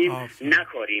میکنیم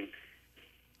نکاریم.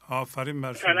 آفرین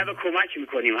بر شما. طلب کمک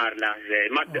میکنیم هر لحظه.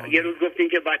 یه روز گفتیم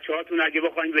که بچه‌هاتون اگه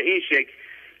بخواین به این شکل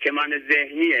که من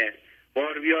ذهنیه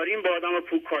بار بیاریم، بادام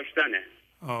پوک کاشتنه.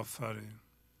 آفرین.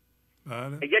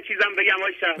 بله. یه چیزم بگم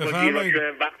آقای شهبازی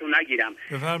که وقتو نگیرم.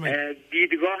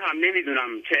 دیدگاه هم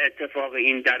نمیدونم چه اتفاق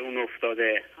این درون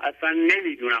افتاده، اصلا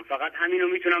نمیدونم. فقط همینو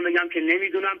میتونم بگم که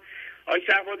نمیدونم. آقای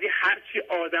شهبازی، هرچی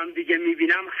آدم دیگه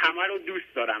میبینم همه رو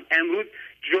دوست دارم. امروز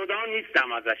جدا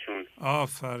نیستم ازشون.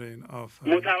 آفرین.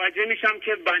 متوجه میشم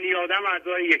که بنی آدم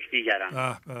اعضای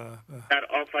یکدیگرن. در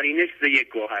آفرینش ز یک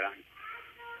گوهرن.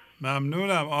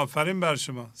 ممنونم. آفرین بر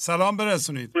شما. سلام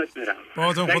برسونید.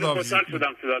 باهاتون خداحافظی. خوشحال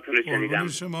شدم صداتون رو شنیدم. قربون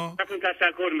شما.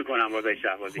 تشکر میکنم آقای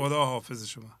شهبازی. خدا حافظ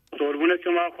شما. قربون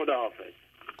شما. خدا حافظ.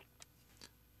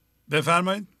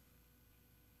 بفرمایید.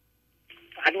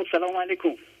 سلام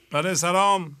علیکم. بله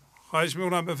سلام. خواهش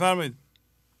میکنم بفرمایید.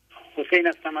 حسین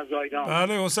هستم از زایدان.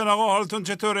 بله حسین آقا، حالتون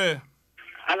چطوره؟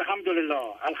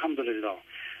 الحمدلله.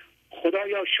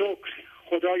 خدایا شکر،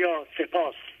 خدایا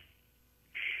سپاس.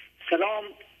 سلام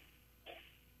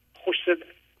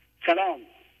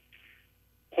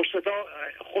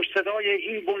خوش صدای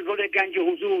این بلبل گنج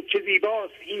حضور، چه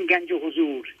زیباست این گنج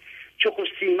حضور، چه خوش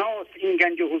سیماست این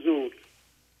گنج حضور.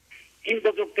 این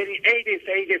بزرگترین عید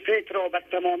عید فطر را بر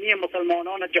تمامی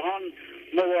مسلمانان جهان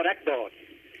مبارک باد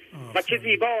و چه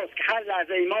زیباست که هر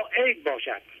لحظه ما عید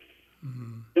باشد.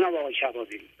 جناب آقای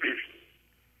شهبازی،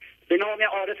 به نام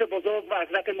عارف بزرگ و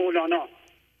حضرت مولانا،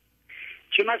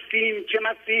 چه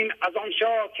مستیم از آن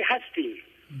شاه که هستیم،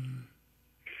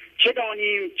 چه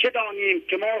دانیم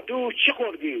که ما دوش چه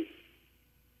خوردیم،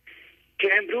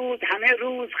 که امروز همه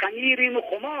روز خمیریم و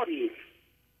خماریم.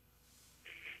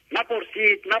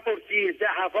 مپرسید ز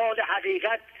احوال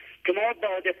حقیقت، که ما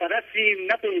باده پرستیم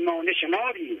نه پیمانه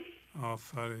شماریم.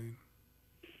 آفرین.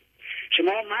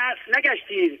 شما مست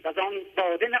نگشتید از آن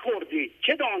باده نخوردید،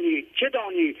 چه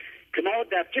دانید که ما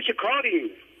در چه کاریم.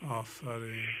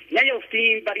 آفرین.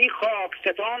 نیفتیم بر این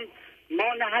خاکستان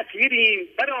ما نه حسیریم،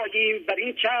 برآییم بر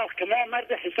این چرخ که ما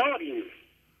مرد حصاریم.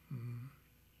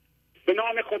 به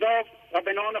نام خدا و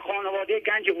به نام خانواده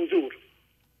گنج حضور،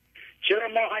 چرا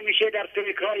ما همیشه در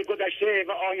فکرهای گذشته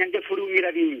و آینده فرو می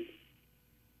رویم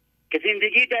که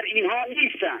زندگی در اینها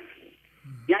نیستن؟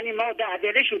 یعنی ما 10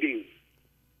 دله شدیم،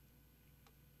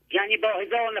 یعنی با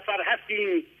 1000 نفر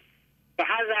هستیم و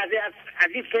هر لحظه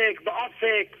از این فکر به آن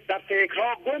فکر در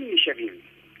فکرها گم می شویم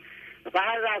و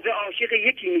هر لحظه عاشق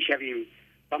یکی می شویم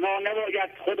و ما نباید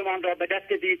خودمان را به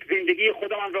دست زندگی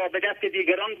خودمان را به دست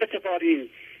دیگران بسپاریم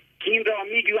که این را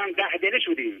می گویند 10 دله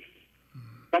شدیم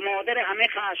و مادر همه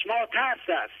خشم‌ها ترس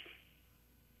است.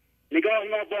 نگاه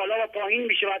ما بالا و پایین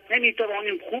می شود، نمی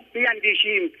توانیم خوب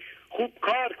بیندیشیم، خوب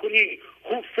کار کنیم،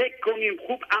 خوب فکر کنیم،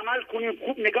 خوب عمل کنیم،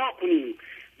 خوب نگاه کنیم،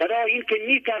 برای این که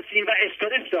می ترسیم و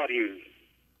استرس داریم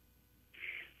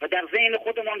و در ذهن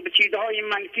خودمان به چیزهای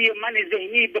منفی و من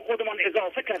ذهنی به خودمان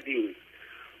اضافه کردیم.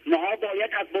 ما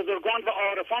باید از بزرگان و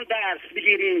عارفان درس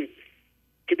بگیریم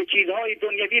که به چیزهای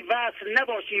دنیوی وصل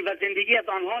نباشیم و زندگی از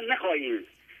آنها نخواهیم.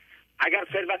 اگر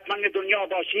ثروتمند دنیا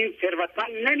باشیم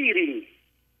ثروتمند نمیریم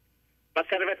و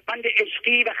ثروتمند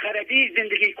عشقی و خردی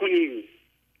زندگی کنیم.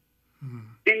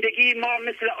 زندگی ما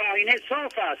مثل آینه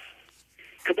صاف است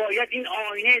که باید این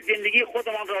آینه زندگی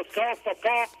خودمان را صاف و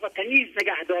پاک و تمیز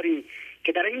نگه داریم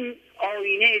که در این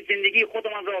آینه زندگی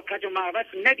خودمان را کج و معوج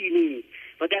نبینیم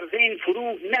و در ذهن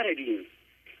فرو نرویم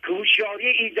که هوشیاری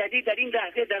ایزدی در این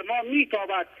لحظه در ما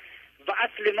میتابد و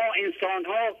اصل ما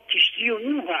انسانها کشتی و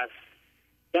نوح است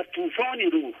در طوفان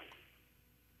روح.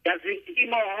 در زندگی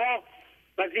ماها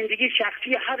و زندگی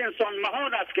شخصی هر انسان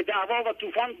محال است که دعوا و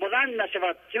طوفان بلند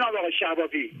نشود. جناب آقای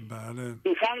شهبازی، بله.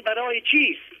 طوفان برای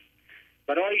چیست؟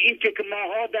 برای این که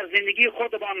ماها در زندگی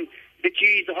خودمان به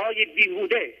چیزهای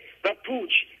بیهوده و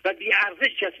پوچ و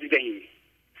بی‌ارزش چسبیده ایم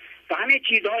و همه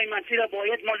چیزهای منفی را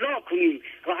باید ما لا کنیم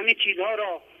و همه چیزها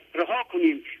را رها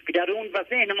کنیم که درون و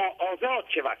ذهن ما آزاد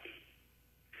شود.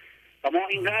 و ما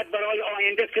اینقدر برای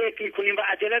آینده فکر میکنیم و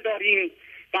عجله داریم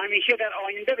و همیشه در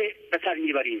آینده به سر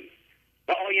میبریم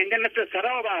و آینده مثل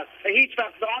سراب است و هیچ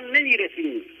وقت به آن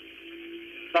نمیرسیم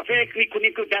و فکر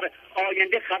میکنیم که در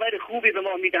آینده خبر خوبی به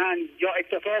ما میدهند یا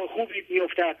اتفاق خوبی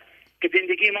میافتد که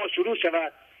زندگی ما شروع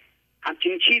شود.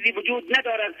 همچنین چیزی وجود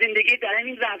ندارد. زندگی در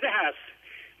این لحظه هست.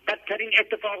 بدترین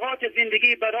اتفاقات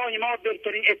زندگی برای ما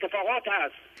بهترین اتفاقات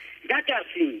هست.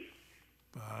 نترسیم.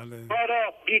 بله. ما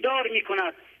را بیدار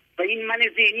میکند و این من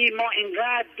ذهنی ما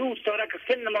اینقدر دوست دارد که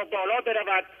سن ما بالا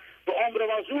برود و عمر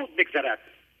ما زود بگذرد.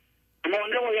 ما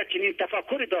نباید چنین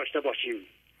تفکری داشته باشیم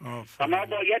و ما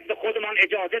باید به خودمان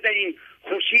اجازه دهیم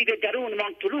خورشید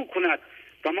درونمان طلوع کند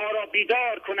و ما را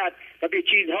بیدار کند و به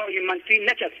چیزهای منفی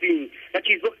نچسبیم و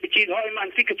به چیزهای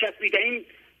منفی که چسبیده‌ایم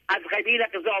از قبیل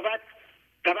قضاوت،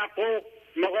 توقع،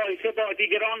 مقایسه با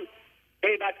دیگران،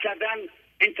 غیبت کردن،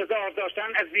 انتظار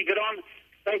داشتن از دیگران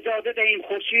و اجازه دهیم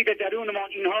خورشید درونمان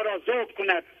اینها را ذوب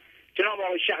کند. جناب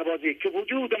آقای شهبازی، که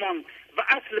وجودمان و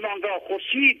اصلمان را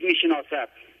خورشید میشناسد.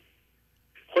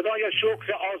 خدایا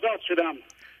شکر آزاد شدم.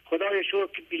 خدایا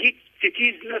شکر هیچ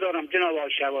چیز ندارم. جناب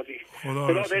آقای شهبازی،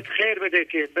 خدا بهت خیر بده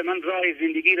که به من راه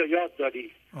زندگی رو یاد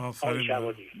دادی.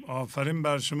 آفرین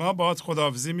بر شما. باهات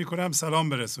خداحافظی میکنم. سلام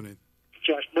برسونید.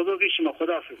 چشم. بزرگی شما.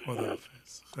 خداحافظ.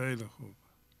 خداحافظ. خیلی خوب.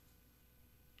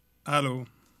 الو.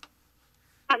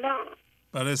 سلام.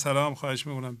 بله سلام. خواهش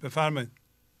میکنم بفرمایید.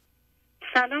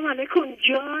 سلام علیکم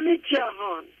جان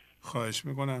جهان. خواهش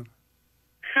میکنم.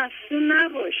 خسته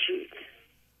نباشید.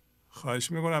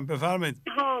 خواهش میکنم بفرمایید.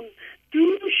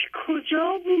 دوش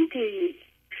کجا بوده ای؟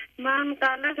 من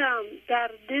غلطم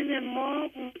در دل ما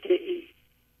بوده ای.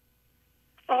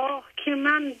 آه که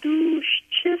من دوش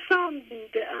چه سان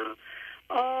بوده ام.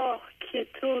 آه که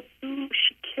تو دوش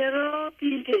کرا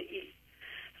دیده ای.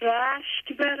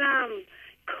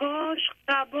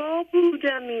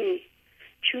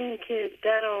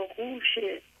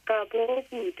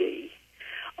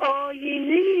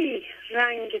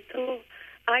 رنگ تو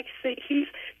عکس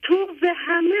کیست؟ تو به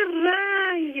همه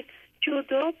رنگ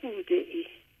جدا بوده ای.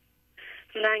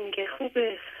 رنگ خوب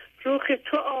رخ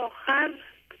تو آخر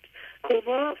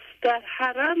گواست در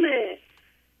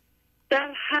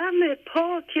حرم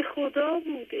پاک خدا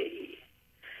بوده ای.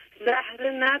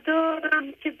 زهره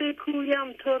ندارم که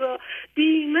بگویم تو را،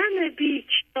 بی من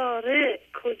بیچاره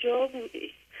کجا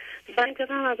بودی؟ زنگ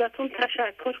زدم ازتون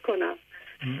تشکر کنم.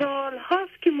 سال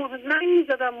هاست که زنگ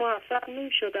میزدم موفق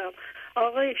نمیشدم.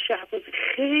 آقای شهبازی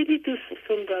خیلی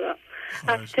دوستتون دارم.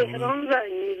 از تهران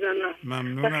زنگ میزنم.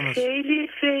 ممنونم. خیلی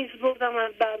فیض بردم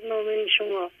از برنامه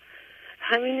شما.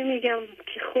 همین میگم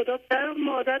که خدا در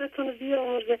مادرتون رو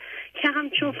بیامرزه که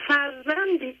همچون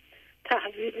فرزندی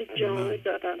تحویل جامعه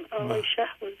دادن. آقای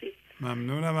شهبازی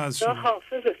ممنونم از شما.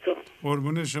 حافظتون.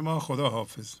 قربون شما. خدا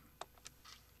حافظ.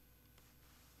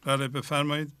 بله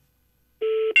بفرمایید.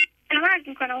 سلام عرض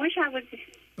میکنم آقای شهبازی.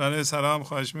 بله سلام،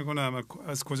 خواهش میکنم.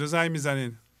 از کجا زنگ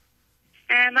میزنین؟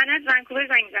 من از ونکوور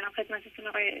زنگ میزنم خدمتتون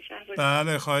آقای شهبازی.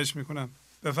 بله خواهش میکنم.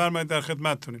 بفرمایید در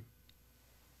خدمتتونیم.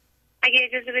 اگه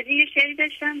اجازه بدین یه شعری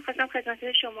داشتم خواستم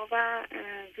خدمت شما و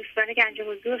دوستان گنج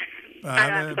حضور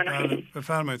عرض کنم. بله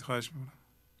بفرمایید خواهش میکنم.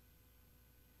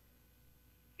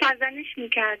 سرزنش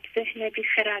میکرد ذهن بی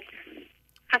خرد،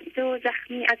 خسته و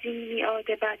زخمی از این میعاد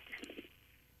بد.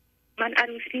 من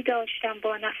عروسی داشتم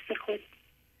با نفس خود،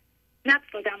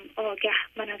 نبودم آگه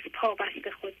من از پا بست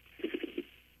خود.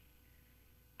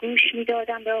 گوش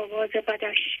میدادم به آواز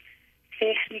بدش،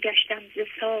 سحر میگشتم ز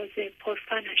ساز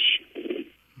پرفنش.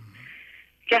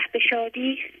 گه به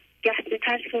شادی گه به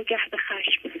ترس و گه به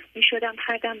خشم، میشدم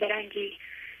هر دم به رنگی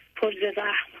پر ز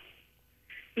وهم.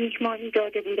 میهمانی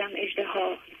داده بودم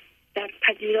اژدها، در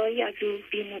پذیرایی از او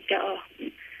بی مدعا.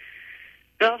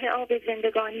 راه آب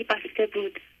زندگانی بسته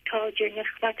بود، تاج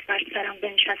نخوت بر سرم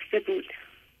بنشسته بود.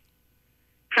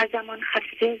 هر زمان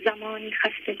خسته زمانی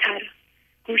خسته تر،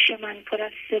 گوش من پر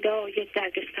از صدای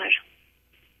دردسر.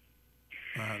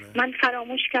 من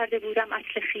فراموش کرده بودم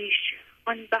اصل خویش،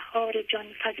 آن بهار جان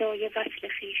فزای وصل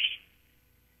خویش.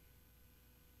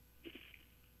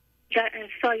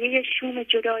 سایه شوم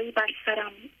جدایی بر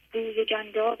سرم، بوی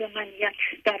جنداب منیت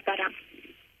در برم.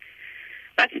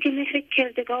 بس که مهر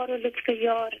کردگار و لطف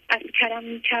یار، از کرم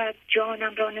می کرد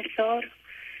جانم را نثار.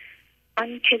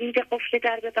 آن کلید قفل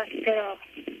درب بسته را،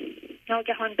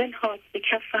 ناگهان بنهاد به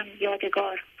کفم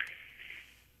یادگار.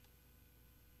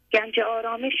 گنج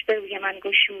آرامش به روی من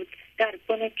گشود، در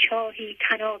بن چاهی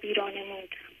تنابی را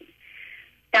نمود.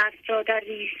 دست را در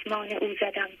ریسمان او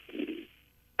زدم،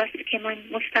 بس که من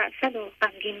مستعسل و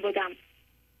غمگین بودم.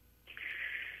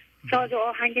 ساز و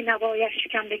آهنگ نوایش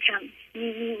کم به کم،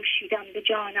 می نوشیدم به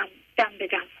جانم دم به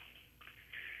دم.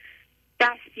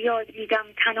 دست یازیدم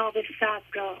تناب صبر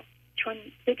را، چون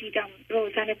بدیدم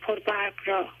روزن پربرق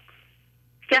را.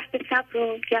 گه به صبر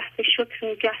و گه به شکر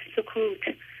و گه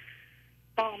سکوت،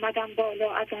 آمدم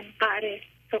بالا از آن قعر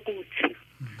سقوط.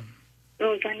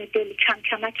 روزن دل کم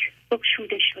کمک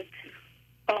بگشوده شد،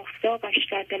 آفتابش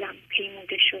در دلم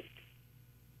پیموده شد.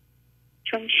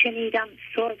 چون شنیدم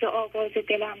ساز آواز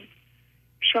دلم،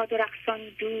 شاد و رقصان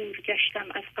دور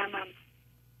گشتم از غمم.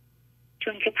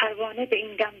 چون که پروانه به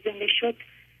این دم زنده شد،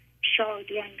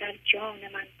 شادی اندر جان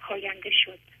من پاینده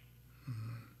شد.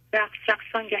 رقص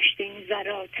رقصان گشته این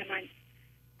ذرات من،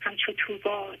 همچو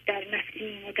طوبا در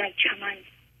نسیم و در چمن.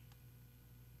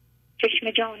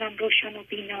 چشم جانم روشن و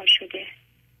بینا شده،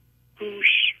 گوش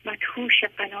مدهوش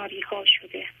قناری ها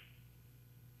شده.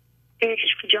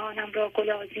 عشق جانم را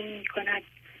گلازی می کند،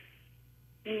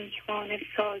 میهمان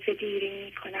ساز دیری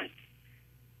می کند.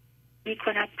 می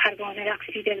کند پروانه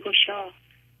رقصی دلگشا،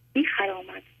 می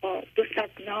خرامد با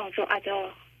 200 ناز و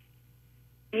ادا.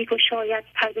 می گشاید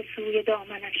پرده سوی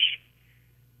دامنش،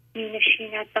 می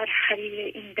نشیند بر حریر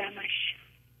این دمش.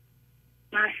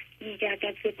 مست می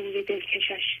گردد ز بوی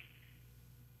دلکشش،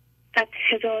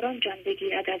 100,000 جان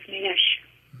بگیرد از میش.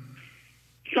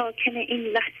 ساکن این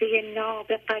لحظه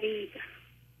ناب غریب،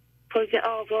 پر ز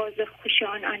آواز خوش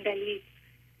آن عندلیب.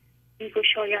 می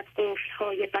گشاید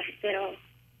قفل‌های بسته را،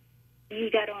 می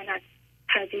دراند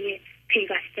پرده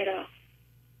پیوسته را.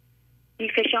 می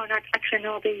فشاند عطر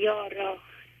ناب یار را،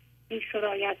 می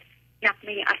سراید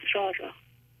نغمه اسرار را.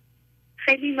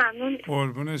 خیلی ممنون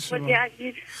قربون شما.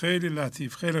 عزیز. خیلی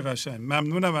لطیف، خیلی قشنگ.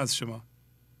 ممنونم از شما.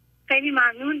 خیلی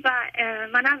ممنون و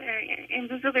منم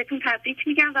امروز رو بهتون تبریک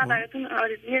میگم و براتون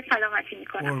آرزوی سلامتی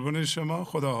میکنم. قربون شما.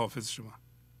 خدا حافظ شما.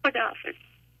 خدا حافظ.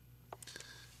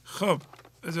 خب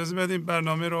اجازه بدیم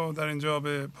برنامه رو در اینجا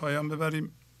به پایان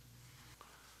ببریم.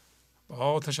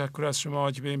 با تشکر از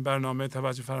شما که به این برنامه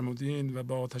توجه فرمودین و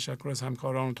با تشکر از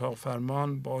همکاران اتاق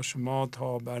فرمان با شما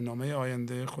تا برنامه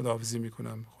آینده خداحافظی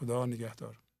میکنم. خدا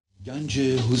نگهدار. گنج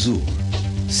حضور،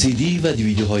 سی دی و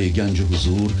دیویدیوهای گنج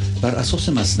حضور بر اساس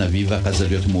مثنوی و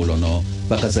غزلیات مولانا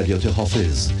و غزلیات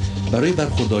حافظ برای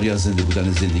برخورداری از زنده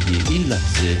بودن زندگی این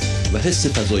لحظه و حس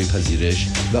فضای پذیرش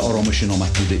و آرامش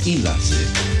نامحدود این لحظه،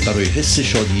 برای حس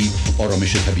شادی،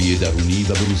 آرامش طبیعی درونی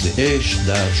و بروز عشق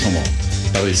در شما،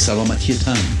 برای سلامتی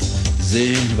تن،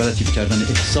 ذهن و لطیف کردن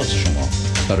احساس شما،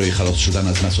 برای خلاص شدن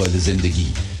از مسائل زندگی،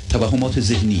 توهمات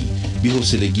ذهنی،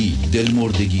 بی‌حوصلگی،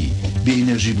 دلمردگی، بی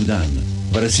انرژی بودن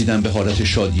و رسیدن به حالت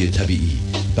شادی طبیعی،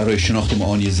 برای شناخت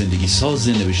معانی زندگی ساز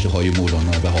نوشته‌های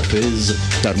مولانا و حافظ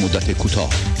در مدت کوتاه.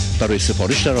 برای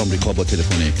سفارش در آمریکا با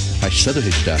تلفن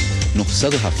 818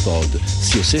 970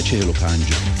 3345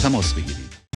 تماس بگیرید.